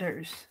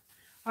sweaters.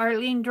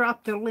 Arlene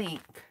dropped a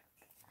link.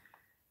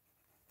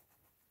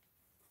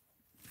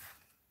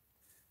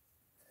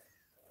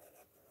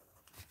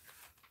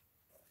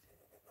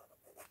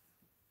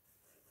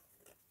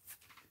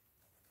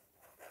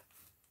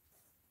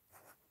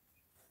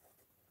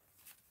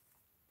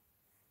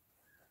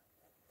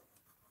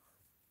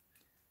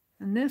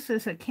 And this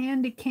is a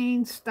candy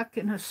cane stuck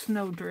in a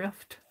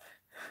snowdrift.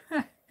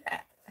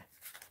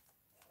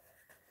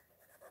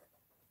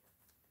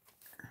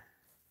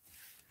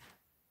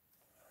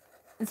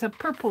 It's a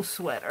purple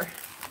sweater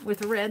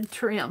with red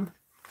trim.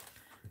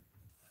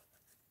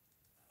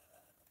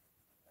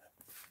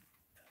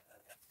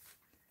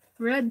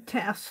 Red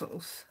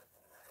tassels.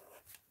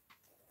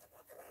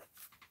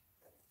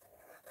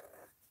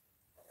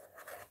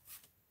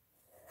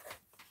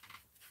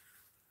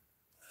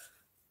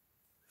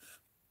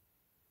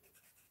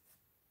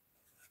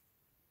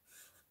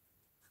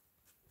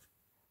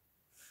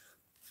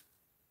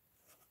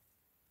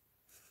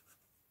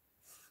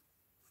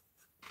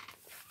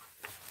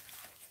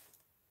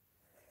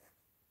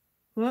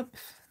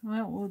 Whoops.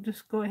 Well, we'll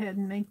just go ahead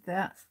and make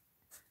that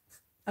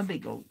a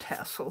big old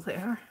tassel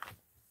there.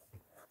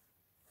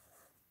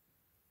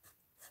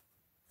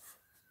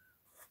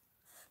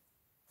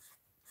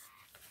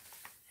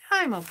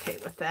 I'm okay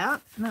with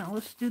that. Now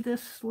let's do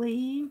this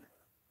sleeve.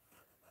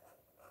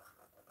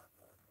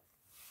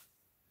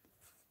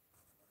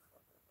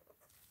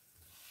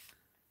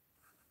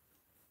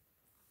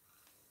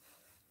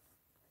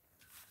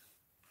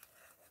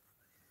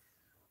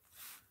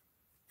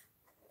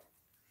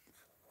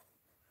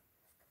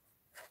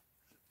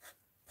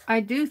 I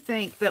do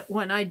think that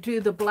when I do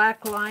the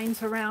black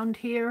lines around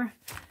here,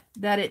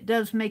 that it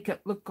does make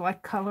it look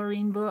like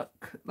coloring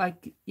book.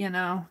 Like, you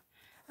know,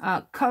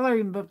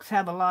 coloring books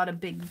have a lot of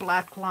big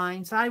black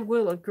lines. I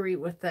will agree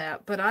with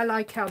that, but I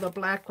like how the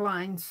black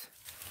lines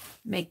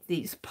make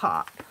these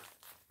pop.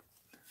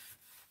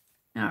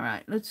 All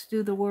right, let's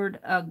do the word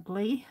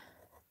ugly.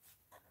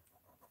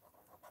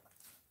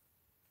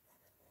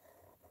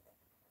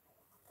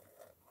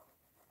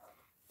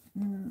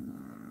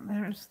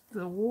 There's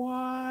the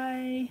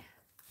Y.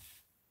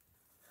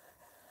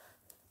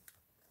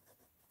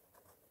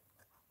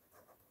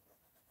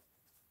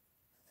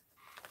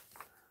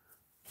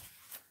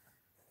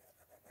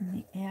 And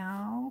the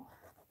L.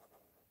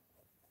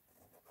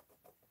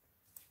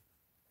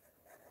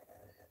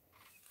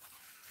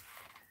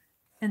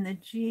 And the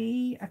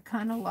G, I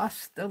kind of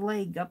lost the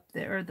leg up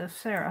there, the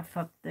serif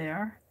up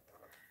there.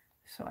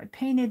 So I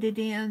painted it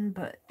in,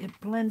 but it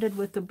blended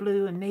with the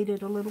blue and made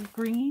it a little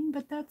green,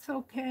 but that's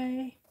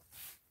okay.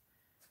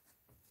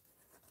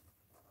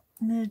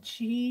 And the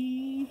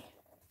G.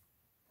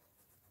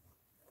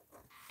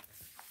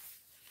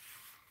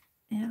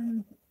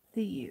 And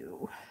the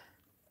U.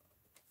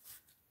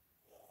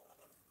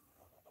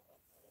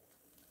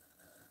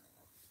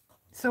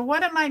 So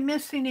what am I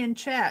missing in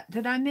chat?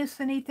 Did I miss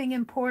anything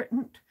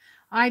important?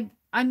 I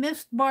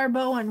missed Barb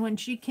Owen when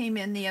she came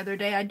in the other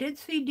day. I did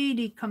see Dee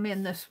Dee come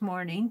in this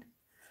morning.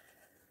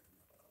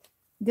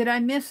 Did I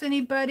miss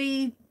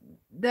anybody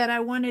that I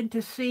wanted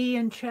to see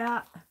in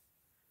chat?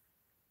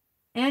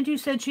 Angie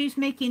said she's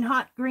making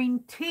hot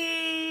green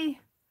tea.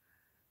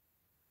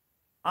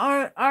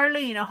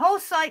 Arlene, a whole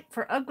site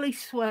for ugly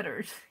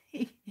sweaters.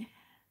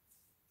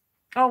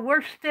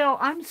 Oh,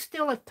 I'm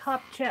still a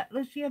top chat.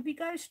 Lizzie, have you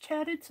guys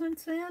chatted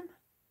since then?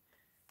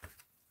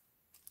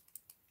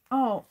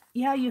 Oh,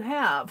 yeah, you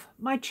have.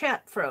 My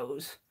chat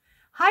froze.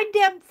 Hi,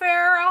 Deb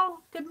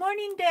Farrell. Good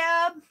morning,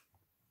 Deb.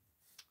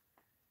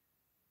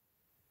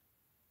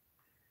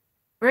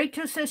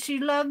 Rachel says she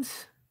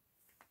loves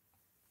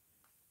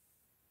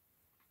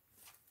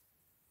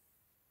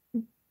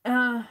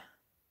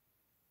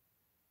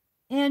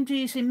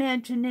Angie's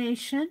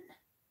imagination.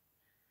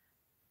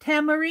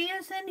 Tamari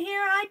is in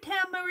here. Hi,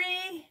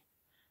 Tamari.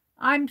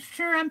 I'm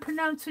sure I'm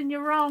pronouncing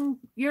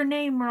your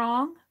name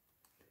wrong.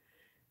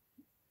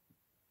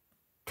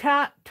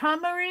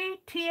 Tamari,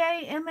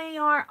 T-A-M-A-R-I-E.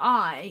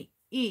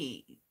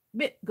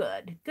 Bit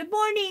good. Good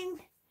morning.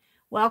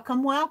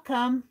 Welcome,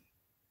 welcome.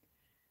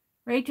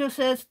 Rachel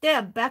says,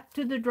 Deb, back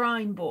to the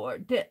drawing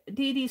board.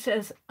 Dee Dee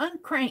says,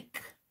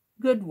 uncrank.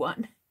 Good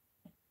one.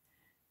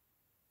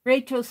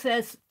 Rachel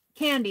says,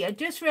 Candy, I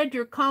just read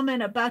your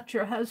comment about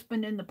your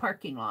husband in the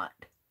parking lot.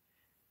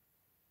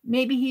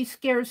 Maybe he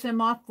scares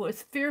them off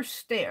with fierce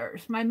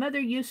stares. My mother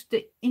used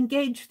to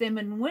engage them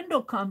in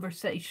window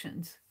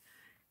conversations.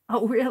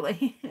 Oh,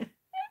 really?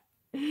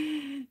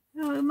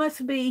 Oh, it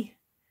must be.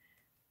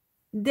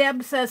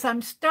 Deb says,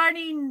 I'm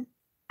starting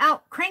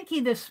out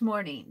cranky this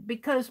morning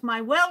because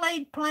my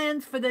well-laid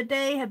plans for the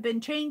day have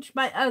been changed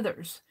by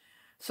others.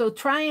 So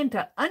trying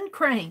to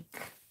uncrank.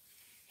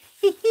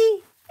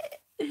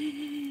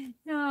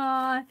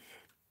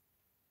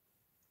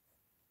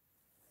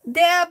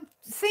 Deb,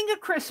 sing a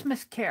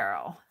Christmas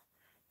carol.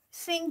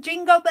 Sing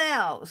Jingle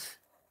Bells.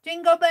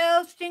 Jingle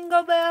bells,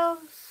 jingle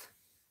bells.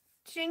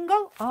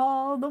 Jingle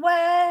all the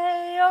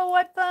way. Oh,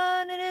 what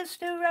fun it is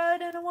to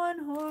ride in a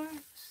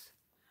one-horse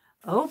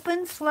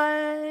open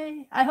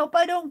sleigh. I hope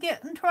I don't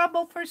get in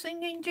trouble for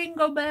singing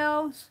Jingle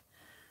Bells.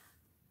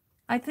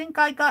 I think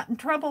I got in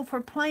trouble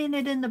for playing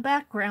it in the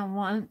background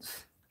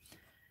once.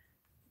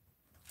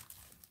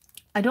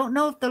 I don't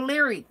know if the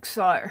lyrics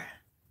are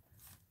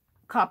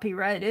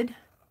copyrighted.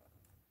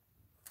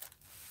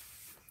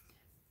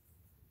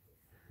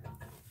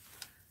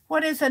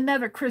 What is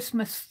another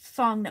Christmas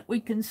song that we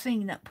can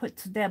sing that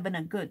puts Deb in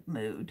a good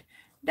mood?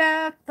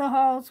 Deck the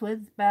halls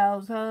with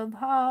boughs of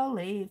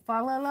holly,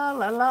 fa la la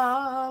la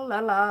la la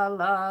la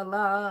la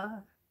la.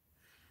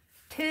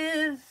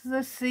 'Tis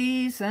the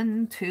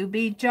season to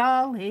be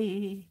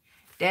jolly.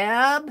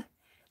 Deb,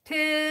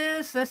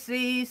 'tis the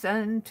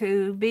season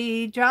to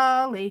be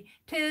jolly.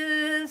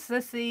 'Tis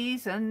the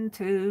season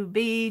to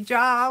be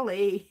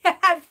jolly.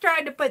 I was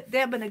trying to put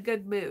Deb in a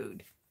good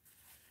mood.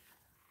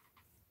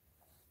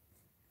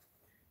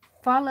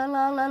 Fa la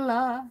la la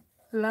la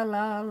la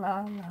la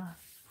la la.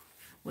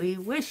 We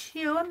wish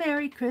you a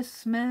Merry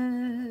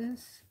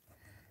Christmas.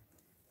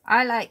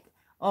 I like,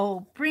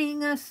 oh,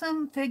 bring us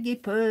some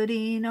figgy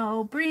pudding.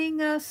 Oh,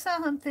 bring us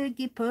some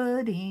figgy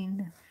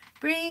pudding.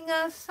 Bring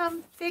us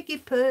some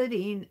figgy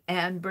pudding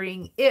and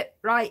bring it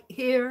right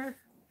here.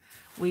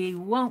 We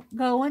won't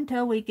go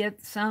until we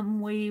get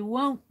some. We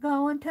won't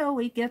go until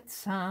we get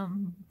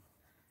some.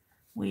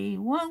 We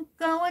won't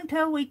go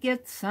until we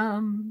get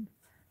some.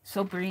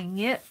 So bring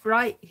it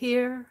right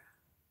here.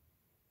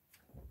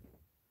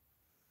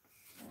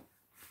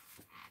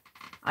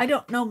 I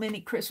don't know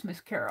many Christmas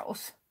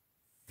carols.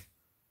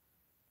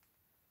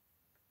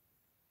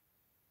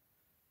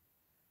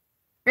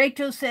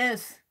 Rachel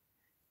says,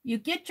 you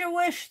get your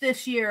wish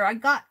this year. I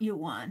got you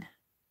one.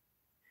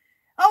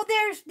 Oh,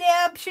 there's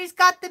Deb. She's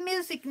got the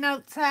music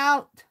notes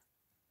out.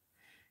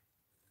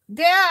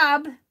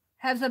 Deb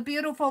has a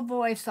beautiful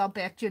voice, I'll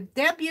bet you.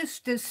 Deb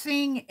used to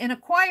sing in a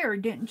choir,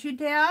 didn't you,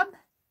 Deb?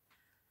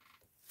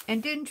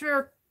 And didn't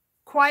your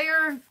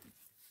choir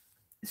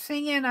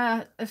sing in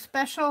a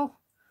special...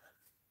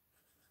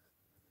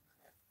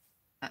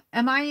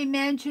 Am I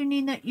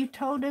imagining that you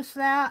told us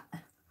that?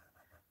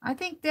 I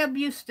think Deb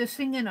used to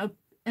sing in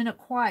a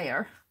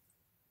choir.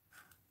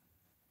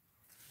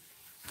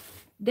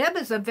 Deb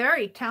is a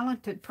very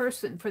talented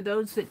person, for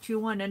those that you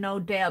want to know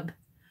Deb.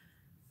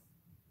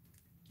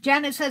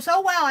 Janet says,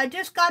 oh, wow, I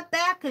just got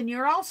back and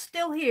you're all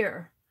still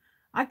here.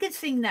 I could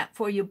sing that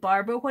for you,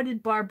 Barbara. What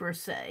did Barbara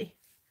say?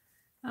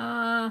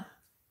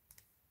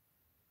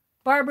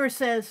 Barbara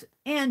says,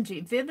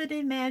 Angie, vivid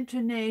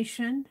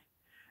imagination.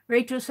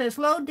 Rachel says,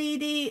 hello, Dee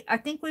Dee. I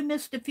think we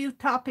missed a few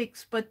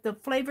topics, but the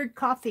flavored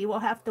coffee will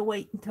have to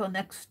wait until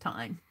next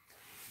time.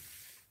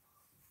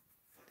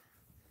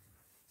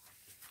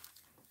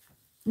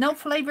 No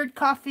flavored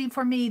coffee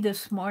for me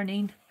this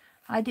morning.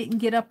 I didn't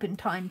get up in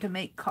time to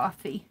make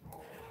coffee.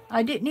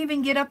 I didn't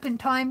even get up in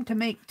time to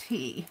make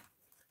tea.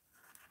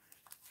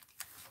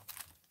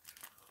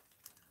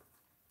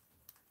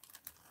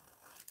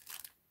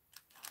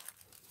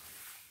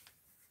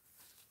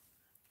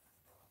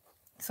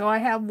 So I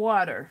have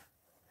water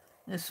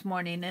this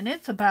morning, and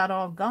it's about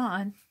all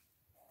gone.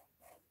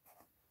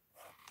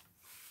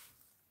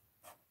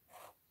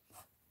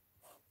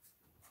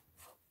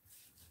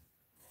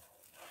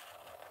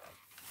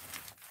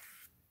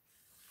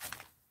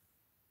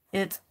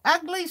 It's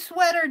Ugly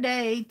Sweater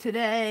Day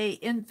today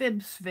in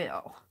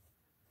Phibbsville.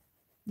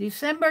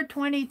 December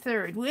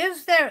 23rd.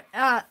 Was there,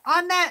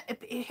 on that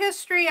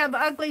history of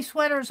ugly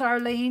sweaters,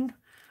 Arlene,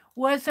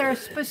 was there a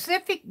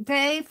specific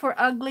day for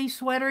Ugly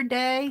Sweater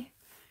Day?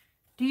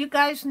 Do you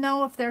guys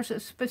know if there's a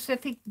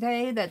specific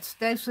day that's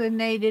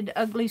designated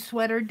Ugly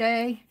Sweater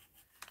Day?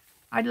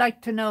 I'd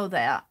like to know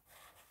that.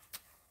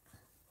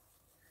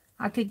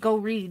 I could go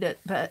read it,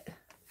 but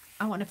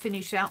I want to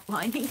finish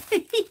outlining.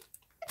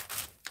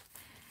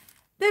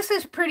 This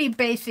is pretty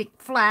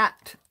basic,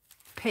 flat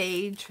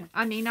page.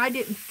 I mean, I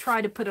didn't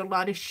try to put a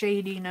lot of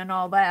shading and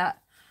all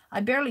that.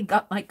 I barely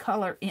got my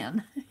color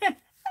in.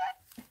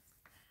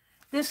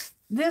 This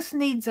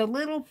needs a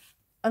little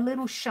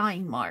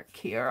shine mark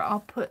here.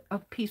 I'll put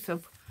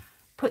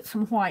put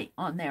some white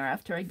on there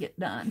after I get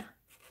done.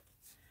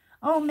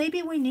 Oh,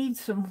 maybe we need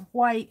some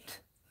white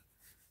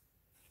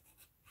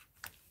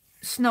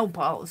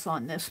snowballs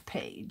on this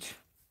page.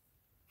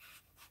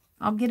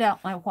 I'll get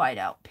out my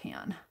whiteout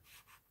pen.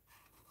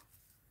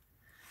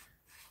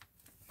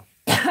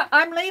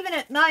 I'm leaving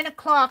at 9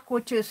 o'clock,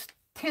 which is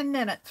 10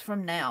 minutes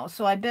from now,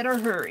 so I better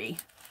hurry.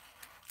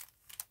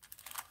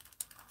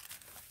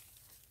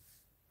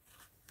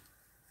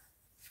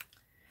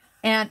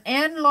 And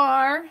Ann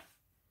Lar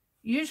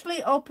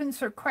usually opens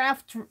her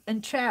craft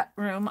and chat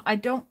room. I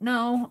don't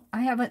know.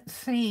 I haven't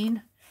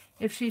seen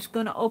if she's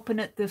going to open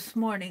it this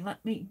morning.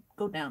 Let me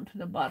go down to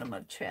the bottom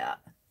of chat.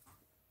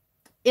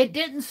 It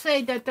didn't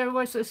say that there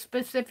was a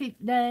specific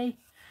day.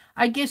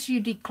 I guess you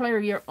declare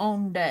your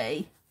own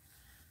day.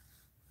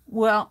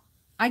 Well,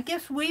 I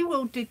guess we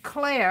will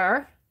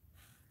declare,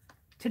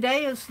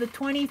 today is the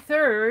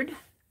 23rd,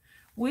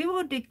 we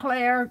will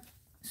declare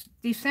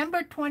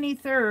December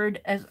 23rd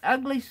as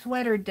Ugly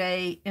Sweater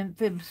Day in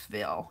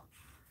Phibbsville.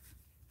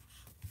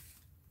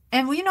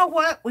 And you know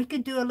what? We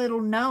could do a little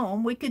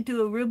gnome. We could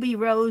do a ruby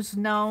rose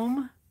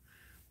gnome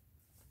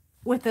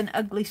with an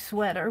ugly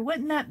sweater.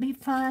 Wouldn't that be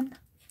fun?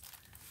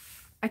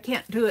 I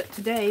can't do it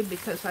today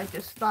because I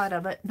just thought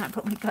of it and I've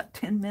only got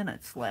 10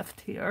 minutes left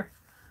here.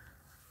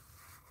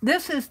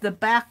 This is the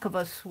back of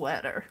a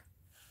sweater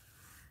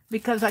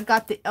because I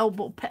got the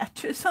elbow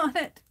patches on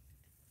it.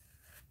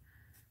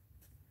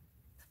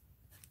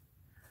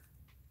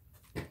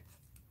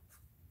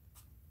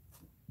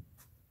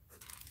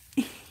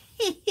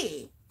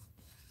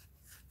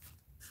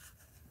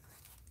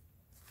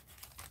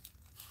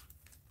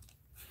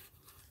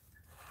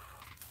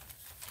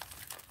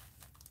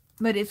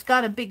 But it's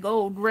got a big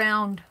old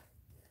round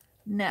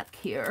neck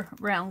here,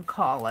 round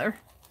collar.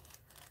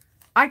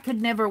 I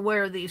could never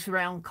wear these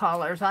round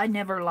collars. I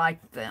never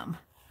liked them.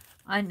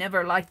 I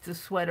never liked the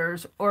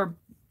sweaters or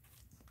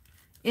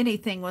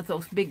anything with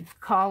those big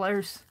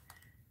collars.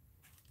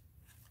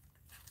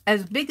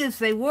 As big as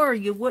they were,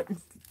 you wouldn't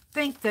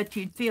think that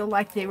you'd feel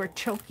like they were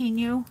choking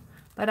you,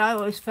 but I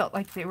always felt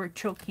like they were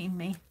choking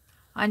me.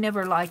 I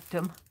never liked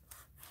them.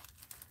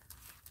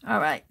 All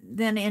right,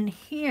 then in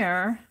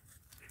here,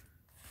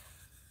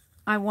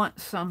 I want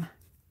some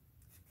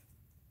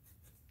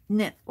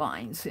knit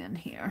lines in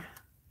here.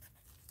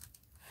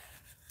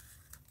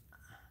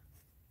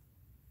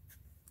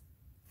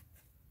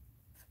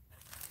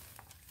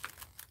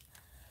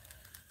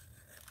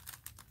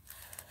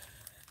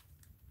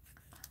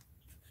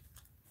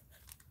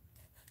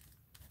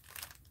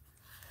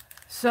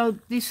 So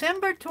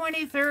December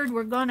 23rd,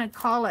 we're going to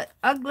call it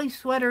Ugly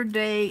Sweater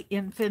Day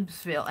in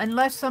Phibbsville,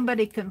 unless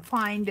somebody can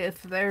find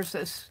if there's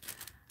a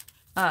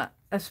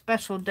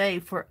special day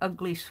for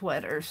ugly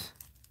sweaters.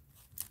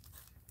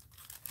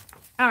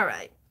 All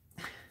right.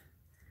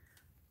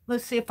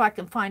 Let's see if I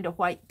can find a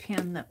white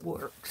pen that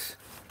works.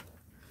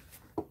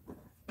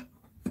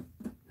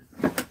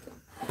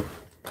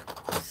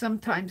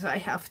 Sometimes I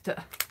have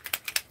to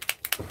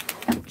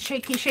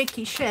shaky,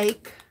 shaky,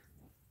 shake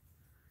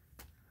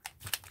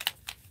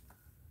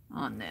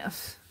on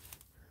this.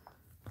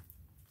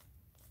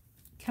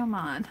 Come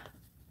on.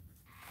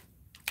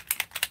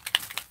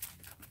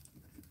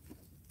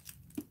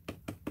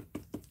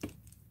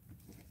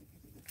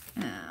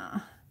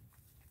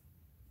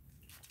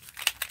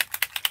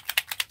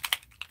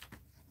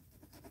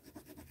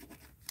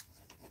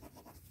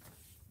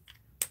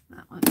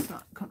 That one's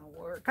not going to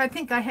work. I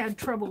think I had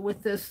trouble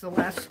with this the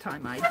last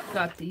time I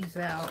got these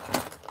out.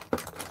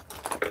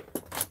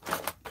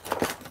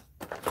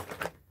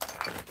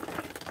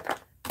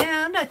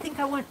 And I think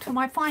I went to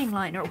my fine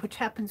liner, which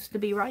happens to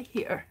be right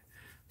here.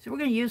 So we're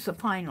going to use the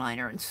fine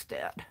liner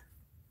instead.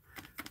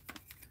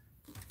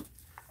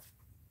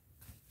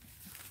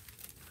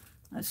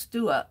 Let's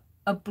do a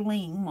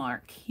bling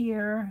mark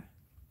here.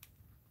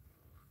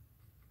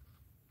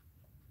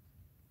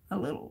 A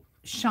little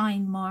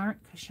shine mark,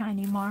 a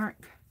shiny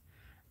mark.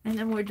 And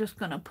then we're just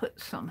going to put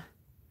some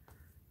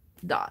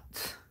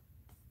dots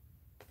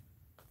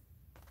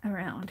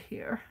around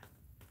here.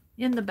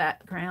 In the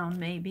background,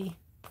 maybe.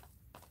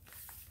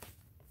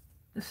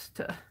 Just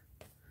to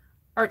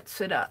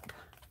arts it up.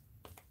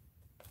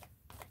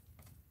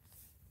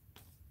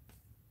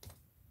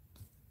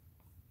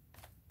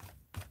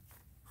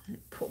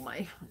 Pull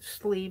my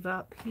sleeve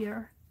up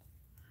here.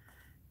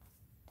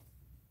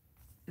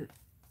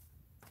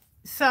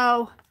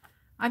 So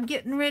I'm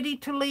getting ready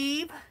to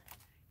leave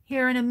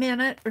here in a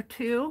minute or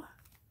two.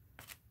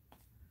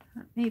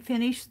 Let me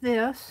finish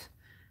this.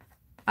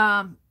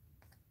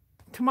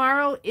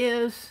 Tomorrow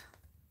is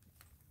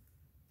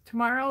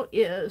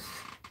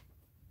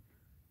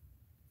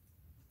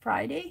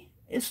Friday.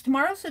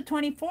 Tomorrow's the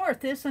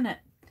 24th, isn't it?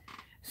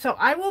 So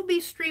I will be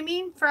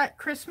streaming for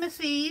Christmas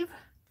Eve.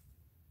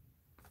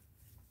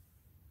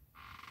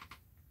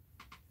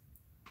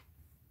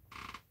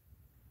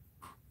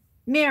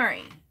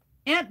 Mary,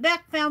 Aunt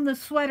Beck found the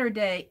sweater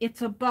day.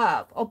 It's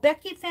above. Oh,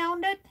 Becky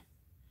found it?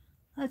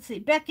 Let's see.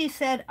 Becky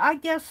said, I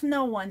guess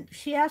no one.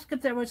 She asked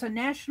if there was a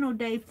national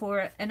day for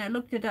it, and I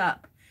looked it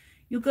up.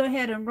 You go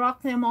ahead and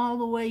rock them all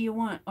the way you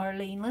want,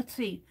 Arlene. Let's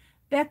see.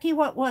 Becky,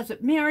 what was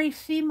it? Mary,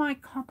 see my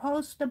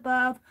post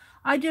above?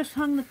 I just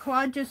hung the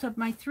collages of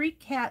my 3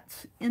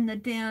 cats in the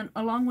den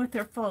along with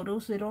their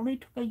photos. It only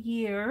took a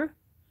year.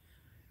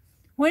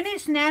 When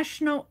is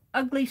National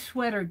Ugly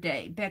Sweater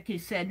Day? Becky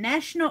said,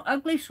 National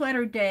Ugly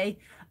Sweater Day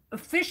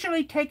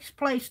officially takes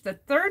place the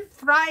 3rd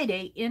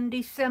Friday in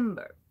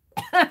December.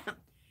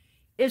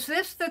 Is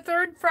this the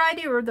 3rd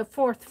Friday or the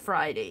 4th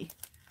Friday?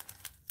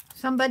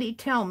 Somebody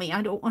tell me.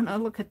 I don't want to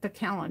look at the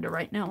calendar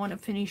right now. I want to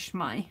finish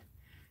my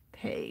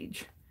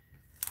page.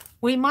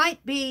 We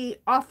might be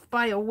off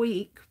by a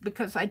week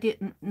because I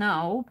didn't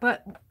know,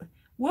 but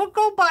we'll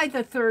go by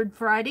the 3rd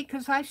Friday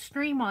because I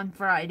stream on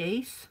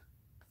Fridays.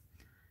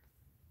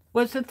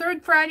 Was the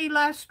 3rd Friday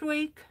last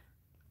week?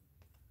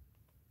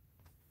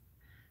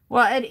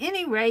 Well, at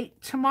any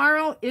rate,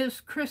 tomorrow is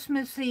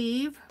Christmas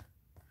Eve,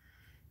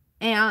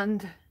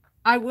 and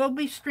I will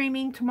be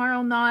streaming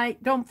tomorrow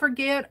night. Don't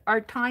forget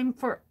our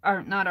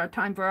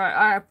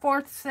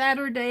fourth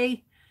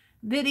Saturday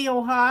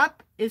video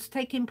hop is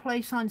taking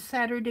place on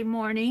Saturday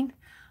morning.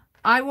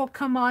 I will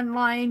come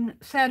online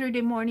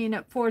Saturday morning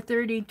at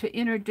 4:30 to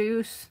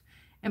introduce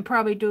and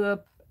probably do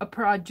a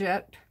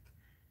project.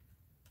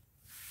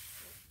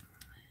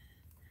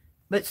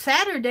 But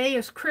Saturday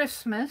is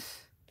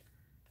Christmas.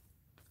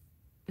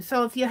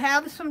 So if you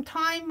have some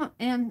time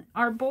and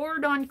are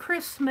bored on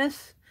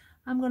Christmas,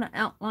 I'm going to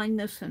outline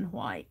this in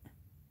white.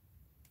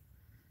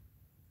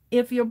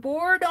 If you're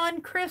bored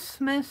on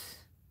Christmas,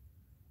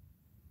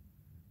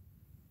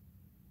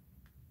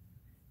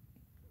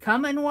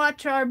 come and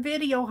watch our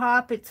video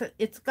hop.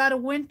 It's got a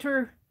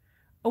winter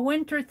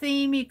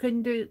theme.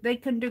 They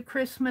can do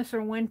Christmas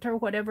or winter,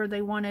 whatever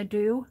they want to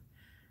do.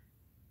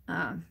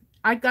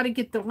 I got to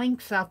get the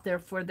links out there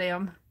for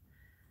them.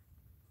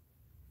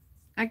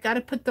 I got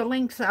to put the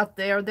links out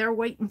there. They're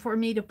waiting for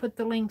me to put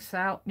the links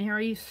out.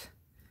 Well,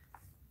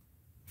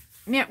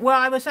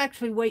 I was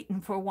actually waiting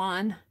for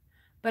one,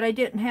 but I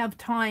didn't have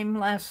time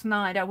last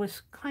night. I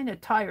was kind of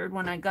tired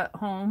when I got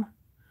home.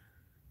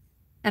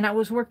 And I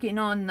was working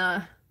on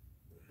the...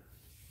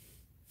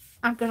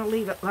 I'm going to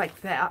leave it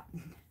like that.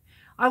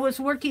 I was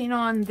working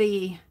on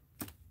the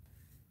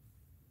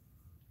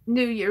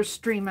New Year's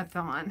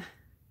Streamathon.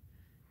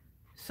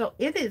 So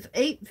it is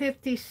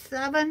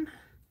 8:57.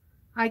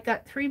 I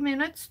got 3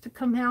 minutes to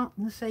come out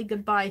and say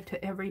goodbye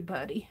to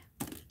everybody.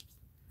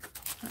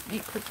 Let me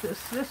put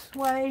this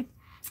way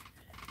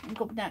and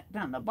go back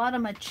down the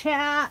bottom of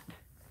chat.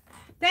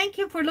 Thank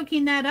you for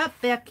looking that up,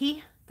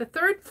 Becky. The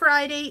third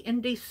Friday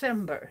in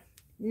December,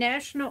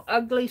 National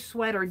Ugly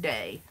Sweater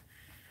Day.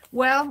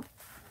 Well,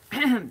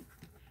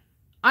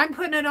 I'm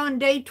putting it on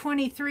day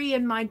 23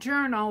 in my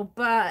journal,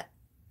 but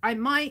I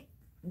might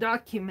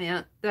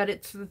document that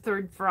it's the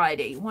third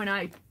Friday when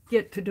I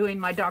get to doing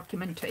my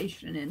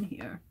documentation in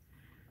here.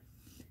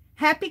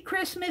 Happy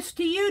Christmas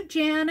to you,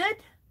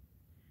 Janet.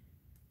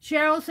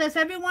 Cheryl says,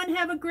 everyone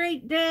have a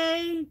great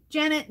day.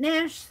 Janet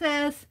Nash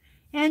says,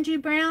 Angie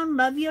Brown,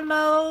 love you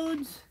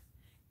loads.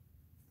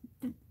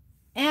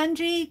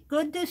 Angie,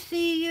 good to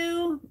see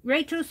you.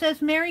 Rachel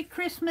says, Merry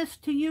Christmas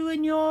to you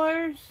and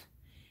yours.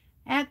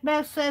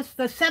 Akbeth says,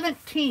 the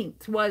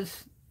 17th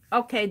was,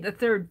 okay, the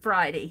third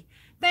Friday.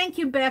 Thank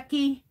you,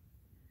 Becky.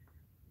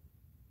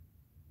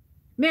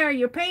 Mary,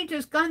 your page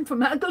has gone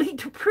from ugly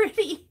to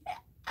pretty.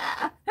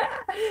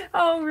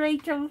 Oh,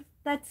 Rachel,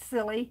 that's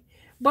silly.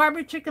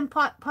 Barbara Chicken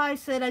Pot Pie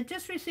said, I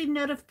just received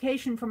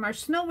notification from our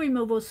snow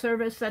removal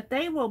service that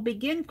they will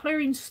begin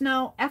clearing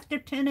snow after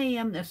 10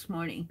 a.m. this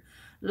morning.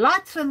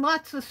 Lots and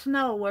lots of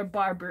snow where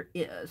Barbara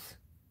is.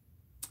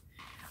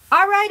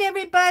 All right,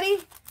 everybody.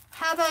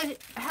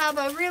 Have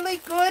a really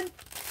good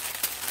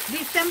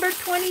December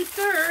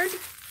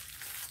 23rd.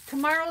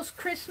 Tomorrow's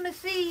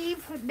Christmas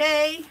Eve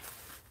day.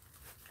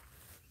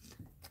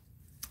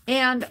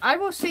 And I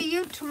will see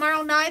you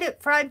tomorrow night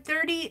at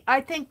 5:30.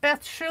 I think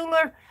Beth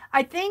Schuler,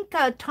 I think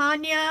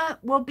Tanya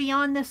will be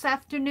on this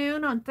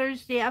afternoon, on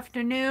Thursday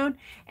afternoon.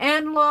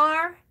 And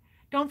Laura,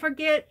 don't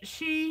forget,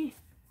 she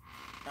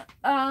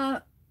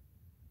might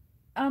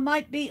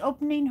be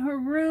opening her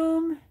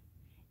room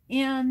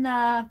in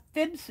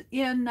Fibs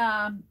in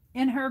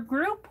her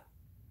group.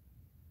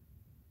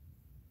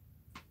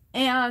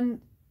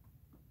 And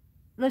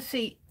let's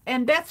see,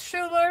 and Beth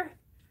Schuler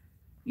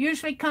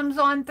usually comes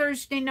on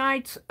Thursday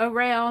nights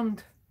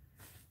around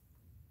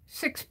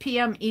 6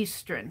 p.m.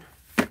 Eastern.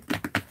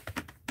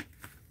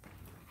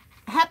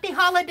 Happy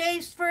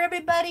holidays for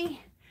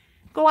everybody.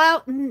 Go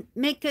out and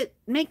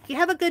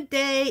have a good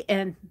day.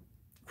 And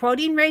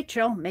quoting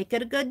Rachel, make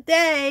it a good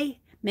day.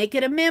 Make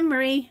it a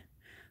memory.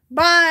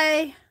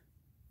 Bye.